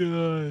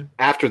God.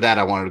 After that,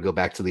 I wanted to go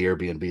back to the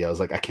Airbnb. I was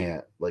like, I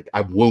can't. Like,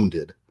 I'm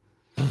wounded.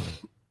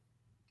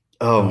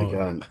 Oh my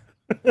God.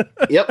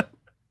 Yep.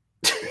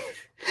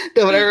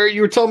 No, whenever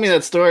you were telling me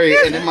that story,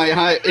 and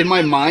in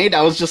my mind,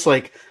 I was just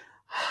like,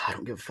 I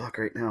don't give a fuck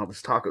right now.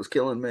 This taco's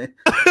killing me.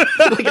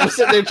 Like I was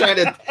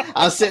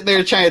sitting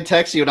there trying to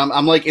text you, and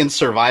I'm like in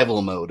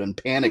survival mode and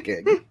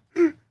panicking.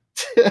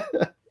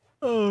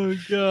 Oh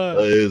God.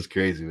 It was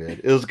crazy,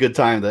 man. It was a good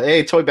time though.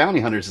 Hey, Toy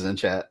Bounty Hunters is in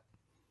chat.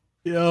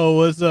 Yo,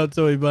 what's up,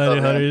 Toy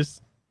Bounty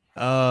Hunters?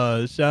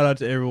 Shout out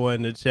to everyone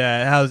in the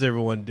chat. How's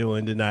everyone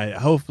doing tonight?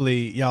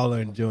 Hopefully y'all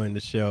are enjoying the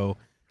show.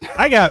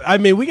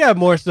 We got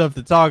more stuff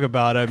to talk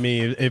about. I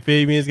mean, if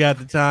Amy's got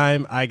the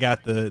time, I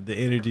got the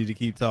energy to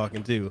keep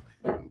talking too.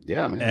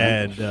 Yeah,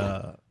 man.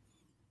 And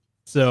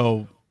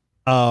so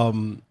what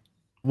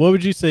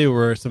would you say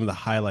were some of the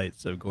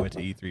highlights of going to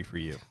E3 for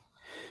you?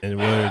 And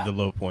what are the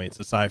low points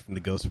aside from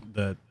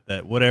the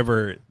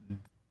whatever,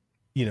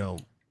 you know,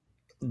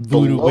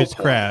 voodoo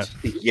witchcraft?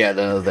 Yeah,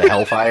 the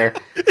hellfire.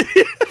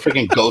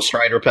 Freaking Ghost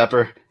Rider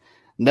pepper.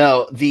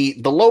 No,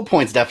 the low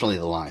points definitely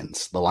the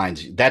lines. The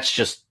lines,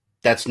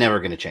 that's never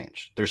going to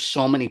change. There's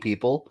so many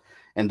people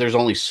and there's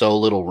only so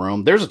little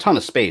room. There's a ton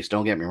of space,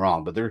 don't get me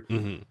wrong, but there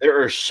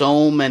are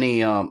so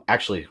many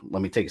actually,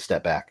 let me take a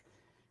step back.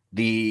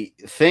 The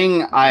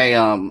thing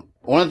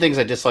one of the things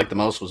I disliked the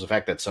most was the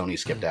fact that Sony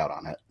skipped out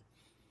on it.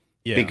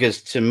 Yeah.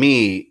 Because to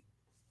me,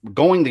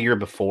 going the year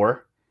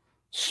before,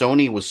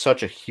 Sony was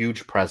such a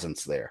huge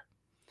presence there.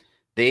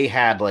 They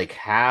had like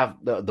half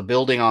the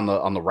building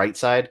on the right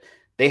side.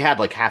 They had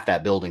like half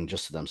that building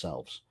just to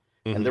themselves.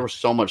 And there was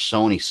so much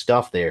Sony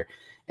stuff there.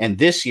 And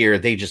this year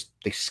they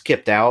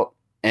skipped out,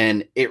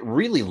 and it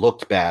really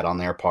looked bad on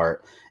their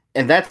part.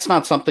 And that's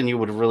not something you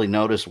would really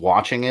notice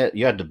watching it.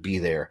 You had to be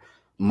there.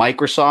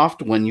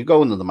 Microsoft, when you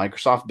go into the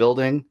Microsoft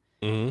building,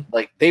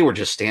 like they were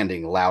just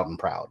standing loud and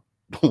proud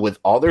with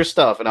all their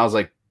stuff. And I was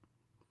like,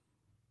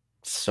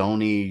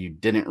 Sony, you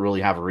didn't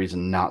really have a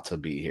reason not to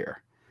be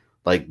here.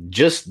 Like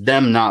just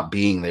them not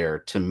being there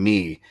to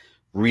me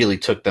really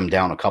took them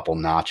down a couple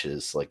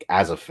notches. Like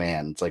as a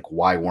fan, it's like,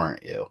 why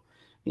weren't you?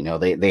 You know,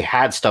 they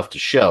had stuff to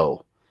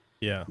show.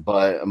 Yeah.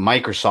 But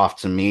Microsoft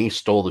to me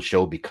stole the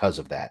show because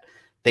of that.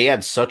 They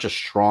had such a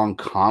strong,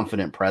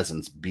 confident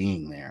presence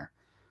being there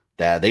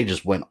that they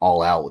just went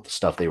all out with the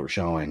stuff they were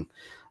showing.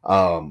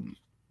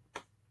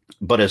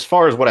 But as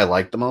far as what I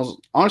liked the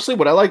most, honestly,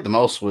 what I liked the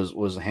most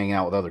was hanging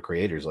out with other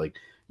creators. Like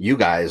you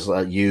guys,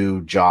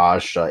 you,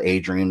 Josh,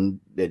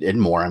 Adrian,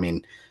 and more. I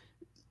mean,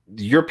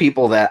 you're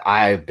people that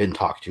I've been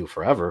talking to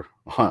forever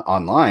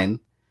online,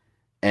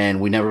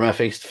 and we never met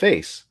face to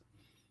face.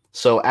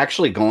 So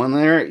actually going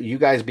there, you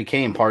guys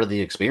became part of the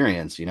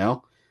experience, you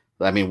know?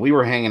 I mean, we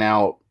were hanging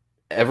out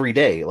every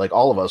day, like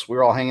all of us. We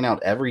were all hanging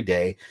out every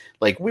day.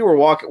 Like we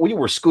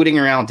were scooting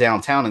around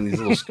downtown in these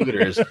little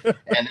scooters,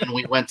 and then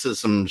we went to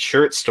some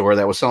shirt store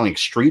that was selling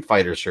Street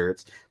Fighter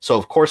shirts. So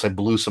of course I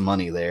blew some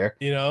money there.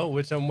 You know,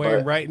 which I'm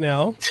wearing right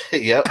now.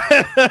 Yep.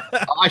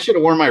 I should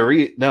have worn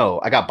my no,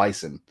 I got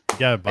Bison.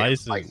 Yeah,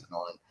 Bison.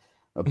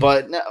 On.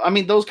 But I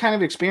mean, those kind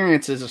of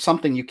experiences is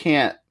something you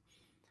can't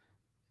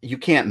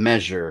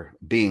measure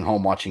being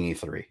home watching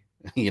E3,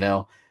 you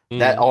know.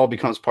 That all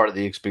becomes part of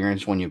the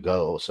experience when you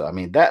go. So, I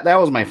mean, that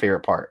was my favorite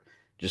part.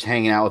 Just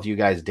hanging out with you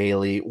guys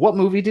daily. What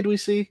movie did we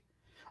see?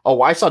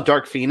 Oh, I saw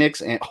Dark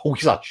Phoenix, and we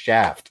saw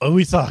Shaft. Oh,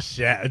 we saw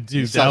Shaft.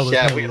 Dude, that was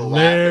Shaft.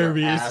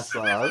 Hilarious.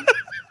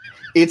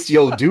 It's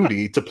your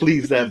duty to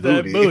please that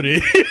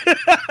booty.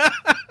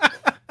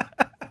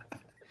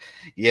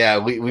 Yeah,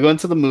 we went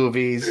to the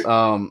movies.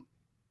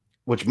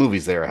 Which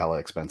movies there are hella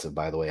expensive,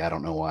 by the way. I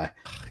don't know why.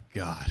 Oh,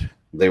 God.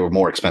 They were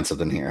more expensive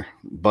than here.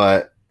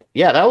 But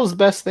yeah, that was the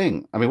best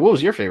thing. I mean, what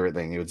was your favorite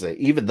thing, you would say?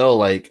 Even though,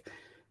 like,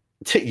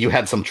 you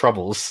had some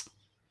troubles.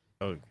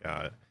 Oh,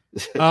 God.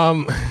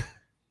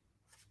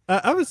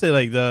 I would say,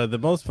 like, the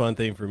most fun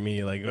thing for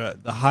me, like,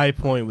 the high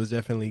point was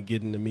definitely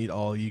getting to meet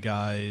all you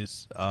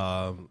guys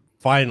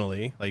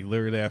finally, like,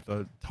 literally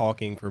after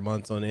talking for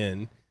months on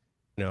end.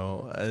 You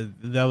know,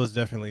 that was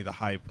definitely the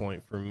high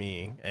point for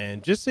me.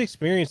 And just the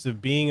experience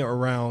of being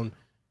around...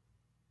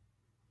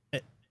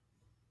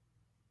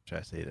 Should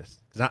I say this?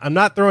 Because I'm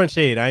not throwing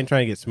shade. I ain't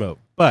trying to get smoked.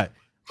 But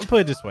I'll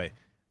put it this way.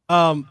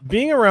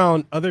 Being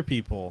around other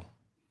people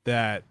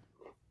that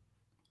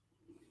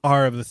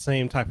are of the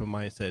same type of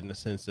mindset in the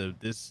sense of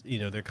this, you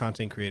know, they're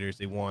content creators.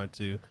 They want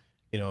to,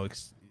 you know,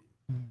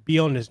 be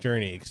on this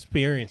journey,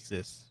 experience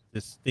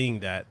this thing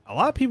that a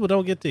lot of people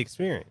don't get to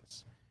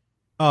experience.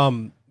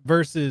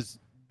 Versus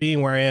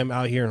being where I am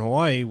out here in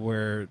Hawaii,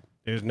 where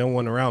there's no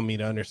one around me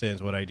that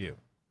understands what I do,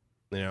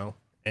 you know?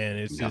 And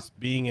it's just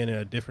being in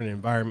a different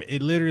environment.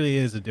 It literally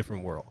is a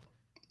different world.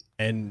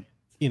 And,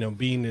 you know,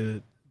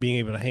 being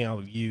able to hang out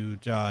with you,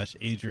 Josh,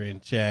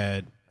 Adrian,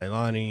 Chad,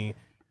 Ilani,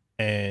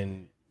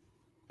 and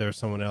there's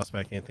someone else, but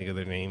I can't think of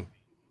their name.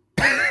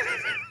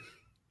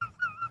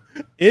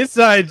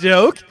 Inside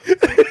joke.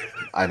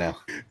 I know.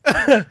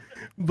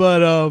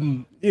 But,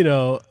 you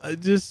know,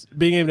 just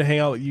being able to hang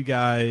out with you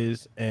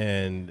guys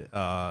and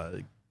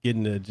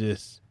getting to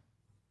just,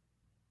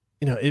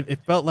 you know, it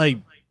felt like,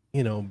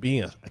 you know,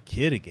 being a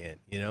kid again.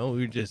 You know, we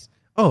were just,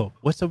 oh,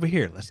 what's over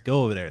here? Let's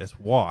go over there. Let's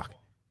walk.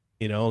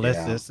 You know,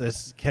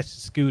 let's catch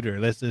the scooter.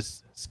 Let's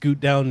just scoot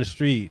down the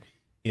street.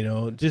 You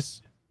know,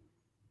 just,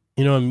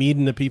 you know,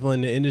 meeting the people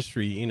in the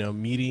industry. You know,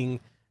 meeting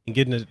and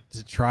getting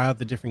to try out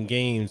the different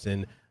games.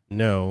 And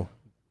no,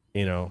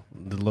 you know,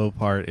 the low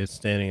part is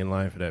standing in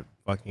line for that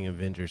fucking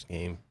Avengers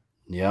game.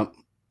 Yep.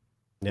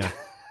 Yeah.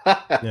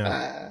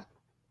 Yeah.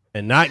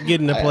 And not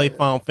getting to play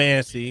Final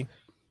Fantasy.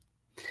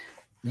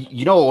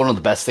 You know, one of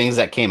the best things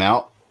that came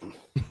out.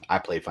 I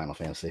played Final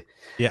Fantasy.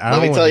 Yeah,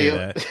 let me tell you.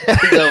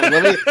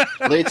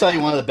 Let me tell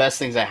you one of the best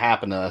things that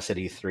happened to us at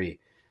E3.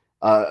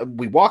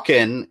 We walk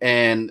in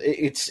and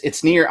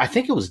it's near. I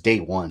think it was day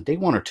one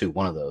or two,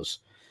 one of those.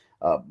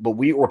 But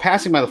we were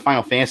passing by the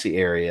Final Fantasy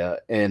area,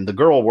 and the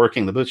girl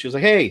working the booth, she was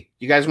like, "Hey,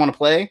 you guys want to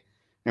play?"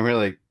 And we we're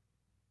like,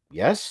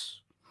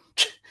 "Yes."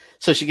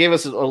 So she gave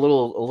us a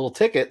little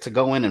ticket to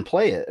go in and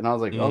play it, and I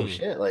was like, "Oh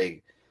shit!"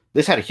 Like,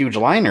 this had a huge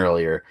line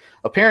earlier.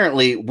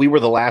 Apparently, we were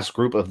the last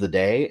group of the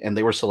day, and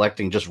they were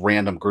selecting just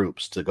random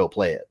groups to go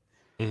play it.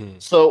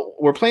 So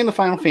we're playing the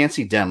Final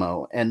Fantasy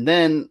demo, and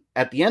then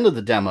at the end of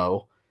the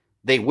demo,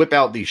 they whip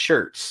out these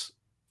shirts.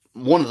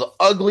 One of the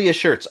ugliest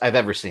shirts I've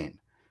ever seen.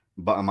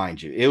 But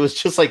mind you, it was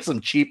just like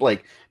some cheap,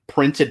 like,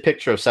 printed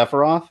picture of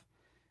Sephiroth,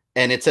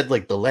 and it said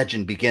like "The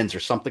Legend Begins" or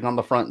something on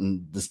the front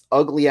in this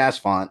ugly ass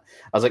font.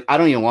 I was like, I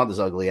don't even want this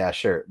ugly ass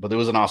shirt, but it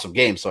was an awesome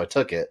game, so I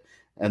took it.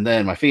 And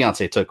then my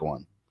fiance took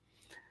one.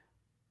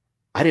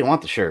 I didn't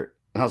want the shirt,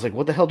 and I was like,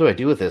 what the hell do I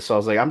do with this? So I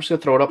was like, I'm just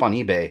gonna throw it up on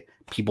eBay.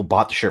 People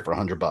bought the shirt for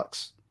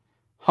 $100.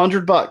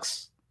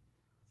 $100.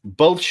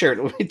 Both shirt,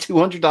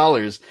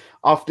 $200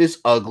 off this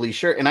ugly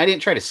shirt. And I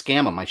didn't try to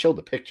scam them. I showed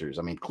the pictures.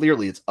 I mean,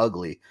 clearly it's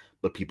ugly,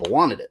 but people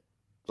wanted it.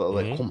 So I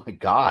was like, oh my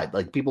God,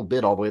 like, people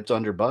bid all the way up to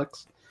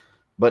 $100.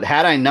 But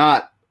had I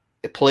not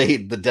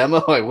played the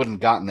demo, I wouldn't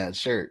have gotten that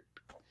shirt.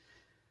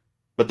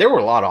 But there were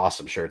a lot of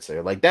awesome shirts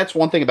there. Like, that's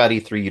one thing about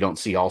E3 you don't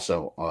see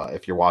also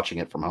if you're watching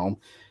it from home.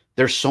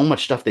 There's so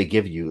much stuff they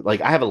give you.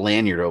 Like, I have a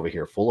lanyard over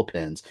here full of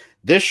pins.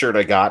 This shirt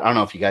I got, I don't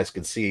know if you guys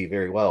can see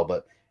very well,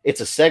 but it's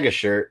a Sega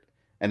shirt,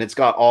 and it's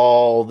got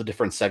all the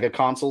different Sega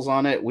consoles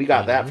on it. We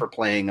got that for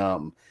playing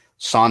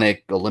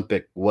Sonic,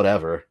 Olympic,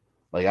 whatever.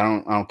 Like, I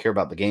don't care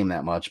about the game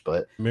that much,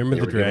 but remember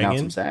the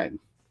dragon?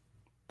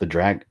 The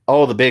drag.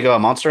 Oh, the big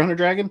Monster Hunter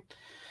dragon?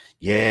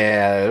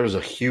 Yeah, there was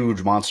a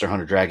huge Monster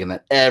Hunter dragon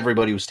that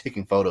everybody was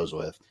taking photos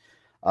with.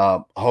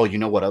 Oh, you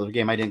know what other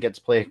game I didn't get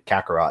to play?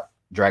 Kakarot,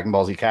 Dragon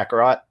Ball Z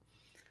Kakarot.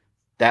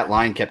 That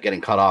line kept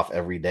getting cut off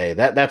every day.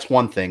 That's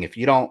one thing. If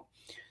you don't,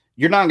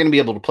 you're not going to be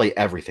able to play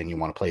everything you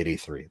want to play at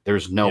E3.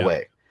 There's no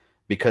way,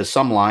 because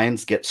some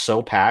lines get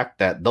so packed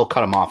that they'll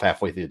cut them off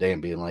halfway through the day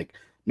and being like,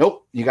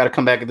 nope, you got to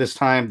come back at this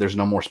time. There's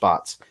no more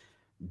spots.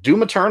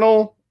 Doom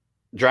Eternal,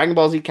 Dragon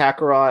Ball Z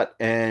Kakarot,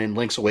 and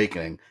Link's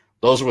Awakening.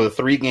 Those were the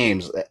 3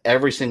 games that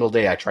every single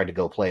day I tried to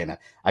go play, and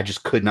I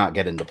just could not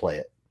get into play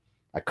it.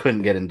 I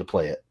couldn't get into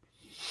play it.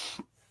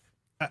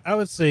 I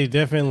would say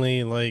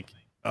definitely like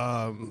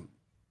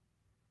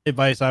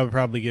advice I would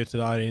probably give to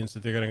the audience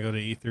if they're going to go to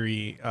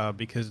E3,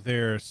 because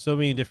there are so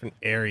many different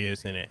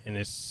areas in it, and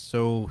it's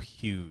so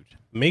huge.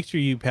 Make sure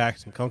you pack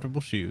some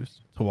comfortable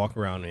shoes to walk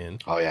around in.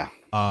 Oh yeah.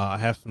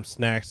 Have some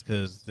snacks,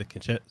 because the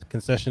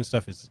concession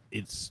stuff it's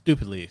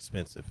stupidly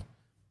expensive.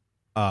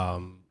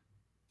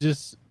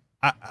 Just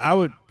I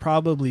would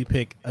probably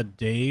pick a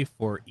day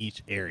for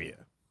each area.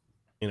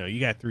 You know, you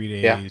got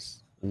 3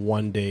 days,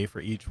 1 day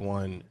for each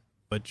one,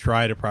 but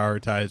try to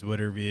prioritize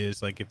whatever it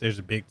is. Like if there's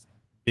a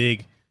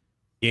big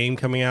game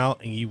coming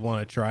out and you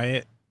want to try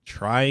it,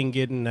 try and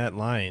get in that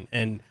line.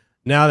 And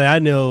now that I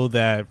know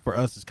that for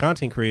us as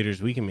content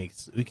creators, we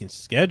can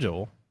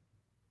schedule,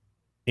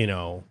 you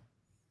know,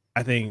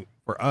 I think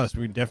for us,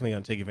 we're definitely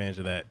going to take advantage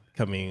of that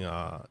coming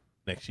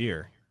next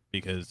year,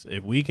 because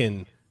if we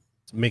can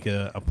make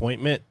an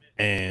appointment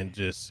and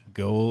just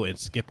go and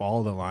skip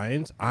all the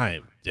lines,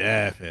 I'm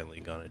definitely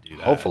going to do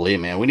that. Hopefully,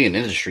 man. We need an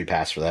industry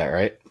pass for that,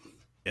 right?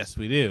 Yes,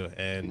 we do.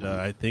 And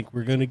I think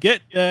we're going to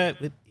get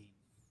that with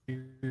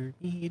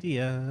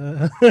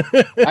media.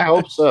 I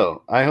hope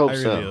so. I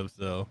really hope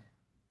so.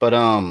 But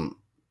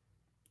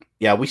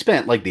yeah, we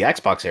spent like the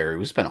Xbox area.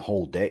 We spent a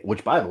whole day.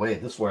 Which, by the way,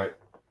 this is where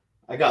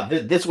I got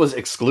this was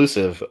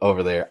exclusive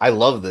over there. I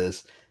love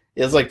this.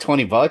 It was like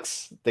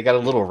 $20. They got a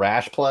little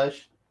Rash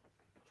plush,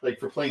 like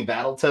for playing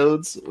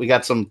Battletoads. We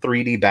got some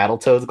 3D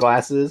Battletoads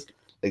glasses.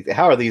 Like,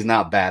 how are these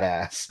not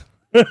badass?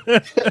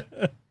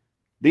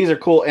 These are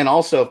cool. And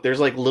also, if there's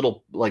like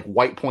little like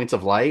white points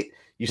of light,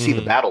 you see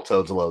the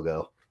Battletoads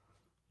logo.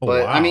 Oh,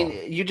 but wow. I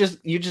mean, you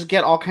just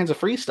get all kinds of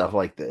free stuff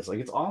like this. Like,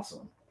 it's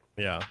awesome.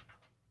 Yeah.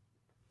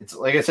 It's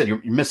like I said,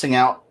 you're missing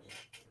out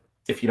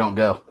if you don't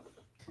go.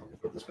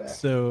 Put this back.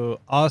 So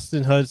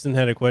Austin Hudson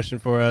had a question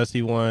for us.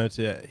 He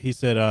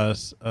said,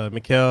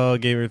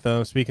 Mikkel gave her a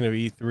thumb. Speaking of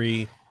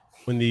E3,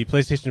 when the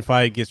PlayStation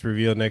 5 gets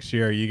revealed next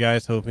year, are you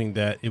guys hoping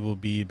that it will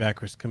be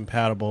backwards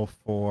compatible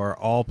for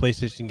all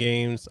PlayStation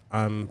games?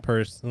 I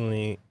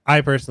personally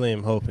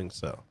am hoping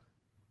so.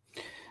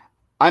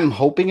 I'm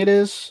hoping it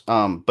is,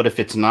 but if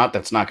it's not,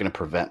 that's not going to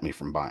prevent me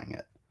from buying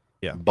it.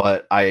 Yeah.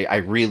 But I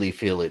really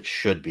feel it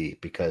should be,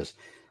 because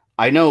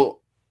I don't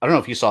know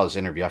if you saw this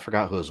interview. I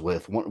forgot who it was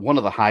with. One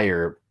of the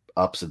higher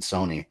ups at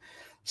Sony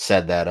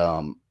said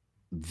that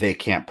they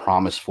can't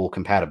promise full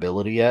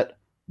compatibility yet,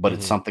 but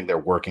it's something they're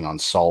working on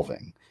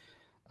solving.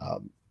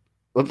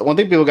 One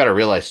thing people got to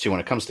realize too, when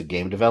it comes to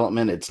game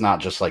development, it's not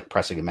just like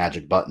pressing a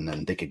magic button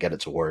and they could get it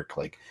to work.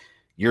 Like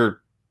and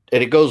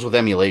it goes with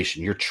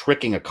emulation. You're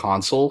tricking a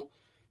console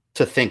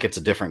to think it's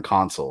a different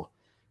console.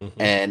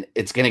 And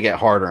it's going to get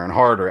harder and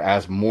harder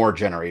as more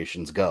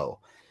generations go,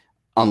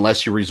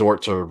 unless you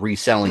resort to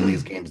reselling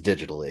these games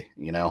digitally,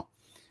 you know?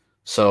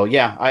 So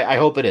yeah, I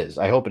hope it is.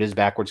 I hope it is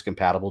backwards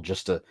compatible,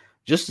 just to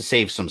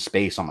save some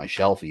space on my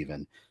shelf,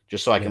 even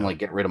just so I can like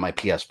get rid of my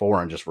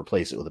PS4 and just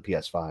replace it with a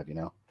PS5, you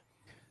know?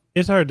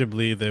 It's hard to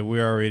believe that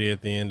we're already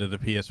at the end of the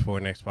PS4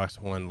 and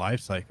Xbox One life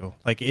cycle.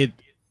 Like, it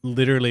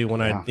literally,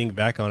 when I think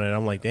back on it,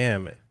 I'm like,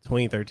 damn,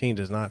 2013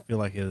 does not feel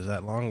like it was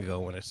that long ago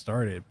when it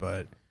started.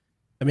 But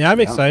I mean, I'm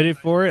excited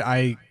for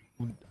it.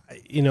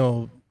 You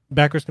know,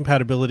 backwards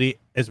compatibility,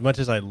 as much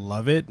as I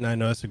love it, and I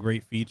know it's a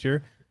great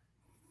feature,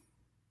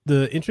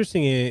 the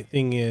interesting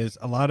thing is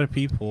a lot of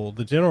people,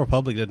 the general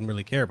public, doesn't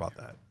really care about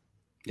that.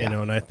 You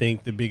know, and I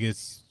think the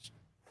biggest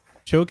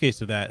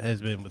showcase of that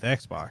has been with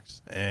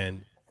Xbox,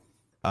 and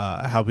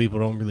how people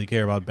don't really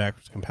care about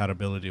backwards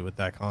compatibility with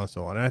that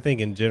console. And I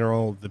think in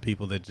general, the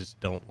people that just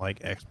don't like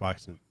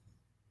Xbox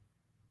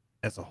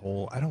as a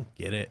whole, I don't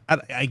get it.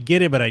 I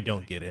get it, but I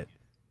don't get it.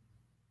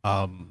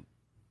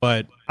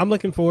 But I'm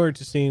looking forward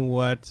to seeing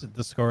what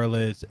the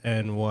Scarlet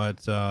and what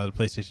the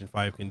PlayStation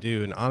 5 can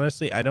do. And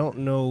honestly, I don't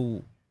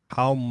know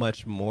how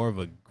much more of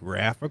a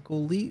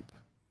graphical leap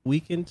we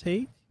can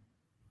take.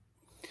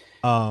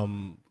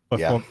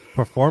 But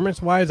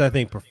performance wise, I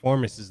think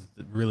performance is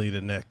really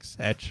the next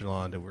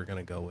echelon that we're going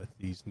to go with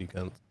these new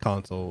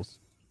consoles.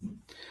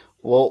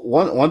 Well,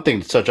 one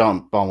thing to touch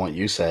on what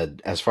you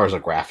said, as far as a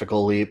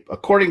graphical leap,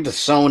 according to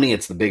Sony,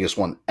 it's the biggest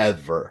one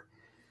ever.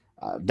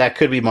 That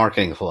could be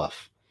marketing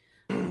fluff.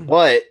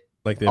 But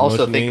like the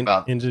also think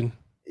about engine.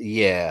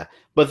 Yeah.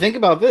 But think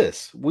about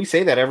this. We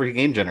say that every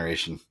game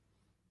generation.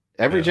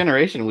 Every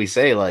generation we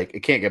say, like, it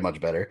can't get much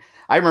better.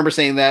 I remember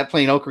saying that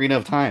playing Ocarina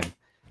of Time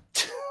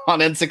on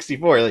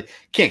N64. Like,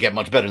 can't get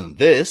much better than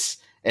this.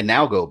 And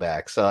now go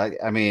back. So,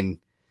 I mean,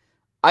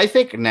 I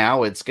think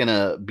now it's going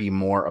to be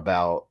more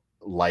about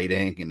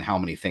lighting and how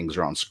many things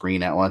are on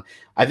screen at once.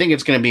 I think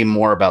it's going to be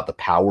more about the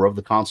power of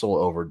the console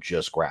over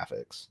just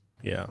graphics.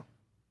 Yeah.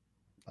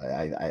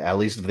 I at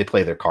least if they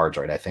play their cards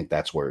right, I think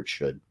that's where it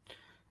should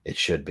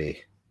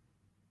be.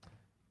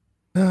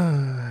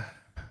 And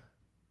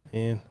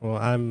well,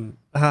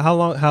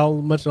 how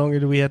much longer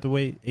do we have to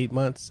wait? 8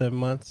 months, 7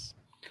 months?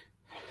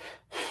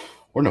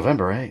 We're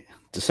November, right?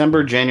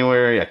 December,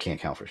 January. I can't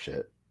count for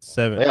shit.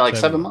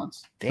 7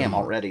 months. Damn,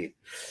 already.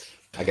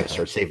 I got to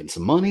start saving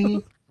some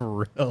money.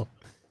 For real.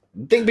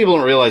 The thing people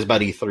don't realize about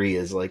E3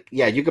 is like,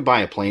 yeah, you could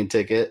buy a plane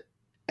ticket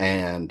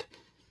and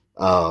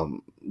a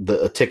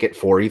ticket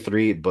for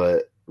E3,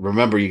 but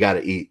remember you got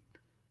to eat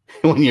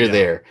when you're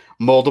there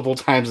multiple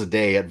times a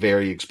day at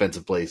very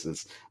expensive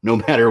places, no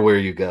matter where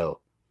you go.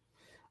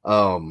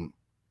 So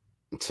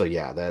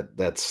yeah,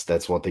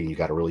 that's one thing you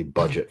got to really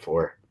budget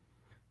for.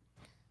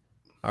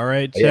 All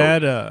right,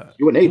 Chad.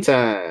 Q&A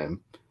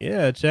time.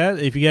 Yeah, Chad.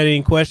 If you got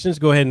any questions,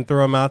 go ahead and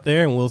throw them out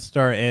there, and we'll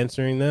start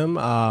answering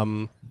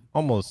them.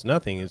 Almost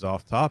nothing is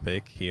off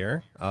topic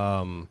here.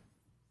 Well,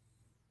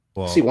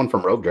 I see one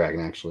from Rogue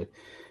Dragon actually.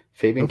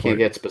 Fabian can't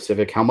get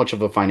specific. How much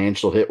of a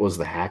financial hit was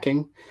the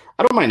hacking?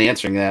 I don't mind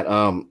answering that.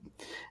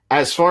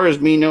 As far as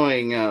me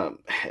knowing,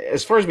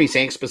 as far as me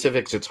saying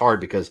specifics, it's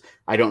hard because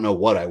I don't know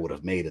what I would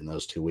have made in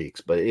those 2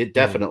 weeks. But it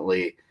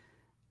definitely,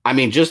 I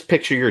mean, just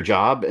picture your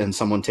job and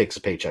someone takes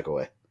a paycheck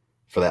away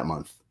for that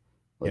month.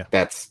 Like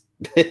that's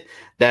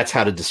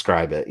how to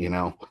describe it, you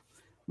know.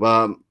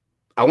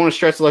 I want to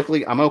stress,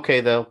 luckily, I'm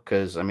okay though,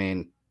 because I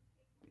mean,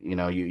 you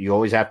know, you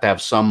always have to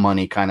have some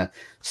money kind of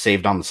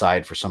saved on the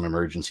side for some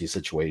emergency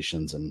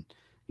situations, and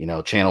you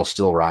know, channel's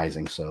still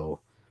rising, so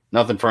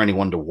nothing for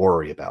anyone to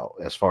worry about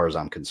as far as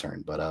I'm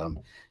concerned. But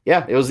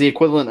yeah, it was the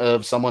equivalent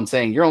of someone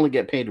saying you're only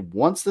get paid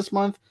once this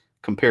month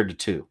compared to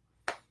 2.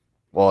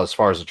 Well, as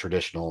far as a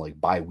traditional like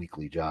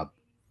bi-weekly job.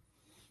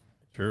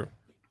 True.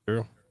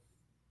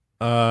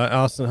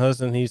 Austin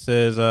Hudson, he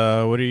says,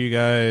 what are you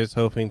guys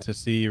hoping to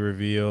see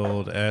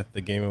revealed at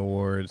the Game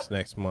Awards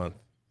next month?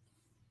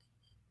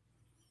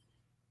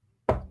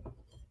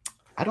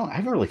 I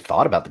haven't really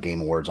thought about the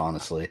Game Awards,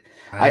 honestly.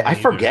 I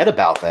forget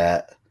about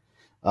that.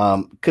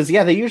 Because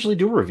they usually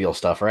do reveal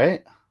stuff,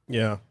 right?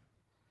 Yeah.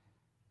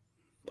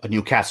 A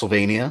new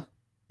Castlevania.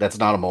 That's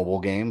not a mobile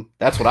game.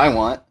 That's what I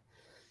want.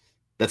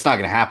 That's not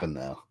going to happen,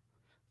 though.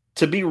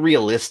 To be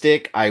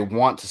realistic, I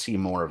want to see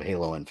more of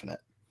Halo Infinite.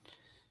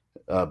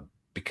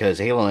 Because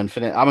Halo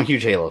Infinite, I'm a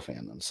huge Halo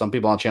fan. Some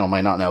people on the channel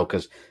might not know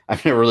because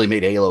I've never really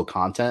made Halo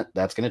content.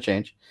 That's going to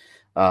change.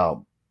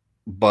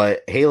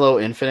 But Halo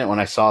Infinite, when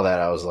I saw that,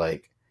 I was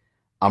like,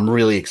 I'm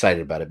really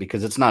excited about it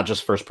because it's not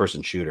just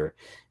first-person shooter.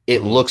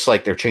 It looks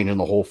like they're changing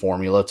the whole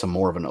formula to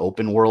more of an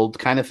open world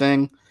kind of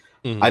thing.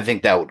 I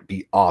think that would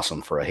be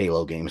awesome for a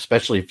Halo game,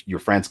 especially if your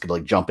friends could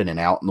like jump in and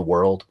out in the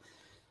world.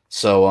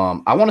 So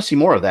I want to see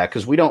more of that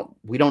because we don't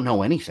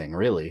know anything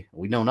really.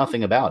 We know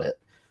nothing about it.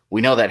 We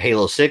know that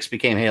Halo 6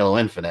 became Halo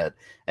Infinite,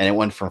 and it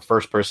went from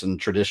first-person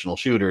traditional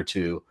shooter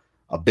to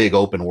a big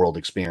open world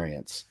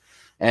experience.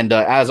 And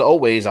as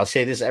always, I'll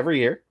say this every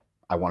year.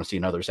 I want to see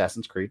another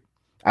Assassin's Creed.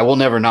 I will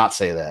never not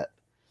say that.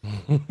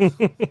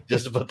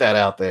 Just to put that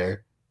out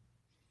there.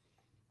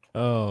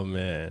 Oh,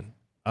 man.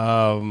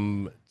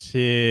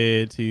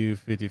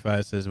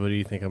 Chid255 says, what do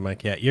you think of my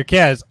cat? Your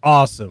cat is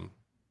awesome.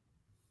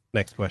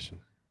 Next question.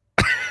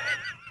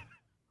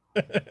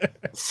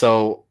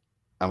 So,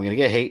 I'm going to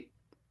get hate.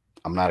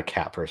 I'm not a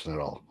cat person at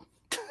all.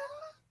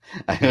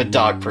 I'm a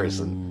dog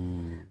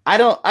person.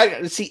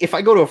 I see if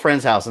I go to a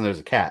friend's house and there's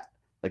a cat,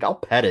 like I'll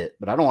pet it,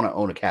 but I don't want to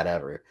own a cat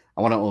ever.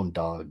 I want to own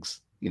dogs,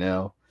 you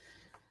know?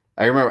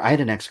 I remember I had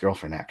an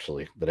ex-girlfriend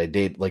actually that I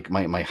dated, like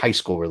my high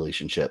school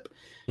relationship.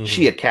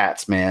 She had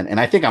cats, man, and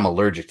I think I'm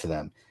allergic to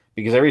them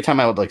because every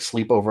time I would like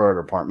sleep over at her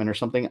apartment or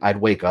something,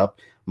 I'd wake up,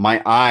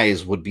 my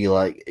eyes would be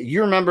like,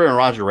 you remember in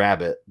Roger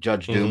Rabbit,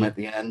 Judge Doom at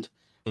the end?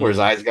 Where his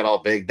eyes got all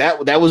big.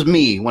 That was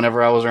me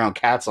whenever I was around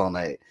cats all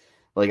night.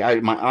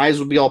 Like my eyes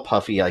would be all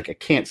puffy. Like I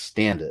can't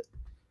stand it.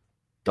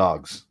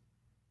 Dogs.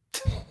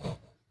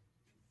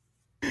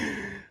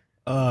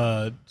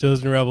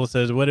 Chosen Rebel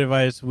says, what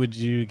advice would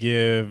you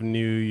give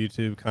new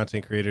YouTube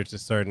content creators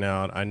just starting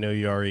out? I know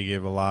you already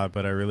gave a lot,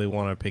 but I really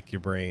want to pick your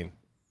brain.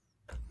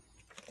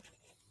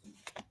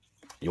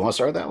 You want to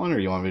start that one, or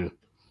you want me to?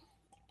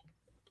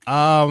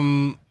 So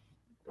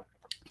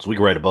we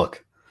can write a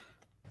book.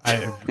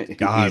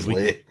 God,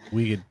 we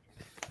could.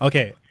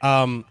 Okay.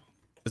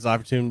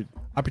 It's an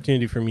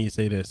opportunity for me to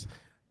say this.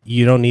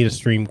 You don't need a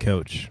stream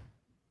coach.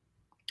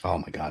 Oh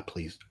my God,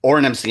 please. Or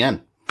an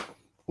MCN.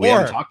 We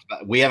haven't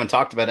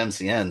talked about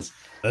MCNs.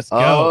 Let's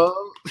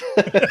go.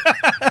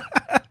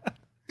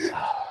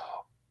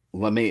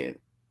 Let me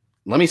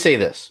say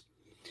this.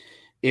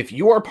 If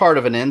you are part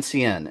of an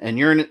NCN and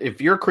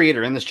if you're a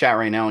creator in this chat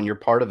right now and you're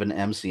part of an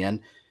MCN,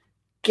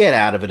 get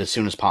out of it as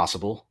soon as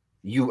possible.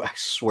 I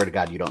swear to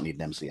God, you don't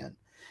need an MCN.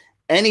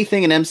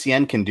 Anything an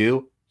MCN can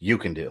do, you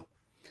can do.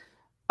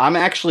 I'm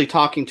actually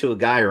talking to a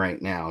guy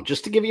right now,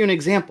 just to give you an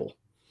example,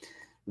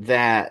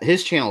 that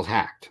his channel's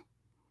hacked.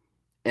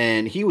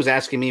 And he was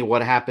asking me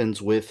what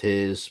happens with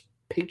his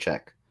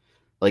paycheck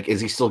Like,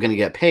 is he still going to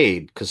get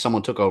paid because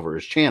someone took over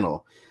his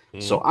channel?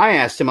 Mhm. So I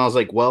asked him, I was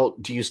like, well,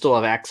 do you still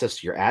have access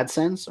to your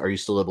AdSense? Are you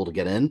still able to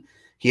get in?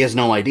 He has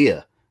no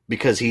idea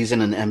because he's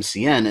in an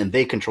MCN and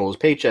they control his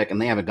paycheck and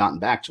they haven't gotten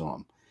back to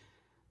him.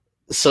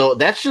 So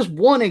that's just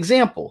one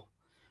example.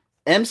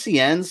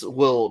 MCNs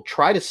will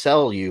try to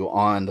sell you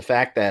on the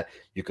fact that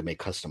you can make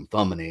custom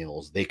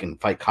thumbnails, they can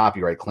fight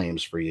copyright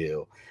claims for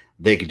you,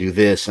 they could do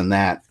this and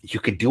that. You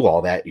could do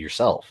all that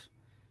yourself.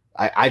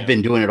 I've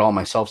been doing it all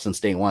myself since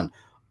day one.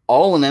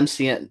 All an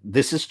MCN,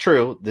 this is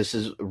true, this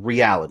is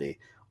reality.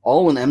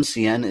 All an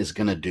MCN is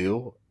going to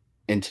do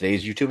in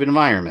today's YouTube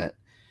environment,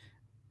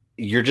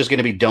 you're just going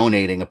to be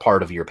donating a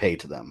part of your pay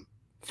to them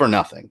for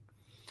nothing.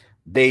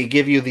 They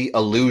give you the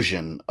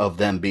illusion of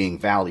them being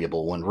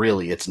valuable when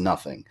really it's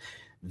nothing.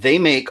 They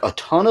make a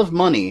ton of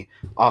money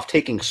off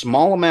taking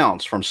small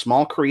amounts from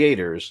small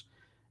creators,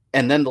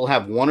 and then they'll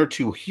have one or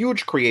two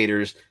huge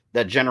creators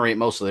that generate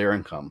most of their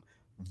income.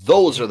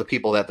 Those are the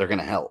people that they're going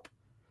to help.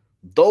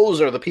 Those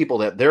are the people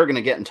that they're going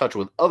to get in touch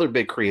with other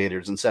big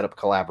creators and set up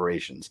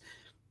collaborations,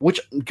 which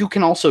you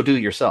can also do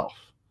yourself.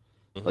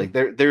 Mm-hmm.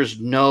 Like there's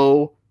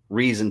no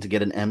reason to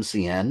get an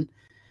MCN.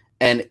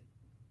 And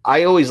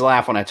I always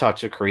laugh when I talk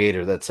to a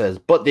creator that says,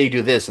 but they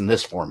do this and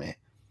this for me.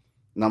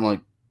 And I'm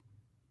like,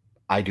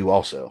 I do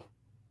also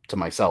to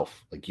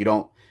myself. Like you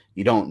don't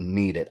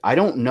need it. I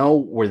don't know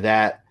where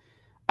that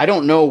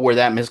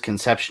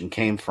misconception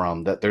came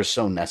from that they're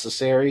so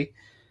necessary,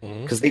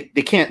 because they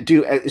can't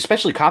do,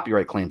 especially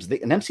copyright claims.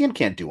 An MCN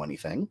can't do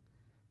anything.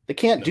 They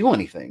can't do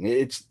anything.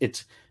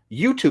 It's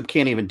YouTube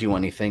can't even do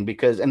anything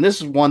because, and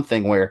this is one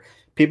thing where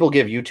people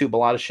give YouTube a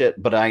lot of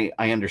shit, but I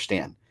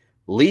understand.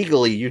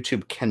 Legally,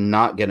 YouTube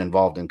cannot get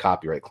involved in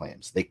copyright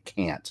claims. They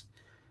can't.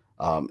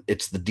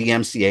 It's the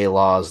DMCA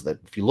laws that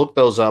if you look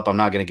those up, I'm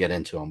not going to get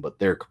into them, but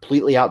they're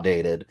completely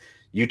outdated.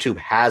 YouTube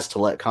has to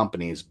let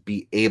companies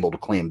be able to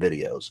claim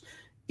videos,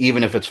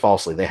 even if it's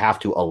falsely. They have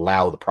to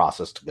allow the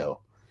process to go.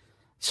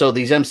 So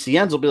these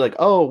MCNs will be like,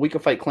 oh, we can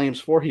fight claims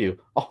for you.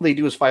 All they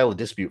do is file a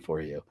dispute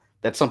for you.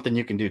 That's something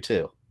you can do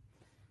too.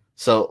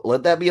 So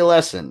let that be a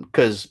lesson,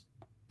 because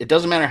it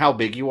doesn't matter how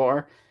big you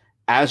are.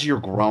 As you're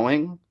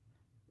growing,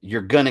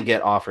 you're going to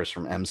get offers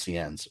from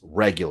MCNs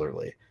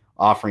regularly,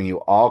 offering you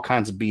all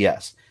kinds of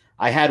BS.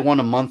 I had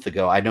one a month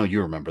ago. I know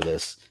you remember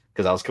this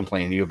because I was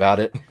complaining to you about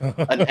it.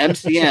 An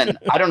MCN,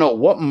 I don't know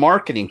what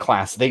marketing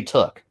class they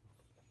took,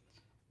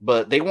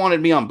 but they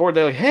wanted me on board.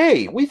 They're like,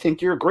 hey, we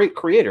think you're a great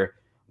creator,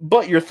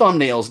 but your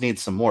thumbnails need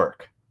some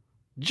work.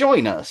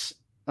 Join us.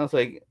 I was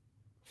like,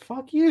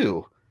 fuck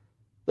you.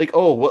 Like,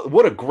 oh,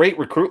 what a great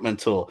recruitment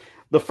tool.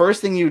 The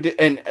first thing you do,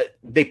 and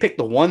they pick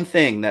the one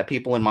thing that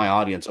people in my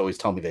audience always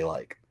tell me they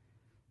like.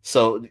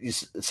 So,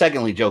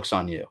 secondly, joke's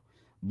on you.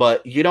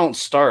 But you don't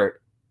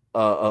start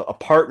a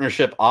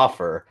partnership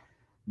offer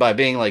by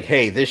being like,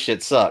 hey, this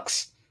shit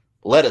sucks.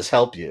 Let us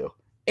help you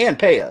and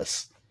pay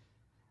us.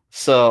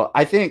 So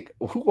I think,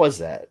 who was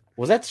that?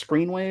 Was that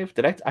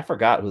Screenwave? I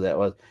forgot who that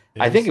was.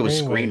 I think it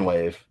was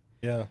Screenwave.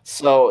 Yeah.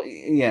 So,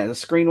 yeah, the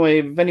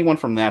Screenwave, if anyone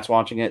from that's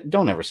watching it,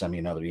 don't ever send me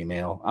another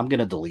email. I'm going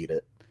to delete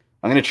it.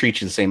 I'm going to treat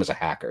you the same as a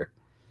hacker.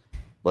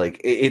 Like,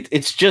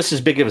 it's just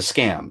as big of a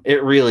scam.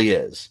 It really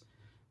is.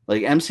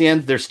 Like,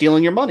 MCNs, they're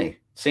stealing your money.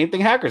 Same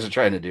thing hackers are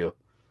trying to do.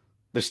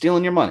 They're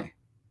stealing your money.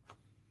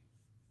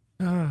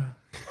 And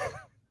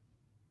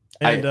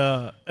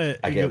I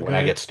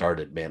get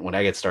started, man. When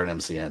I get started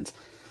MCNs,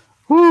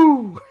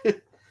 whoo!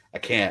 I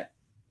can't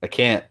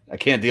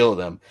deal with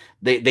them.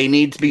 They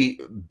need to be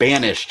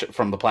banished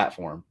from the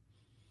platform.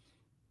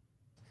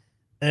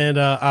 And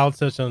I'll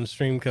touch on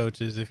stream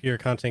coaches. If you're a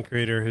content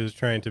creator who's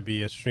trying to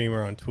be a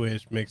streamer on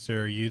Twitch,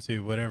 Mixer,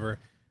 YouTube, whatever,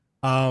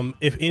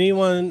 if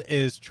anyone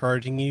is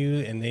charging you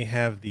and they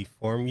have the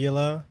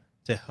formula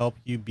to help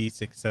you be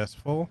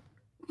successful,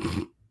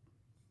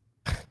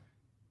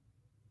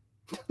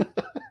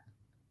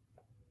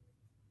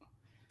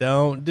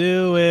 don't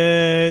do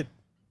it.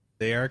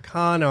 They are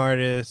con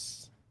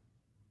artists.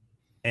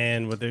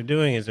 And what they're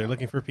doing is they're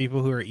looking for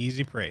people who are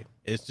easy prey.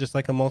 It's just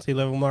like a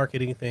multi-level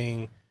marketing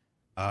thing.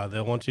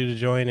 They'll want you to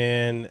join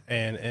in,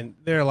 and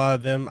there are a lot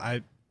of them.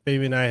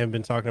 Baby and I have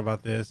been talking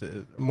about this,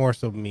 more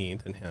so me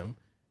than him.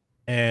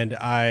 And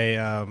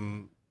I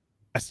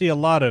see a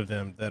lot of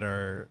them that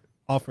are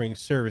offering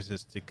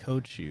services to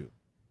coach you.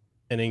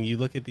 And then you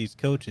look at these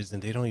coaches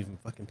and they don't even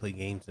fucking play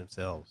games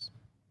themselves.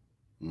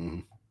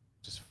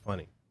 Just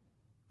funny.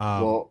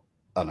 Well,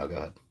 oh no, go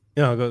ahead.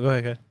 No, go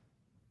ahead.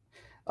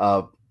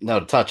 No,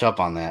 to touch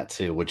up on that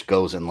too, which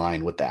goes in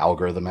line with the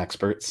algorithm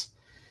experts.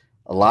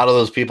 A lot of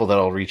those people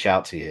that'll reach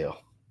out to you,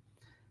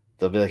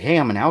 they'll be like, hey,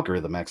 I'm an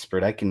algorithm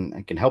expert. I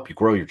can help you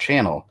grow your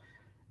channel.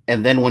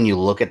 And then when you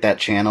look at that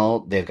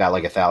channel, they've got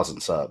like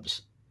 1,000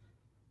 subs.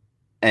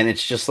 And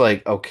it's just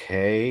like,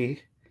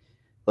 okay.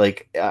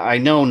 Like, I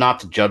know not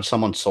to judge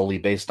someone solely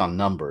based on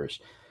numbers,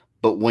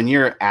 but when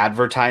you're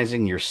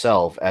advertising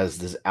yourself as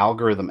this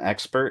algorithm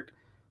expert,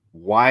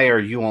 why are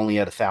you only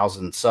at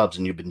 1,000 subs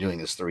and you've been doing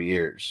this 3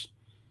 years?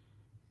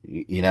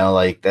 You know,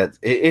 like that.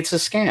 It's a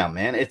scam,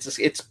 man.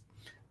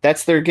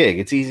 That's their gig.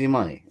 It's easy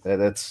money.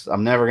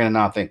 I'm never gonna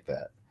not think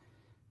that.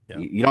 Yeah.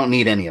 You don't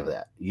need any of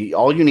that.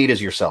 All you need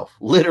is yourself.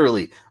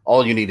 Literally,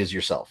 all you need is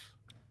yourself.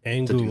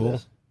 And to Google. do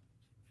this.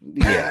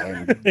 Yeah,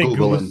 and Google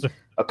Google and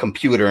a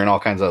computer and all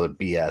kinds of other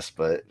BS.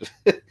 But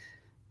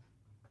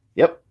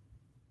yep.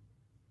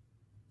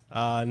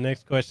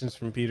 Next question's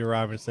from Peter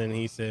Robinson.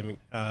 He said,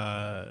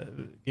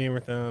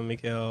 GamerThumb,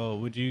 Mikhail,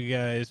 would you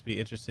guys be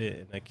interested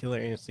in a Killer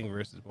Instinct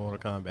versus Mortal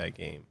Kombat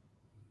game?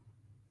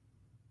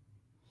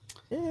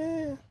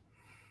 Yeah.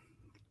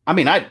 I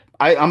mean, I'm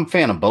a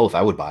fan of both.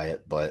 I would buy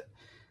it, but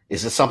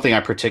is it something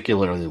I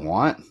particularly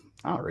want?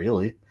 Not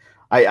really.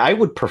 I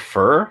would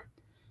prefer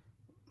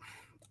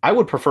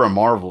a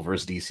Marvel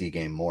versus DC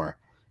game more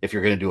if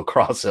you're going to do a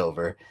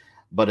crossover.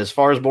 But as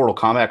far as Mortal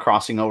Kombat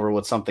crossing over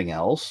with something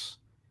else,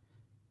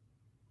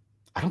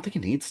 I don't think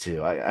it needs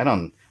to. I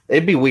don't.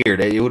 It'd be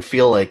weird. It would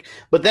feel like.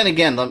 But then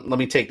again, let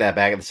me take that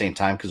back at the same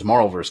time, because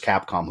Marvel vs.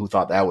 Capcom, who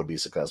thought that would be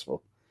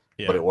successful?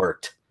 Yeah. But it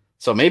worked.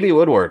 So maybe it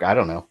would work. I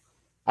don't know.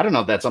 I don't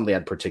know if that's something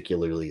I'd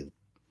particularly.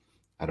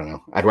 I don't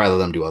know. I'd rather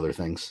them do other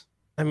things.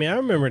 I mean, I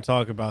remember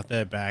talking about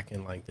that back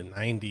in like the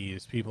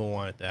 90s. People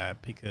wanted that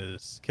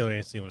because Killer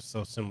Instinct was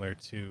so similar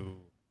to,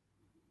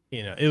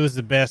 it was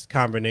the best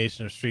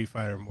combination of Street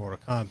Fighter and Mortal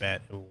Kombat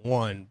in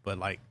one. But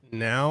like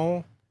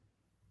now,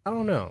 I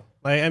don't know.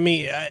 Like, I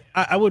mean,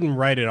 I wouldn't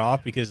write it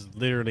off because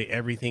literally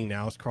everything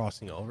now is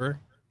crossing over.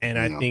 And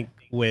I think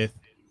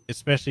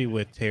especially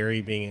with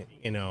Terry being,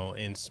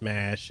 in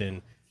Smash,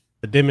 and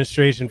the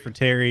demonstration for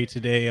Terry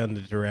today on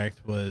the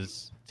Direct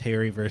was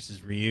Terry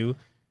versus Ryu.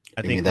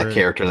 I think that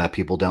character that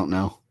people don't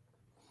know.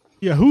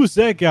 Yeah, who's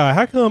that guy?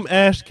 How come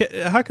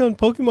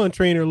Pokemon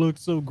Trainer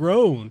looks so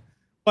grown?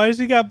 Why does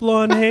he got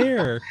blonde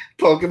hair?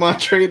 Pokemon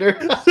Trainer.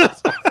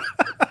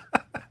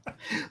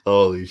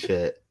 Holy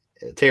shit.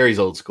 Terry's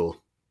old school.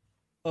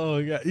 Oh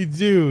yeah,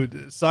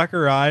 dude,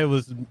 Sakurai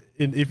was.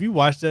 If you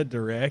watch that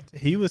Direct,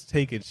 he was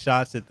taking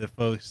shots at the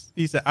folks.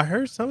 He said, "I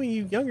heard some of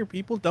you younger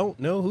people don't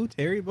know who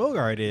Terry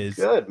Bogard is."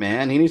 Good,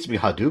 man. He needs to be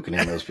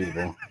Hadoukening those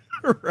people.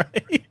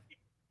 Right.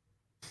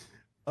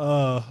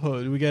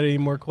 Do we got any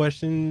more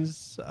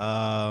questions?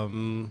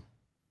 Do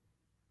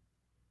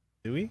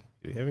we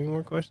have any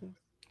more questions?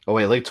 Oh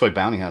wait, Lake Toy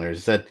Bounty Hunter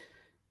said,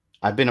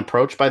 "I've been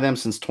approached by them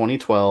since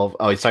 2012."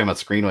 Oh, he's talking about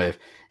Screenwave.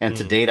 And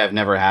to date, I've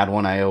never had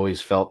one. I always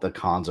felt the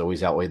cons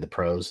always outweighed the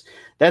pros.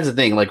 That's the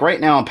thing. Like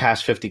right now, I'm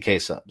past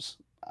 50K subs.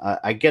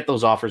 I get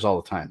those offers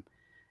all the time.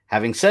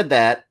 Having said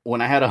that, when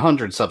I had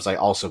 100 subs, I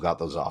also got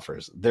those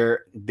offers.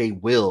 They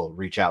will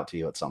reach out to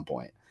you at some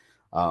point.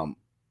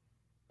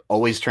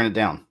 Always turn it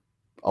down.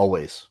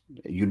 Always.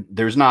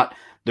 There's not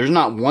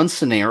one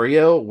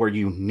scenario where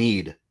you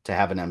need to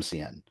have an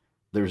MCN.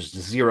 There's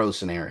zero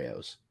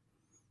scenarios.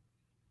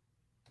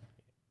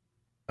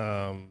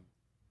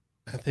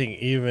 I think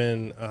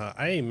even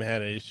I even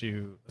had a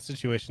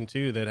situation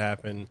too that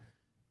happened.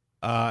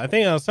 I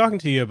think I was talking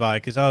to you about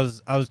it because I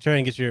was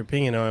trying to get your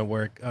opinion on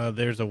work.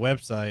 There's a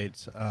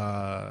website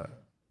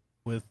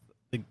with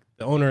the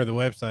owner of the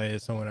website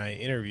is someone I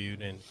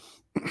interviewed, and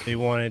they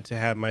wanted to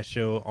have my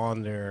show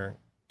on their.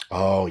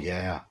 Oh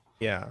yeah.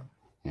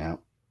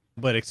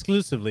 But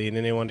exclusively, and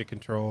then they wanted to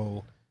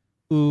control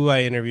who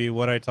I interview,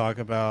 what I talk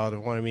about,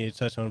 and wanted me to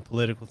touch on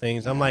political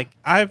things. I'm like,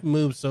 I've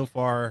moved so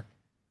far.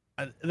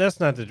 That's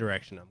not the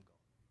direction I'm going.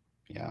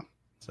 Yeah.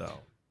 So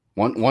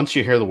once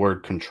you hear the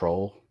word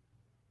control,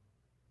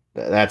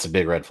 that's a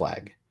big red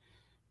flag.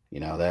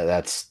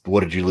 That's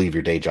what did you leave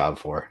your day job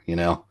for?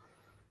 Yeah.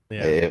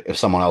 If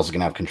someone else is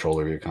gonna have control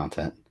over your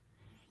content.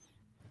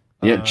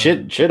 Yeah.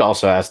 Chid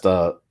also asked,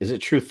 is it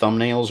true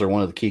thumbnails are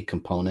one of the key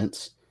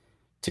components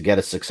to get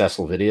a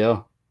successful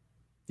video?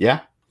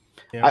 Yeah.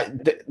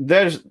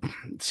 Here's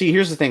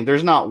the thing.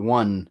 There's not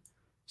one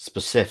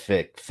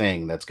specific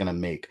thing that's going to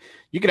make.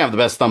 You can have the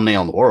best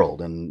thumbnail in the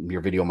world and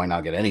your video might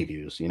not get any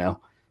views.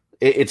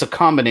 It's a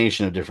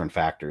combination of different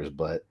factors,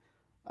 but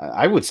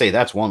I would say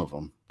that's one of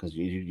them, because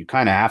you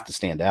kind of have to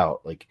stand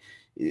out. Like,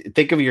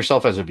 think of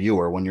yourself as a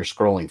viewer when you're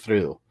scrolling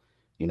through.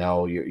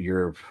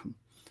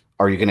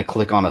 Are you going to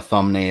click on a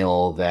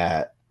thumbnail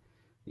that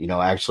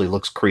actually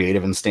looks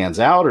creative and stands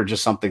out, or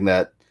just something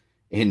that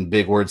in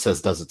big words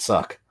says, does it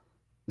suck?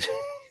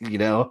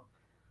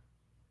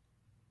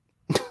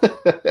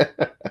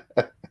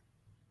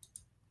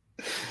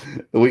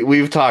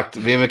 We've talked,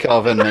 me and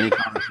Mikhail have had many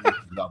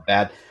conversations about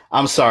bad.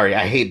 I'm sorry,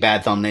 I hate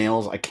bad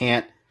thumbnails. I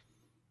can't.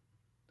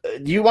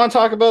 Do you want to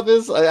talk about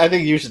this? I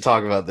think you should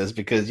talk about this,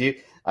 because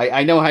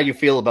I know how you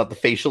feel about the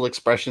facial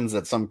expressions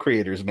that some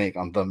creators make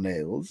on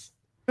thumbnails.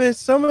 But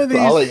some of these,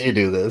 I'll let you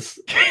do this.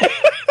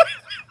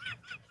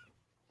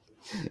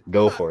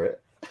 Go for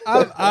it.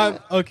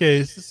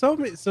 Okay. So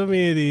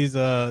many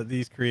of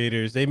these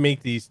creators, they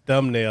make these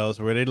thumbnails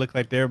where they look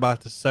like they're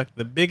about to suck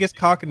the biggest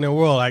cock in the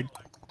world. Like,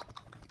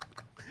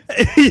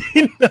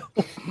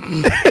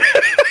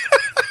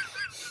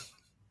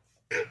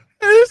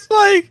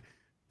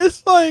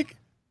 it's like,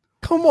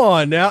 come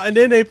on now. And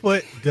then they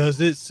put,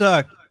 does it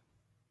suck?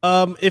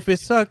 If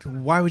it sucked,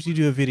 why would you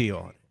do a video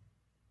on it?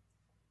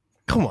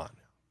 Come on.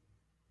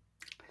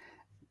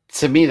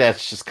 to me,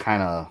 that's just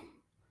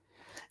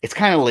it's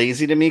kind of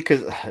lazy to me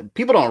because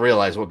people don't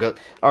realize what goes.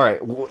 All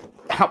right,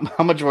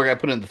 how much work I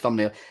put in the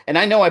thumbnail, and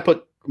I know I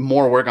put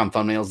more work on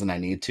thumbnails than I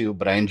need to,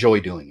 but I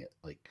enjoy doing it.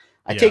 Like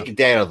I take a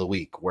day out of the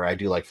week where I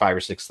do like 5 or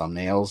 6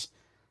 thumbnails.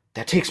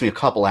 That takes me a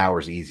couple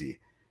hours easy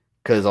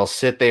because I'll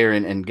sit there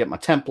and get my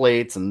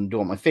templates and do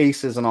all my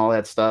faces and all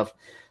that stuff.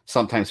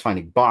 Sometimes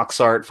finding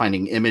box art,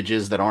 finding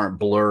images that aren't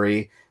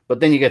blurry. But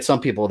then you get some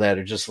people that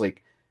are just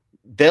like,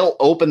 they'll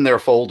open their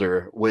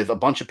folder with a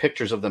bunch of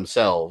pictures of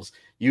themselves,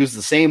 use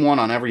the same one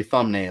on every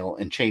thumbnail,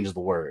 and change the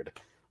word.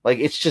 Like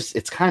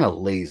it's kind of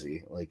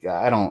lazy. Like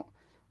I don't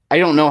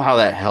know how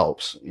that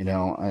helps. You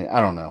know, I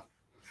don't know.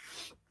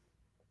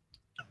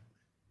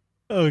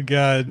 Oh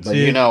God! But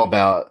you know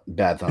about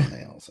bad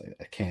thumbnails.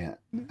 I can't.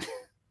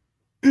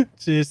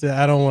 She said,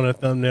 "I don't want a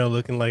thumbnail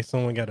looking like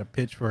someone got a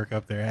pitchfork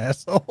up their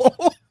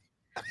asshole."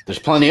 There's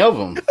plenty of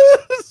them.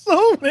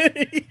 So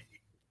many.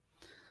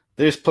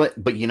 There's plenty,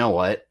 but you know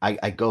what?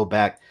 I go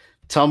back.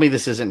 Tell me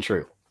this isn't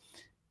true.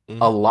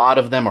 A lot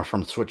of them are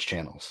from Switch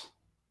channels.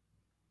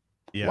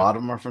 Yeah. A lot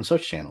of them are from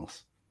Switch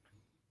channels.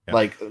 Yeah.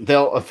 Like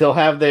they'll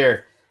have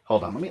their.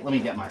 Hold on. Let me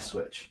get my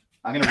Switch.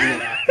 I'm gonna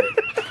reenact it.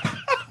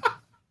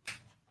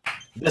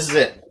 This is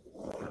it.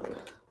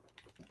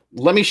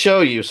 Let me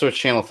show you Switch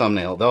channel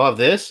thumbnail. They'll have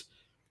this.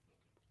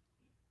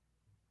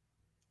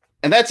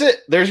 And that's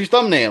it. There's your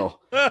thumbnail.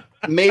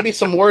 Maybe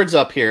some words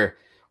up here.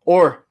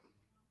 Or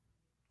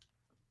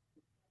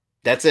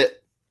that's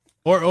it.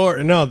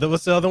 Or no,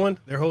 what's the other one?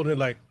 They're holding it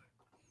like.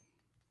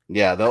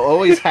 Yeah, they'll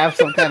always have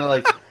some kind of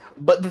like.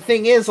 But the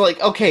thing is, like,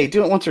 okay,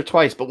 do it once or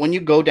twice. But when you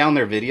go down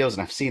their videos,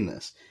 and I've seen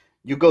this,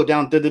 you go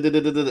down,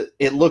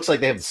 it looks like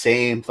they have the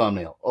same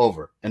thumbnail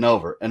over and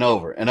over and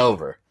over and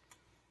over.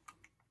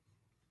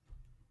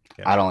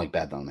 Yeah. I don't like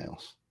bad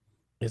thumbnails.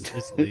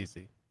 It's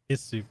lazy.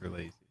 It's super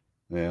lazy.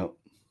 Yeah.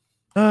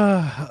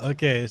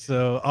 Okay,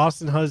 so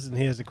Austin Hudson,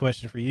 he has a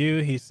question for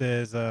you. He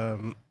says,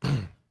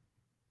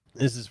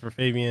 this is for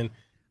Fabian.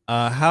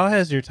 How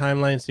has your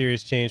timeline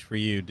series changed for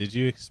you? Did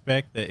you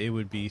expect that it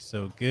would be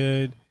so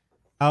good?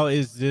 How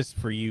is this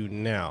for you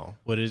now?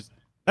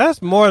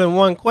 That's more than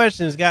one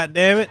question, god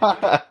damn it.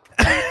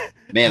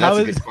 Man, that's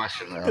a good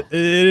question though. It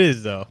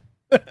is though.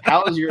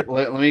 How is your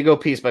let me go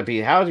piece by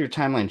piece. How has your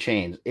timeline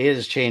changed? It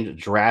has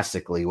changed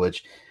drastically,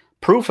 which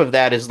proof of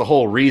that is the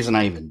whole reason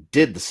I even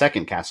did the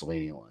second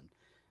Castlevania one.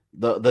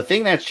 The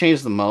thing that's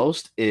changed the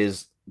most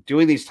is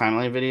doing these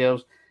timeline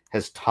videos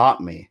has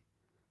taught me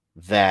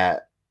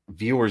that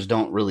viewers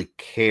don't really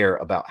care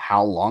about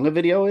how long a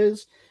video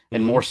is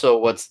and more so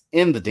what's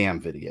in the damn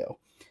video.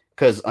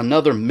 Because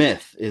another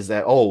myth is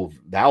that,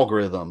 the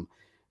algorithm,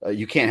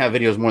 you can't have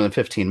videos more than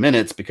 15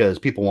 minutes because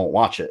people won't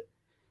watch it.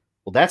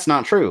 Well, that's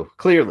not true,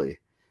 clearly.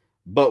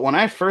 But when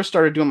I first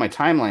started doing my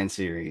timeline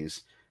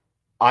series,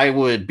 I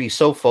would be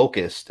so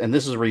focused, and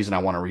this is the reason I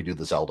want to redo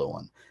the Zelda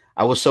one.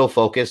 I was so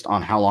focused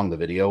on how long the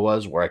video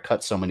was, where I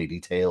cut so many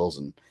details,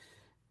 and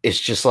it's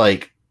just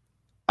like,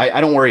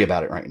 I don't worry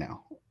about it right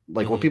now.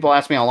 Like when people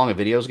ask me how long a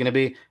video is going to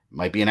be, it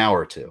might be an hour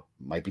or two,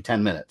 might be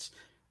 10 minutes.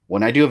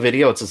 When I do a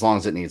video, it's as long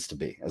as it needs to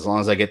be. As long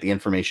as I get the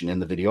information in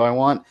the video I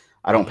want,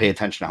 I don't pay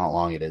attention to how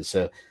long it is.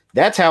 So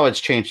that's how it's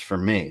changed for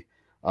me.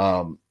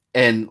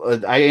 And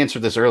I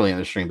answered this early in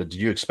the stream, but did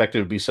you expect it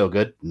to be so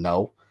good?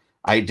 No.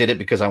 I did it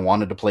because I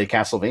wanted to play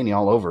Castlevania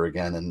all over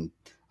again, and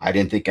I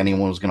didn't think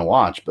anyone was going to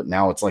watch, but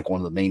now it's like one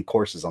of the main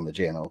courses on the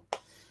channel.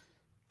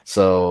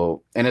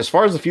 So, and as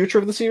far as the future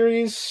of the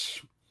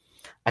series,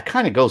 I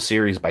kind of go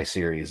series by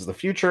series. The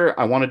future,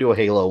 I want to do a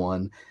Halo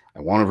one.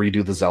 I want to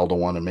redo the Zelda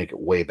one and make it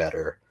way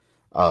better.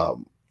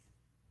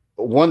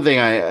 One thing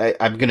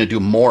I'm going to do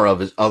more of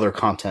is other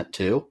content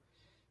too.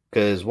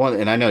 Because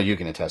and I know you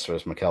can attest to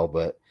this, Mikkel,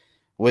 but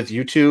with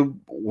YouTube,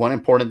 one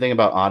important thing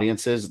about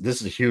audiences, this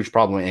is a huge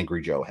problem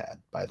Angry Joe had,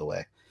 by the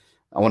way.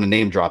 I want to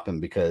name drop him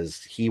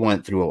because he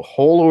went through a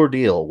whole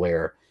ordeal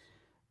where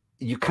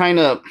you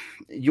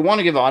want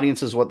to give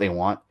audiences what they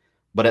want,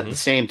 but at the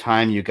same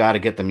time, you got to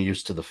get them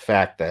used to the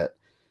fact that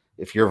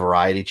if you're a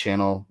variety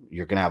channel,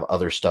 you're going to have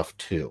other stuff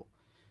too.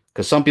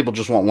 Because some people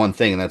just want one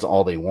thing and that's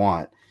all they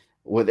want.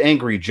 With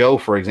Angry Joe,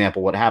 for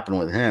example, what happened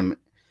with him,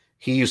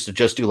 he used to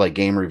just do like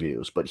game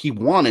reviews, but he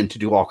wanted to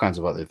do all kinds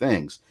of other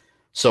things.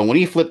 So when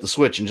he flipped the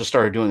switch and just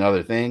started doing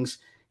other things,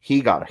 he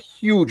got a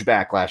huge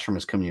backlash from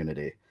his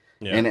community.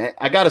 Yeah. And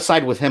I got to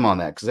side with him on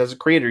that because as a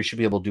creator, you should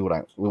be able to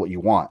do what you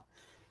want.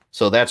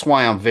 So that's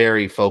why I'm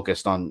very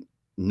focused on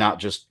not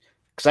just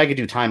because I could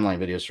do timeline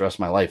videos for the rest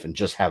of my life and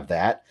just have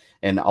that,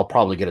 and I'll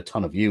probably get a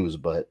ton of views.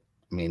 But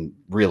I mean,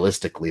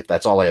 realistically, if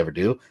that's all I ever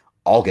do,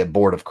 I'll get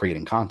bored of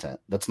creating content.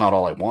 That's not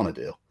all I want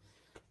to do.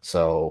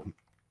 So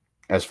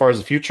as far as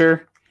the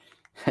future,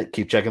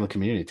 keep checking the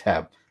community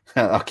tab.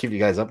 I'll keep you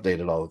guys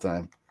updated all the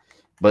time.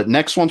 But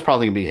next one's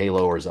probably gonna be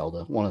Halo or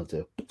Zelda, one of the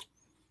two.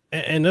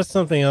 And that's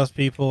something else,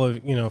 people,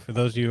 for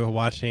those of you who are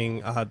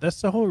watching,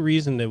 that's the whole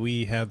reason that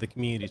we have the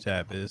community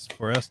tab, is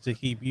for us to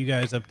keep you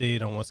guys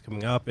updated on what's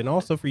coming up and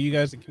also for you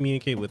guys to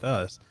communicate with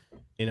us,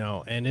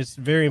 and it's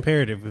very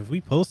imperative. If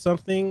we post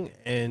something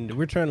and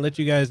we're trying to let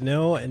you guys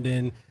know, and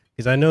then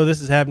Because I know this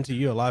has happened to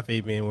you a lot,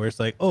 Fabian, where it's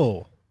like,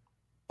 oh,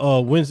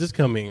 when's this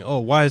coming? Oh,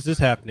 why is this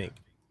happening?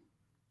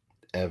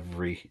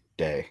 Every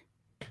day.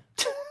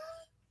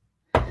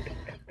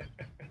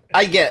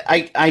 I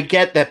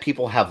get that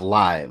people have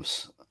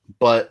lives,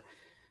 but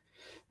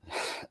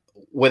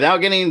without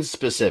getting into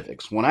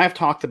specifics, when I've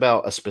talked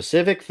about a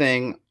specific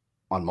thing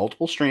on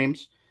multiple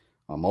streams,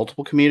 on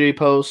multiple community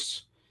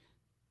posts,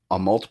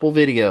 on multiple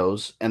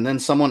videos, and then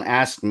someone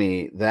asked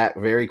me that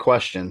very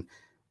question,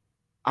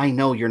 I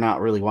know you're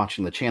not really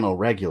watching the channel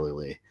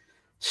regularly.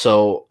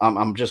 So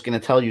I'm just going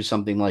to tell you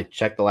something like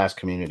check the last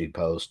community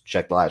post,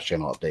 check the last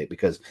channel update,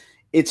 because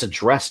it's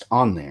addressed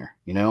on there,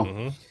 you know?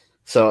 Mm-hmm.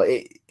 So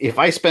if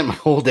I spent my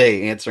whole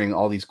day answering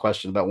all these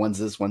questions about when's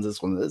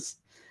this,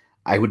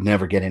 I would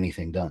never get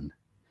anything done.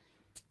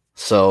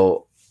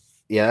 So,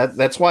 yeah,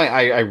 that's why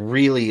I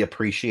really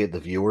appreciate the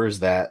viewers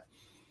that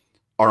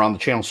are on the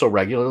channel so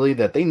regularly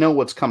that they know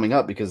what's coming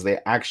up because they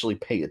actually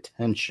pay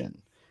attention.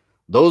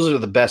 Those are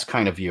the best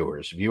kind of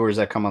viewers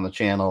that come on the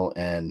channel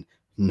and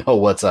know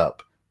what's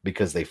up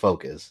because they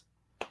focus.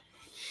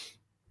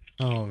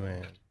 Oh,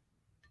 man.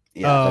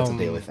 Yeah, that's a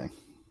daily thing.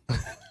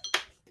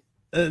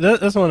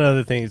 That's one of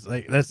the things.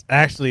 Like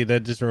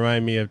that just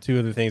reminded me of two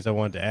other things I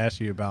wanted to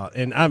ask you about.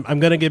 And I'm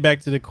gonna get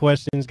back to the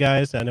questions,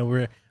 guys. I know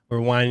we're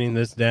winding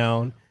this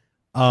down.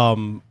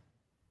 But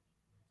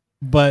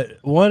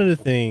one of the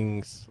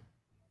things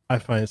I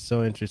find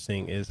so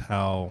interesting is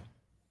how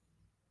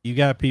you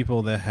got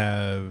people that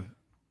have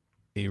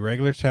a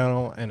regular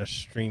channel and a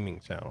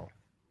streaming channel.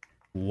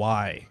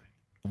 Why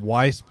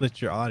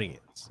split your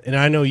audience? And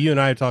I know you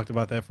and I have talked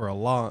about that for a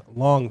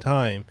long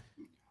time.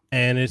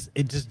 And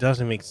it just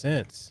doesn't make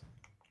sense.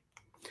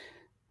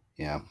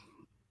 Yeah.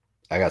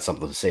 I got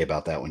something to say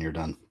about that when you're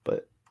done,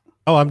 but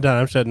I'm done.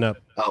 I'm shutting up.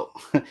 Oh,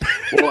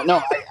 well,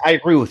 no, I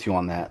agree with you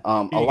on that.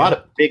 A lot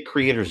of big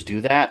creators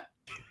do that.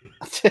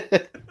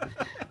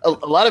 a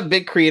lot of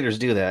big creators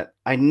do that.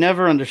 I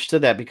never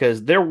understood that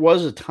because there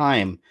was a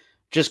time,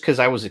 just because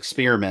I was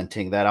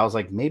experimenting, that I was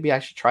like, maybe I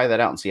should try that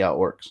out and see how it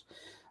works.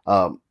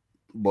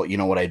 Well, you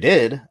know what I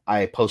did?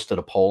 I posted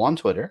a poll on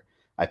Twitter.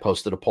 I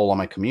posted a poll on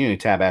my community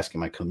tab asking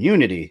my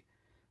community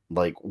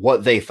like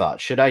what they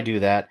thought. Should I do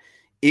that?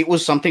 It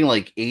was something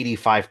like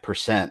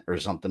 85% or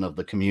something of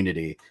the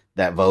community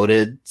that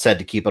voted said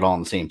to keep it all on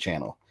the same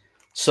channel.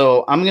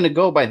 So I'm going to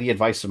go by the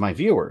advice of my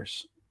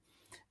viewers.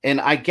 And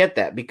I get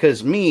that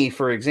because me,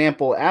 for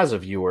example, as a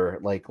viewer,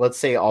 like let's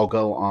say I'll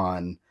go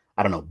on,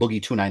 I don't know,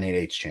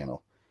 Boogie298's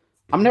channel.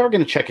 I'm never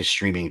going to check his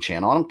streaming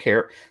channel. I don't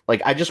care.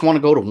 Like I just want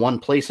to go to one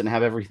place and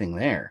have everything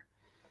there.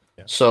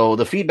 So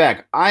the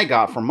feedback I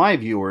got from my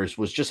viewers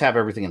was just have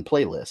everything in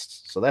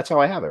playlists. So that's how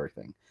I have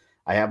everything.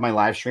 I have my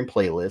live stream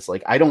playlist.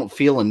 Like I don't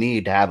feel a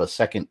need to have a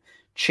second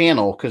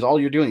channel because all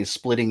you're doing is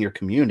splitting your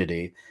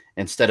community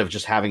instead of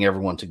just having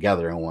everyone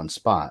together in one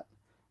spot.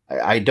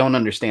 I don't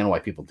understand why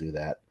people do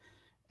that.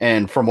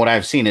 And from what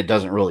I've seen, it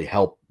doesn't really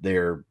help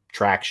their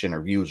traction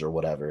or views or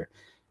whatever.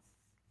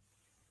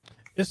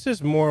 It's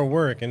just more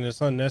work and it's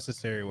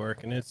unnecessary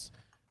work. And it's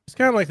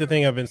kind of like the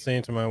thing I've been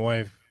saying to my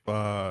wife,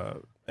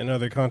 and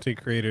other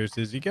content creators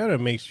is you got to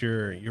make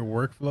sure your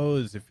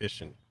workflow is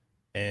efficient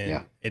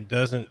and it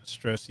doesn't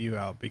stress you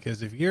out,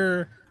 because if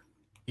you're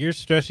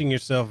stretching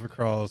yourself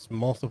across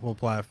multiple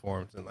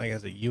platforms, and like I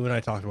said, you and I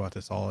talked about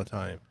this all the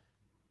time,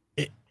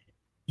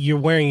 you're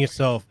burning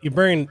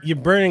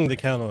the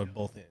candle at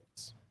both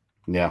ends.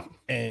 Yeah.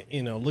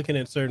 And looking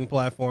at certain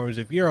platforms,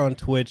 if you're on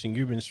Twitch and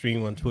you've been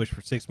streaming on Twitch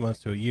for 6 months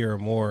to a year or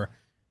more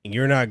and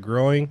you're not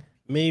growing,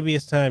 maybe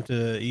it's time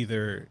to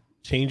either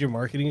change your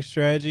marketing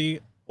strategy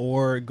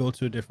or go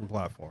to a different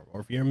platform. Or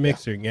if you're a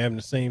mixer and you're having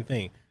the same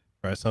thing,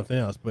 try something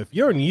else. But if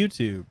you're on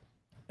YouTube,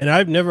 and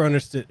I've never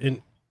understood,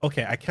 and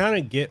okay, I kind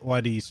of get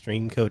why these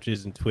stream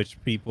coaches and Twitch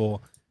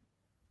people,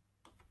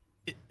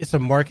 it's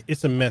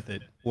a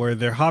method where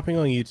they're hopping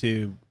on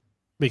YouTube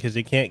because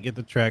they can't get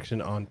the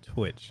traction on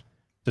Twitch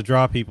to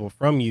draw people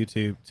from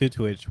YouTube to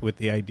Twitch with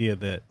the idea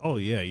that, oh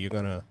yeah,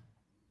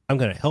 I'm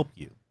gonna help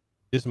you.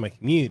 This is my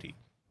community.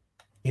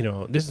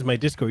 This is my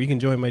Discord. You can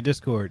join my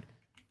Discord.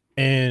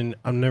 And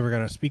I'm never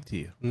going to speak to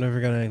you. I'm never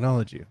going to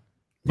acknowledge you.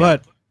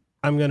 But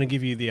I'm going to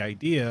give you the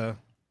idea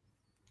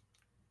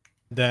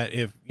that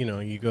if,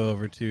 you go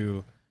over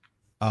to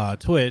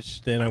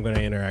Twitch, then I'm going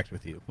to interact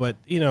with you. But,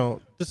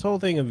 this whole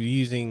thing of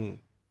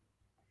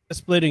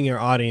splitting your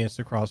audience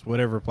across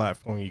whatever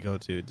platform you go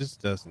to,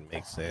 just doesn't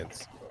make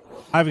sense.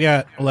 I've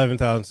got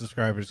 11,000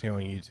 subscribers here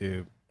on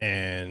YouTube,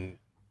 and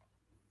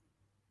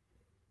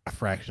a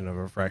fraction of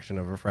a fraction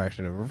of a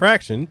fraction of a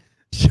fraction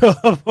show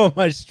up on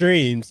my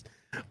streams.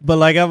 But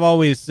like I've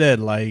always said,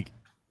 like,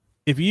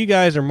 if you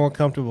guys are more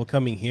comfortable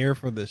coming here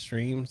for the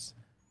streams,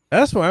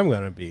 that's where I'm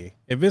going to be.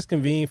 If it's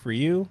convenient for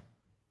you,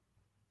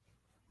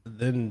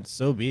 then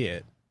so be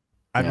it.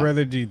 I'd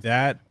rather do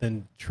that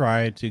than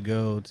try to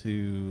go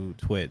to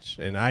Twitch.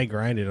 And I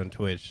grinded on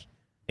Twitch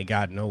and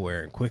got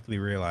nowhere and quickly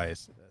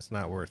realized that's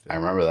not worth it. I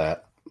remember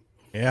that.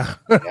 Yeah.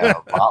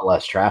 A lot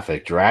less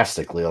traffic,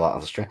 drastically a lot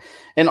less traffic.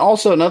 And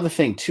also another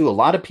thing too, a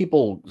lot of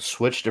people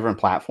switch different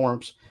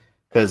platforms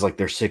because like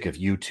they're sick of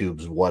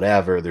YouTube's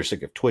whatever, they're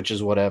sick of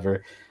Twitch's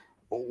whatever.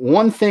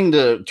 One thing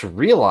to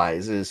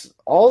realize is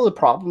all the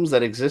problems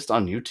that exist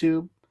on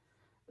YouTube,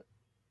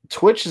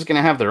 Twitch is going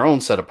to have their own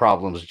set of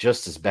problems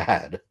just as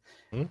bad.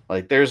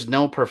 Like there's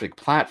no perfect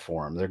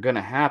platform. They're going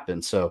to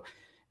happen. So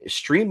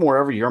stream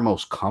wherever you're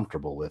most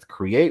comfortable with.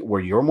 Create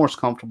where you're most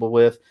comfortable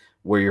with,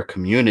 where your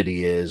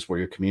community is, where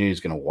your community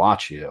is going to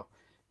watch you.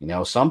 You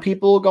know, some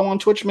people go on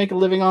Twitch and make a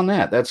living on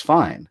that. That's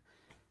fine.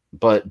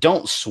 But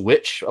don't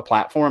switch a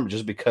platform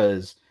just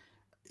because,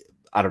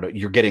 I don't know,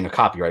 you're getting a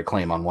copyright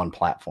claim on one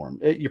platform.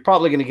 You're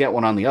probably going to get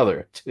one on the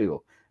other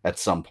too at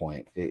some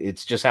point.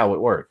 It's just how it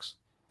works.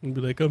 And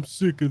be like, I'm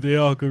sick of the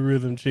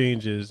algorithm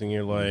changes. And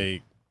you're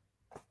like,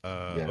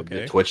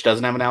 okay. Twitch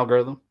doesn't have an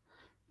algorithm.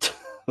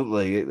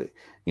 Like,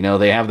 you know,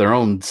 they have their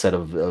own set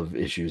of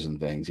issues and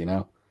things, you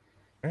know?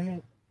 All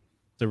right.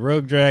 The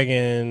Rogue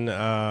Dragon,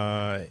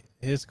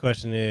 his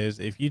question is,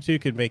 if you two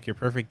could make your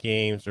perfect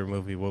games or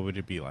movie, what would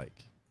it be like?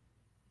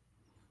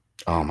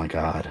 Oh my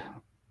God.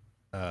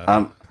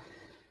 I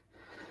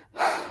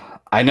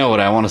know what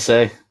I want to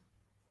say,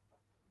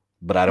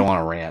 but I don't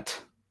want to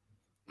rant.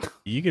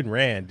 You can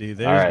rant, dude.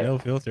 There's no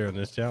filter on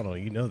this channel.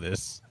 You know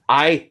this.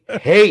 I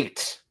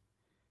hate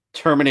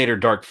Terminator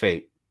Dark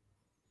Fate.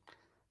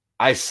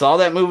 I saw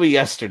that movie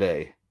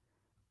yesterday.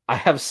 I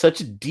have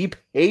such deep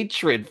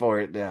hatred for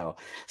it now.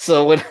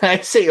 So when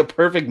I say a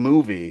perfect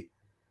movie,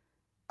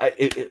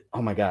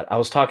 oh my God, I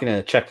was talking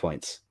to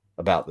Checkpoints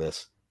about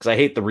this because I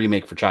hate the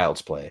remake for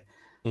Child's Play.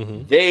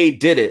 Mm-hmm. They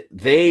did it.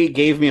 They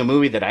gave me a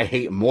movie that I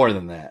hate more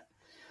than that.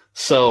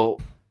 So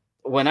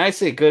when I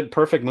say good,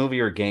 perfect movie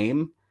or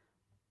game,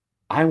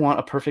 I want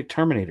a perfect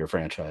Terminator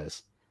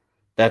franchise.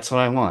 That's what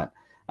I want.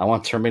 I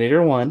want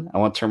Terminator 1. I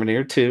want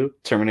Terminator 2,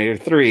 Terminator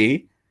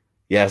 3.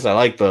 Yes, I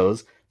like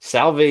those.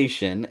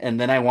 Salvation. And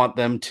then I want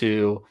them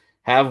to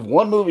have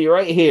one movie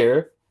right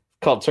here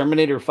called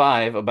Terminator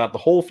 5 about the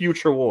whole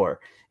future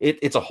war.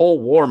 It's a whole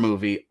war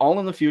movie, all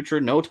in the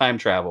future, no time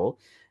travel.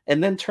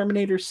 And then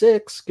Terminator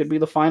 6 could be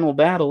the final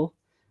battle.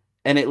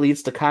 And it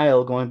leads to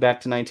Kyle going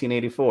back to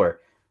 1984,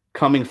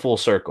 coming full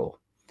circle.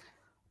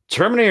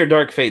 Terminator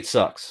Dark Fate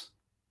sucks.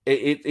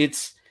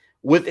 It's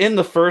within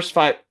the first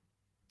 5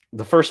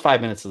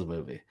 minutes of the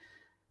movie.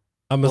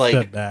 I'm gonna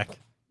step back.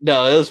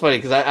 No, it was funny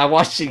because I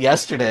watched it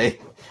yesterday.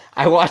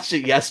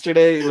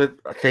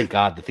 Thank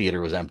God the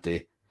theater was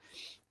empty.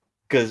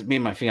 Because me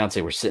and my fiance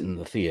were sitting in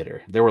the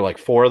theater. There were like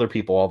 4 other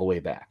people all the way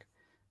back.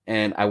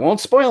 And I won't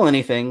spoil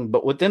anything,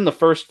 but within the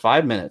first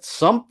 5 minutes,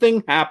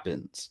 something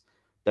happens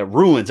that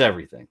ruins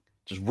everything.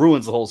 Just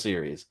ruins the whole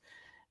series.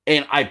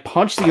 And I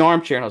punched the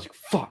armchair and I was like,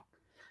 fuck.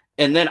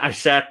 And then I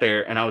sat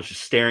there and I was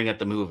just staring at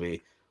the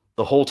movie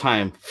the whole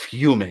time,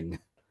 fuming.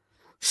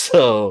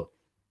 So,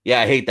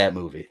 yeah, I hate that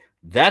movie.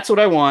 That's what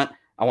I want.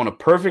 I want a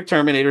perfect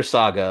Terminator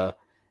saga.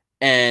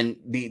 And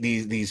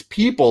these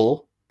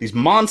people, these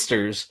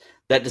monsters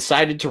that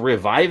decided to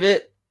revive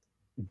it,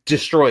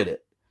 destroyed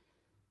it.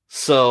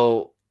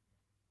 So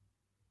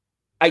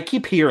I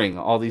keep hearing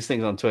all these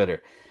things on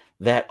Twitter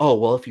that, oh,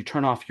 well, if you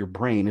turn off your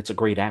brain, it's a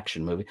great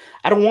action movie.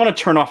 I don't want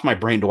to turn off my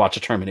brain to watch a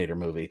Terminator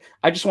movie.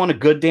 I just want a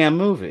good damn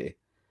movie.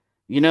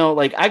 You know,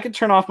 like I could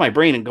turn off my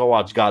brain and go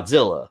watch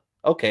Godzilla.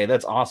 Okay,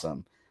 that's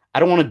awesome. I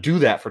don't want to do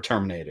that for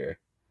Terminator.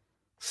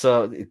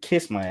 So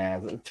kiss my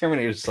ass.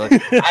 Terminator's like,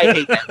 I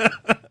hate that.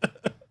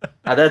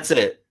 That's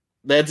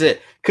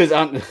it. Because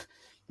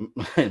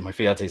my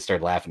fiance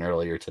started laughing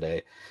earlier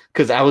today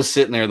because I was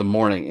sitting there in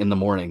the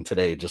morning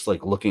today, just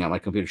like looking at my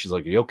computer. She's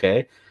like, "Are you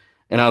okay?"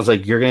 And I was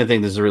like, "You're gonna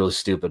think this is really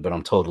stupid, but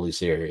I'm totally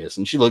serious."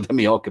 And she looked at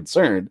me all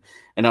concerned,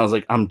 and I was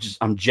like, "I'm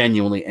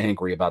genuinely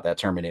angry about that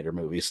Terminator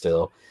movie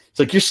still." It's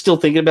like, "You're still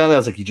thinking about it?" I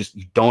was like,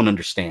 you don't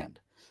understand.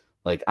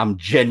 Like, I'm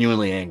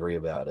genuinely angry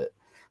about it.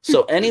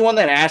 So anyone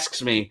that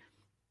asks me,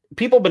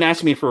 people have been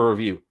asking me for a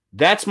review.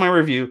 That's my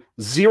review.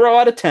 0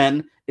 out of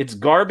 10. It's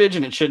garbage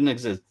and it shouldn't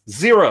exist.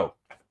 0.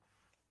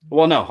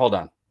 Well, no, hold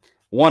on.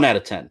 1 out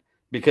of 10.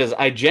 Because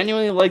I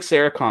genuinely like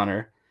Sarah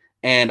Connor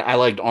and I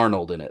liked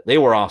Arnold in it. They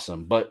were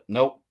awesome. But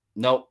nope.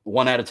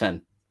 1 out of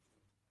 10.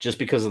 Just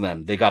because of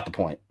them. They got the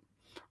point.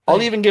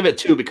 I'll even give it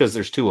 2 because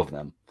there's 2 of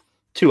them.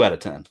 2 out of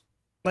 10.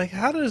 Like,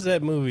 how does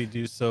that movie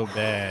do so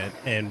bad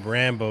and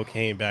Rambo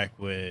came back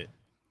with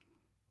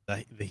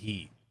the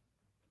heat?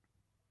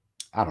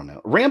 I don't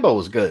know. Rambo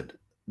was good.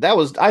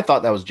 I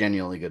thought that was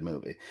genuinely a good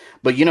movie.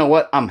 But you know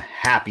what? I'm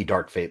happy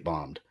Dark Fate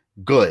bombed.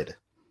 Good.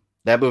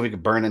 That movie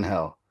could burn in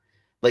hell.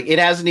 Like, it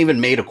hasn't even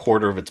made a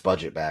quarter of its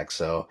budget back,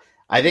 so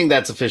I think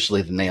that's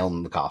officially the nail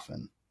in the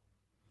coffin.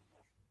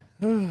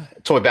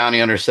 Toy Bounty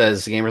Hunter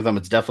says, Gamer Thumb,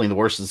 it's definitely the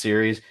worst of the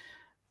series.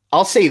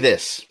 I'll say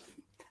this.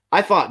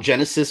 I thought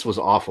Genesis was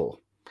awful.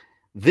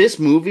 This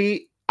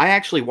movie, I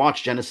actually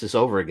watched Genesis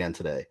over again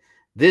today.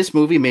 This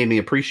movie made me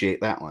appreciate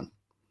that one.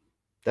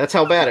 That's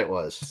how bad it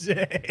was.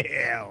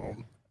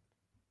 Damn.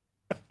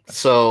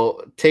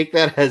 So take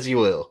that as you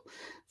will.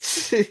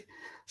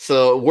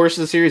 So worst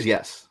of the series,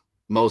 yes,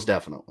 most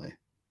definitely.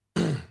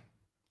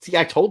 See,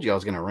 I told you I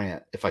was going to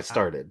rant if I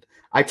started.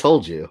 I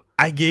told you.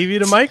 I gave you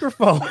the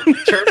microphone.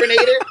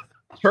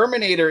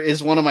 Terminator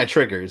is one of my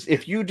triggers.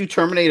 If you do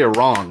Terminator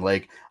wrong,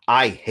 like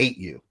I hate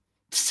you.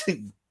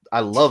 I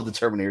love the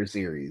Terminator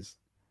series.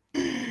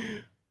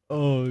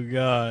 Oh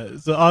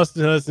god! So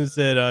Austin Hudson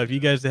said, "If you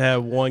guys had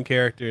one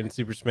character in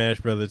Super Smash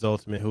Brothers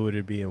Ultimate, who would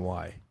it be and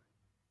why?"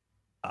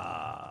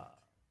 I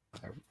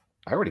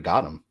already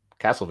got him.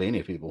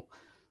 Castlevania people.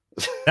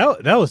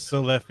 That was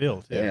so left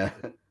field. Too. Yeah.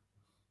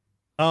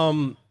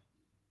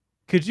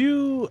 Could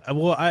you?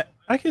 Well,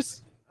 I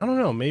guess I don't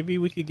know. Maybe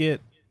we could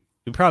get.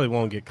 We probably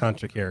won't get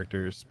Contra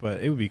characters,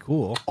 but it would be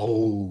cool.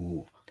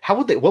 Oh, how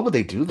would they? What would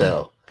they do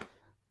though?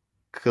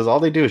 Because all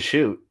they do is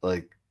shoot.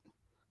 Like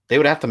they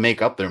would have to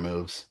make up their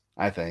moves.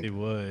 I think They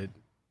would.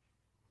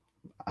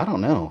 I don't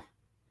know.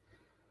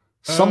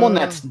 Someone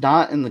that's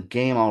not in the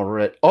game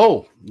already.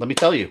 Oh, let me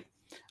tell you.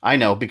 I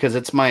know because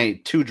it's my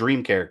 2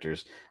 dream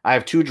characters. I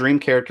have 2 dream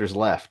characters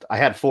left. I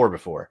had 4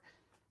 before.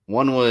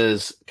 One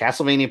was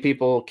Castlevania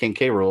people, King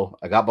K. Rool.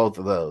 I got both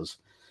of those.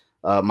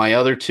 My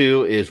other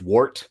 2 is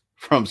Wart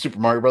from Super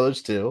Mario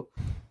Brothers 2.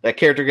 That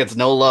character gets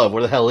no love.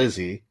 Where the hell is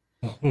he?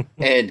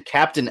 And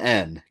Captain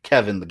N,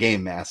 Kevin, the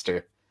Game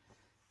Master.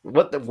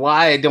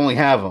 Why don't we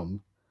have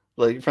him?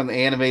 Like from the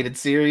animated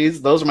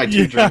series, those are my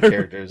 2 dream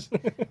characters,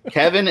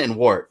 Kevin and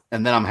Wart,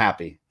 and then I'm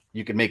happy.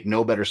 You can make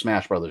no better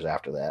Smash Brothers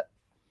after that.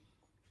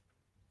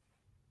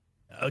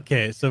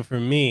 Okay, so for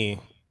me,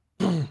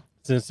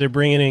 since they're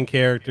bringing in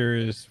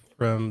characters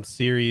from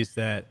series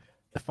that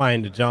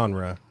define the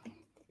genre,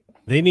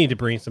 they need to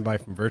bring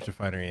somebody from Virtua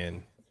Fighter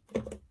in.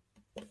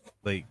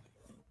 Like,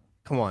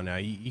 come on now,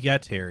 you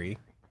got Terry.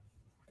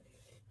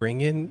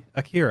 Bring in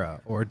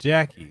Akira or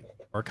Jackie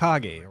or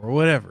Kage or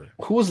whatever.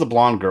 Who was the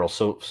blonde girl?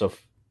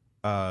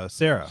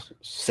 Sarah.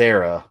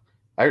 Sarah.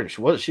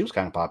 She was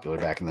kind of popular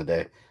back in the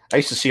day. I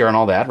used to see her on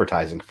all the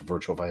advertising for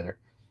Virtua Fighter.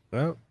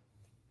 Well,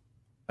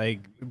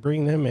 like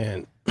bring them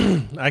in.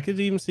 I could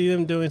even see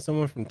them doing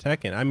someone from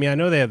Tekken. I mean, I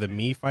know they have the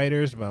Mii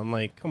fighters, but I'm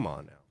like, come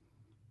on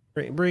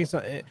now, bring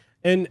some.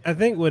 And I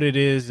think what it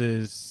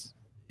is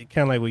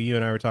kind of like what you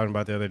and I were talking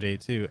about the other day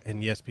too.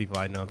 And yes, people,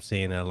 I know I'm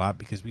saying that a lot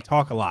because we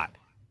talk a lot.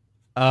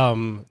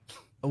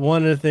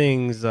 One of the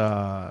things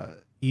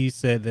he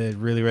said that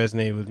really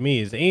resonated with me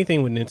is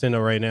anything with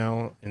Nintendo right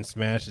now and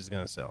Smash is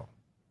gonna sell.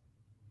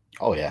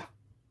 Oh yeah,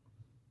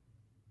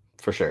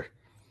 for sure.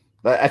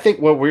 But I think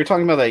we were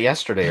talking about that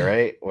yesterday,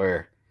 right?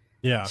 Where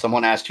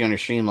someone asked you on your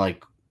stream,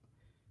 like,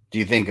 do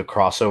you think a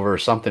crossover or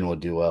something would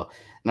do well?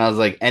 And I was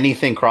like,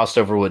 anything crossed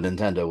over with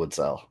Nintendo would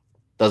sell.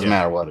 Doesn't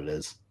matter what it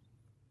is.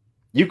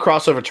 You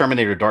cross over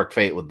Terminator Dark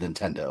Fate with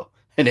Nintendo,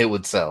 and it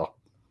would sell.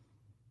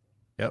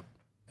 Yep,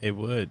 it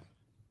would.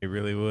 It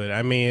really would.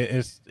 I mean,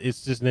 it's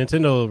just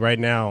Nintendo right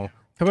now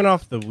coming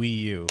off the Wii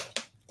U.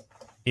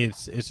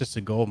 It's just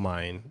a gold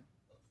mine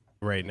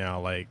right now.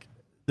 Like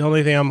the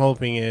only thing I'm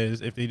hoping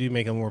is if they do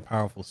make a more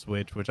powerful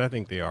Switch, which I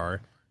think they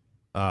are,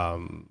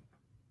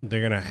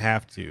 they're gonna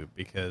have to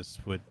because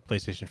with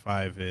PlayStation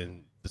 5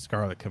 and the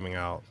Scarlet coming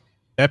out,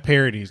 that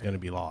parity is gonna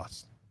be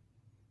lost.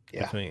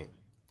 Yeah.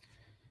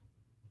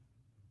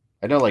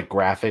 I know like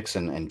graphics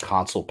and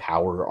console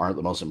power aren't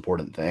the most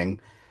important thing,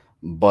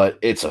 but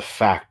it's a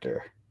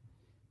factor.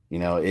 You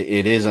know,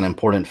 it is an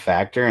important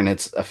factor, and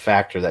it's a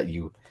factor that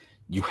you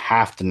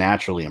have to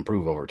naturally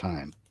improve over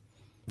time.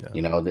 Yeah.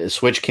 You know, the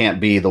Switch can't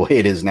be the way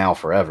it is now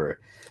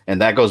forever.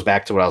 And that goes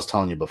back to what I was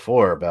telling you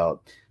before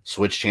about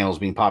Switch channels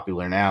being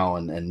popular now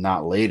and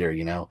not later.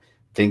 You know,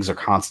 things are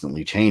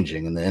constantly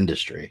changing in the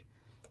industry.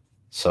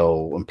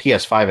 So when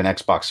PS5 and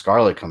Xbox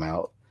Scarlet come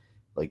out,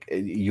 like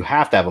you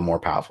have to have a more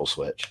powerful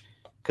Switch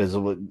because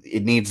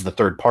it needs the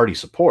third-party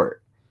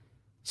support.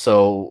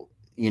 So,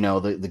 you know,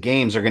 the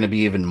games are going to be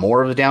even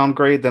more of a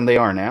downgrade than they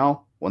are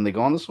now when they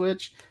go on the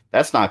Switch.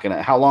 That's not going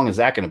to... How long is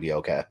that going to be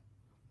okay?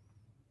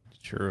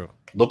 True.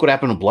 Look what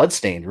happened with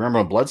Bloodstained. Remember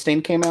when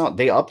Bloodstained came out?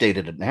 They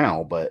updated it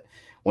now, but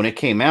when it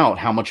came out,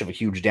 how much of a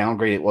huge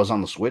downgrade it was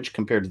on the Switch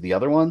compared to the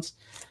other ones?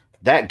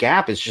 That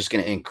gap is just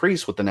going to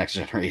increase with the next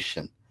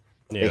generation.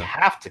 Yeah. They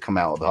have to come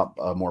out with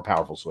a more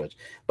powerful Switch.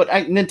 But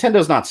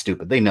Nintendo's not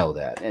stupid. They know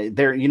that.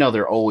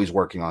 They're always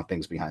working on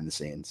things behind the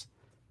scenes.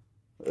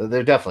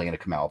 They're definitely going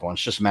to come out with one.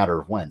 It's just a matter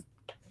of when.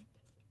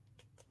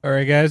 All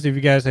right, guys. If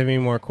you guys have any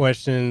more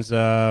questions,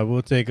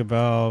 we'll take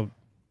about,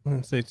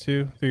 let's say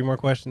 2-3 more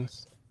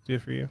questions.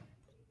 Good for you.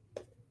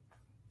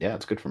 Yeah,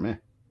 it's good for me.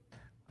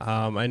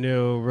 I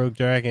know Rogue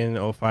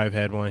Dragon 05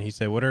 had one. He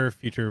said, what are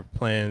future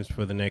plans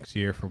for the next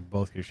year for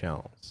both your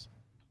channels?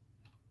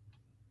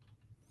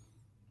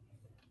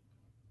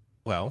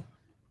 Well,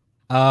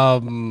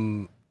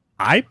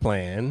 I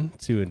plan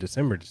to in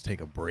December just take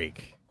a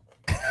break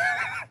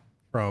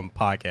from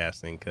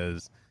podcasting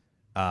because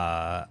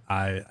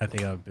I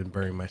think I've been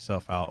burning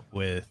myself out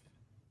with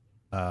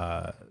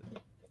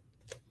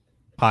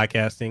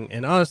podcasting,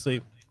 and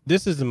honestly,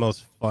 this is the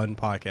most fun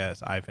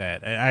podcast I've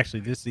had.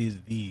 Actually, this is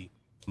the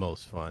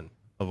most fun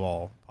of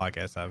all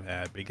podcasts I've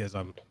had because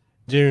I'm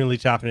generally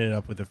chopping it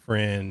up with a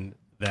friend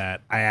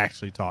that I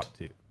actually talk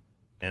to.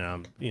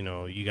 And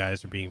you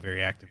guys are being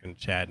very active in the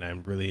chat, and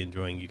I'm really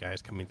enjoying you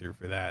guys coming through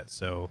for that.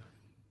 So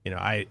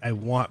I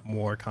want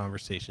more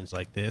conversations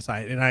like this.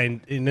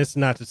 And it's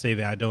not to say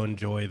that I don't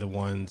enjoy the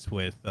ones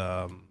with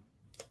like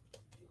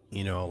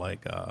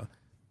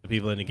the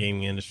people in the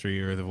gaming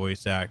industry or the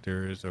voice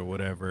actors or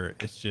whatever.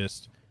 It's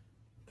just,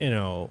 you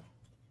know,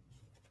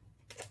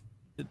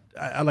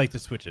 I like to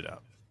switch it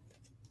up.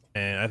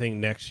 And I think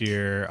next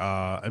year,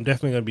 I'm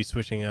definitely going to be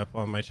switching up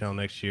on my channel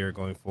next year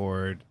going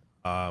forward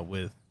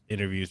with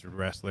interviews with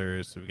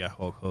wrestlers. So we got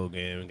Hulk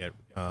Hogan, we got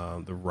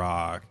The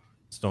Rock,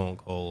 Stone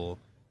Cold,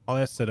 all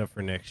that set up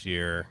for next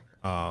year.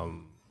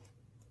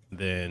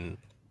 Then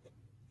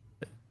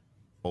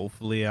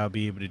hopefully I'll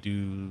be able to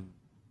do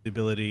the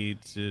ability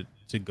to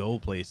go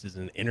places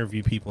and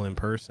interview people in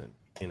person.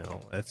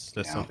 That's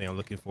something I'm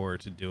looking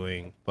forward to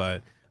doing.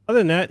 But other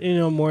than that,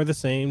 more of the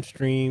same: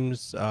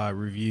 streams,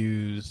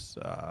 reviews,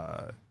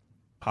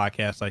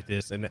 podcasts like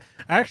this. And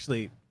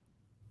actually,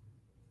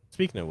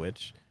 speaking of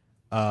which,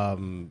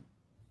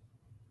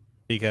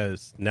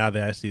 because now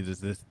that I see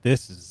this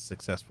is a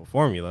successful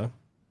formula,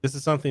 this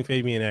is something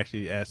Fabian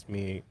actually asked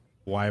me,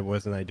 why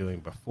wasn't I doing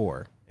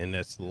before? And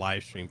that's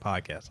live stream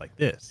podcasts like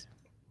this.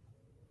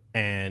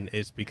 And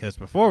it's because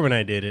before, when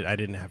I did it, I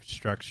didn't have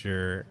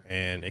structure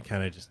and it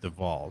kind of just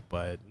evolved.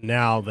 But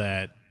now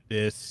that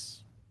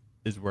this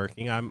is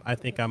working, I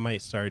think I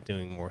might start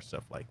doing more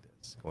stuff like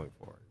this going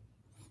forward.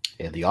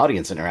 Yeah, the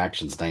audience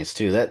interaction's nice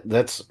too.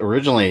 That's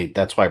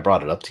why I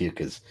brought it up to you,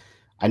 because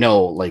I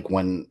know, like,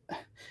 when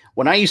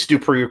I used to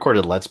do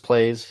pre-recorded Let's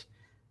Plays,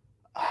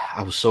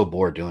 I was so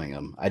bored doing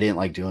them. I didn't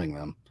like doing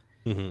them.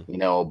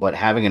 Mm-hmm. But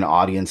having an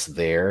audience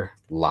there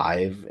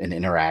live and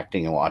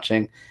interacting and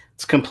watching,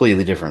 it's a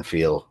completely different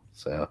feel.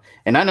 So,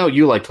 and I know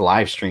you like to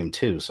live stream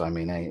too. So, I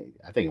mean, I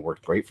think it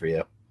worked great for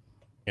you.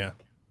 Yeah,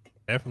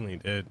 definitely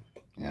did.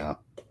 Yeah.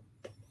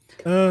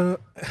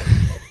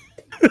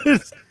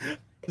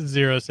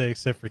 Zero say,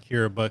 except for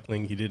Kira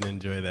Buckling, he didn't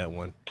enjoy that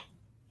one.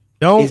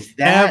 Don't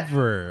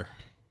ever.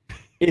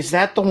 Is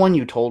that the one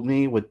you told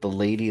me with the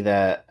lady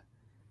that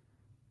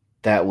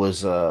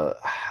was I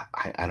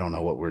don't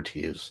know what word to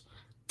use.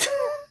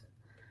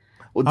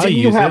 Well, didn't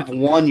you have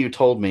one you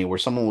told me where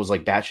someone was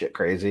like batshit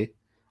crazy?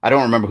 I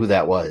don't remember who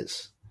that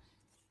was.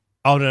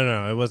 Oh,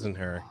 no, it wasn't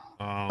her.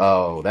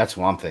 Oh, that's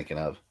who I'm thinking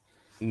of.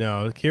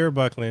 No, Kira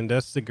Buckland,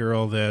 that's the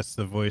girl that's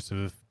the voice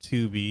of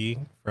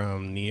 2B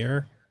from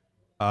Nier.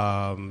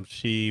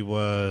 She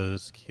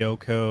was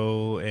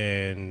Kyoko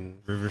and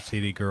River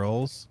City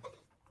Girls.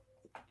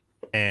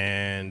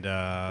 And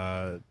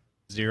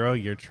Zero,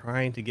 you're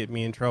trying to get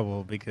me in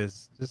trouble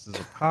because this is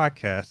a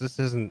podcast. This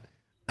isn't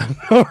a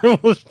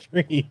normal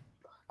stream.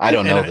 I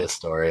don't know this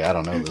story. I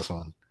don't know this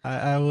one.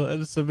 I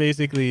will. So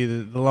basically,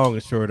 the long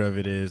and short of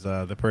it is,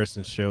 the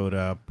person showed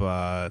up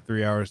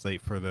 3 hours late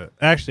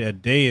actually a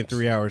day and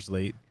 3 hours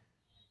late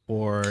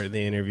for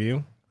the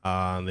interview.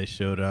 They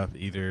showed up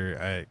either,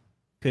 I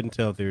couldn't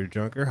tell if they were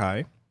drunk or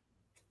high,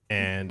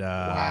 and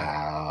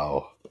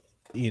wow,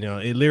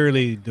 it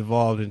literally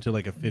devolved into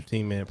like a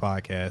 15-minute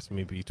podcast,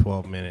 maybe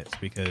 12 minutes,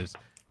 because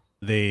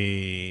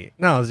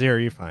Zero,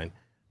 you're fine.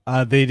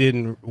 They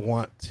didn't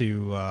want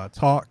to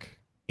talk.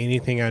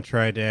 Anything I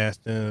tried to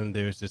ask them,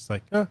 they was just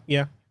like, oh,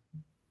 yeah.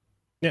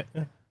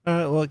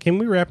 Well, can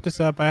we wrap this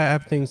up? I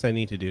have things I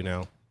need to do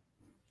now.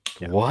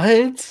 Yeah.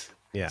 What?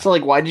 Yeah. So,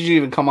 like, why did you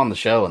even come on the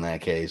show in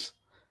that case?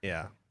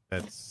 Yeah,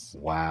 that's...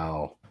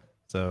 Wow.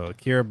 So,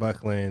 Kira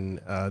Buckland,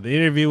 the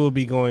interview will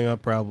be going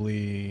up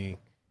probably...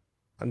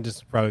 I'm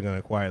just probably going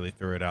to quietly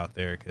throw it out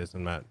there because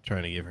I'm not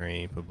trying to give her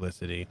any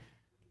publicity.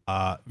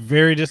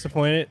 Very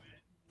disappointed.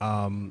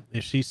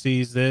 If she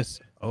sees this,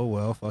 oh,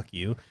 well, fuck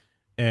you.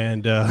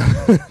 And damn,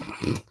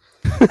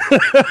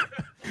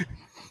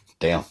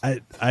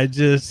 I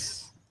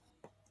just,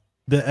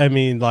 I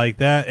mean, like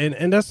that,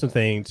 and that's the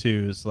thing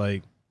too, is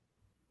like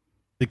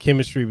the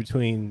chemistry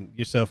between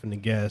yourself and the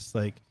guest.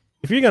 Like,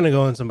 if you're gonna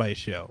go on somebody's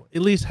show,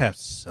 at least have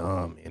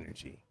some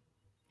energy.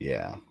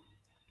 Yeah,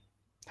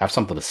 have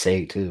something to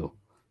say too.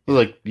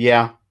 Like,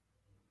 yeah,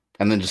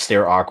 and then just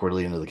stare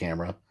awkwardly into the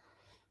camera.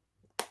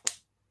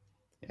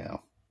 Yeah.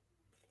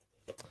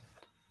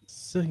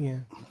 So yeah.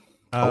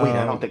 Oh wait,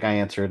 I don't think I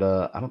answered.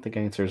 I don't think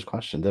I answered his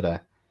question, did I?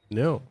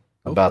 No.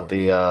 About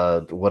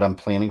the what I'm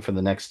planning for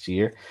the next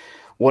year.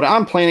 What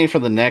I'm planning for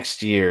the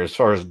next year, as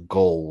far as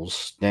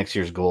goals, next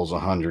year's goal is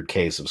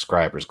 100K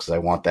subscribers, because I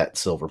want that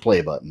silver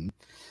play button.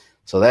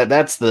 So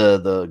that's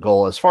the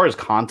goal. As far as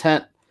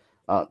content,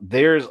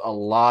 there's a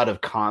lot of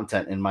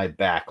content in my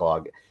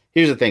backlog.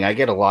 Here's the thing: I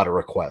get a lot of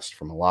requests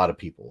from a lot of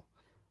people.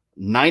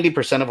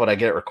 90% of what I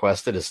get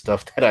requested is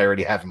stuff that I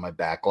already have in my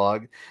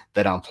backlog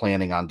that I'm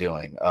planning on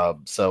doing.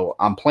 So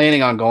I'm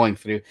planning on going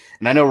through,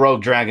 and I know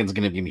Rogue Dragon's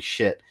going to give me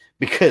shit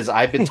because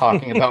I've been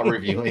talking about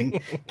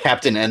reviewing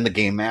Captain N the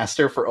Game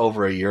Master for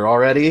over a year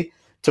already,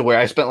 to where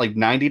I spent like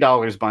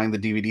 $90 buying the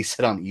DVD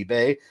set on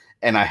eBay,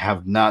 and I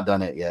have not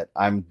done it yet.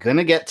 I'm going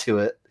to get to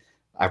it.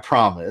 I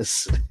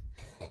promise.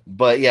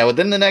 But yeah,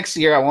 within the next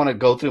year, I want to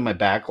go through my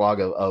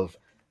backlog of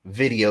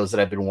videos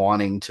that I've been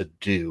wanting to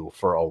do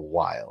for a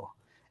while.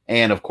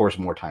 And of course,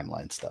 more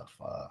timeline stuff.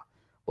 A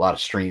lot of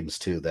streams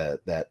too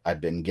that I've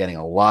been getting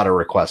a lot of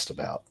requests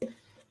about.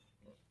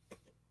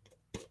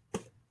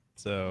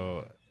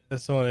 So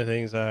that's one of the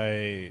things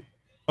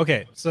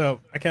okay,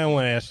 so I kind of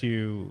want to ask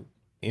you,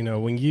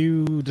 when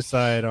you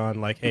decide on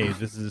like, hey,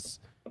 this is,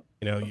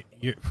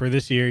 for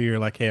this year, you're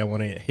like, hey, I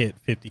want to hit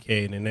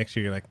 50K, and then next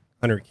year you're like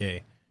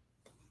 100K.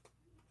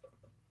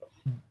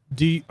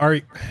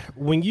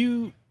 When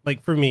you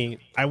like, for me,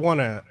 I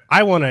wanna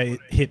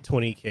hit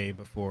 20K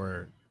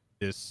before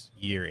this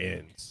year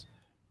ends,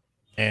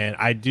 and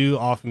I do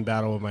often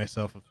battle with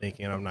myself of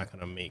thinking I'm not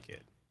gonna make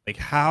it. Like,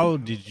 how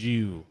did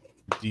you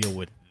deal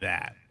with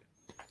that?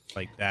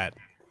 Like that,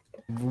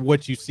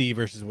 what you see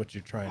versus what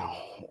you're trying to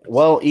work towards?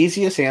 Well,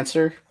 easiest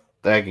answer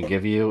that I can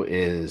give you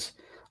is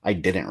I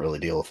didn't really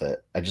deal with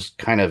it. I just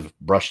kind of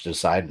brushed it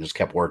aside and just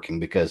kept working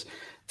because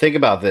think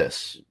about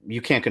this.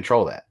 You can't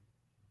control that.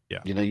 Yeah.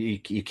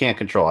 You can't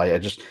control. I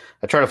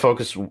try to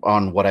focus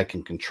on what I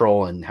can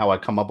control and how I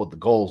come up with the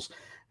goals.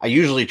 I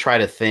usually try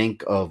to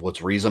think of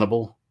what's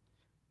reasonable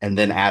and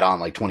then add on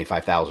like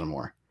 25,000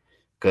 more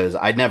because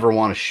I never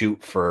want to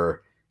shoot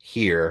for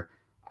here.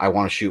 I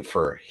want to shoot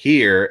for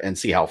here and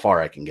see how far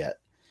I can get.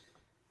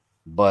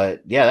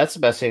 But yeah, that's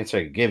the best answer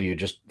I could give you.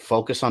 Just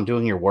focus on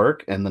doing your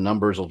work and the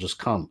numbers will just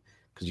come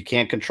because you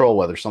can't control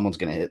whether someone's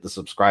going to hit the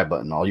subscribe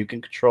button. All you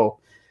can control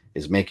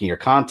is making your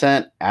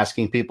content,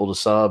 asking people to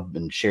sub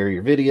and share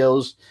your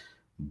videos.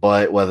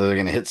 But whether they're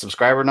going to hit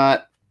subscribe or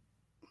not,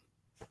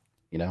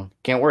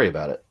 can't worry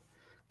about it.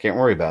 Can't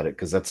worry about it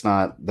because that's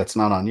not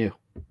on you.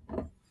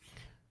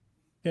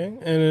 Okay.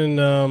 And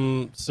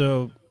then,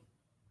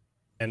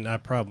 and I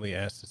probably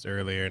asked this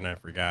earlier and I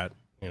forgot,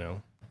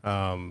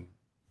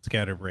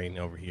 scatterbrain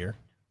over here.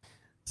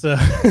 So,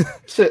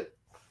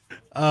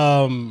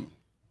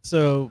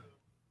 so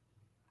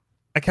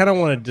I kind of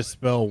want to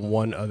dispel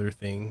one other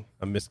thing,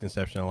 a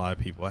misconception a lot of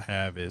people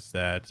have is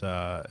that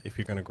if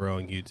you're going to grow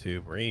on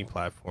YouTube or any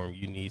platform,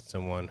 you need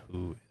someone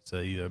who is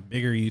either a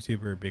bigger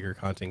YouTuber, a bigger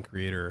content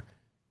creator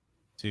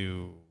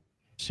to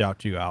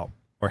shout you out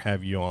or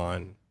have you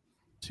on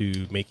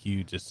to make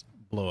you just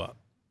blow up.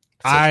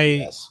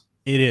 Yes.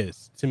 It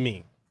is to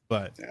me,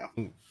 but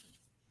yeah.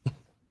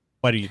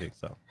 Why do you think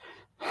so?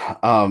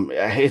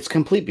 It's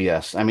complete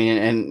BS. I mean,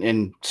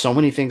 and so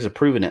many things have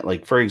proven it.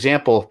 Like, for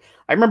example,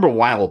 I remember a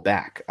while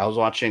back, I was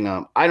watching,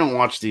 I don't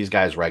watch these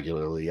guys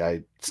regularly.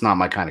 It's not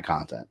my kind of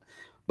content,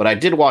 but I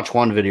did watch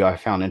one video I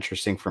found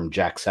interesting from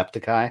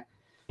Jacksepticeye.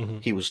 Mm-hmm.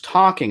 He was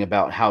talking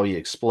about how he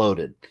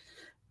exploded.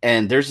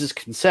 And there's this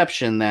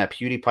conception that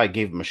PewDiePie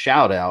gave him a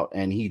shout out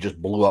and he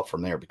just blew up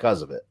from there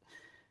because of it.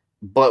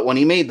 But when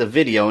he made the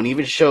video and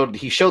even showed the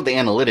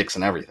analytics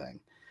and everything,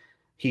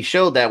 he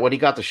showed that when he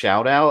got the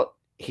shout out,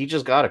 he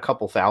just got a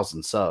couple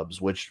thousand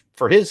subs, which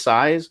for his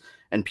size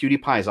and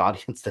PewDiePie's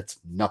audience, that's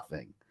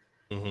nothing.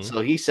 Mm-hmm.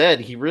 So he said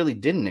he really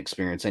didn't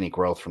experience any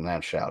growth from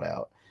that shout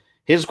out.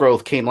 His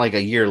growth came like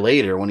a year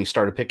later when he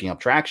started picking up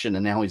traction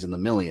and now he's in the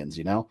millions,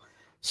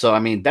 So, I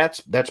mean,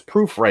 that's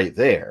proof right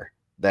there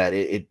that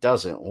it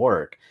doesn't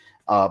work.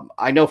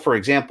 I know, for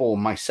example,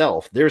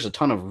 myself, there's a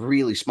ton of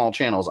really small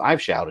channels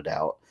I've shouted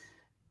out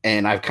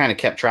and I've kind of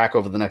kept track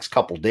over the next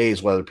couple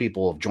days, whether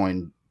people have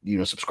joined,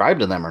 subscribed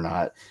to them or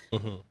not.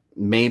 Mm-hmm.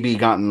 Maybe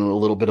gotten a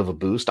little bit of a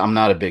boost. I'm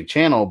not a big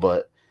channel,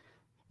 but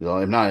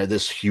I'm not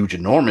this huge,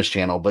 enormous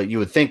channel, but you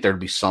would think there'd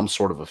be some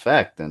sort of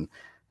effect and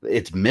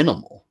it's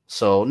minimal.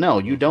 So no,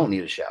 you don't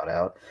need a shout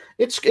out.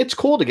 It's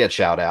cool to get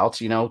shout outs.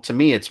 To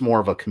me, it's more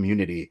of a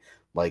community,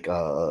 like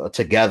a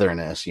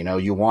togetherness.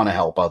 You want to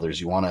help others.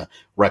 You want to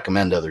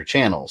recommend other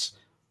channels,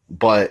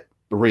 but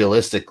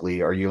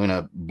realistically, are you going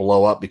to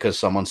blow up because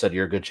someone said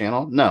you're a good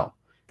channel? No,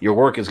 your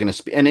work is going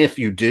to and if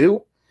you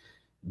do,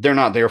 they're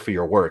not there for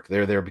your work.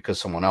 They're there because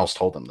someone else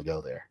told them to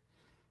go there.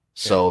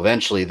 So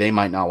eventually they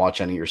might not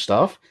watch any of your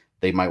stuff.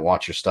 They might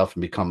watch your stuff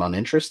and become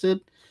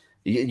uninterested.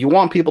 You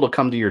want people to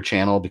come to your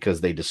channel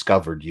because they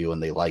discovered you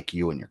and they like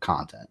you and your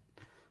content.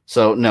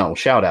 So no,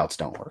 shout outs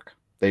don't work.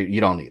 You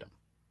don't need them.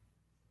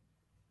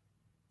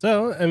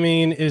 So, I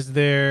mean,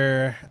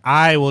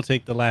 I will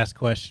take the last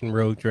question,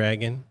 Rogue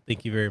Dragon.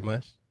 Thank you very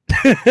much.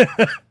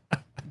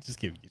 Just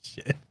giving you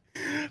shit.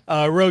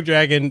 Rogue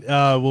Dragon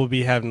will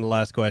be having the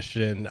last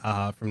question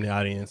from the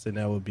audience, and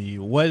that will be,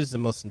 what is the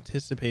most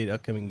anticipated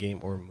upcoming game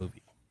or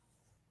movie?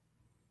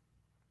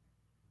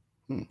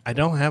 I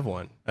don't have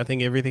one. I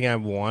think everything I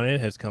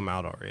wanted has come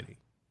out already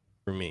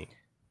for me.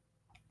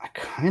 I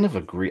kind of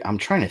agree. I'm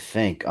trying to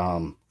think.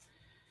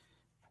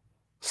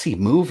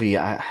 Movie.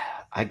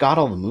 I got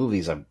all the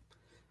movies I've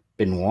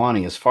been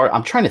wanting as far.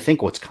 I'm trying to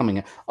think what's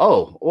coming.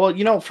 Oh,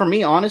 well, for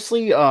me,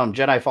 honestly,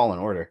 Jedi Fallen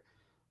Order.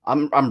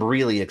 I'm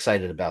really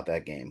excited about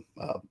that game.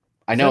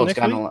 I know it's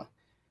gotten a lot.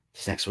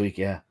 It's next week,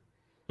 yeah.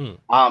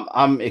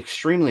 I'm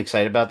extremely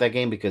excited about that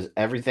game because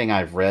everything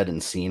I've read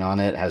and seen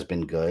on it has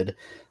been good.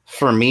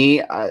 For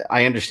me,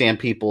 I understand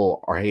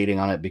people are hating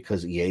on it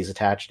because EA's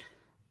attached.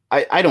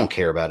 I don't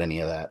care about any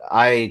of that.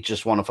 I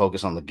just want to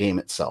focus on the game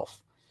itself.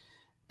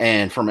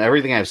 And from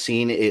everything I've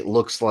seen, it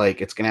looks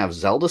like it's going to have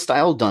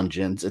Zelda-style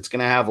dungeons. It's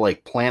going to have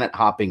like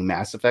planet-hopping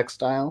Mass Effect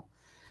style.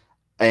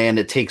 And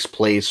it takes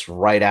place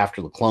right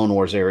after the Clone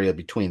Wars area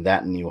between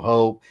that and New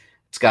Hope.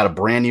 It's got a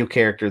brand new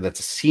character that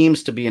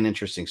seems to be an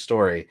interesting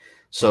story.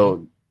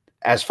 So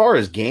as far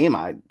as game,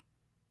 I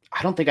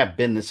don't think I've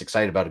been this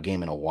excited about a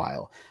game in a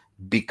while,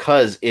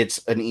 because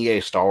it's an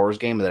EA Star Wars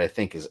game that I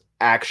think is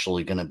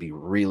actually going to be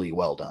really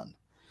well done.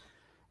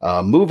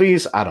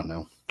 Movies, I don't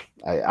know.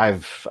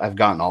 I've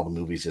gotten all the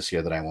movies this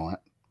year that I want.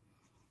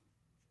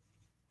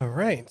 All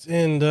right.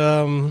 And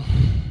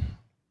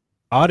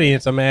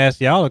audience, I'm gonna ask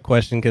y'all a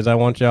question because I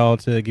want y'all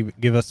to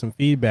give us some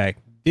feedback.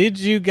 Did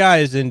you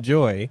guys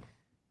enjoy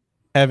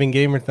having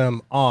Gamer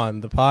Thumb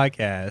on the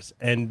podcast,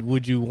 and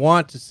would you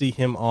want to see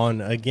him on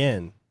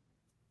again?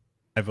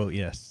 I vote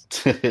yes.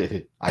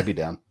 I'd be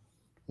down.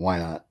 Why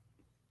not?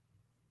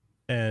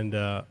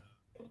 And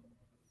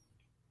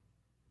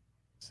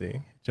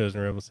see,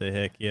 Chosen Rebel say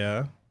heck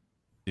yeah.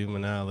 Doom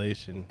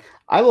Annihilation.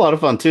 I have a lot of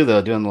fun too,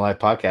 though, doing the live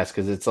podcast,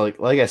 because it's like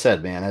I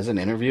said, man, as an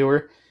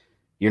interviewer,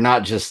 you're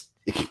not just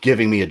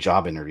giving me a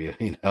job interview.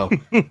 You know,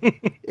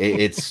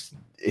 it's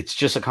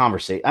just a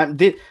conversation.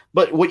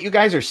 But what you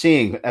guys are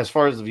seeing, as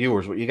far as the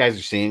viewers, what you guys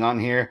are seeing on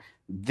here,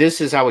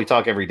 this is how we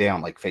talk every day on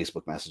like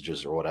Facebook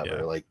messages or whatever.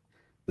 Yeah. Like,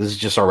 this is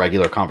just our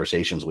regular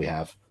conversations we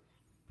have.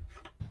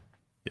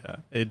 Yeah,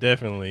 it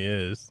definitely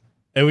is.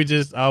 And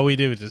all we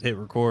do is just hit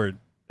record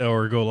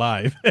or go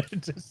live.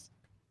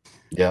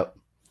 Yep.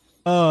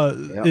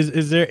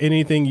 Is there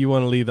anything you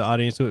want to leave the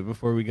audience with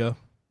before we go?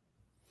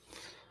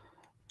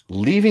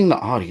 Leaving the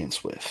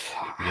audience with,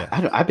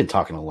 yeah. I've been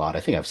talking a lot. I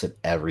think I've said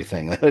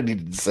everything that I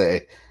needed to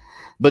say,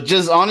 but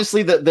just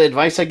honestly, the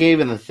advice I gave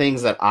and the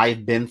things that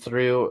I've been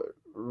through,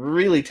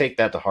 really take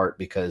that to heart,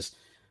 because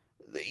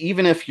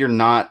even if you're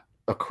not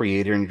a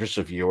creator and you're just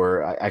a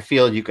viewer, I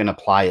feel you can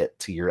apply it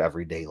to your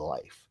everyday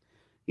life.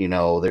 You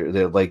know,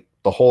 they're like,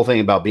 the whole thing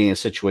about being in a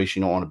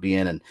situation you don't want to be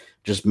in and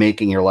just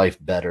making your life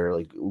better.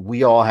 Like,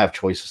 we all have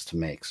choices to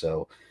make.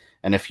 So,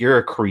 and if you're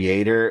a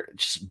creator,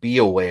 just be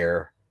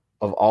aware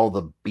of all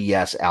the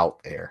BS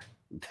out there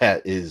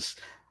that is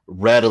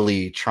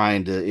readily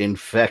trying to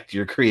infect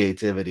your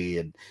creativity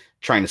and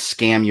trying to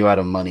scam you out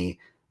of money.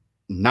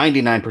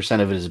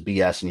 99% of it is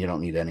BS, and you don't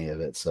need any of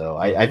it. So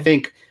I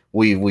think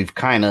we've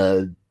kind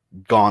of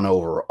gone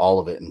over all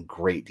of it in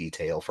great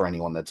detail for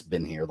anyone that's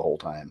been here the whole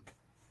time.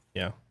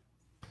 Yeah.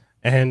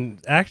 And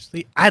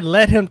actually, I'd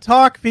let him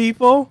talk,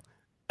 people.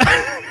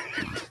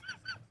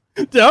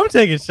 Dude, I'm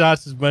taking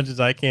shots as much as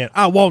I can.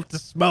 I want the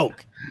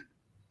smoke.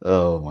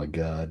 Oh my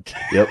God.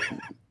 Yep.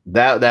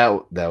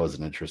 That was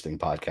an interesting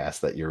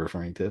podcast that you're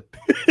referring to.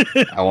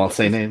 I won't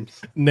say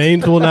names.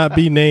 Names will not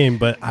be named,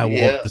 but I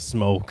want the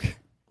smoke.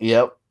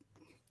 Yep.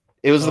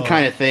 It was the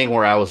kind of thing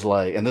where I was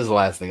like, and this is the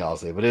last thing I'll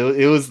say, but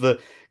it was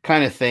the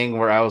kind of thing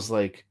where I was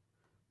like,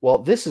 well,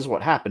 this is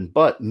what happened,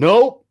 but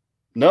nope,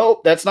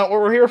 that's not what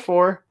we're here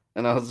for.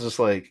 And I was just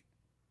like,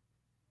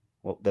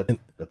 well,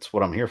 that's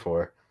what I'm here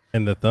for.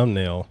 And the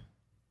thumbnail.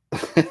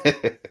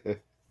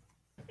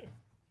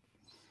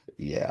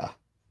 Yeah.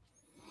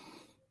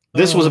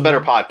 This was a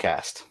better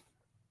podcast.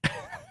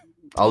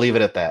 I'll leave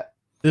it at that.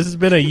 This has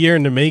been a year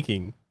in the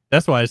making.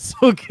 That's why it's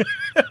so good.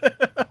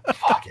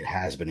 Fuck, it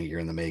has been a year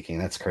in the making.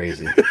 That's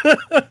crazy.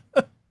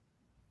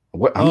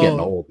 I'm getting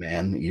old,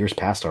 man. Years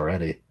passed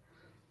already.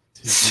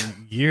 Dude,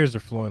 years are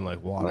flowing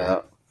like water.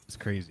 Yep. It's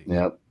crazy.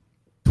 Yep.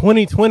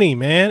 2020,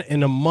 man,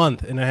 in a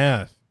month and a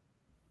half.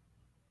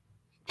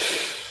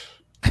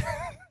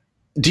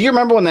 Do you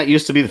remember when that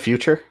used to be the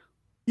future?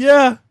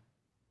 Yeah.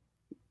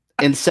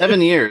 In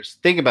 7 years,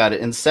 think about it.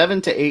 In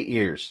 7 to 8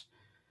 years,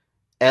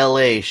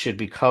 LA should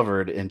be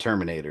covered in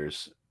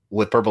Terminators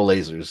with purple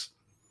lasers.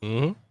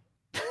 Mm-hmm.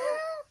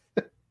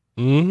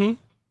 Mm-hmm.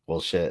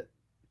 Well, shit.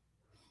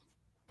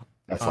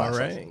 That's all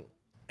right.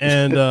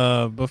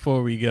 And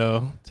before we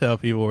go, tell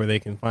people where they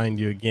can find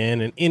you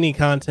again and any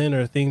content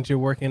or things you're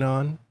working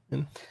on.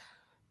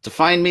 To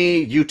find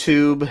me,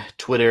 YouTube,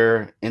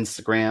 Twitter,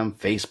 Instagram,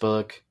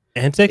 Facebook,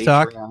 and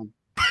TikTok. Patreon.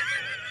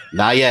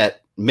 Not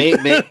yet.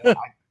 Maybe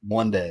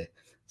one day.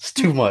 It's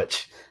too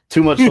much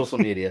social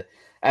media.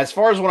 As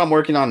far as what I'm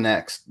working on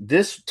next,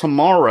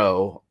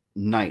 tomorrow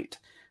night,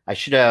 I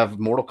should have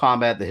Mortal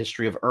Kombat: The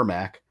History of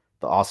Ermac,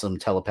 the awesome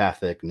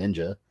telepathic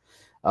ninja.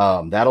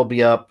 That'll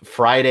be up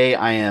Friday.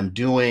 I am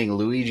doing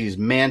Luigi's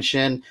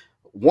Mansion.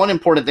 One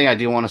important thing I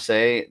do want to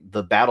say,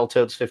 the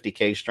Battletoads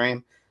 50K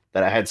stream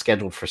that I had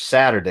scheduled for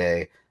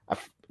Saturday,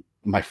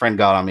 my friend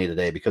got on me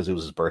today because it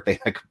was his birthday.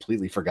 I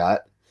completely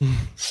forgot.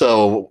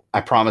 So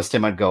I promised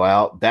him I'd go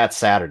out. That's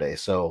Saturday.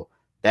 So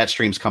that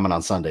stream's coming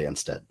on Sunday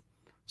instead.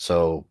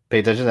 So pay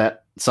attention to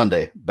that.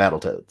 Sunday,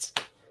 Battletoads.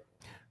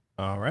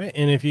 All right.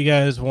 And if you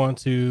guys want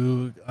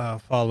to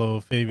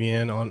follow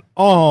Fabian on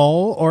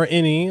all or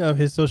any of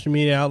his social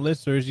media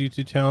outlets or his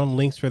YouTube channel,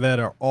 links for that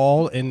are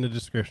all in the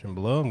description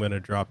below. I'm going to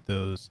drop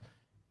those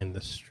in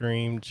the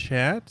stream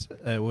chat.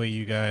 That way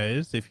you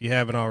guys, if you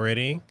haven't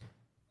already,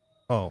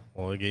 well,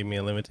 it gave me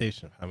a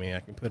limitation. I mean, I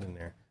can put in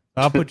there.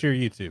 I'll put your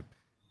YouTube.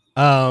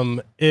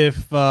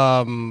 If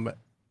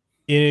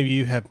any of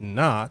you have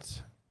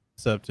not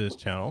subbed to his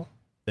channel,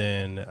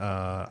 then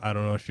I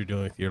don't know what you're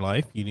doing with your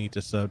life. You need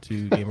to sub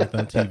to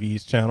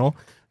GamerThumbTV's channel,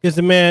 because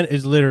the man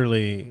is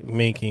literally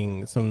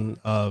making some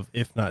of,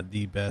 if not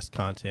the best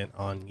content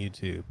on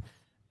YouTube.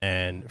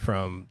 And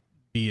from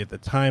be it the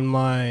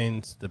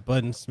timelines, the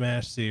button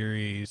smash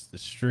series, the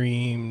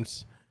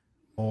streams,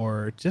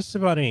 or just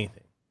about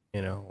anything,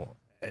 you know.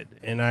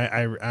 And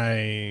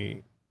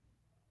I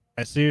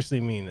seriously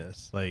mean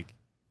this. Like,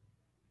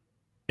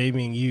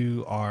 Damien,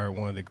 you are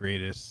one of the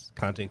greatest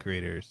content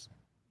creators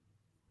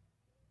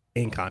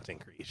in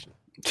content creation.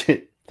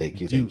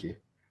 Thank you. Do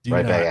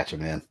Right not, back at you,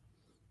 man.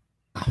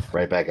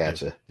 Right back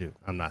at you. Dude,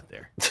 I'm not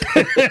there.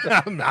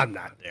 I'm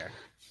not there.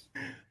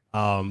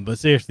 But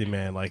seriously,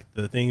 man, like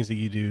the things that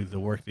you do, the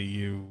work that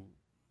you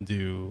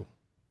do,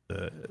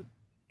 the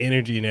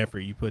energy and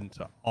effort you put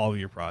into all of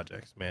your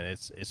projects, man,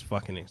 it's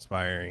fucking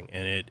inspiring.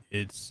 And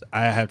it's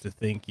I have to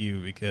thank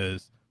you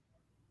because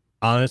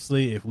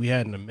honestly, if we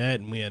hadn't have met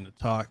and we hadn't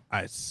talked,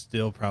 I'd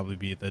still probably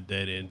be at the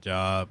dead end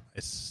job. I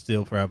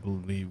still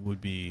probably would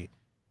be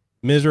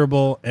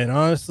miserable. And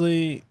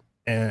honestly,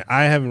 and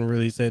I haven't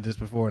really said this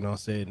before, and I'll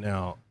say it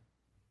now,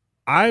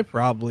 I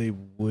probably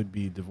would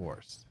be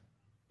divorced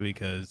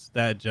because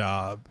that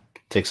job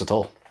takes a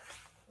toll.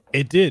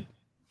 It did.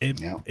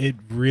 It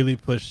really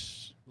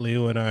pushed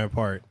Leo and I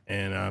apart,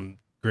 and I'm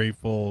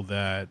grateful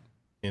that,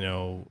 you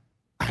know,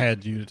 I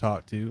had you to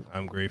talk to.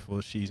 I'm grateful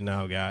she's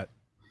now got,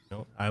 you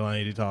know,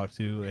 Eilani to talk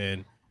to,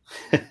 and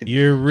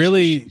you're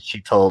really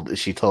she told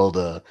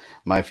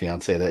my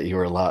fiance that you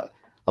were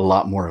a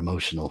lot more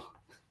emotional.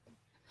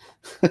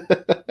 I'm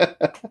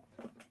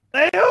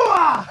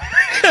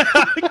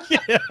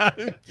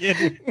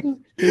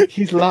kidding.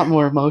 He's a lot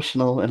more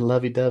emotional and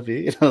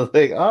lovey-dovey. You know,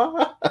 like,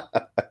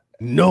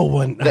 no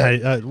one.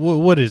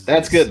 What is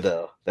that's this? good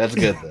though? That's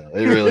good though.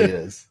 It really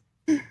is.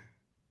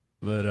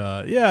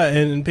 But yeah,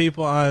 and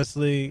people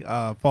honestly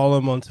follow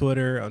him on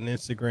Twitter, on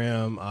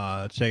Instagram.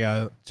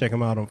 Check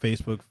him out on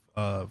Facebook.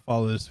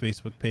 Follow his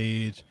Facebook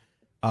page.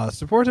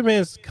 Support the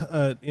man's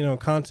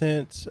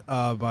content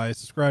by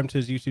subscribing to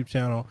his YouTube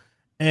channel.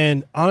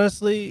 And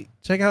honestly,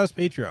 check out his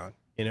Patreon.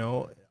 You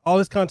know, all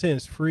this content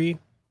is free,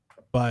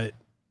 but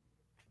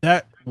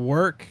that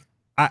work,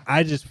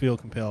 I just feel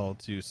compelled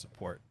to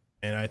support.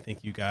 And I think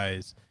you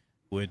guys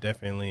would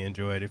definitely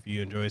enjoy it. If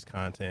you enjoy his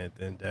content,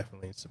 then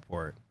definitely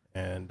support.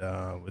 And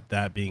with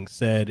that being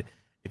said,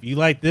 if you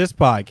like this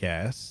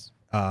podcast,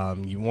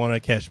 you want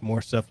to catch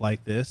more stuff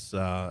like this,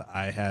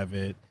 I have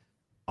it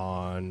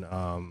on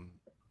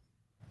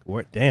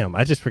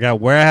I just forgot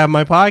where I have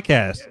my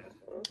podcast.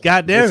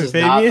 God damn it,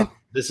 Fabian.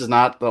 This is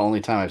not the only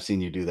time I've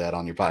seen you do that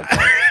on your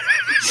podcast.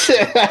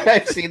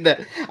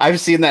 I've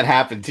seen that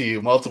happen to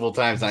you multiple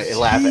times. I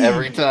laugh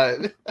every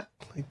time.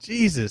 Like,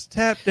 Jesus,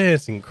 tap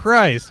dancing,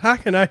 Christ! How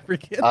can I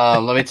forget?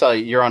 Let me tell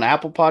you, you're on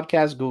Apple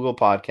Podcasts, Google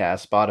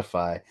Podcasts,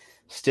 Spotify,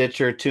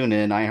 Stitcher,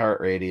 TuneIn,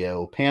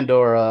 iHeartRadio,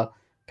 Pandora,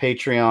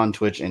 Patreon,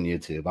 Twitch, and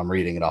YouTube. I'm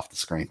reading it off the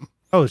screen.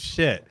 Oh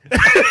shit!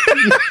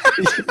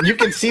 You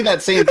can see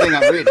that same thing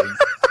I'm reading.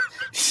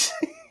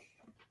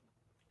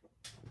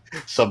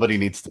 Somebody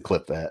needs to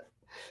clip that.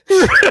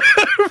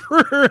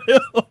 For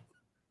real.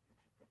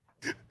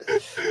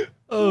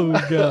 Oh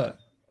my god.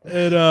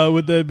 And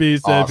with that being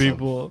said, awesome.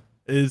 People,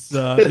 it's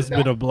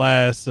been a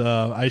blast.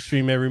 I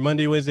stream every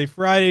Monday, Wednesday,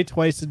 Friday,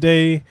 twice a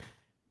day.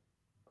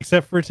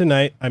 Except for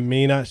tonight. I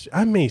may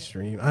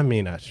stream.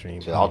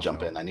 So I'll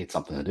jump in. I need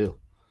something to do.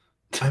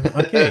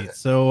 Okay,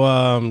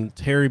 so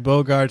Terry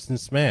Bogarts and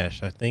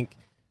Smash. I think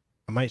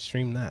I might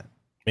stream that.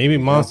 Maybe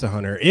Monster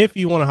Hunter. If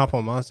you want to hop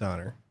on Monster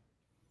Hunter.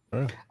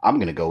 I'm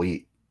gonna go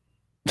eat.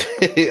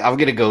 I'm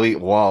gonna go eat.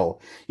 Whoa.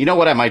 You know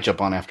what? I might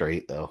jump on after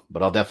 8 though,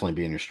 but I'll definitely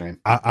be in your stream.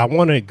 I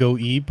want to go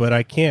eat, but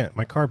I can't.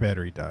 My car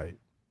battery died.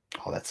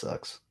 Oh, that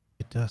sucks.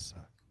 It does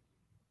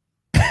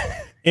suck.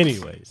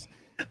 Anyways,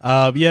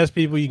 yes,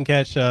 people, you can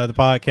catch the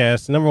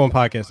podcast, the #1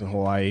 podcast in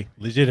Hawaii,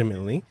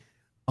 legitimately,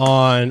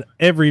 on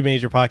every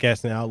major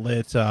podcasting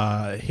outlet.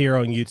 Here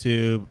on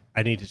YouTube,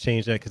 I need to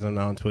change that because I'm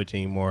not on Twitch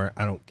anymore.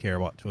 I don't care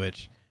about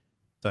Twitch.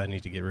 So I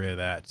need to get rid of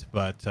that.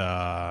 But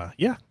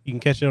yeah, you can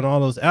catch it on all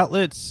those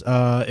outlets.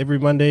 Every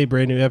Monday,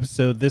 brand new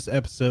episode. This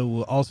episode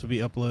will also be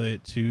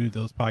uploaded to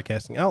those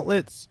podcasting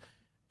outlets.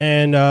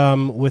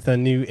 And with a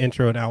new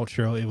intro and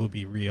outro, it will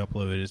be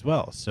re-uploaded as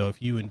well. So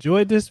if you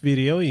enjoyed this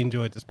video, you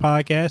enjoyed this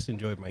podcast,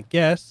 enjoyed my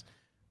guests,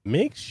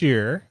 make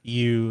sure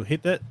you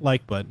hit that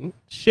like button,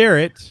 share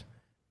it,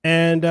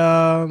 and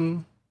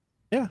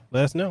yeah,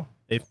 let us know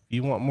if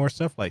you want more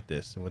stuff like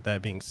this. And with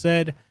that being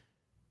said,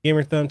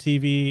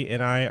 GamerThumbTV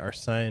and I are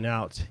signing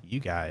out.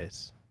 You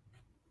guys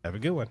have a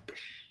good one.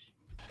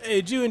 Hey,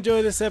 did you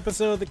enjoy this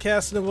episode of the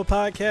Casanova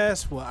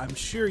Podcast? Well, I'm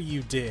sure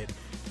you did.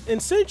 And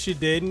since you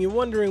did, and you're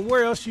wondering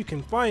where else you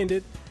can find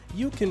it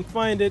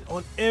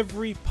on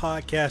every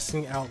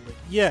podcasting outlet.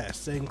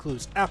 Yes, that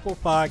includes Apple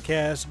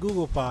Podcasts,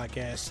 Google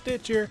Podcasts,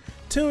 Stitcher,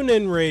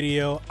 TuneIn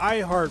Radio,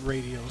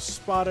 iHeartRadio,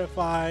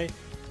 Spotify,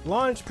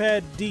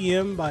 Launchpad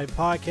DM by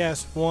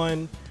Podcast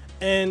One,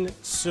 and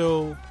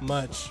so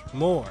much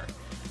more.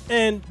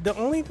 And the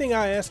only thing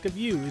I ask of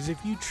you is if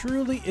you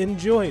truly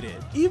enjoyed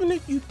it, even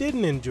if you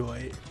didn't enjoy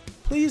it,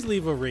 please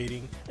leave a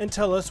rating and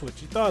tell us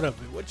what you thought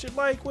of it, what you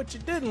like, what you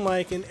didn't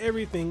like, and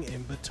everything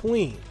in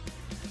between.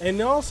 And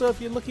also,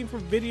 if you're looking for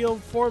video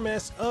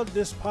formats of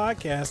this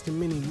podcast and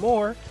many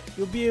more,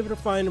 you'll be able to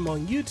find them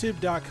on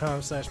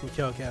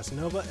youtube.com/Mikhail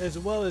Casanova, as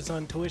well as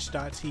on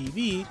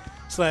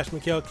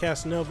twitch.tv/Mikhail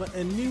Casanova,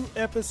 and new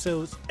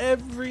episodes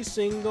every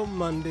single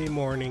Monday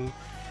morning,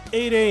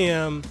 8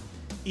 a.m.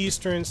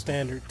 Eastern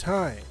Standard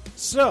Time.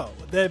 So,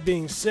 with that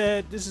being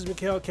said, this is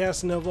Mikhail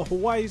Casanova,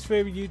 Hawaii's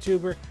favorite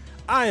YouTuber.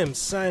 I am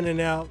signing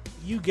out.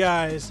 You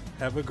guys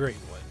have a great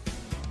one.